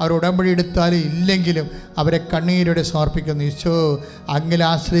അവർ ഉടമ്പടി എടുത്താലും ഇല്ലെങ്കിലും അവരെ കണ്ണീരോടെ സമർപ്പിക്കുന്നു. ഈശോ, അങ്ങിൽ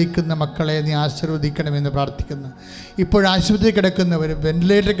ആശ്രയിക്കുന്ന മക്കളെ നീ ആശീർവദിക്കണമെന്ന് പ്രാർത്ഥിക്കുന്നു. ഇപ്പോൾ ആശുപത്രി കിടക്കുന്നവരും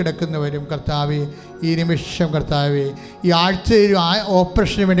വെന്റിലേറ്റർ കിടക്കുന്നവരും കർത്താവെ, ഈ നിമിഷം കർത്താവെ, ഈ ആഴ്ചയിൽ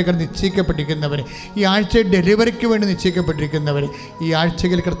ഓപ്പറേഷന് വേണ്ടി നിശ്ചയിക്കപ്പെട്ടിരിക്കുന്നവർ, ഈ ആഴ്ചയിൽ ഡെലിവറിക്ക് വേണ്ടി നിശ്ചയിക്കപ്പെട്ടിരിക്കുന്നവർ, ഈ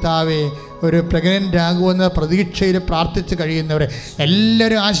ആഴ്ചയിൽ കർത്താവെ ഒരു പ്രഗ്നൻ്റ് ആകുമെന്ന പ്രതീക്ഷയിൽ പ്രാർത്ഥിച്ച് കഴിയുന്നവരെ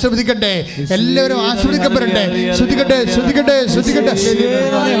എല്ലാവരും ആശീർവദിക്കട്ടെ, എല്ലാവരും ആശീർവദിക്കപ്പെടട്ടെ. ശ്രദ്ധിക്കട്ടെ, ശ്രദ്ധിക്കട്ടെ, ശ്രദ്ധിക്കട്ടെ.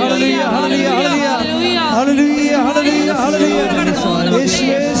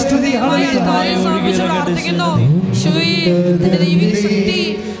 വാതിൽ സമർപ്പിച്ച് പ്രാർത്ഥിക്കുന്നു. ഈശോയെ, നിന്റെ ദൈവിക ശക്തി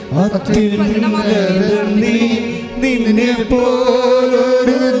അത്യുന്നതൻ നീ, നിന്നെ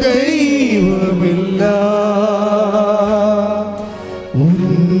പോലൊരു ദൈവമില്ല.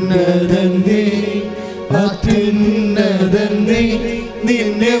 ഉന്നതൻ നീ, അത്യുന്നതൻ നീ,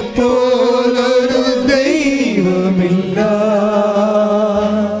 നിന്നെ പോലൊരു ദൈവമില്ല.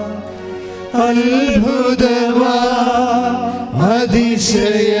 അത്ഭുതമാ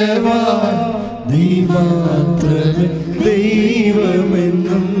അതിശയമാ നീ മാത്രമേ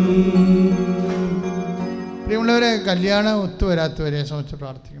ദൈവമെന്നും. പ്രിയമുള്ളവരെ, കല്യാണം ഒത്തുവരാത്തവരെ സംബന്ധിച്ച്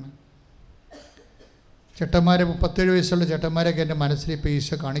പ്രാർത്ഥിക്കണം. ചേട്ടന്മാരെ 37 വയസ്സുള്ള ചേട്ടന്മാരൊക്കെ എൻ്റെ മനസ്സിൽ ഇപ്പോൾ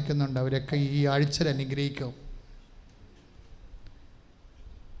ഈശോ കാണിക്കുന്നുണ്ട്. അവരൊക്കെ ഈ ആഴ്ചയിൽ അനുഗ്രഹിക്കും.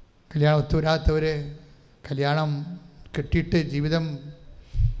 കല്യാണം ഒത്തുവരാത്തവർ, കല്യാണം കെട്ടിയിട്ട് ജീവിതം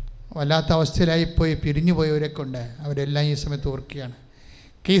വല്ലാത്ത അവസ്ഥയിലായിപ്പോയി പിരിഞ്ഞു പോയവരൊക്കെ ഉണ്ട്. അവരെല്ലാം ഈ സമയത്ത് ഓർക്കുകയാണ്.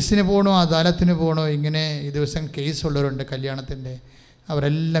 കേസിന് പോകണോ അദാലത്തിന് പോകണോ, ഇങ്ങനെ ഈ ദിവസം കേസുള്ളവരുണ്ട് കല്യാണത്തിൻ്റെ.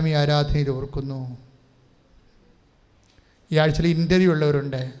 അവരെല്ലാം ഈ ആരാധനയിൽ ഓർക്കുന്നു. ഈ ആഴ്ചയിൽ ഇൻ്റർവ്യൂ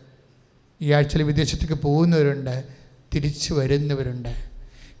ഉള്ളവരുണ്ട്. ഈ ആഴ്ചയിൽ വിദേശത്തേക്ക് പോകുന്നവരുണ്ട്, തിരിച്ചു വരുന്നവരുണ്ട്,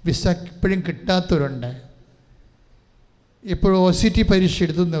 വിസ ഇപ്പോഴും കിട്ടാത്തവരുണ്ട്, ഇപ്പോഴും OCT പരീക്ഷ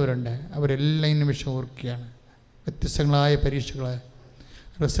എഴുതുന്നവരുണ്ട്. അവരെല്ലാം ഈ നിമിഷം ഓർക്കുകയാണ്. വ്യത്യസ്തങ്ങളായ പരീക്ഷകൾ,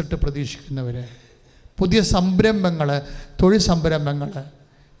 റിസൾട്ട് പ്രതീക്ഷിക്കുന്നവർ, പുതിയ സംരംഭങ്ങൾ, തൊഴിൽ സംരംഭങ്ങൾ,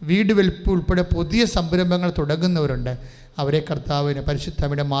 വീട് വെൽപ്പ് ഉൾപ്പെടെ പുതിയ സംരംഭങ്ങൾ തുടങ്ങുന്നവരുണ്ട്. അവരെ കർത്താവിന്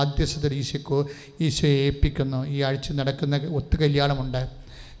പരിശുദ്ധയുടെ മാധ്യസ്ഥതയിൽ ഈശോയെ ഏൽപ്പിക്കുന്നു. ഈ ആഴ്ച നടക്കുന്ന ഒത്തുകല്യാണമുണ്ട്,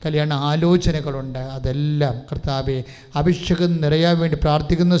 കല്യാണ ആലോചനകളുണ്ട്. അതെല്ലാം കർത്താവെ അഭിഷേകം നിറയാൻ വേണ്ടി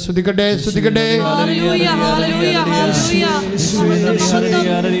പ്രാർത്ഥിക്കുന്നു. സ്തുതിക്കട്ടെ, സ്തുതിക്കട്ടെ.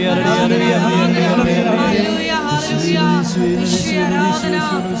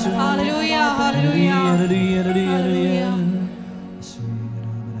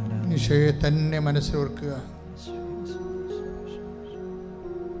 ഈശോയെ തന്നെ മനസ്സിലോർക്കുക.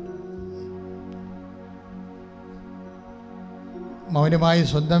 മൗനമായി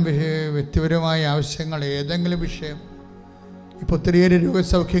സ്വന്തം വ്യക്തിപരമായ ആവശ്യങ്ങൾ, ഏതെങ്കിലും വിഷയം. ഇപ്പോൾ ഒത്തിരിയേറെ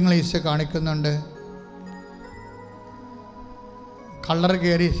രോഗസൗഖ്യങ്ങൾ ഈശോ കാണിക്കുന്നുണ്ട്. കളർ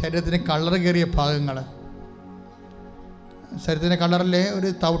കയറി, ശരീരത്തിന് കളർ കയറിയ ഭാഗങ്ങൾ, ശരീരത്തിൻ്റെ കളറിലെ ഒരു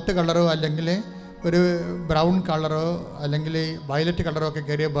തവിട്ട് കളറോ അല്ലെങ്കിൽ ഒരു ബ്രൗൺ കളറോ അല്ലെങ്കിൽ വയലറ്റ് കളറോ ഒക്കെ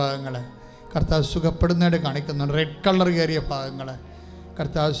കയറിയ ഭാഗങ്ങൾ കർത്താവ് സുഖപ്പെടുന്നതായിട്ട് കാണിക്കുന്നുണ്ട്. റെഡ് കളർ കയറിയ ഭാഗങ്ങൾ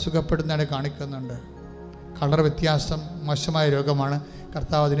കർത്താവ് സുഖപ്പെടുന്നതായിട്ട് കാണിക്കുന്നുണ്ട്. കളർ വ്യത്യാസം മോശമായ രോഗമാണ്.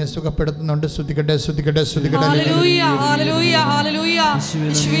 കർത്താവ് അതിനെ സുഖപ്പെടുത്തുന്നുണ്ട്. സ്തുതിക്കട്ടെ, സ്തുതിക്കട്ടെ, സ്തുതിക്കട്ടെ.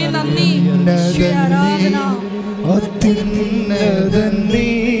 അത്യുന്നതൻ നീ,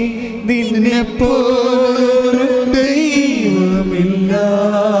 നിന്നെ പോലൊരു ദൈവമില്ല.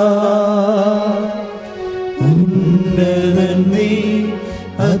 ഉന്നതൻ നീ,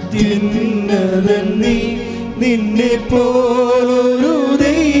 അത്യുന്നതൻ നീ, നിന്നെ പോലൊരു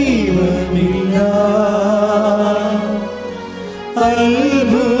ദൈവമില്ല.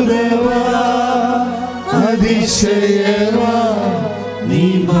 അത്ഭുതമാ അതിശയമാ നീ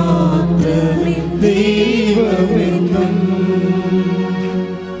മാത്രമേ ദൈവമെന്നും.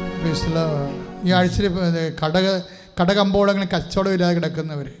 ഈ ആഴ്ചയിൽ കടകമ്പോളങ്ങളിൽ കച്ചവടമില്ലാതെ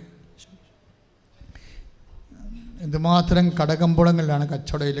കിടക്കുന്നവർ, എന്തുമാത്രം കടകമ്പോളങ്ങളിലാണ്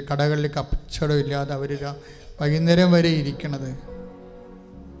കച്ചവടമില്ല, കടകളിൽ കച്ചവടമില്ലാതെ അവർ വൈകുന്നേരം വരെ ഇരിക്കണത്.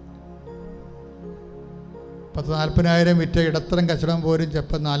 10,000-40,000 വിറ്റ ഇടത്തരം കച്ചവടം പോലും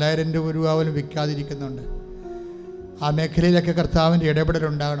ചിലപ്പോൾ 4,000 രൂപ പോലും വിൽക്കാതിരിക്കുന്നുണ്ട്. ആ മേഖലയിലൊക്കെ കർത്താവിൻ്റെ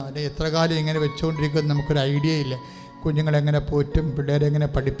ഇടപെടലുണ്ടാകണം. അല്ലെങ്കിൽ എത്ര കാലം ഇങ്ങനെ വെച്ചുകൊണ്ടിരിക്കും നമുക്കൊരു ഐഡിയ ഇല്ല. കുഞ്ഞുങ്ങളെങ്ങനെ പോറ്റും, പിള്ളേരെങ്ങനെ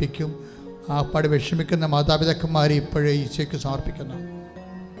പഠിപ്പിക്കും, ആ പാട് വിഷമിക്കുന്ന മാതാപിതാക്കന്മാരെ ഇപ്പോഴേ ഈശോയ്ക്ക് സമർപ്പിക്കുന്നു.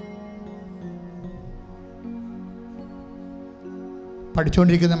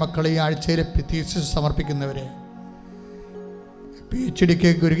 പഠിച്ചുകൊണ്ടിരിക്കുന്ന മക്കളെ ഈ ആഴ്ചയിൽ തീസിസ് സമർപ്പിക്കുന്നവരെ, PhDക്ക്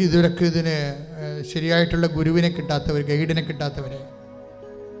ഇതുവരെക്ക് ഇതിന് ശരിയായിട്ടുള്ള ഗുരുവിനെ കിട്ടാത്തവർ, ഗൈഡിനെ കിട്ടാത്തവരെ,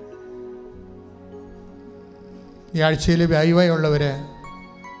 ഈ ആഴ്ചയിൽ വായുവായുള്ളവരെ,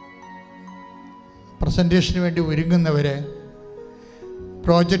 പ്രസൻറ്റേഷന് വേണ്ടി ഒരുങ്ങുന്നവരെ,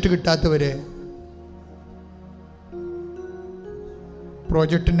 പ്രോജക്റ്റ് കിട്ടാത്തവരെ,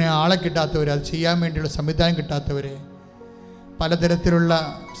 പ്രോജക്റ്റിന് ആളെ കിട്ടാത്തവർ, അത് ചെയ്യാൻ വേണ്ടിയുള്ള സംവിധാനം കിട്ടാത്തവരെ, പലതരത്തിലുള്ള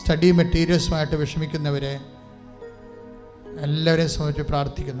സ്റ്റഡി മെറ്റീരിയൽസുമായിട്ട് വിഷമിക്കുന്നവരെ എല്ലാവരെയും സംബന്ധിച്ച്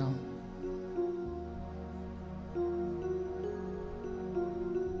പ്രാർത്ഥിക്കുന്നു.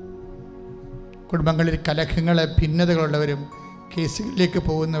 കുടുംബങ്ങളിൽ കലഹങ്ങളെ, ഭിന്നതകളുള്ളവരും കേസുകളിലേക്ക്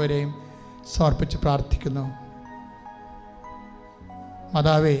പോകുന്നവരെയും സമർപ്പിച്ച് പ്രാർത്ഥിക്കുന്നു.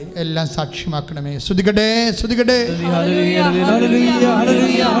 മാതാവേ, എല്ലാം സാക്ഷ്യമാക്കണമേ. സ്തുതിക്കട്ടെ, സ്തുതിക്കട്ടെ.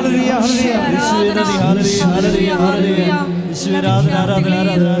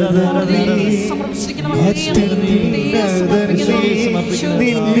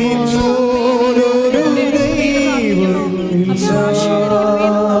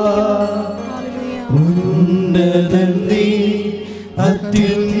 ഉന്നതൻ നീ,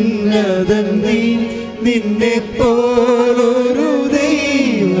 അത്യുന്നതൻ നീ, നിന്നെ പോലൊരു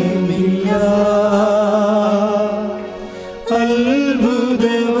ദൈവമില്ല.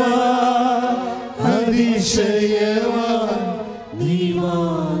 അത്ഭുതവാ അതിശയവാ നീ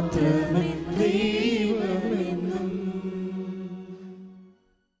മാത്രമേ ദൈവമെന്നും.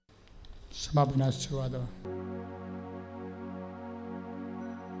 സമാപനാശീർവാദം.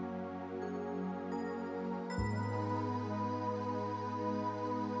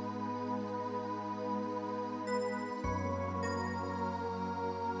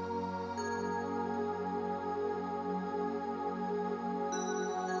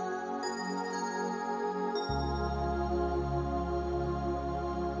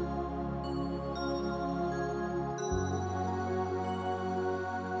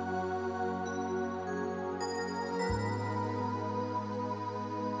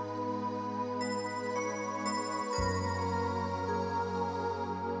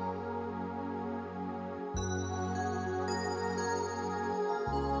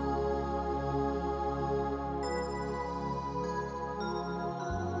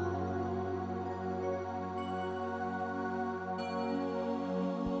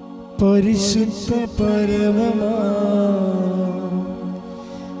 പരിശുദ്ധ പരമമാ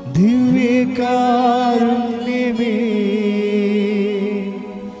ദിവ്യകാരുണ്യമേ,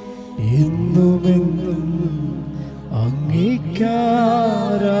 എന്നുമെന്നും അങ്ങേക്കാരാധന.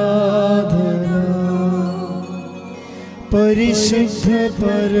 പരിശുദ്ധ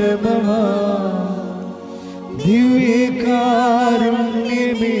പരമമാ ദിവ്യകാരുണ്യമേ,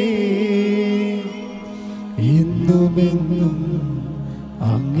 എന്നുമെന്നും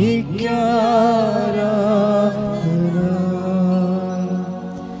അങ്ങേക്കാരാധന.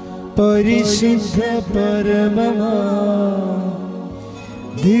 പരിശുദ്ധ പരമമാ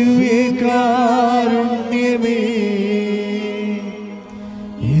ദിവ്യകാരുണ്യമേ,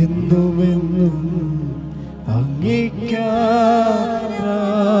 എന്നുമെന്നും അങ്ങേക്കാരാധന.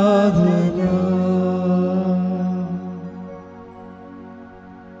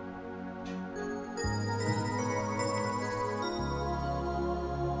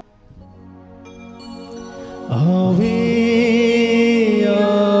 ആവേ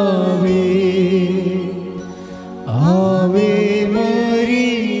ആവേ ആവേ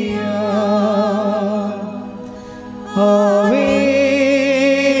മരിയ, ആവേ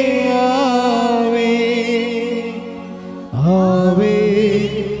ആവേ ആവേ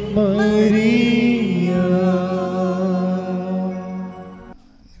മരിയ.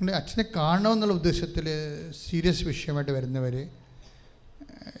 നിങ്ങളുടെ അച്ഛനെ കാണണമെന്നുള്ള ഉദ്ദേശത്തിൽ സീരിയസ് വിഷയമായിട്ട് വരുന്നവർ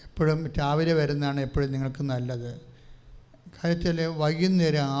എപ്പോഴും രാവിലെ വരുന്നതാണ് എപ്പോഴും നിങ്ങൾക്ക് നല്ലത്. കാര്യത്തിൽ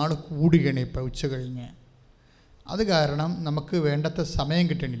വൈകുന്നേരം ആൾ കൂടുകയാണ് ഇപ്പോൾ ഉച്ച കഴിഞ്ഞ്. അത് കാരണം നമുക്ക് വേണ്ടത്ര സമയം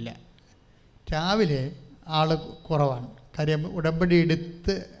കിട്ടണില്ല. രാവിലെ ആൾ കുറവാണ്. കാര്യം ഉടമ്പടി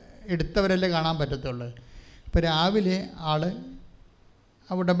എടുത്തവരല്ലേ കാണാൻ പറ്റത്തുള്ളൂ. ഇപ്പോൾ രാവിലെ ആൾ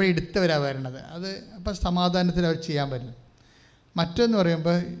ആ ഉടമ്പടി എടുത്തവരാണ് വരണത്. അത് അപ്പം സമാധാനത്തിൽ അവർ ചെയ്യാൻ പറ്റും. മറ്റൊന്ന്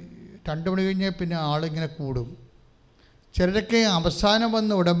പറയുമ്പോൾ 2 മണി കഴിഞ്ഞാൽ പിന്നെ ആളിങ്ങനെ കൂടും. ചിലരൊക്കെ അവസാനം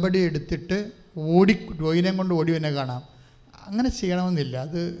വന്ന് ഉടമ്പടി എടുത്തിട്ട് രോഗിനെ കൊണ്ട് ഓടി തന്നെ കാണാം. അങ്ങനെ ചെയ്യണമെന്നില്ല.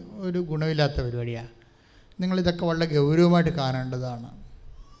 അത് ഒരു ഗുണമില്ലാത്ത പരിപാടിയാണ്. നിങ്ങളിതൊക്കെ വളരെ ഗൗരവമായിട്ട് കാണേണ്ടതാണ്.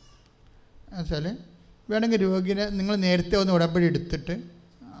 എന്നുവെച്ചാൽ വേണമെങ്കിൽ രോഗിനെ നിങ്ങൾ നേരത്തെ ഒന്ന് ഉടമ്പടി എടുത്തിട്ട്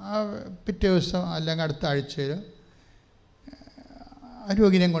പിറ്റേ ദിവസം അല്ലെങ്കിൽ അടുത്ത ആഴ്ചയിൽ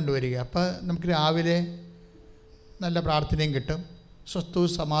രോഗിനെ കൊണ്ടുവരിക. അപ്പോൾ നമുക്ക് രാവിലെ നല്ല പ്രാർത്ഥനയും കിട്ടും. സ്വസ്ഥവും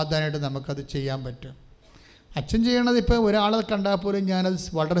സമാധാനമായിട്ട് നമുക്കത് ചെയ്യാൻ പറ്റും. അച്ഛൻ ചെയ്യണത് ഇപ്പോൾ ഒരാളെ കണ്ടാൽ പോലും ഞാനത്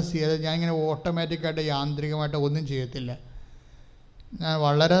വളരെ ഞാനിങ്ങനെ ഓട്ടോമാറ്റിക്കായിട്ട് യാന്ത്രികമായിട്ട് ഒന്നും ചെയ്യത്തില്ല. ഞാൻ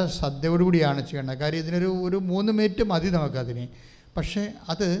വളരെ ശ്രദ്ധയോടുകൂടിയാണ് ചെയ്യേണ്ടത്. കാര്യം ഇതിനൊരു 3 മിനിറ്റ് മതി നമുക്കതിന്. പക്ഷേ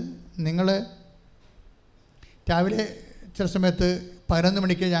അത് നിങ്ങൾ രാവിലെ ചില സമയത്ത് 11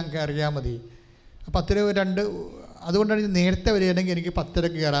 മണിക്ക് ഞങ്ങൾക്ക് അറിയാൻ മതി. 10:02 അതുകൊണ്ടാണ് നേരത്തെ വരികയാണെങ്കിൽ എനിക്ക് 10:00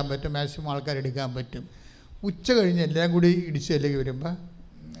 കയറാൻ പറ്റും. മാക്സിമം ആൾക്കാർ എടുക്കാൻ പറ്റും. ഉച്ച കഴിഞ്ഞ് എല്ലാം കൂടി ഇടിച്ചതിലേക്ക് വരുമ്പോൾ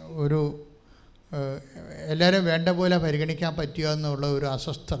എല്ലാവരും വേണ്ട പോലെ പരിഗണിക്കാൻ പറ്റുക എന്നുള്ള ഒരു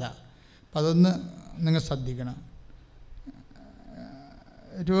അസ്വസ്ഥത. അപ്പം അതൊന്ന് നിങ്ങൾ ശ്രദ്ധിക്കണം.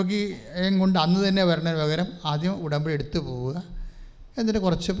 രോഗിയെയും കൊണ്ട് അന്ന് തന്നെ വരണതിന് പകരം ആദ്യം ഉടമ്പടി എടുത്തു പോവുക. എന്നിട്ട്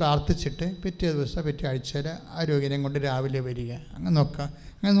കുറച്ച് പ്രാർത്ഥിച്ചിട്ട് പിറ്റേ ആഴ്ചയിൽ ആ രോഗിനെയും കൊണ്ട് രാവിലെ വരിക. അങ്ങനെ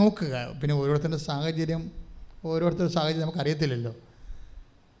നോക്കുക. പിന്നെ ഓരോരുത്തരുടെ സാഹചര്യം നമുക്കറിയത്തില്ലല്ലോ.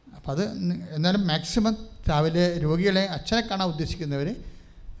 അപ്പം അത് എന്നാലും മാക്സിമം രാവിലെ രോഗികളെ അച്ഛനെ കാണാൻ ഉദ്ദേശിക്കുന്നവർ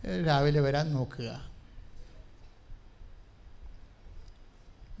രാവിലെ വരാൻ നോക്കുക.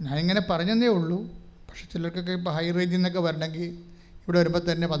 ഞാനിങ്ങനെ പറഞ്ഞതേ ഉള്ളൂ. പക്ഷെ ചിലർക്കൊക്കെ ഇപ്പോൾ ഹൈ റേഞ്ചിൽ നിന്നൊക്കെ വരണമെങ്കിൽ ഇവിടെ വരുമ്പോൾ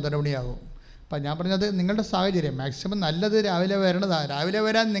തന്നെ 12 മണിയാകും. അപ്പം ഞാൻ പറഞ്ഞത് നിങ്ങളുടെ സാഹചര്യം മാക്സിമം നല്ലത് രാവിലെ വരണതാണ്. രാവിലെ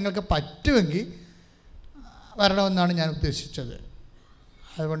വരാൻ നിങ്ങൾക്ക് പറ്റുമെങ്കിൽ വരണമെന്നാണ് ഞാൻ ഉദ്ദേശിച്ചത്.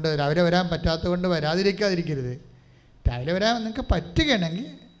 അതുകൊണ്ട് രാവിലെ വരാൻ പറ്റാത്തതുകൊണ്ട് വരാതിരിക്കാതിരിക്കരുത്. രാവിലെ വരാൻ നിങ്ങൾക്ക് പറ്റുകയാണെങ്കിൽ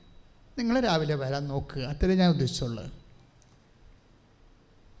നിങ്ങൾ രാവിലെ വരാൻ നോക്കുക. അത്രേ ഞാൻ ഉദ്ദേശിച്ചുള്ളത്.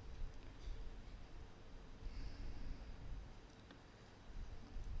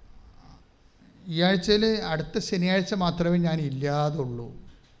 ഈ ആഴ്ചയിൽ അടുത്ത ശനിയാഴ്ച മാത്രമേ ഞാൻ ഇല്ലാതുള്ളൂ.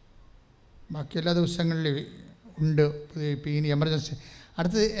 ബാക്കി എല്ലാ ദിവസങ്ങളിൽ ഉണ്ട്. ഇപ്പോൾ ഈ എമർജൻസി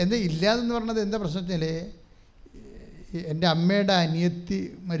അടുത്ത് എന്താ ഇല്ലാതെന്ന് പറഞ്ഞത് എന്താ പ്രശ്നം വെച്ചാൽ എൻ്റെ അമ്മയുടെ അനിയത്തി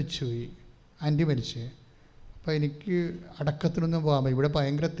മരിച്ചുപോയി, ആൻറ്റി മരിച്ചു. അപ്പോൾ എനിക്ക് അടക്കത്തിനൊന്നും പോകാൻ പറ്റും. ഇവിടെ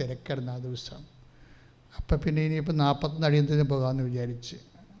ഭയങ്കര തിരക്കായിരുന്നു ആ ദിവസം. അപ്പം പിന്നെ ഇനിയിപ്പോൾ 41 അടിയന്തരത്തിന് പോകാമെന്ന് വിചാരിച്ച്.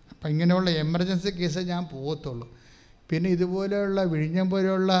 അപ്പം ഇങ്ങനെയുള്ള എമർജൻസി കേസ് ഞാൻ പോകത്തുള്ളൂ. പിന്നെ ഇതുപോലെയുള്ള വിഴിഞ്ഞം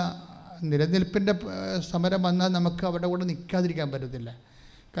പോലെയുള്ള നിലനിൽപ്പിൻ്റെ സമരം വന്നാൽ നമുക്ക് അവിടെ കൂടെ നിൽക്കാതിരിക്കാൻ പറ്റത്തില്ല.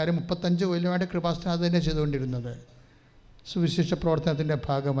 കാര്യം 35 കൊല്ലമായിട്ട് കൃപാസന അത് തന്നെ ചെയ്തുകൊണ്ടിരുന്നത് സുവിശേഷ പ്രവർത്തനത്തിൻ്റെ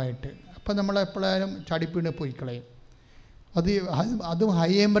ഭാഗമായിട്ട്. അപ്പം നമ്മളെപ്പോഴായാലും ചാടിപ്പീണ് പോയി കളയും. അതും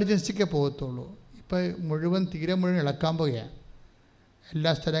ഹൈ എമർജൻസിക്കേ പോകത്തുള്ളൂ. ഇപ്പോൾ തീരെ മുഴുവൻ ഇളക്കാൻ പോകുകയാണ്.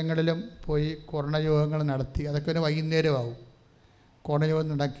 എല്ലാ സ്ഥലങ്ങളിലും പോയി കൊറോണ യോഗങ്ങൾ നടത്തി. അതൊക്കെ ഒരു വൈകുന്നേരമാവും. കൊറോണ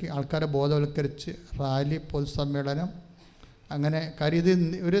യോഗം നടക്കി ആൾക്കാരെ ബോധവൽക്കരിച്ച് റാലി, പൊതുസമ്മേളനം, അങ്ങനെ. കാര്യം ഇത്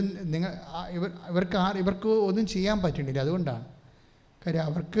ഇവർക്ക് ഒന്നും ചെയ്യാൻ പറ്റുന്നില്ല. അതുകൊണ്ടാണ്. കാര്യം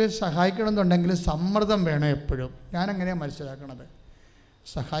അവർക്ക് സഹായിക്കണമെന്നുണ്ടെങ്കിൽ സമ്മർദ്ദം വേണം എപ്പോഴും. ഞാനങ്ങനെയാണ് മനസ്സിലാക്കണത്.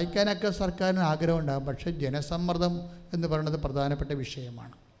 സഹായിക്കാനൊക്കെ സർക്കാരിന് ആഗ്രഹം ഉണ്ടാകും. പക്ഷേ ജനസമ്മർദ്ദം എന്ന് പറയുന്നത് പ്രധാനപ്പെട്ട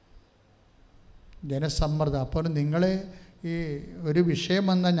വിഷയമാണ്. ജനസമ്മർദ്ദം. അപ്പോൾ നിങ്ങൾ ഈ ഒരു വിഷയം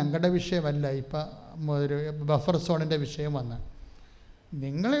വന്നാൽ ഞങ്ങളുടെ വിഷയമല്ല. ഇപ്പം ഒരു ബഫർ സോണിൻ്റെ വിഷയം വന്ന്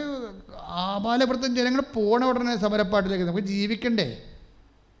നിങ്ങൾ ആപാലപ്രദം ജനങ്ങൾ പോണ ഉടനെ സമരപ്പാട്ടിലേക്ക് നമുക്ക് ജീവിക്കണ്ടേ?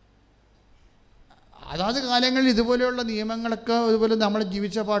 അതാത് കാലങ്ങളിൽ ഇതുപോലെയുള്ള നിയമങ്ങളൊക്കെ ഇതുപോലെ നമ്മൾ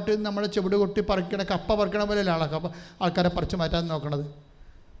ജീവിച്ച പാട്ട് നമ്മളെ ചെവിട് കൊട്ടി പറിക്കണ കപ്പ പറിക്കണ പോലെയല്ല ആൾക്കാരെ പറിച്ചു മാറ്റാൻ നോക്കണത്.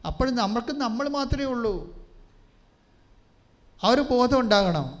 അപ്പോഴും നമ്മൾ മാത്രമേ ഉള്ളൂ. ആ ഒരു ബോധം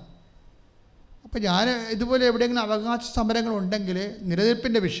ഉണ്ടാകണം. അപ്പോൾ ഞാൻ ഇതുപോലെ എവിടെയെങ്കിലും അവകാശ സമരങ്ങളുണ്ടെങ്കിൽ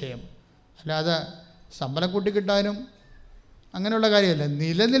നിലനിൽപ്പിൻ്റെ വിഷയം, അല്ലാതെ ശമ്പളം കൂട്ടിക്കിട്ടാനും അങ്ങനെയുള്ള കാര്യമല്ല.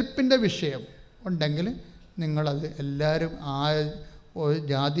 നിലനിൽപ്പിൻ്റെ വിഷയം ഉണ്ടെങ്കിൽ നിങ്ങളത് എല്ലാവരും ഒരു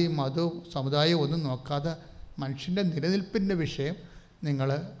ജാതി മതവും സമുദായവും ഒന്നും നോക്കാതെ മനുഷ്യൻ്റെ നിലനിൽപ്പിൻ്റെ വിഷയം നിങ്ങൾ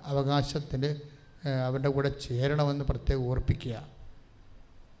അവകാശത്തിൽ അവരുടെ കൂടെ ചേരണമെന്ന് പ്രത്യേകം ഓർപ്പിക്കുക.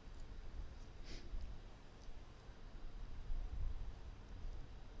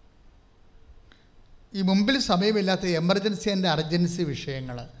 ഈ മുമ്പിൽ സമയമില്ലാത്ത എമർജൻസി ആൻഡ് അർജൻസി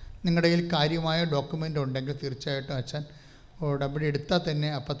വിഷയങ്ങൾ നിങ്ങളുടെ കയ്യിൽ കാര്യമായ ഡോക്യുമെൻ്റ് ഉണ്ടെങ്കിൽ തീർച്ചയായിട്ടും അച്ഛൻ ഉടമ്പടി എടുത്താൽ തന്നെ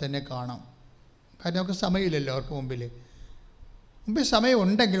അപ്പം തന്നെ കാണാം. കാര്യം നമുക്ക് സമയമില്ലല്ലോ അവർക്ക് മുമ്പിൽ സമയം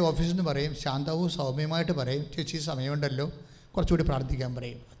ഉണ്ടെങ്കിൽ ഓഫീസിൽ നിന്ന് പറയും, ശാന്തവും സൗമ്യമായിട്ട് പറയും, ചേച്ചി സമയമുണ്ടല്ലോ കുറച്ചുകൂടി പ്രാർത്ഥിക്കാൻ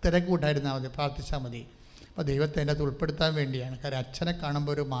പറയും. തിരക്ക് കൂട്ടായിരുന്നാൽ മതി, പ്രാർത്ഥിച്ചാൽ മതി. അപ്പോൾ ദൈവത്തെ അതിൻ്റെ അകത്ത് ഉൾപ്പെടുത്താൻ വേണ്ടിയാണ്. കാര്യം അച്ഛനെ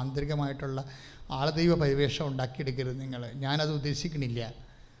കാണുമ്പോൾ ഒരു മാന്ത്രികമായിട്ടുള്ള ആളദൈവ പരിവേഷം ഉണ്ടാക്കിയെടുക്കരുത് നിങ്ങൾ. ഞാനത് ഉദ്ദേശിക്കണില്ല.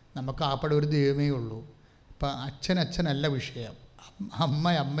 നമുക്ക് ആപ്പടെ ഒരു ദൈവമേ ഉള്ളൂ. ഇപ്പം അച്ഛനല്ല വിഷയം,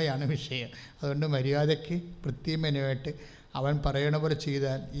 അമ്മയാണ് വിഷയം. അതുകൊണ്ട് മര്യാദയ്ക്ക് വൃത്തിമനുമായിട്ട് അവൻ പറയണ പോലെ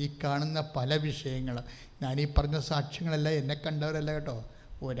ചെയ്താൽ ഈ കാണുന്ന പല വിഷയങ്ങളും, ഞാനീ പറഞ്ഞ സാക്ഷ്യങ്ങളെല്ലാം എന്നെ കണ്ടവരല്ല കേട്ടോ,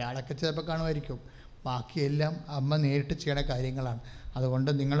 ഒരാളൊക്കെ ചിലപ്പോൾ കാണുമായിരിക്കും. ബാക്കിയെല്ലാം അമ്മ നേരിട്ട് ചെയ്യണ കാര്യങ്ങളാണ്. അതുകൊണ്ട്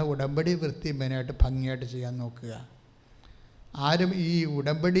നിങ്ങൾ ഉടമ്പടി വൃത്തിമനുമായിട്ട് ഭംഗിയായിട്ട് ചെയ്യാൻ നോക്കുക. ആരും ഈ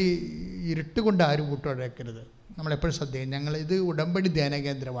ഉടമ്പടി ഇരുട്ടുകൊണ്ട് ആരും കൂട്ടുടക്കരുത്. നമ്മളെപ്പോഴും ശ്രദ്ധിക്കും. ഞങ്ങളിത് ഉടമ്പടി ധ്യാന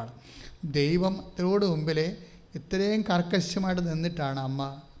കേന്ദ്രമാണ്. ദൈവത്തിനോട് മുമ്പിൽ ഇത്രയും കർക്കശമായിട്ട് നിന്നിട്ടാണ് അമ്മ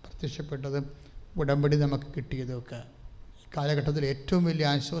പ്രത്യക്ഷപ്പെട്ടതും ഉടമ്പടി നമുക്ക് കിട്ടിയതൊക്കെ. ഈ കാലഘട്ടത്തിൽ ഏറ്റവും വലിയ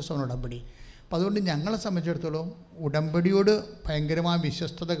ആശ്വാസമാണ് ഉടമ്പടി. അപ്പോൾ അതുകൊണ്ട് ഞങ്ങളെ സംബന്ധിച്ചിടത്തോളം ഉടമ്പടിയോട് ഭയങ്കരമായ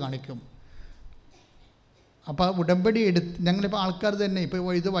വിശ്വസ്തത കാണിക്കും. അപ്പോൾ ഉടമ്പടി ഞങ്ങളിപ്പോൾ ആൾക്കാർ തന്നെ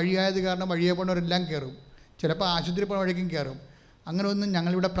ഇപ്പോൾ ഇത് വഴിയായത് കാരണം വഴിയെ പോണവരെല്ലാം കയറും, ചിലപ്പോൾ ആശുപത്രി പോണ വഴിക്കും കയറും. അങ്ങനെ ഒന്നും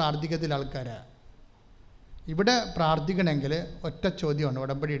ഞങ്ങളിവിടെ പ്രാർത്ഥിക്കത്തില്ല ആൾക്കാരാണ്. ഇവിടെ പ്രാർത്ഥിക്കണമെങ്കിൽ ഒറ്റ ചോദ്യമാണ്,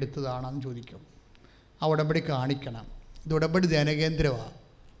 ഉടമ്പടി എടുത്തതാണെന്ന് ചോദിക്കും. ആ ഉടമ്പടി കാണിക്കണം. ഇത് ഉടമ്പടി ധ്യാനകേന്ദ്രമാണ്.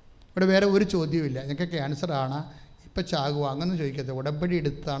 ഇവിടെ വേറെ ഒരു ചോദ്യവുമില്ല. ഞങ്ങൾക്ക് ക്യാൻസറാണ്, ഇപ്പം ചാകുക, അങ്ങനെ ചോദിക്കത്തുള്ളൂ. ഉടമ്പടി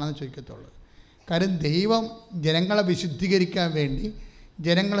എടുത്തതാണെന്ന് ചോദിക്കത്തുള്ളൂ. കാര്യം ദൈവം ജനങ്ങളെ വിശുദ്ധീകരിക്കാൻ വേണ്ടി,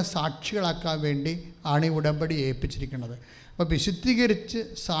 ജനങ്ങളെ സാക്ഷികളാക്കാൻ വേണ്ടി ആണ് ഈ ഉടമ്പടി ഏൽപ്പിച്ചിരിക്കുന്നത്. അപ്പോൾ വിശുദ്ധീകരിച്ച്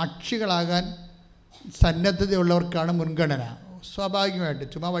സാക്ഷികളാകാൻ സന്നദ്ധതയുള്ളവർക്കാണ് മുൻഗണന. സ്വാഭാവികമായിട്ട്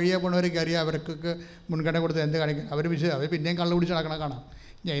ചുമ്മാ വഴിയെ പോണവരൊക്കെ അറിയാം, അവർക്കൊക്കെ മുൻഗണന കൊടുത്ത് എന്ത് കാണിക്കണം. അവർ പിന്നെയും കള്ളു പിടിച്ച് നടക്കണം കാണാം.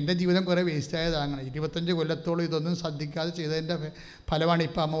 എൻ്റെ ജീവിതം കുറേ വേസ്റ്റായതാണ്. 25 കൊല്ലത്തോളം ഇതൊന്നും ശ്രദ്ധിക്കാതെ ചെയ്തതിൻ്റെ ഫലമാണ്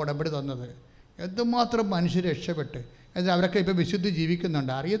ഇപ്പോൾ അമ്മ ഉടമ്പടി തന്നത്. എന്തുമാത്രം മനുഷ്യർ രക്ഷപ്പെട്ട്, എന്നാൽ അവരൊക്കെ ഇപ്പോൾ വിശുദ്ധി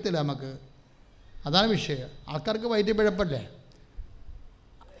ജീവിക്കുന്നുണ്ട്, അറിയത്തില്ല നമുക്ക്. അതാണ് വിഷയം. ആൾക്കാർക്ക് വയറ്റിൽ പിഴപ്പല്ലേ.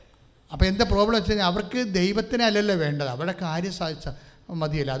 അപ്പോൾ എന്താ പ്രോബ്ലം വെച്ച് കഴിഞ്ഞാൽ അവർക്ക് ദൈവത്തിനെ അല്ലല്ലോ വേണ്ടത്, അവരുടെ കാര്യം സാധിച്ചാൽ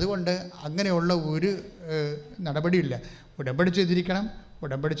മതിയല്ല. അതുകൊണ്ട് അങ്ങനെയുള്ള ഒരു നടപടിയില്ല. ഉടമ്പടി ചെയ്തിരിക്കണം,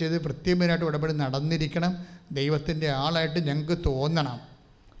 ഉടമ്പടി ചെയ്ത് വൃത്തിമേനായിട്ട് ഉടമ്പടി നടന്നിരിക്കണം, ദൈവത്തിൻ്റെ ആളായിട്ട് ഞങ്ങൾക്ക് തോന്നണം.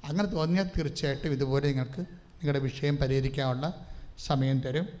 അങ്ങനെ തോന്നിയാൽ തീർച്ചയായിട്ടും ഇതുപോലെ നിങ്ങൾക്ക് നിങ്ങളുടെ വിഷയം പരിഹരിക്കാനുള്ള സമയം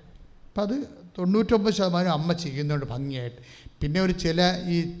തരും. അപ്പം അത് 99% അമ്മ ചെയ്യുന്നുണ്ട് ഭംഗിയായിട്ട്. പിന്നെ ഒരു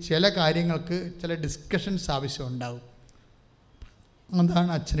ചില കാര്യങ്ങൾക്ക് ചില ഡിസ്കഷൻസ് ആവശ്യമുണ്ടാകും,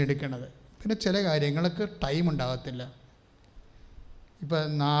 അതാണ് അച്ഛൻ എടുക്കുന്നത്. പിന്നെ ചില കാര്യങ്ങൾക്ക് ടൈം ഉണ്ടാകത്തില്ല.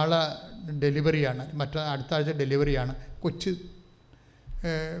 ഇപ്പം നാളെ ഡെലിവറിയാണ്, അടുത്ത ആഴ്ച ഡെലിവറിയാണ്, കൊച്ച്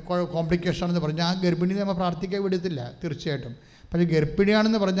കോംപ്ലിക്കേഷനാണെന്ന് പറഞ്ഞാൽ ആ ഗർഭിണി നമ്മൾ പ്രാർത്ഥിക്കാൻ വിടത്തില്ല തീർച്ചയായിട്ടും. പക്ഷേ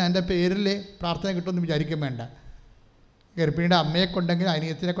ഗർഭിണിയാണെന്ന് പറഞ്ഞാൽ അതിൻ്റെ പേരിൽ പ്രാർത്ഥന കിട്ടുമെന്ന് വിചാരിക്കാൻ വേണ്ട. ഗർഭിണിയുടെ അമ്മയെ കൊണ്ടെങ്കിൽ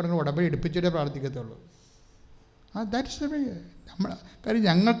അനിയത്തിനെ കൊണ്ടെങ്കിൽ ഉടമ്പടി എടുപ്പിച്ചിട്ടേ പ്രാർത്ഥിക്കത്തുള്ളൂ. ദാറ്റ്സ് കാര്യം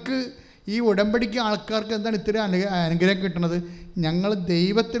ഞങ്ങൾക്ക് ഈ ഉടമ്പടിക്ക് ആൾക്കാർക്ക് എന്താണ് ഇത്രയും അനുഗ്രഹം കിട്ടുന്നത്? ഞങ്ങൾ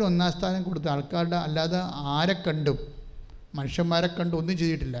ദൈവത്തിന് 1-ാം സ്ഥാനം കൊടുത്ത ആൾക്കാരുടെ, അല്ലാതെ ആരെ കണ്ടും മനുഷ്യന്മാരെ കണ്ടും ഒന്നും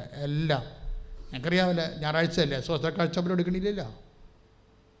ചെയ്തിട്ടില്ല. എല്ലാം ഞങ്ങൾക്കറിയാമല്ലേ, ഞായറാഴ്ച അല്ലേ സ്വസ്ഥക്കാഴ്ച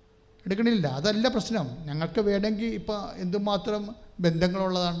എടുക്കണില്ല. അതല്ല പ്രശ്നം. ഞങ്ങൾക്ക് വേണമെങ്കിൽ ഇപ്പോൾ എന്തുമാത്രം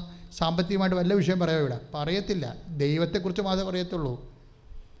ബന്ധങ്ങളുള്ളതാണ്, സാമ്പത്തികമായിട്ട് വല്ല വിഷയം പറയാമോ? ഇവിടെ പറയത്തില്ല, ദൈവത്തെക്കുറിച്ച് മാത്രമേ പറയത്തുള്ളൂ.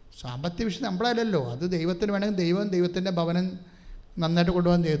 സാമ്പത്തിക വിഷയം നമ്മളല്ലല്ലോ, അത് ദൈവത്തിന് വേണമെങ്കിൽ ദൈവത്തിൻ്റെ ഭവനം നന്നായിട്ട്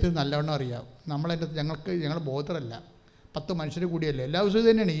കൊണ്ടുപോകാൻ ദൈവത്തിന് നല്ലവണ്ണം അറിയാം. ഞങ്ങൾ ബോധറല്ല, 10 മനുഷ്യർ കൂടിയല്ലേ, എല്ലാ ദിവസവും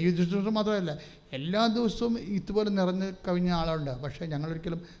തന്നെയാണ്. ഈ ദിവസം മാത്രമല്ല, എല്ലാ ദിവസവും ഇതുപോലെ നിറഞ്ഞ് കവിഞ്ഞ ആളുണ്ട്. പക്ഷേ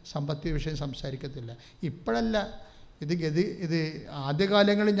ഞങ്ങളൊരിക്കലും സാമ്പത്തിക വിഷയം സംസാരിക്കത്തില്ല. ഇപ്പോഴല്ല, ഇത്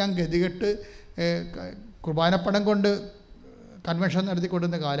ആദ്യകാലങ്ങളിൽ ഞാൻ ഗതികെട്ട് കുർബാനപ്പണം കൊണ്ട് കൺവെൻഷൻ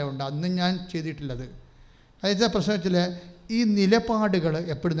നടത്തിക്കൊണ്ടിരുന്ന കാലമുണ്ട്. അന്നും ഞാൻ ചെയ്തിട്ടില്ലത്. അതായത് പ്രശ്നം വെച്ചാൽ ഈ നിലപാടുകൾ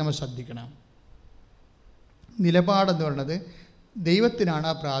എപ്പോഴും നമ്മൾ ശ്രദ്ധിക്കണം. നിലപാടെന്ന് പറയുന്നത് ദൈവത്തിനാണ്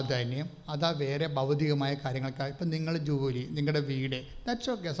ആ പ്രാധാന്യം, അതാ വേറെ ഭൗതികമായ കാര്യങ്ങൾക്കായി. ഇപ്പം നിങ്ങൾ ജോലി, നിങ്ങളുടെ വീട്, ദാറ്റ്സ്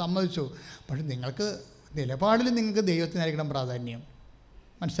ഓക്കെ, സമ്മതിച്ചു. പക്ഷെ നിലപാടിൽ നിങ്ങൾക്ക് ദൈവത്തിനായിരിക്കണം പ്രാധാന്യം.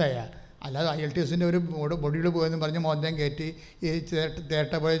 മനസ്സിലായ? അല്ലാതെ IELTSൻ്റെ ഒരു ബൊഡിയിൽ പോയെന്ന് പറഞ്ഞ് മോന്തം കയറ്റി ഈ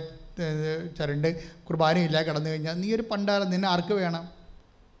തേട്ട പോയി ചരണ്ട് കുർബാനയില്ല കിടന്നു കഴിഞ്ഞാൽ നീ ഒരു പണ്ടാരം, നിന്നെ ആർക്ക് വേണം?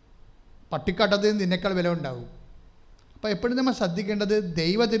 പട്ടിക്കാട്ടത്തിൽ നിന്നേക്കാൾ വില ഉണ്ടാവും. അപ്പോൾ എപ്പോഴും നമ്മൾ ശ്രദ്ധിക്കേണ്ടത്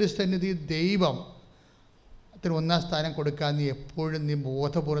ദൈവതിരുസന്നിധി, ദൈവം അതിന് 1-ാം സ്ഥാനം കൊടുക്കാൻ നീ എപ്പോഴും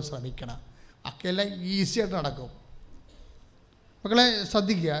ബോധപൂർവ്വം ശ്രമിക്കണം. അക്കെല്ലാം ഈസിയായിട്ട് നടക്കും. മക്കളെ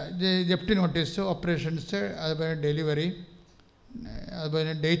ശ്രദ്ധിക്കുക, ജപ്തി നോട്ടീസ്, ഓപ്പറേഷൻസ്, അതുപോലെ ഡെലിവറി, അതുപോലെ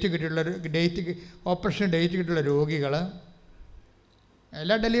ഓപ്പറേഷൻ ഡേറ്റ് കിട്ടിയുള്ള രോഗികൾ,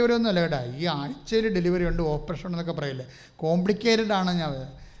 എല്ലാ ഡെലിവറി ഒന്നും അല്ല കേട്ടോ. ഈ ആഴ്ചയിൽ ഡെലിവറി ഉണ്ട്, ഓപ്പറേഷൻ എന്നൊക്കെ പറയില്ലേ. കോംപ്ലിക്കേറ്റഡ് ആണ് ഞാൻ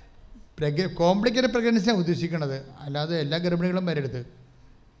കോംപ്ലിക്കേറ്റഡ് പ്രഗ്നൻസി ഞാൻ ഉദ്ദേശിക്കുന്നത്, അല്ലാതെ എല്ലാ ഗർഭിണികളും വരരുത്.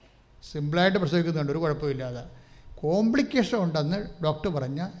 സിമ്പിളായിട്ട് പ്രസവിക്കുന്നുണ്ട്, ഒരു കുഴപ്പമില്ലാതെ. കോംപ്ലിക്കേഷൻ ഉണ്ടെന്ന് ഡോക്ടർ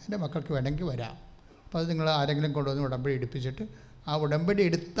പറഞ്ഞാൽ എൻ്റെ മക്കൾക്ക് വേണമെങ്കിൽ വരാം. അപ്പോൾ അത് നിങ്ങൾ ആരെങ്കിലും കൊണ്ടുവന്ന് ഉടമ്പടി എടുപ്പിച്ചിട്ട് ആ ഉടമ്പടി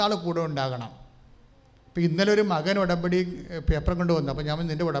എടുത്താൾ കൂടെ ഉണ്ടാകണം. ഇപ്പോൾ ഇന്നലെ ഒരു മകൻ ഉടമ്പടി പേപ്പർ കൊണ്ടുവന്നു. അപ്പോൾ ഞാൻ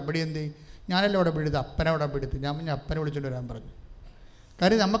നിൻ്റെ ഉടമ്പടി എന്ത് ചെയ്യും? ഞാനല്ല ഉടമ്പടി എടുത്ത്, അപ്പനെ ഉടമ്പടി എടുത്ത്. ഞാൻ അപ്പനെ വിളിച്ചുകൊണ്ട് വരാൻ പറഞ്ഞു.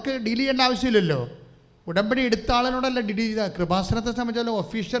 കാര്യം നമുക്ക് ഡീൽ ചെയ്യേണ്ട ആവശ്യമില്ലല്ലോ. ഉടമ്പടി എടുത്ത ആളിനോടല്ല ഡീൽ ചെയ്താൽ. കൃപാസനത്തെ സംബന്ധിച്ചാലും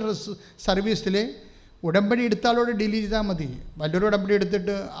ഒഫീഷ്യൽ സർവീസിൽ ഉടമ്പടി എടുത്ത ആളോട് ഡീൽ ചെയ്താൽ മതി. വല്ലൊരു ഉടമ്പടി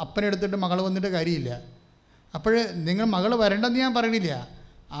എടുത്തിട്ട് അപ്പനെ എടുത്തിട്ട് മകൾ വന്നിട്ട് കാര്യമില്ല. അപ്പോൾ നിങ്ങൾ മകൾ വരണ്ടെന്ന് ഞാൻ പറയണില്ല.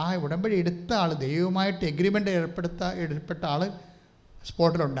 ആ ഉടമ്പടി എടുത്ത ആൾ, ദൈവവുമായിട്ട് എഗ്രിമെൻ്റ് ഏർപ്പെട്ട ആൾ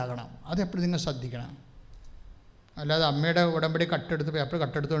സ്പോട്ടിലുണ്ടാകണം. അതെപ്പോഴും നിങ്ങൾ ശ്രദ്ധിക്കണം. അല്ലാതെ അമ്മയുടെ ഉടമ്പടി കട്ടെടുത്ത് പേപ്പർ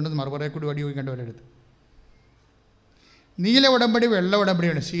കട്ടെടുത്തുകൊണ്ട് മറുപടിയെ കൂടി വടി ചോദിക്കേണ്ടവരെടുത്ത്. നീല ഉടമ്പടി, വെള്ള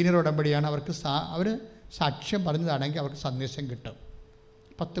ഉടമ്പടിയാണ്, സീനിയർ ഉടമ്പടിയാണ്. അവർ സാക്ഷ്യം പറഞ്ഞതാണെങ്കിൽ അവർക്ക് സന്ദേശം കിട്ടും.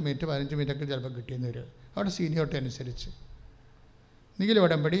 10 മിനിറ്റ് 15 മിനിറ്റൊക്കെ ചിലപ്പോൾ കിട്ടിയെന്ന് വരും, അവിടെ സീനിയോറിറ്റി അനുസരിച്ച്. നീല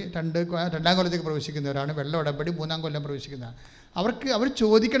ഉടമ്പടി 2ാം കൊല്ലത്തേക്ക് പ്രവേശിക്കുന്നവരാണ്. വെള്ള ഉടമ്പടി 3ാം കൊല്ലം പ്രവേശിക്കുന്നതാണ്. അവർ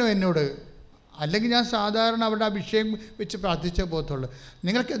ചോദിക്കണം എന്നോട്, അല്ലെങ്കിൽ ഞാൻ സാധാരണ അവരുടെ ആ വിഷയം വെച്ച് പ്രാർത്ഥിച്ചേ പോകത്തുള്ളൂ.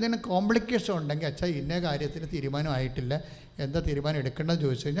 നിങ്ങൾക്ക് എന്തെങ്കിലും കോംപ്ലിക്കേഷൻ ഉണ്ടെങ്കിൽ അച്ഛാ ഇന്ന കാര്യത്തിന് തീരുമാനമായിട്ടില്ല, എന്താ തീരുമാനം എടുക്കേണ്ടതെന്ന്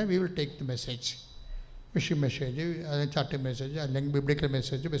ചോദിച്ചു കഴിഞ്ഞാൽ we will take the message, wishing message, chart message, അല്ലെങ്കിൽ ബിബ്ലിക്കൽ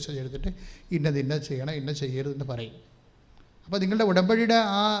മെസ്സേജ് എടുത്തിട്ട് ഇന്നത് ചെയ്യണം, ഇന്ന ചെയ്യരുതെന്ന് പറയും. അപ്പോൾ നിങ്ങളുടെ ഉടമ്പടിയുടെ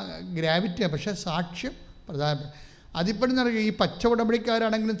ആ ഗ്രാവിറ്റി, പക്ഷേ സാക്ഷ്യം പ്രധാനപ്പെട്ട. അതിപ്പോഴും പറയുക, ഈ പച്ച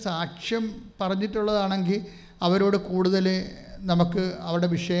ഉടമ്പടിക്കാരാണെങ്കിലും സാക്ഷ്യം പറഞ്ഞിട്ടുള്ളതാണെങ്കിൽ അവരോട് കൂടുതൽ നമുക്ക് അവരുടെ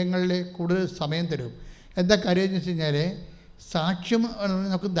വിഷയങ്ങളിൽ കൂടുതൽ സമയം തരും. എന്താ കാര്യം എന്ന് വെച്ച് കഴിഞ്ഞാൽ, സാക്ഷ്യം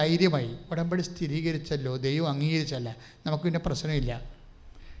നമുക്ക് ധൈര്യമായി ഉടമ്പടി സ്ഥിരീകരിച്ചല്ലോ, ദൈവം അംഗീകരിച്ചല്ല, നമുക്ക് പിന്നെ പ്രശ്നമില്ല.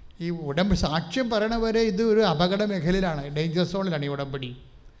 ഈ സാക്ഷ്യം പറയണവരെ ഇത് ഒരു അപകട മേഖലയിലാണ്, ഡേഞ്ചർ സോണിലാണ് ഈ ഉടമ്പടി.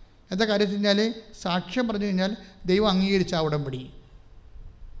 എന്താ കാര്യം വെച്ച് കഴിഞ്ഞാൽ, സാക്ഷ്യം പറഞ്ഞു കഴിഞ്ഞാൽ ദൈവം അംഗീകരിച്ച ആ ഉടമ്പടി.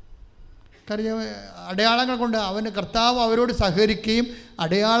 കാര്യം അടയാളങ്ങൾ കൊണ്ട് കർത്താവ് അവരോട് സഹകരിക്കുകയും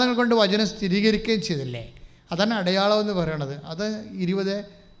അടയാളങ്ങൾ കൊണ്ട് വചനം സ്ഥിരീകരിക്കുകയും ചെയ്തില്ലേ. അതാണ് അടയാളം എന്ന് പറയണത്. അത്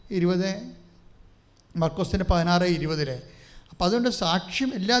 20 മർക്കോസിൻ്റെ 16:20 അപ്പോൾ അതുകൊണ്ട് സാക്ഷ്യം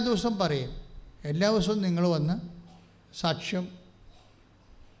എല്ലാ ദിവസവും പറയും. എല്ലാ ദിവസവും നിങ്ങൾ വന്ന് സാക്ഷ്യം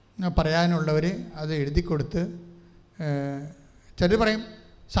പറയാനുള്ളവർ അത് എഴുതി കൊടുത്ത്, ചിലർ പറയും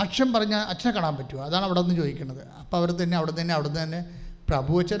സാക്ഷ്യം പറഞ്ഞാൽ അച്ഛനെ കാണാൻ പറ്റുമോ, അതാണ് അവിടെ നിന്ന് ചോദിക്കുന്നത്. അപ്പോൾ അവർ തന്നെ അവിടെ തന്നെ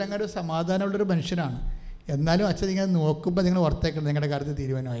പ്രഭു അച്ഛൻ അങ്ങനെ ഒരു സമാധാനമുള്ളൊരു മനുഷ്യനാണ്. എന്നാലും അച്ഛൻ ഇങ്ങനെ നോക്കുമ്പോൾ നിങ്ങൾ ഓർത്തേക്കണം നിങ്ങളുടെ കാര്യത്തിൽ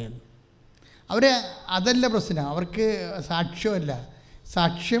തീരുമാനമായെന്ന്. അവർ അതല്ല പ്രശ്നം, അവർക്ക് സാക്ഷ്യമല്ല.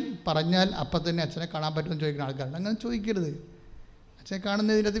 സാക്ഷ്യം പറഞ്ഞാൽ അപ്പം തന്നെ അച്ഛനെ കാണാൻ പറ്റുമെന്ന് ചോദിക്കുന്ന ആൾക്കാരുണ്ട്. അങ്ങനെ ചോദിക്കരുത്. അച്ഛനെ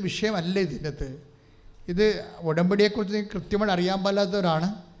കാണുന്നതിൻ്റെ അകത്ത് വിഷയമല്ല ഇതിൻ്റെ അകത്ത്. ഇത് ഉടമ്പടിയെക്കുറിച്ച് കൃത്യമായിട്ട് അറിയാൻ പാടില്ലാത്തവരാണ്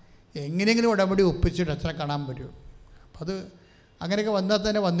എങ്ങനെയെങ്കിലും ഉടമ്പടി ഒപ്പിച്ചിട്ട് അച്ഛനെ കാണാൻ പറ്റും. അപ്പം അത് അങ്ങനെയൊക്കെ വന്നാൽ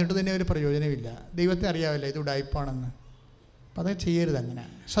തന്നെ വന്നിട്ട് തന്നെ ഒരു പ്രയോജനമില്ല. ദൈവത്തെ അറിയാമല്ലോ ഇത് ഉടായ്പാണെന്ന്. അപ്പം അത് ചെയ്യരുത്, അങ്ങനെ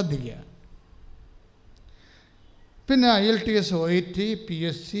ശ്രദ്ധിക്കുക. പിന്നെ IELTS, OET,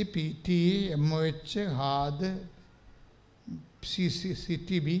 PSC, PTE, MOH, HAD,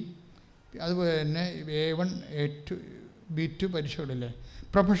 CTB, അതുപോലെ തന്നെ A1, A2, B2 പരീക്ഷകളില്ലേ.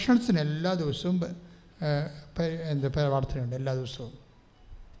 പ്രൊഫഷണൽസിന് എല്ലാ ദിവസവും പ്രാർത്ഥനയുണ്ട്. എല്ലാ ദിവസവും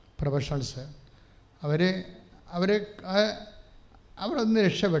പ്രൊഫഷണൽസ് അവരൊന്ന്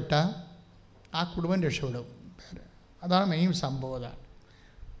രക്ഷപ്പെട്ട ആ കുടുംബം രക്ഷപ്പെടും. അതാണ് മെയിൻ സംഭവം. അതാണ്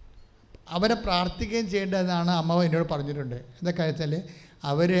അവരെ പ്രാർത്ഥിക്കുകയും ചെയ്യേണ്ടതെന്നാണ് അമ്മ എന്നോട് പറഞ്ഞിട്ടുണ്ട്. എന്താ കാര്യത്തിൽ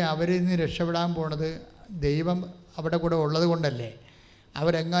അവരിന്ന് രക്ഷപ്പെടാൻ പോണത് ദൈവം അവിടെ കൂടെ ഉള്ളത് കൊണ്ടല്ലേ.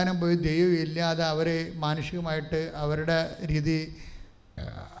 അവരെങ്ങാനും പോയി ദൈവം ഇല്ലാതെ അവർ മാനുഷികമായിട്ട് അവരുടെ രീതി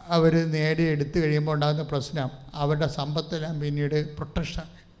അവർ നേടിയെടുത്ത് കഴിയുമ്പോൾ ഉണ്ടാകുന്ന പ്രശ്നം അവരുടെ സമ്പത്തെല്ലാം പിന്നീട്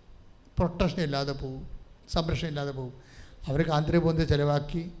പ്രൊട്ടക്ഷൻ ഇല്ലാതെ പോകും, സംരക്ഷണം ഇല്ലാതെ പോകും. അവർ കാന്തരബോധം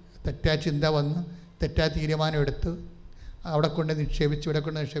ചിലവാക്കി തെറ്റായ ചിന്ത വന്ന് തെറ്റായ തീരുമാനം എടുത്ത് അവിടെ കൊണ്ട് നിക്ഷേപിച്ച് ഇവിടെ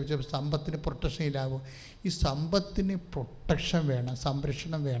കൊണ്ട് നിക്ഷേപിച്ച് സമ്പത്തിന് പ്രൊട്ടക്ഷൻ ഇല്ലാകും. ഈ സമ്പത്തിന് പ്രൊട്ടക്ഷൻ വേണം,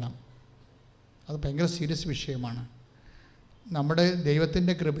 സംരക്ഷണം വേണം. അത് ഭയങ്കര സീരിയസ് വിഷയമാണ്. നമ്മുടെ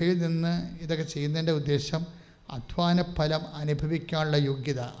ദൈവത്തിൻ്റെ കൃപയിൽ നിന്ന് ഇതൊക്കെ ചെയ്യുന്നതിൻ്റെ ഉദ്ദേശം അധ്വാന ഫലം അനുഭവിക്കാനുള്ള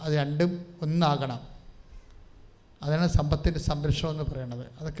യോഗ്യത, അത് രണ്ടും ഒന്നാകണം. അതാണ് സമ്പത്തിൻ്റെ സംരക്ഷണം എന്ന് പറയുന്നത്.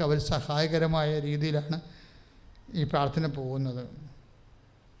 അതൊക്കെ അവർ സഹായകരമായ രീതിയിലാണ് ഈ പ്രാർത്ഥന പോകുന്നത്.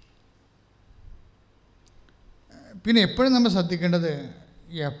 പിന്നെ എപ്പോഴും നമ്മൾ ശ്രദ്ധിക്കേണ്ടത്,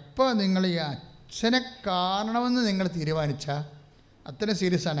 എപ്പോൾ നിങ്ങൾ ഈ അച്ഛനെ കാണണമെന്ന് നിങ്ങൾ തീരുമാനിച്ചാൽ, അത്രയും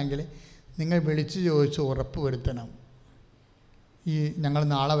സീരിയസ് ആണെങ്കിൽ നിങ്ങൾ വിളിച്ച് ചോദിച്ച് ഉറപ്പ് വരുത്തണം. ഈ ഞങ്ങൾ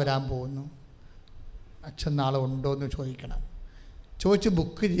നാളെ വരാൻ പോകുന്നു, അച്ഛൻ നാളെ ഉണ്ടോ എന്ന് ചോദിക്കണം. ചോദിച്ച്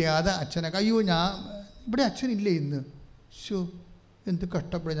ബുക്ക് ചെയ്യാതെ അച്ഛനെ അയ്യോ ഇവിടെ അച്ഛനില്ലേ ഇന്ന്, എന്ത്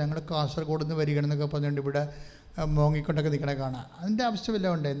കഷ്ടപ്പെടും, ഞങ്ങൾ കാസർഗോഡ് നിന്ന് വരികയാണെന്നൊക്കെ പറഞ്ഞുകൊണ്ട് ഇവിടെ മോങ്ങിക്കൊണ്ടൊക്കെ നിൽക്കണ കാണാം. അതിൻ്റെ ആവശ്യമില്ല.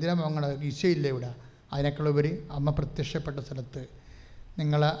 ഉണ്ട് എന്തിനാ മോങ്ങണ, ഈശോയില്ലേ ഇവിടെ. അതിനേക്കാളുപരി അമ്മ പ്രത്യക്ഷപ്പെട്ട സ്ഥലത്ത്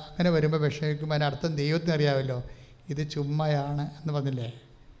നിങ്ങൾ അങ്ങനെ വരുമ്പോൾ വിഷമിക്കുമ്പോൾ അതിനർത്ഥം ദൈവത്തിന് അറിയാമല്ലോ ഇത് ചുമ്മയാണ് എന്ന് പറഞ്ഞില്ലേ.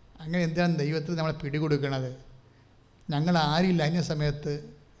 അങ്ങനെ എന്തിനാണ് ദൈവത്തിന് നമ്മളെ പിടികൊടുക്കണത്. ഞങ്ങൾ ആരില്ല അന്യ സമയത്ത്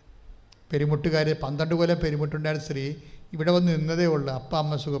പെരുമുട്ടുകാർ 12 കൊല്ലം പെരുമുട്ടുണ്ടായിരുന്ന സ്ത്രീ ഇവിടെ വന്ന് നിന്നതേ ഉള്ളൂ. അപ്പം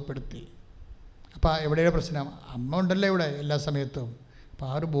അമ്മ സുഖപ്പെടുത്തി. അപ്പോൾ എവിടെയാണ് പ്രശ്നം? അമ്മ ഉണ്ടല്ലോ ഇവിടെ എല്ലാ സമയത്തും. അപ്പോൾ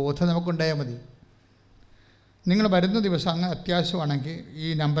ആ ഒരു ബോധം നമുക്കുണ്ടായാൽ മതി. നിങ്ങൾ വരുന്ന ദിവസം അങ്ങനെ അത്യാവശ്യമാണെങ്കിൽ ഈ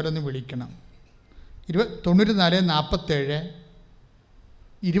നമ്പരൊന്ന് വിളിക്കണം. 94 47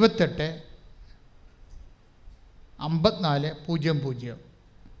 28 54 00.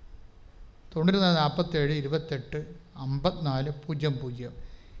 94 47 28 54 00.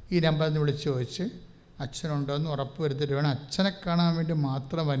 ഈ നമ്പറിൽ നിന്ന് വിളിച്ച് ചോദിച്ച് അച്ഛനുണ്ടോ എന്ന് ഉറപ്പ് വരുത്തിയിട്ട് വേണം അച്ഛനെ കാണാൻ വേണ്ടി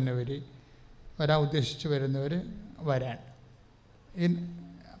മാത്രം വരാൻ ഉദ്ദേശിച്ച് വരുന്നവർ വരാൻ.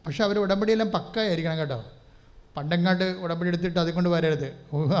 പക്ഷെ അവർ ഉടമ്പടിയെല്ലാം പക്കായിരിക്കണം കേട്ടോ. പണ്ടെങ്ങാണ്ട് ഉടമ്പടി എടുത്തിട്ട് അതുകൊണ്ട് വരരുത്.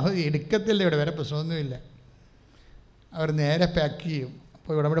 അത് എടുക്കത്തില്ല, ഇവിടെ വേറെ പ്രശ്നമൊന്നുമില്ല. അവർ നേരെ പാക്ക് ചെയ്യും.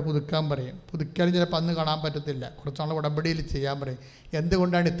 അപ്പോൾ ഉടമ്പടി പുതുക്കാൻ പറയും. പുതുക്കാനും ചിലപ്പോൾ അന്ന് കാണാൻ പറ്റത്തില്ല. കുറച്ചാൾ ഉടമ്പടിയിൽ ചെയ്യാൻ പറയും.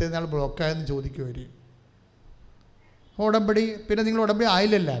 എന്തുകൊണ്ടാണ് ഇത്രയും നാൾ ബ്ലോക്കായതെന്ന് ചോദിക്കും അവർ. ഉടമ്പടി പിന്നെ നിങ്ങൾ ഉടമ്പടി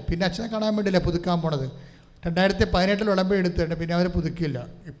ആയില്ലല്ല, പിന്നെ അച്ഛനെ കാണാൻ വേണ്ടിയില്ല പുതുക്കാൻ പോണത്. 2018 ഉടമ്പടി എടുത്തിട്ടുണ്ട്, പിന്നെ അവർ പുതുക്കില്ല.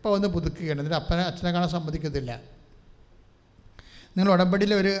 ഇപ്പോൾ വന്ന് പുതുക്കുകയാണ്. എന്നിട്ട് അച്ഛനെ കാണാൻ സമ്മതിക്കത്തില്ല. നിങ്ങൾ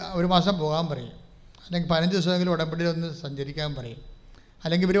ഉടമ്പടിയിൽ ഒരു മാസം പോകാൻ പറയും, അല്ലെങ്കിൽ 15 ദിവസമെങ്കിലും ഉടമ്പടിയിൽ ഒന്ന് സഞ്ചരിക്കാൻ പറയും.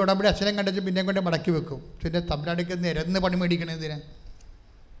 അല്ലെങ്കിൽ ഇവർ ഉടമ്പടി അച്ഛനെ കണ്ടിട്ട് പിന്നെയും കൊണ്ട് മടക്കി വെക്കും. പിന്നെ തമിഴ്നാട്ടിലേക്ക് നിരന്ന് പണി മേടിക്കണതിന്.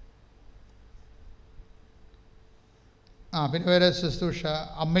 പിന്നെ വേറെ ശുശ്രൂഷ,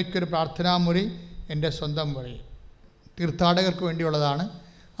 അമ്മയ്ക്കൊരു പ്രാർത്ഥനാമുറി എൻ്റെ സ്വന്തം മുറി, തീർത്ഥാടകർക്ക് വേണ്ടിയുള്ളതാണ്.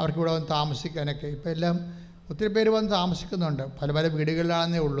 അവർക്കിവിടെ വന്ന് താമസിക്കാനൊക്കെ ഇപ്പോൾ എല്ലാം ഒത്തിരി പേര് വന്ന് താമസിക്കുന്നുണ്ട്. പല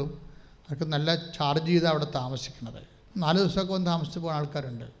വീടുകളിലാണെന്നേ ഉള്ളൂ. അവർക്ക് നല്ല ചാർജ് ചെയ്താണ് അവിടെ താമസിക്കുന്നത്. 4 ദിവസമൊക്കെ വന്ന് താമസിച്ച് പോകുന്ന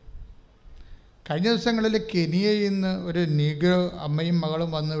ആൾക്കാരുണ്ട്. കഴിഞ്ഞ ദിവസങ്ങളിൽ കെനിയയിൽ നിന്ന് ഒരു നീഗ്രോ അമ്മയും മകളും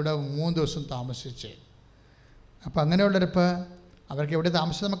വന്ന് ഇവിടെ 3 ദിവസം താമസിച്ച്. അപ്പോൾ അങ്ങനെയുള്ളവരിപ്പോൾ അവർക്ക് എവിടെ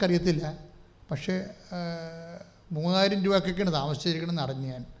താമസിച്ച് നമുക്കറിയത്തില്ല. പക്ഷേ 3000 രൂപയ്ക്കൊക്കെയാണ് താമസിച്ചിരിക്കണമെന്ന് അറിഞ്ഞ്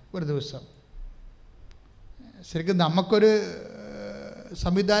ഞാൻ ഒരു ദിവസം. ശരിക്കും നമുക്കൊരു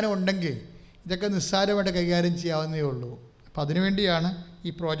സംവിധാനം ഉണ്ടെങ്കിൽ ഇതൊക്കെ നിസ്സാരമായിട്ട് കൈകാര്യം ചെയ്യാവുന്നേ ഉള്ളൂ. അപ്പോൾ അതിനുവേണ്ടിയാണ് ഈ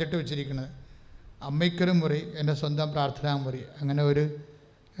പ്രോജക്റ്റ് വെച്ചിരിക്കുന്നത്. അമ്മയ്ക്കൊരു മുറി, എൻ്റെ സ്വന്തം പ്രാർത്ഥനാ മുറി, അങ്ങനെ ഒരു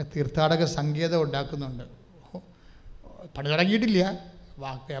തീർത്ഥാടക സങ്കേതം ഉണ്ടാക്കുന്നുണ്ട്. പണി തുടങ്ങിയിട്ടില്ല,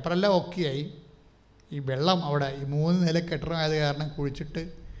 പേപ്പറെല്ലാം ഓക്കെയായി. ഈ വെള്ളം അവിടെ ഈ 3 നില കെട്ടിടമായത് കാരണം കുഴിച്ചിട്ട്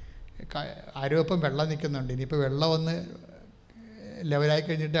ആരോപ്പം വെള്ളം നിൽക്കുന്നുണ്ട്. ഇനിയിപ്പോൾ വെള്ളം ഒന്ന് ലെവലായി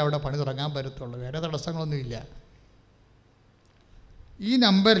കഴിഞ്ഞിട്ട് അവിടെ പണി തുടങ്ങാൻ പറ്റത്തുള്ളൂ, വേറെ തടസ്സങ്ങളൊന്നുമില്ല. ഈ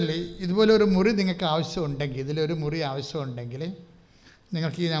നമ്പറിൽ ഇതുപോലെ ഒരു മുറി നിങ്ങൾക്ക് ആവശ്യമുണ്ടെങ്കിൽ, ഇതിലൊരു മുറി ആവശ്യമുണ്ടെങ്കിൽ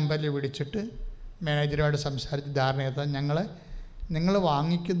നിങ്ങൾക്ക് ഈ നമ്പറിൽ വിളിച്ചിട്ട് മാനേജറുമായിട്ട് സംസാരിച്ച് ധാരണയെത്താൻ നിങ്ങൾ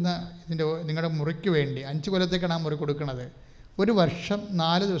വാങ്ങിക്കുന്ന നിങ്ങളുടെ മുറിക്ക് വേണ്ടി 5 കൊല്ലത്തേക്കാണ് ആ മുറി കൊടുക്കുന്നത്. 1 വർഷം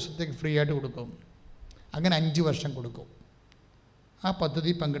 4 ദിവസത്തേക്ക് ഫ്രീ ആയിട്ട് കൊടുക്കും. അങ്ങനെ 5 വർഷം കൊടുക്കും. ആ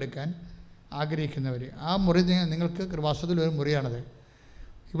പദ്ധതി പങ്കെടുക്കാൻ ആഗ്രഹിക്കുന്നവർ ആ മുറി നിങ്ങൾക്ക് കൃപാസനത്തിലൊരു മുറിയാണത്.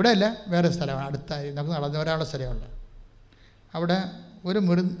 ഇവിടെ അല്ല, വേറെ സ്ഥലമാണ്, അടുത്തായി നമുക്ക് നടന്നു വരാനുള്ള സ്ഥലമുള്ള. അവിടെ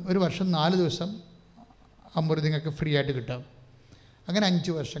ഒരു വർഷം 4 ദിവസം ആ മുറി നിങ്ങൾക്ക് ഫ്രീ ആയിട്ട് കിട്ടും. അങ്ങനെ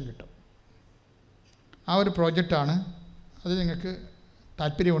 5 വർഷം കിട്ടും. ആ ഒരു പ്രോജക്റ്റാണ്. അത് നിങ്ങൾക്ക്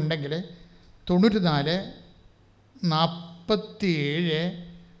താല്പര്യമുണ്ടെങ്കിൽ 94 47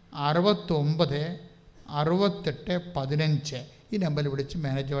 69 68 15 ഈ നമ്പറിൽ വിളിച്ച്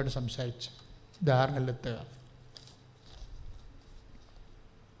മാനേജറുമായിട്ട് സംസാരിച്ച് ധാരണയിലെത്തുക.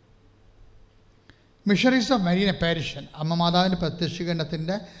 മിഷണറീസ് ഓഫ് മരീൻ അപ്പാരിഷൻ, അമ്മ മാതാവിൻ്റെ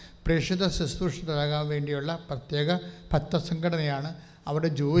പ്രത്യക്ഷീകരണത്തിൻ്റെ പ്രേക്ഷിത ശുശ്രൂഷകരാകാൻ വേണ്ടിയുള്ള പ്രത്യേക ഭക്തസംഘടനയാണ്. അവിടെ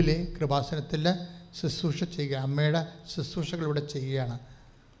ജോലി കൃപാസനത്തിലെ ശുശ്രൂഷ ചെയ്യുക, അമ്മയുടെ ശുശ്രൂഷകൾ ഇവിടെ ചെയ്യുകയാണ്.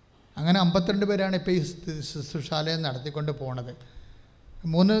 അങ്ങനെ 52 പേരാണ് ഇപ്പോൾ ഈ ശുശ്രൂഷാലയം നടത്തിക്കൊണ്ട് പോണത്.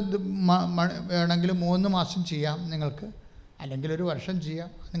 3 വേണമെങ്കിൽ 3 മാസം ചെയ്യാം നിങ്ങൾക്ക്, അല്ലെങ്കിൽ 1 വർഷം ചെയ്യാം,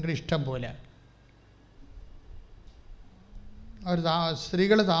 നിങ്ങളുടെ ഇഷ്ടം പോലെ. അവർ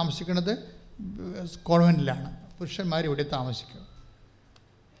സ്ത്രീകൾ താമസിക്കുന്നത് കോൺവെൻറ്റിലാണ്, പുരുഷന്മാർ ഇവിടെ താമസിക്കും.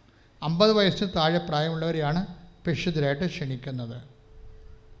 50 വയസ്സിന് താഴെ പ്രായമുള്ളവരെയാണ് പ്രേക്ഷിതരായിട്ട് ക്ഷണിക്കുന്നത്.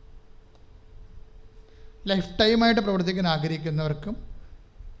 ലൈഫ് ടൈമായിട്ട് പ്രവർത്തിക്കാൻ ആഗ്രഹിക്കുന്നവർക്കും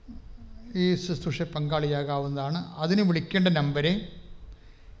ഈ ശുശ്രൂഷ പങ്കാളിയാകാവുന്നതാണ്. അതിന് വിളിക്കേണ്ട നമ്പർ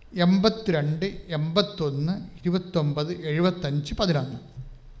 82 81 29 75 11.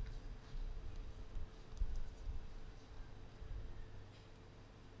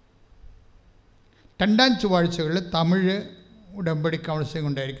 രണ്ടാം ചൊവ്വാഴ്ചകളിൽ തമിഴ് ഉടമ്പടി കൗൺസിലിംഗ്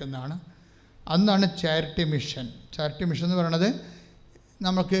ഉണ്ടായിരിക്കുന്നതാണ്. അന്നാണ് ചാരിറ്റി മിഷൻ. ചാരിറ്റി മിഷൻ എന്ന് പറയുന്നത്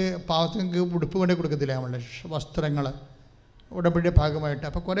നമുക്ക് പാവങ്ങൾക്ക് ഉടുപ്പ് കൊണ്ടേ കൊടുക്കത്തില്ല, നമ്മളുടെ വസ്ത്രങ്ങൾ ഉടമ്പടിയുടെ ഭാഗമായിട്ട്.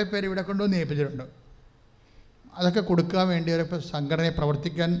 അപ്പോൾ കുറേ പേര് ഇവിടെ കൊണ്ടുവന്ന് ഏൽപ്പിച്ചിട്ടുണ്ട്. അതൊക്കെ കൊടുക്കാൻ വേണ്ടി ഒരു സംഘടനയെ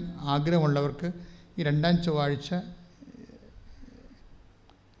പ്രവർത്തിക്കാൻ ആഗ്രഹമുള്ളവർക്ക് ഈ രണ്ടാം ചൊവ്വാഴ്ച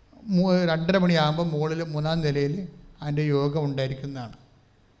 2:30 മണിയാകുമ്പോൾ മുകളിൽ 3-ാം നിലയിൽ അതിൻ്റെ യോഗം ഉണ്ടായിരിക്കുന്നതാണ്.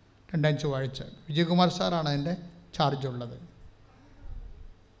 രണ്ടാം ചൊവ്വാഴ്ച വിജയകുമാർ സാറാണ് അതിൻ്റെ ചാർജുള്ളത്.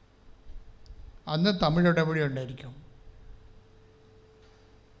 അന്ന് തമിഴ് ഉടമ്പടി ഉണ്ടായിരിക്കും.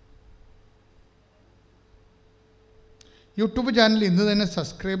 യൂട്യൂബ് ചാനൽ ഇന്ന് തന്നെ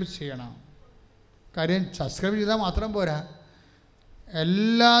സബ്സ്ക്രൈബ് ചെയ്യണം. കാര്യം സബ്സ്ക്രൈബ് ചെയ്താൽ മാത്രം പോരാ,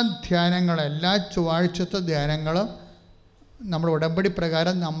 എല്ലാ ധ്യാനങ്ങളും, എല്ലാ ചൊവ്വാഴ്ചത്തെ ധ്യാനങ്ങളും നമ്മുടെ ഉടമ്പടി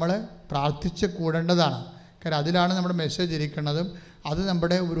പ്രകാരം നമ്മൾ പ്രാർത്ഥിച്ച് കൂടേണ്ടതാണ്. കാരണം അതിലാണ് നമ്മുടെ മെസ്സേജ് ഇരിക്കുന്നതും. അത്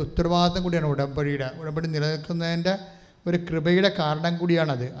നമ്മുടെ ഒരു ഉത്തരവാദിത്തം കൂടിയാണ്. ഉടമ്പടി നിലനിൽക്കുന്നതിൻ്റെ ഒരു കൃപയുടെ കാരണം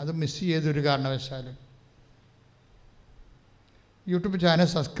കൂടിയാണത്. അത് മിസ് ചെയ്തൊരു കാരണവശാലും. യൂട്യൂബ് ചാനൽ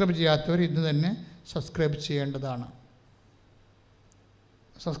സബ്സ്ക്രൈബ് ചെയ്യാത്തവർ ഇന്ന് തന്നെ സബ്സ്ക്രൈബ് ചെയ്യേണ്ടതാണ്.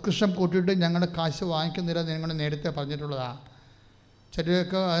 സബ്സ്ക്രിപ്ഷൻ കൂട്ടിയിട്ട് ഞങ്ങളുടെ കാശ് വാങ്ങിക്കുന്നില്ല നിങ്ങൾ നേരത്തെ പറഞ്ഞിട്ടുള്ളതാണ്.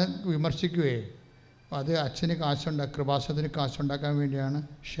 ചിലരൊക്കെ വിമർശിക്കുകയെ അത് അച്ഛന് കൃപാസനത്തിന് കാശുണ്ടാക്കാൻ വേണ്ടിയാണ്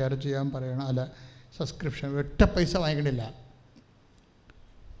ഷെയർ ചെയ്യാൻ പറയണം. അല്ല, സബ്സ്ക്രിപ്ഷൻ ഒറ്റ പൈസ വാങ്ങിക്കണില്ല.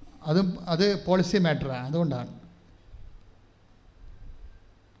 അത് പോളിസി മാറ്ററാണ്. അതുകൊണ്ടാണ്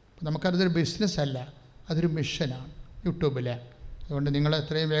നമുക്കതൊരു ബിസിനസ് അല്ല, അതൊരു മിഷനാണ് യൂട്യൂബിലെ. അതുകൊണ്ട് നിങ്ങൾ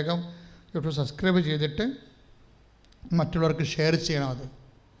എത്രയും വേഗം യൂട്യൂബ് സബ്സ്ക്രൈബ് ചെയ്തിട്ട് മറ്റുള്ളവർക്ക് ഷെയർ ചെയ്യണം.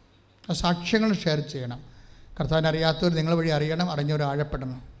 ആ സാക്ഷ്യങ്ങൾ ഷെയർ ചെയ്യണം. കർത്താവിനെ അറിയാത്തവർ നിങ്ങൾ വഴി അറിയണം, അറിഞ്ഞവർ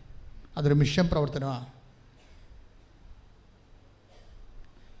ആഴപ്പെടണം. അതൊരു മിഷൻ പ്രവർത്തനമാണ്.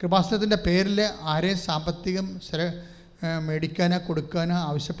 കൃപാസനത്തിൻ്റെ പേരിൽ ആരെയും സാമ്പത്തികം മേടിക്കാനോ കൊടുക്കാനോ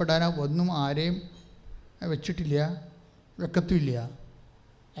ആവശ്യപ്പെടാനോ ഒന്നും ആരെയും വെച്ചിട്ടില്ല, വെക്കത്തുമില്ല.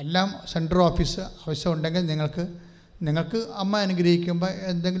 എല്ലാം സെൻട്രൽ ഓഫീസ് ആവശ്യമുണ്ടെങ്കിൽ നിങ്ങൾക്ക് അമ്മ അനുഗ്രഹിക്കുമ്പോൾ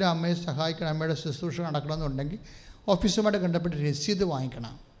എന്തെങ്കിലും അമ്മയെ സഹായിക്കണം, അമ്മയുടെ ശുശ്രൂഷ നടക്കണമെന്നുണ്ടെങ്കിൽ ഓഫീസുമായിട്ട് ബന്ധപ്പെട്ട് രസീത്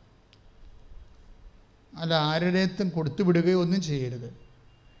വാങ്ങിക്കണം. അല്ല ആരുടെയും കൊടുത്തു വിടുകയോ ഒന്നും ചെയ്യരുത്.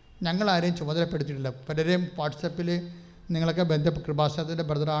 ഞങ്ങൾ ആരെയും ചുമതലപ്പെടുത്തിയിട്ടില്ല. പലരെയും വാട്സപ്പിൽ നിങ്ങളൊക്കെ കൃപാസനത്തിൻ്റെ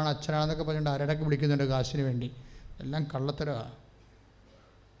ബ്രദറാണ്, അച്ഛനാണെന്നൊക്കെ പറഞ്ഞിട്ട് ആരുടെയൊക്കെ വിളിക്കുന്നുണ്ട് കാശിന് വേണ്ടി. എല്ലാം കള്ളത്തരമാണ്.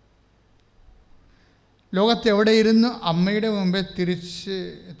 ലോകത്ത് എവിടെ ഇരുന്ന് അമ്മയുടെ മുമ്പേ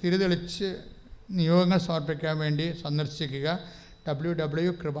തിരിതെളിച്ച് നിയോഗങ്ങൾ സമർപ്പിക്കാൻ വേണ്ടി സന്ദർശിക്കുക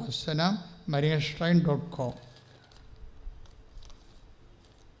www.krubasanamarianShrine.com